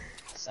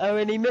 Oh,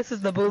 and he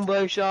misses the boom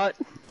bow shot.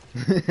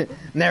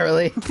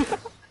 Narrowly.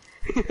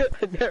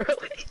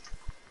 Narrowly.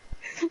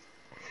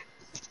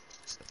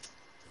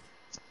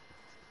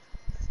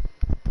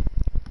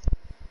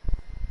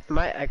 Am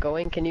I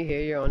echoing? Can you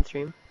hear your own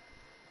stream?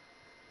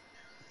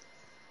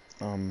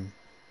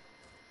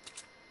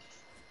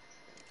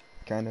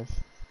 Kind of.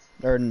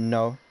 Or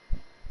no.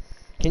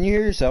 Can you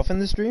hear yourself in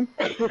the stream?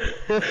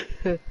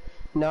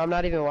 No, I'm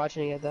not even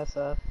watching it. That's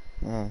Oh.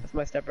 that's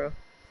my step bro.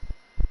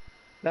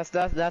 That's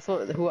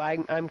who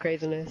I'm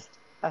craziness.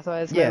 That's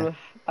why it's Yeah. been,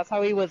 that's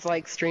how he was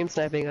like stream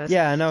sniping us.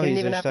 Yeah, I know He didn't he's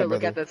even your have to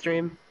look at stepbrother. the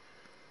stream.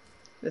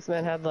 This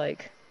man had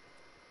like.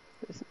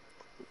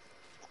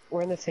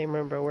 We're in the same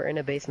room, bro. We're in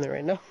a basement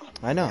right now.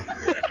 I know.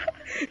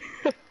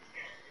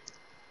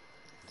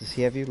 Does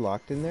he have you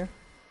locked in there?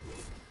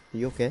 Are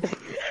you okay?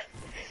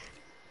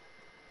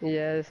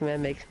 Yeah, this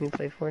man makes me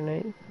play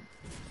Fortnite.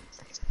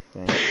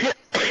 Dang.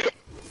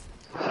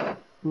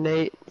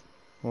 Nate,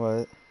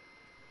 What?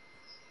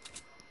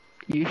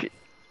 you should.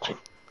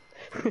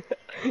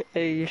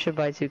 Hey, you should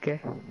buy 2K.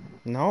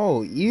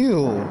 No,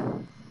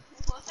 ew.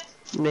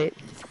 Nate,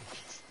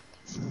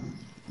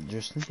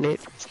 Tristan? Nate,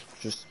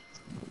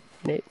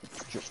 Nate.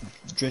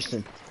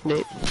 Tristan.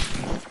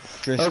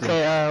 Tristan.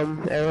 Okay,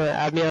 everyone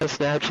add me on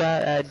Snapchat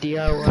at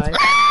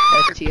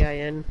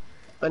DRYSTIN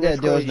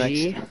underscore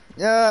G.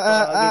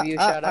 I'll give you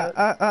a shout out.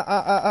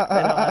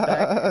 And I'll add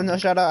back. No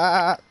shout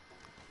out.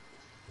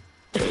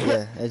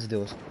 Yeah, let's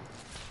do it.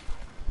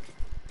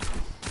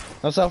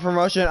 No self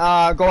promotion.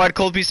 Go ahead,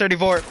 Cold Piece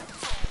 34.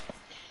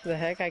 The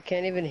heck, I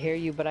can't even hear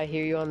you, but I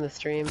hear you on the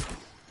stream.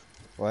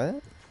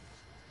 What?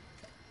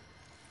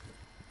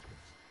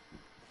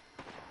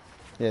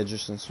 Yeah,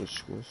 Tristan switched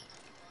schools.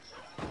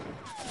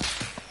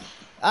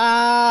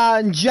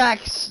 Ah,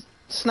 Jack's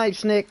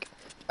snipes Nick.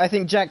 I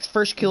think Jack's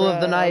first kill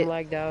of the Bruh, night. I'm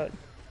lagged out.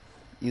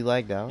 You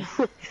lagged out?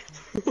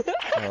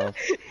 Oh,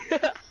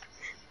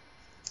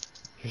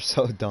 you're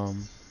so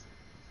dumb.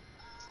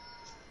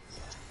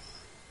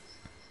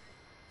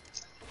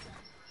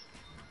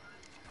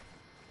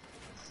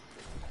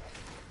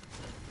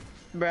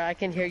 Bruh, I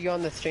can hear you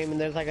on the stream and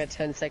there's like a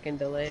 10-second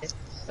delay.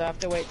 So I have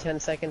to wait 10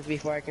 seconds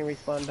before I can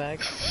respawn back.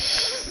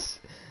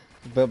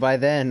 But by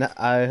then,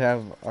 I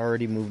have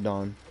already moved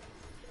on.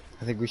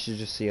 I think we should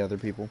just see other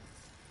people.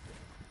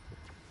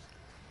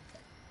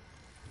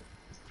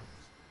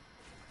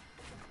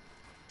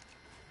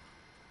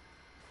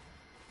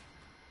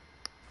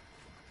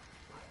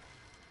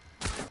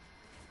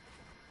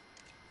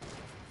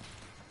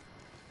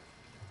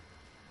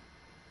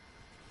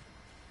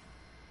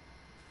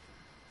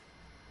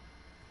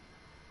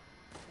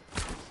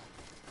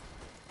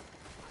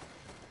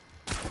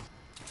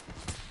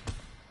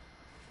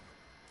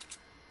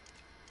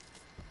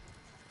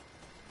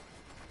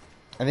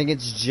 I think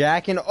it's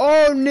Jack and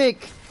oh,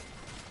 Nick!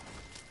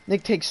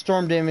 Nick takes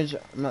storm damage.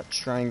 I'm not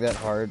trying that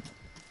hard.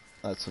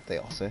 That's what they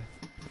all say.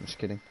 I'm just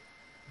kidding.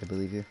 I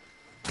believe you.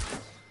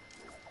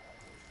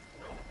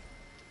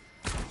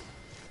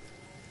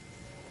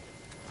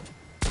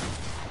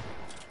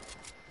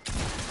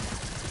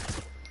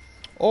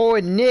 Oh,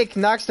 and Nick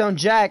knocks down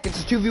Jack.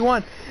 It's a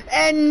 2v1.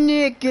 And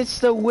Nick gets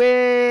the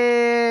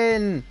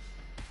win!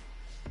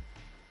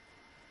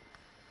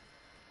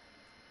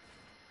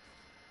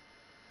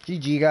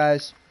 GG,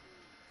 guys.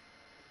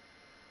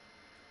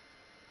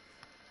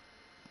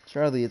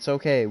 Charlie, it's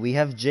okay. We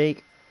have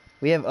Jake.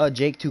 We have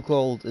Jake Too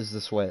Cold is the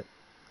sweat.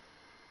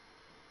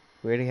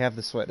 We already have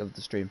the sweat of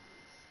the stream.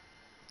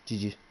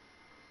 GG.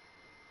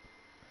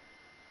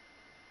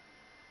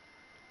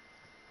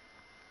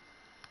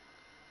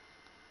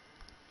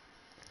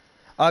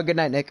 Good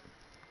night, Nick.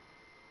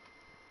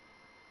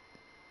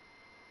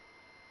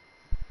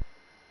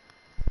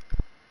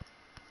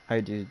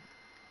 Alright, dude.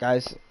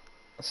 Guys,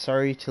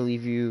 sorry to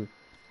leave you.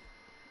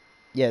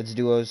 Yeah, it's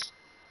duos.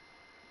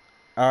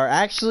 Or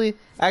actually,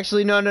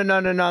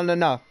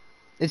 no.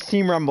 It's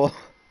Team Rumble.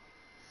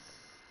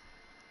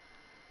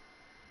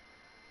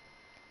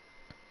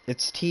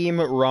 It's Team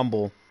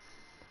Rumble.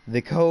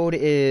 The code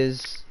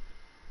is...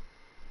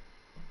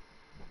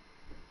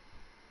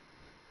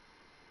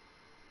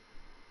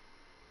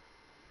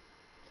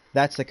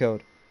 That's the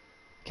code.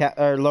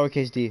 Or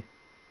lowercase d.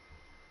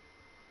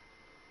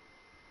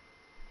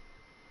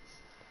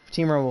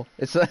 Team Rumble.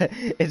 It's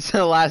it's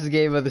the last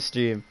game of the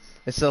stream.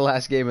 It's the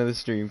last game of the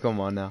stream. Come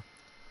on now.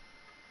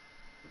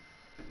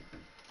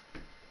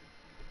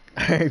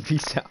 Alright,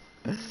 peace out.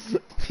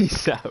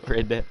 Peace out,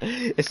 right there.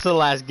 It's the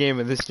last game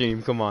of the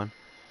stream. Come on.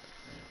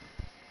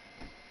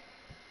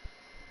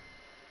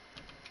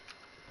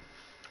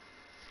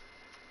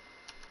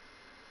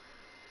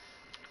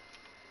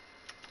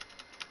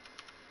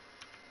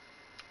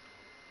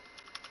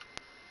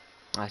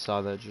 I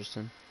saw that,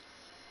 Justin.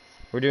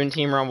 We're doing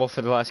Team Rumble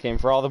for the last game.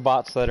 For all the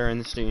bots that are in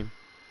the stream.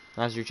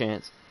 Now's your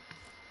chance.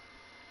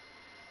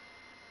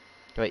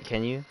 Wait,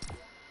 can you?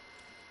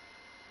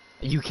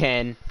 You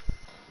can.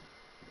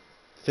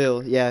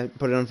 Phil, yeah,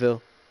 put it on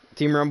Phil.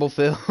 Team Rumble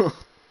Phil.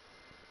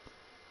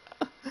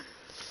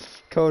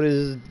 Code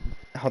is...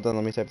 Hold on,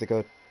 let me type the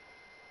code.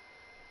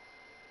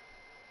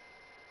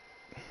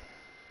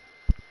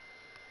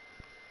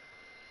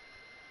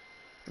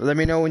 Let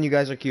me know when you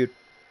guys are cute.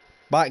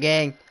 Bot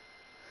gang.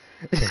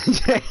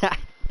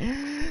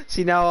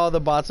 See, now all the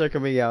bots are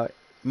coming out.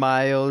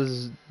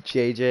 Miles,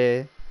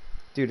 JJ.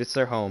 Dude, it's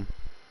their home.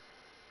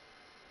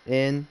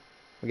 In.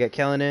 We got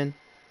Kellen in.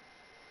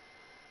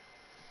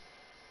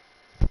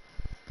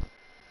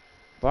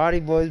 Body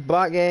boys,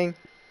 bot gang.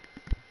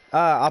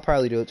 I'll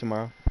probably do it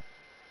tomorrow.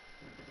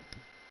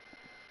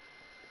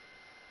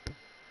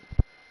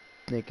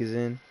 Nick is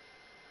in.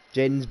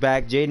 Jaden's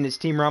back. Jaden, it's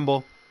Team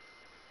Rumble.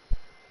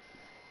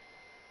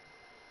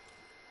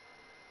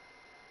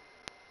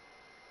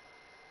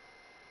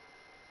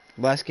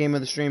 Last game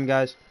of the stream,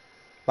 guys.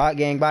 Bot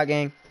gang, bot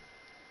gang.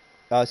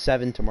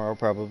 7 tomorrow,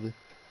 probably.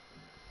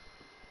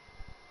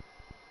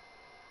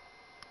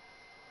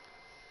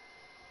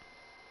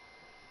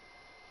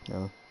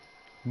 No.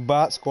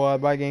 Bot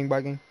squad, bot gang,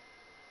 bot gang.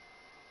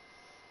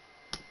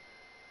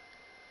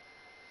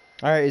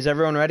 Alright, is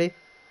everyone ready?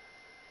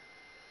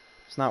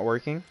 It's not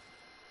working.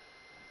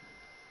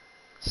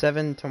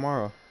 7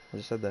 tomorrow. I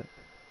just said that.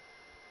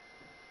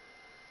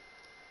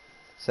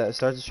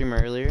 Start the stream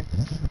earlier.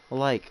 Well,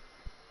 like,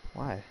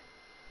 why?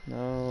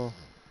 No.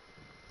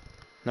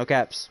 No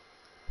caps.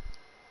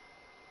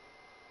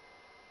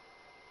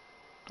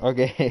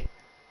 Okay.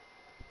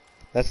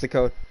 That's the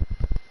code.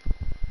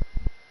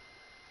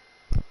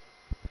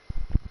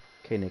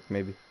 Okay, Nick,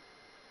 maybe.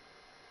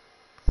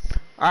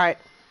 Alright.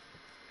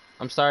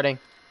 I'm starting.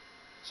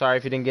 Sorry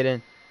if you didn't get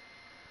in.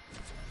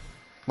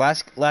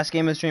 Last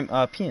game of the stream,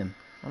 PM.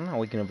 I'm not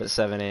waking up at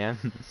 7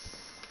 a.m.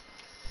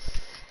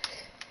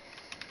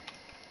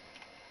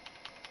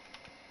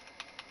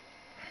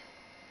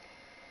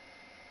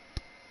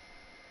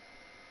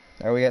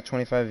 Are we at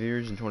 25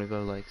 viewers and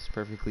 25 likes?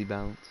 Perfectly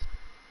balanced.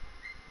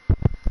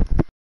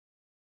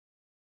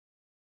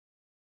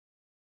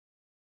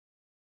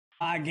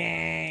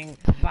 Gang.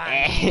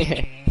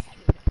 Panda.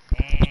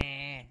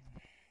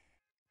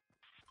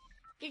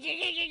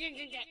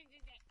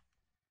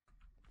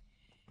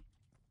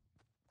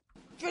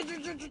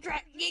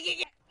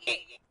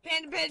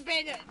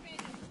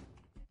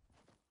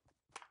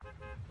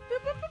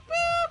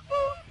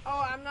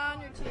 Oh, I'm not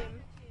on your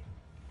team.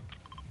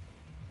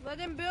 Let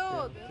him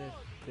build.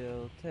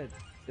 Tilted.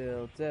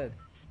 Tilted.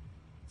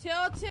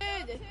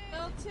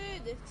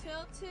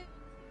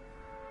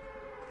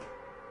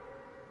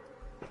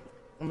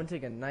 I'm gonna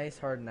take a nice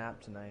hard nap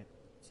tonight.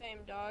 Same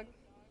dog.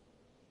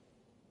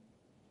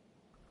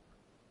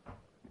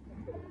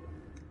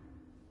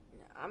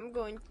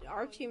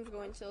 Our team's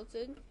going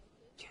tilted.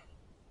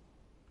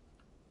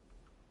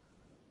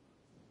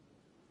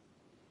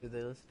 Do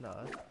they listen to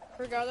us?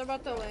 Forgot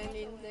about the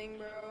landing thing,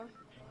 bro.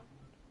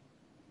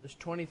 There's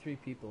 23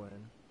 people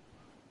in.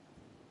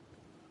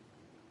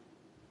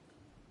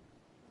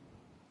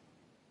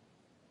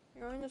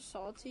 You're going to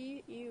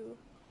salty? Ew.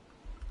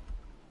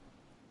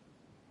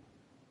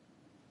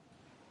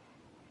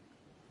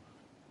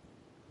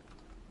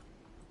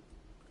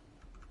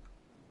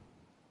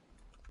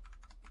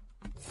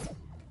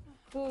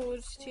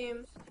 Whose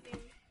team?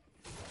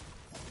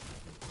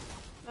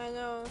 I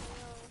know.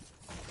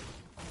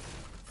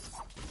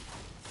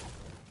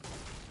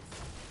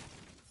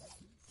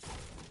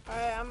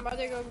 Alright, I'm about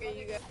to go get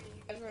you guys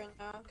right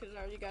now, because I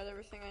already got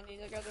everything I need.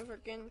 I got a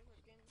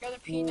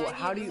P90. Well,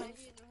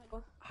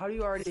 how do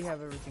you already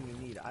have everything you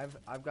need?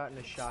 I've gotten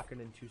a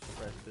shotgun and 2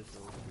 suppressed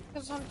pistols.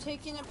 Because I'm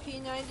taking a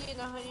P90 and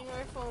a hunting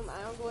rifle, and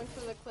I'm going for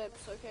the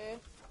clips, okay?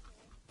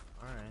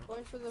 Alright.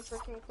 Going for the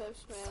freaking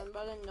clips, man. I'm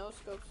about to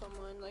no-scope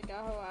someone, like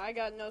how I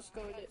got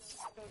no-scoped it.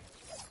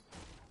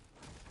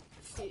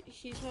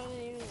 He's not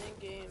even in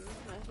game,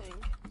 I think.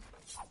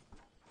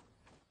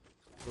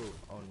 Ooh,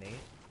 oh, Nate?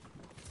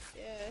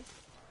 Yeah.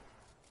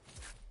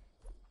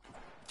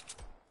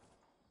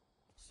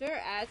 Is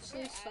there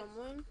actually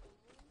someone?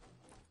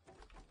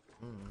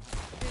 Dude,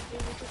 we can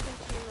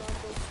continue on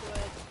go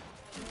sweat.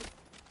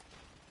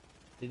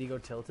 Did he go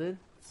tilted?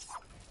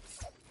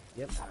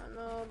 Yep. I don't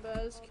know, but I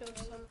just killed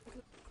someone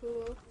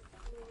cool.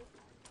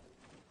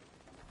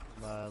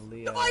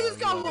 Leah. Oh, I just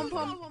got one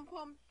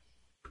pump.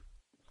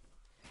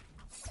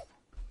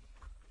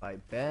 By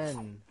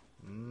Ben.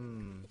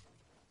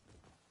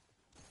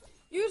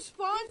 You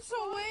spawned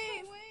so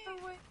way,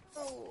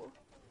 bro.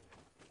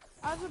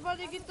 I was about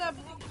to get that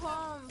blue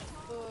pump.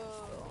 Oh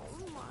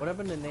my. What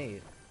happened to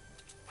Nate?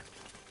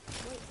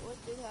 Wait, what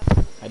did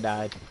happen? I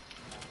died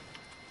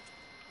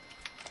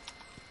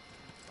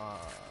I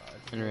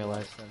in real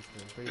life.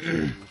 Pretty sure he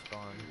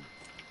respawned.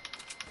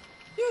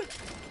 Dude,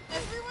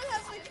 everyone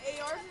has like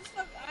ARs and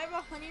stuff. I have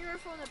a hunting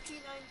rifle and a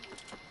P90.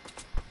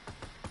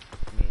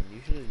 I mean, you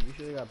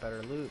should have got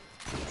better loot.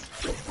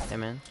 Hey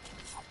man.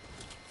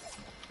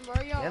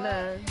 Where y'all Yeah, at?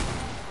 man.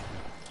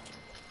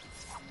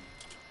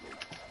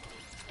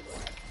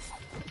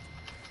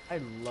 I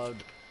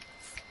loved.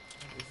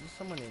 Is there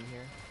someone in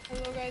here?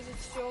 Hello guys,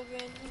 it's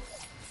Joven.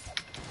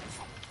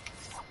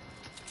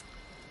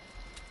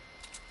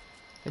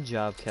 Good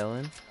job,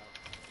 Kellen.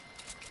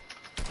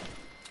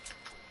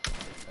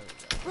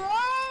 Bro!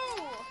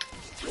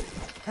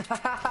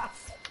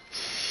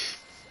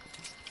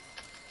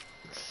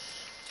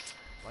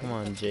 Come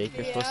on, Jake.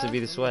 You're supposed to be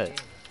the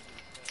sweat.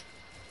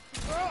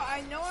 Bro,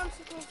 I know I'm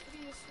supposed to be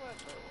the sweat,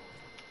 bro.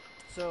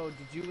 So,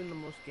 did you win the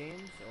most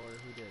games, or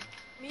who did?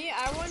 Me,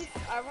 I won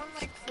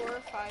like 4 or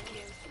 5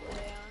 games today. I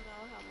don't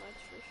know how much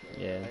for sure.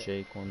 Yeah,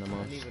 Jake won the I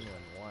didn't most. even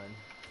win one.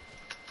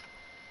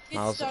 Get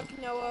Miles- stuck,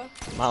 Noah.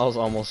 Miles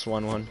almost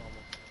won one.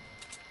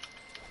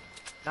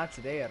 Not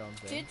today, I don't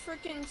think. Get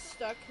freaking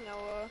stuck,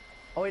 Noah.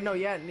 Oh wait, no,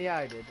 yeah, I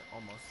did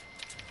almost.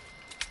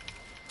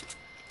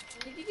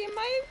 Did you get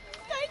my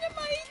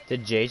dynamite?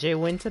 Did JJ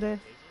win today?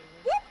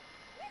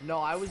 No,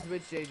 I was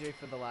with JJ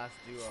for the last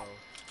duo.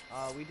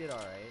 We did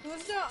alright. It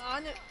was the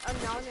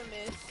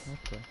anonymous.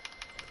 Okay.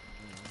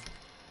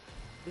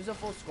 There's a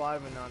full squad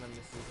of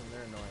anonymouses and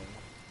they're annoying.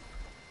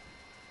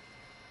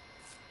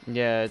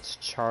 Yeah, it's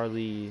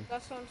Charlie,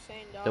 That's what I'm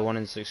saying, dog. the one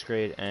in 6th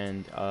grade,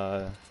 and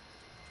I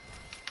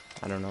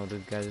don't know the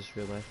guy's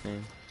real life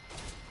name.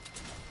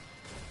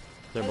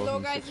 They're Hello both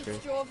in guys, 6th grade.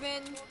 it's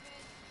Joven.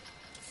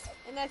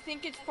 And I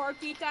think it's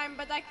party time,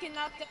 but I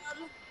cannot tell.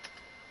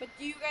 But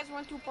do you guys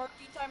want to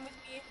party time with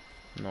me?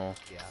 No.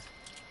 Yeah.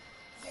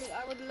 Dude,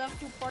 I would love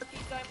to party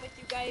time with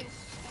you guys.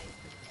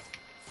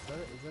 Is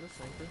that a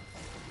sniper?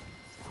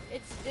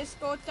 It's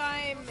disco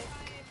time.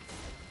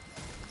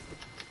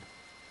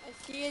 I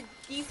see it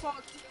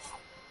default.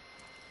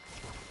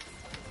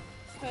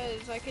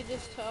 Cause I could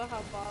just tell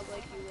how bob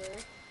like you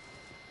were.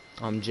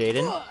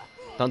 Jaden,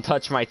 don't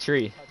touch my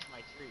tree.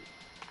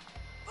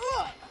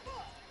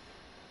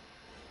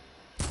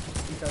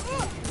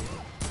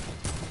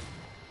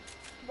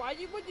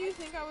 What do you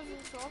think I was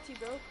in salty,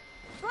 bro?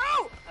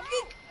 Bro!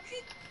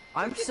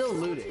 I'm still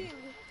looting.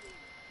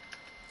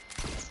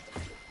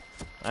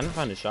 I didn't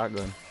find a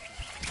shotgun.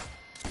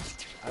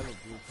 I have a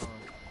blue tongue.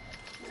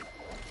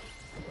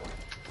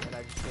 And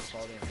I just killed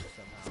fall damage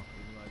somehow,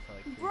 even though I felt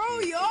like Bro,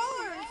 y'all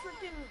are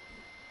freaking.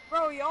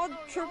 Bro, y'all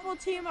triple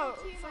team a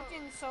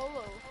freaking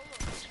solo.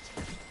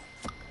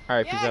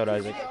 Alright, peace out,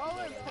 Isaac. Y'all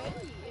are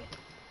petty.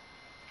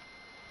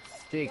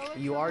 Jake,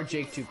 you are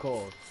Jake Too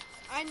Cold.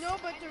 I know,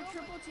 but they're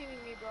triple teaming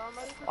me, bro. I'm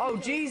ready for Oh,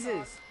 freaking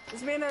Jesus!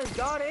 This man has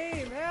god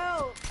aim,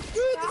 help! Dude,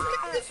 this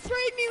man just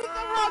sprayed me with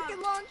the rocket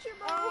launcher,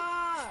 bro.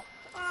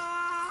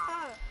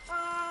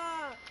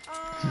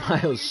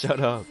 Miles, shut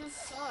up. This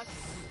sucks.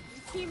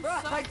 Your team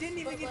Bruh, sucks, I didn't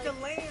even but, get like,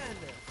 to land!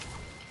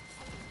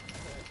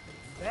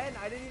 Ben,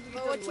 I didn't even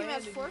get Oh, to what team land.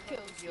 has and 4 you fucking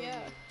kills? killed Yeah.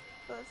 me.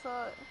 So I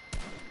thought.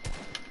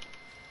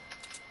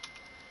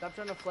 Stop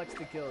trying to flex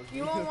the kills.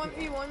 You want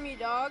 1v1 me,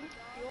 dog?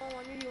 You want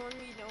 1v1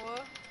 me,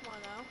 Noah? Come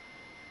on now.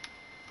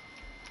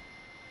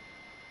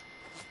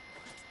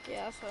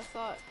 Yeah, that's what I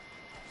thought.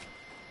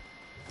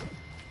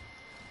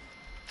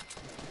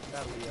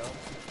 That Leo.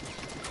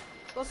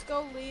 Let's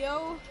go,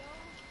 Leo.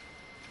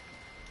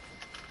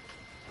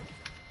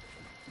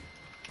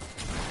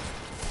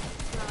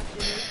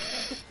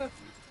 Nah,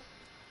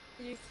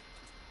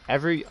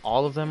 dude.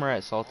 All of them are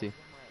at Salty.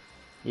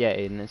 Yeah,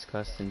 Aiden, it's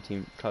custom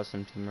team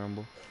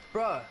rumble.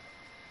 Bruh.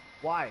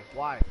 Why?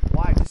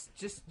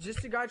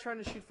 Just a guy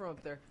trying to shoot from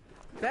up there.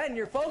 Ben,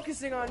 you're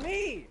focusing on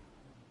me!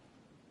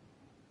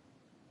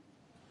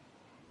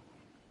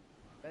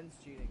 Ben's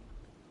cheating.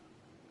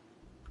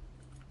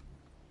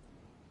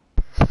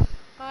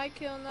 I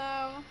kill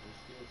now.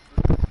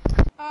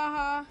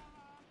 Haha.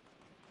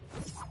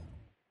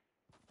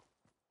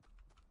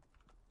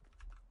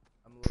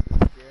 I'm a little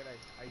bit scared.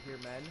 I hear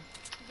men.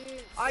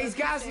 Dude, Ah, he's every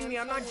gassing me,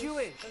 I'm not Samsung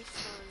Jewish. is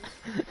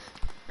fun.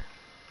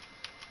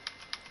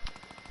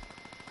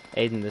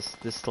 Aiden, this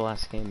is the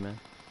last game, man.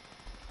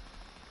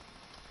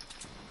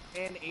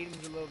 And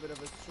Aiden's a little bit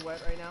of a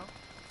sweat right now.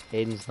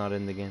 Aiden's not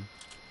in the game.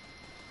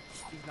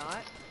 He's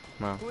not?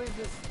 No. Who is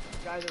this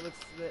guy that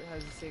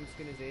has the same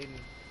skin as Aiden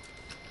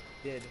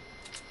did?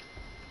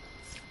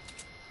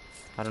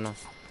 I don't know.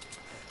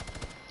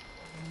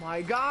 Oh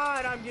my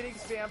god, I'm getting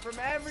spam from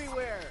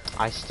everywhere!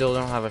 I still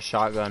don't have a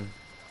shotgun.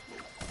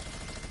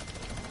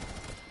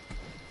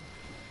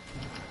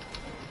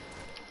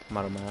 I'm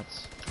out of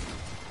mats.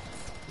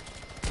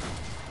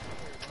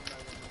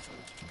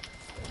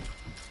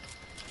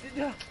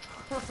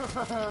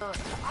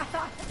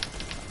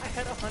 I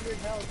had 100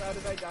 health. How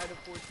did I die to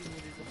 14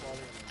 meters of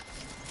volume?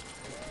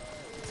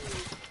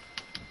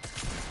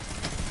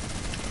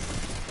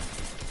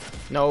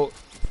 No.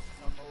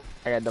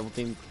 I got double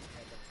teamed.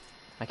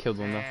 I killed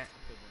one though.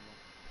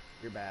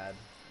 You're bad.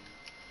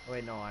 Oh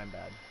wait, no, I'm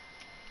bad.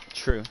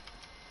 True.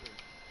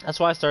 That's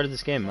why I started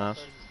this game,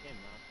 Mouse.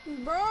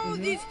 Bro,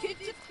 these kids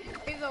just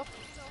okay, though.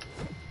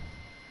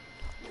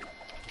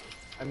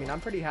 I mean,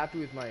 I'm pretty happy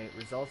with my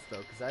results though,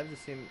 because I have the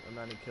same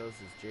amount of kills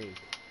as Jake.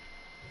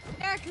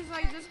 Yeah, cause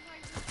like this.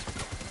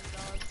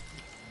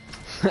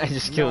 I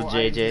just killed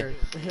JJ.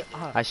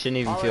 I shouldn't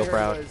even feel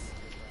proud.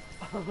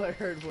 All I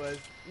heard was,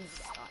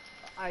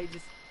 I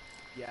just,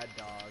 yeah,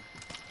 dog.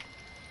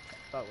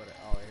 About what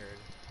all I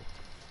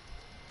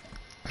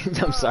heard.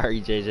 I'm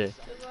sorry, JJ.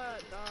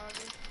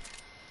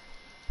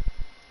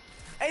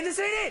 Hey, this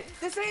ain't it!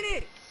 This ain't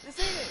it! This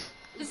ain't it!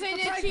 This ain't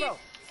It's a it, prank, Chief. bro.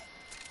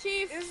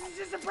 Chief. This is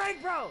just a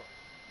prank, bro!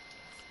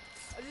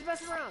 I'm just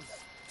messing around.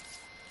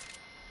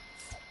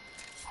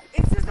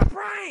 It's just a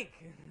prank!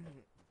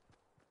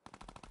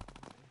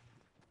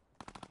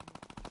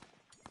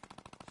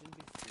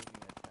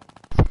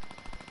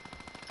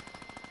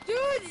 Dude,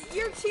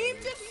 your team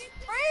just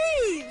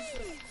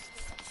sprays!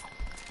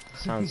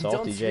 Sounds salty,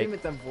 Don't Jake. scream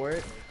at them for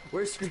it.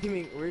 We're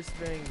screaming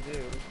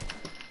too.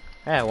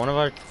 Yeah, one of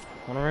our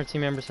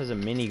team members has a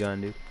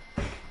minigun, dude.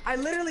 I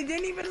literally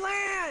didn't even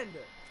land!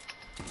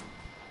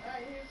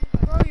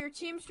 Bro, your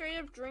team straight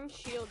up drink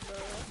shield, bro.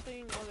 That's how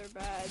you know they're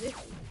bad.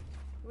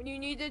 When you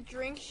need to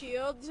drink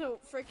shield to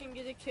freaking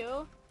get a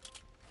kill.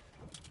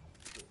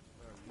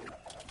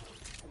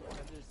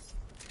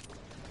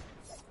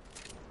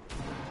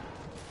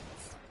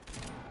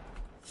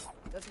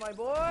 That's my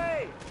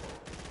boy!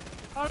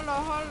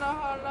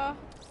 Holla.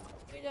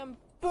 We them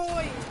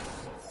boys.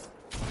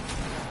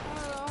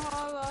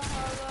 Holla.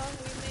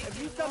 We make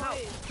If you somehow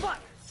fuck!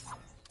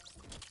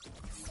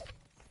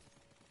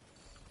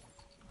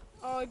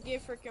 Oh, I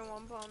gave freaking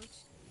one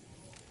pumps.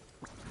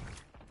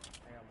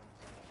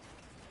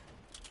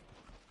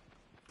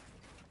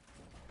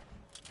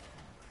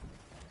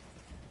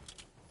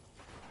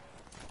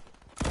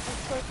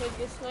 Of course I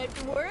get sniped.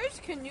 Where's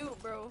Canute,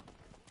 bro?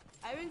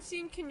 I haven't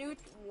seen Canute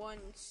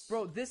once.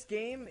 Bro, this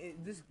game,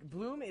 this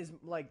Bloom is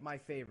like my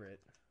favorite.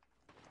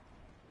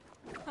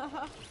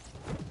 I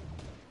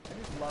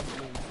just love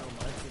Bloom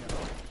so much, you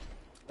know?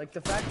 Like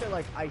the fact that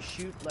like I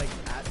shoot like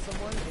at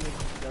someone and it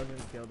just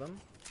doesn't kill them.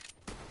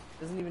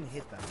 Doesn't even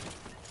hit them.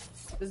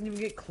 Doesn't even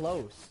get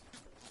close.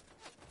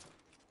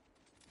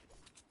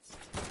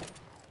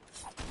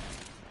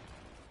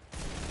 Is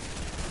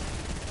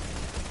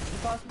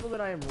it possible that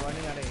I am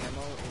running out of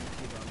ammo in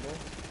Team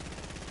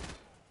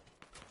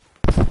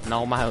Rumble?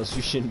 No, Miles,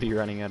 you shouldn't be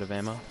running out of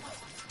ammo.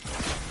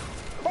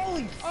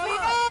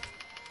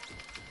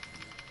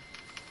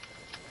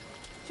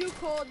 Too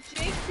cold.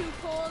 Jake, too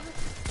cold.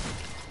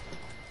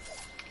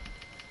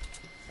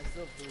 I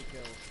still have 3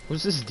 kills.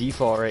 Who's this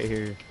default right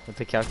here with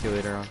the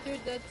calculator on?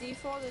 Dude, the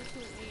default isn't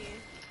me.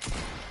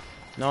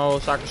 No,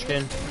 soccer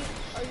skin.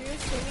 Are you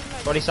assuming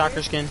my Buddy, gender?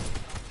 soccer skin.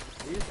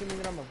 Are you assuming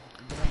that I'm a...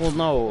 Well,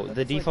 no, the That's,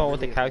 like, default with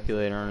the really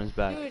calculator on his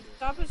back. Dude,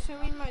 stop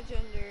assuming my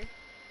gender.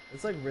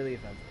 It's like really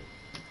offensive.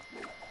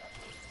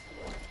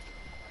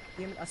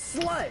 Damn it, a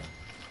slut!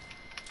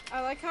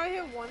 I like how I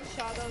hit 1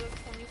 shot out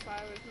of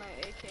 25 with my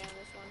AK on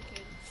this one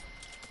kid.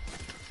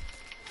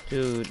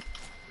 Dude,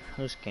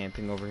 who's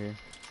camping over here?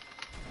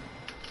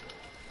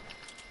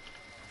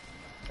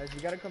 Guys,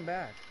 we gotta come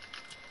back.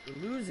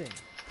 We're losing.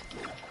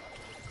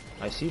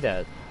 I see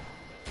that.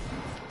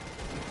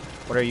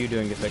 What are you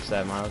doing to fix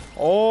that, Miles?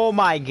 Oh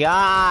my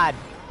god!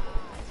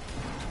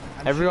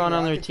 Everyone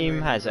on their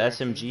team has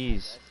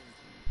SMGs.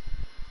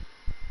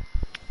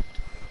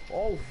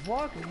 Oh,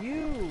 fuck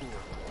you!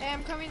 Hey,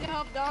 I'm coming to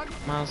help, dog.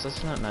 Miles,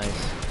 that's not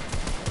nice.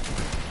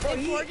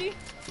 Hey, 40?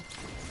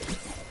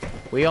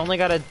 We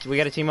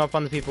gotta team up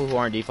on the people who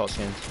aren't default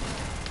skins.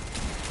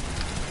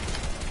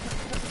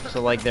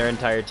 So like their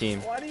entire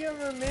team. Why do you have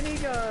a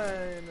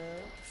minigun?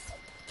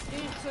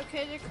 Dude, it's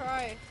okay to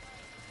cry.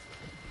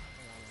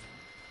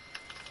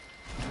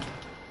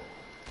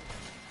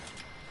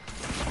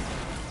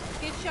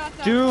 Get shot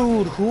that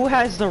Dude, who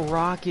has the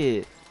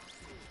rocket?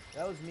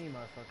 That was me,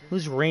 motherfucker.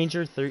 Who's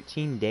Ranger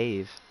 13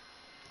 Dave?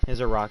 Has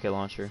a rocket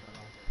launcher.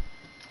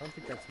 I don't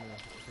think that's me.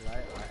 Because I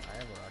have a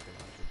rocket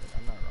launcher, but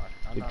I'm not a rocket.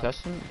 I'm Dude,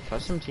 not...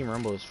 custom Team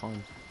Rumble is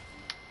fun.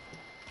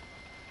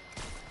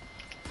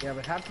 Yeah,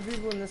 but half the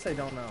people in this I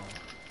don't know.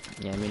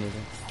 Yeah, me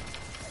neither.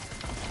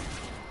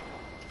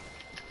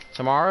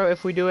 Tomorrow,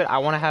 if we do it, I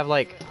want to have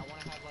like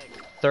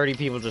 30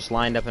 people just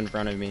lined up in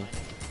front of me.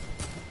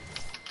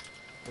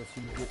 So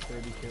you get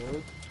 30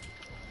 kills?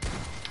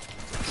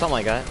 Something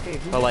like that. Hey,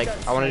 who But like,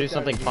 just got I want to do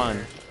sniped out something of fun.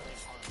 here?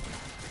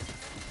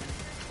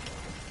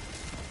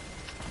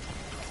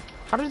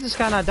 How did this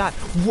guy not die?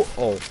 Whoa.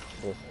 Oh.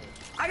 Oh.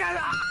 I got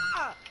it!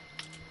 Ah!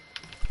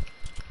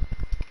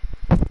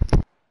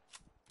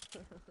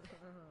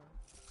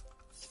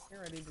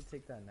 You're ready to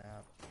take that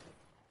nap.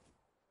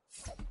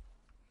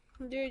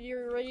 Dude,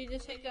 you're ready to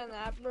take that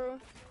nap, bro?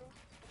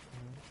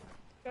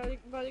 Gotta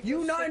go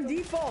You sit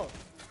non-default!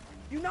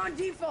 You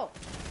non-default!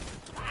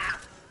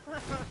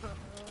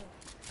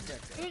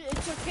 Dude,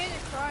 it's okay to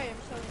cry, I'm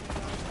telling you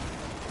guys.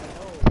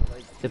 No,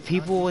 like, The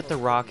people with the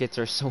rockets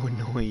are so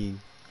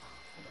annoying.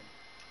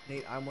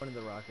 Nate, I'm one of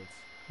the rockets.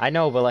 I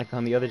know, but like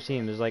on the other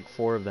team, there's like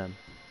 4 of them.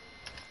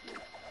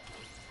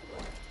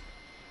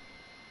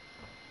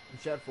 You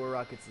shot 4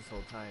 rockets this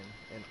whole time,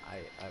 and I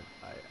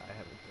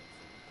haven't killed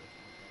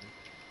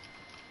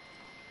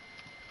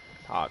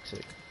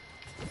Toxic.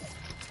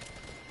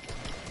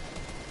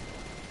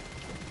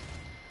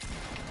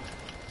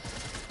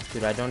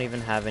 Dude, I don't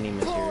even have any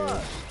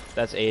materials.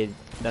 That's Aid.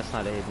 That's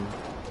not Aiden.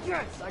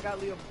 Yes! I got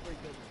Leo before he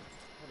killed me.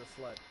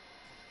 What a slut.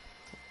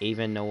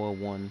 Avon Noah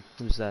 1.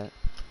 Who's that?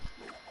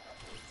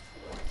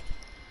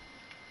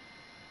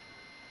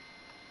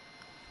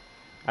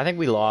 I think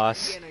we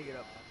lost. Again, I get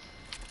up.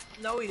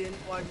 No, he didn't.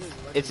 Watch this.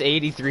 Watch It's this.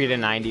 83 to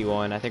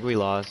 91. I think we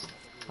lost.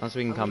 Unless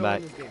we can I'm come gonna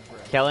back. win this game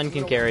first. Kellen I'm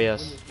can gonna carry win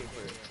us. this game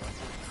first.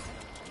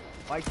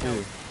 Why Kellen?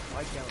 Dude.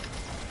 Why Kellen?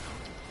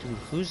 Dude,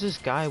 who's this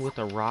guy with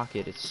a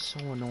rocket? It's so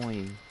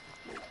annoying.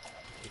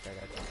 I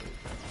got you.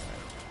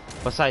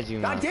 Besides you,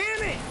 God Miles.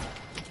 damn it!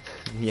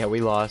 Yeah, we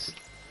lost.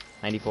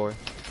 94.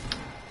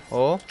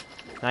 Oh?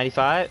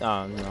 95?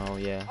 Oh, no,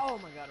 yeah. Oh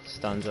my god, I'm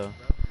Stunzo.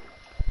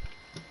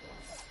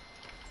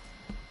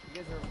 You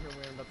guys are over here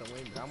worrying about the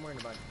win, but I'm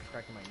worrying about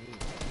cracking my knee.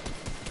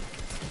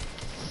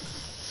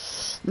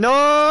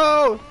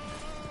 No!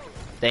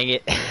 Dang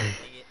it.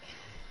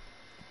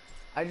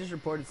 I just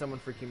reported someone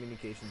for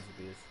communications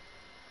abuse.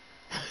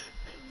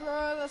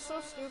 Bro, that's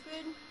so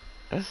stupid.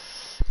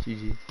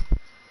 GG.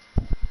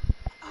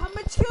 How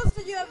much kills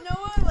did you have,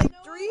 Noah? Like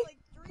 3?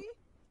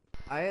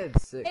 I had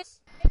 6.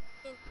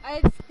 I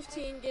had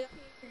 15. Get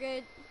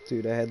good.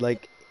 Dude, I had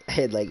like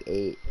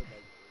 8.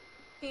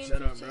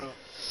 Shut up, bro.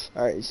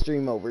 Alright,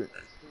 stream over.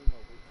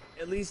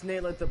 At least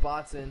Nate let the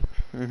bots in.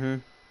 Mm-hmm.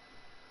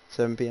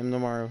 7 p.m.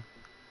 tomorrow.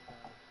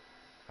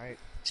 Alright.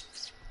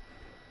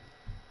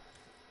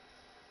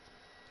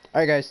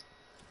 Alright, guys.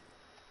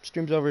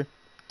 Stream's over.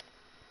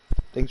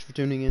 Thanks for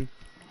tuning in.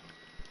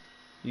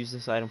 Use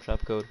this item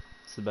shop code.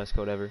 It's the best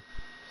code ever.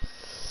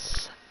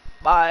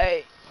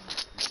 Bye.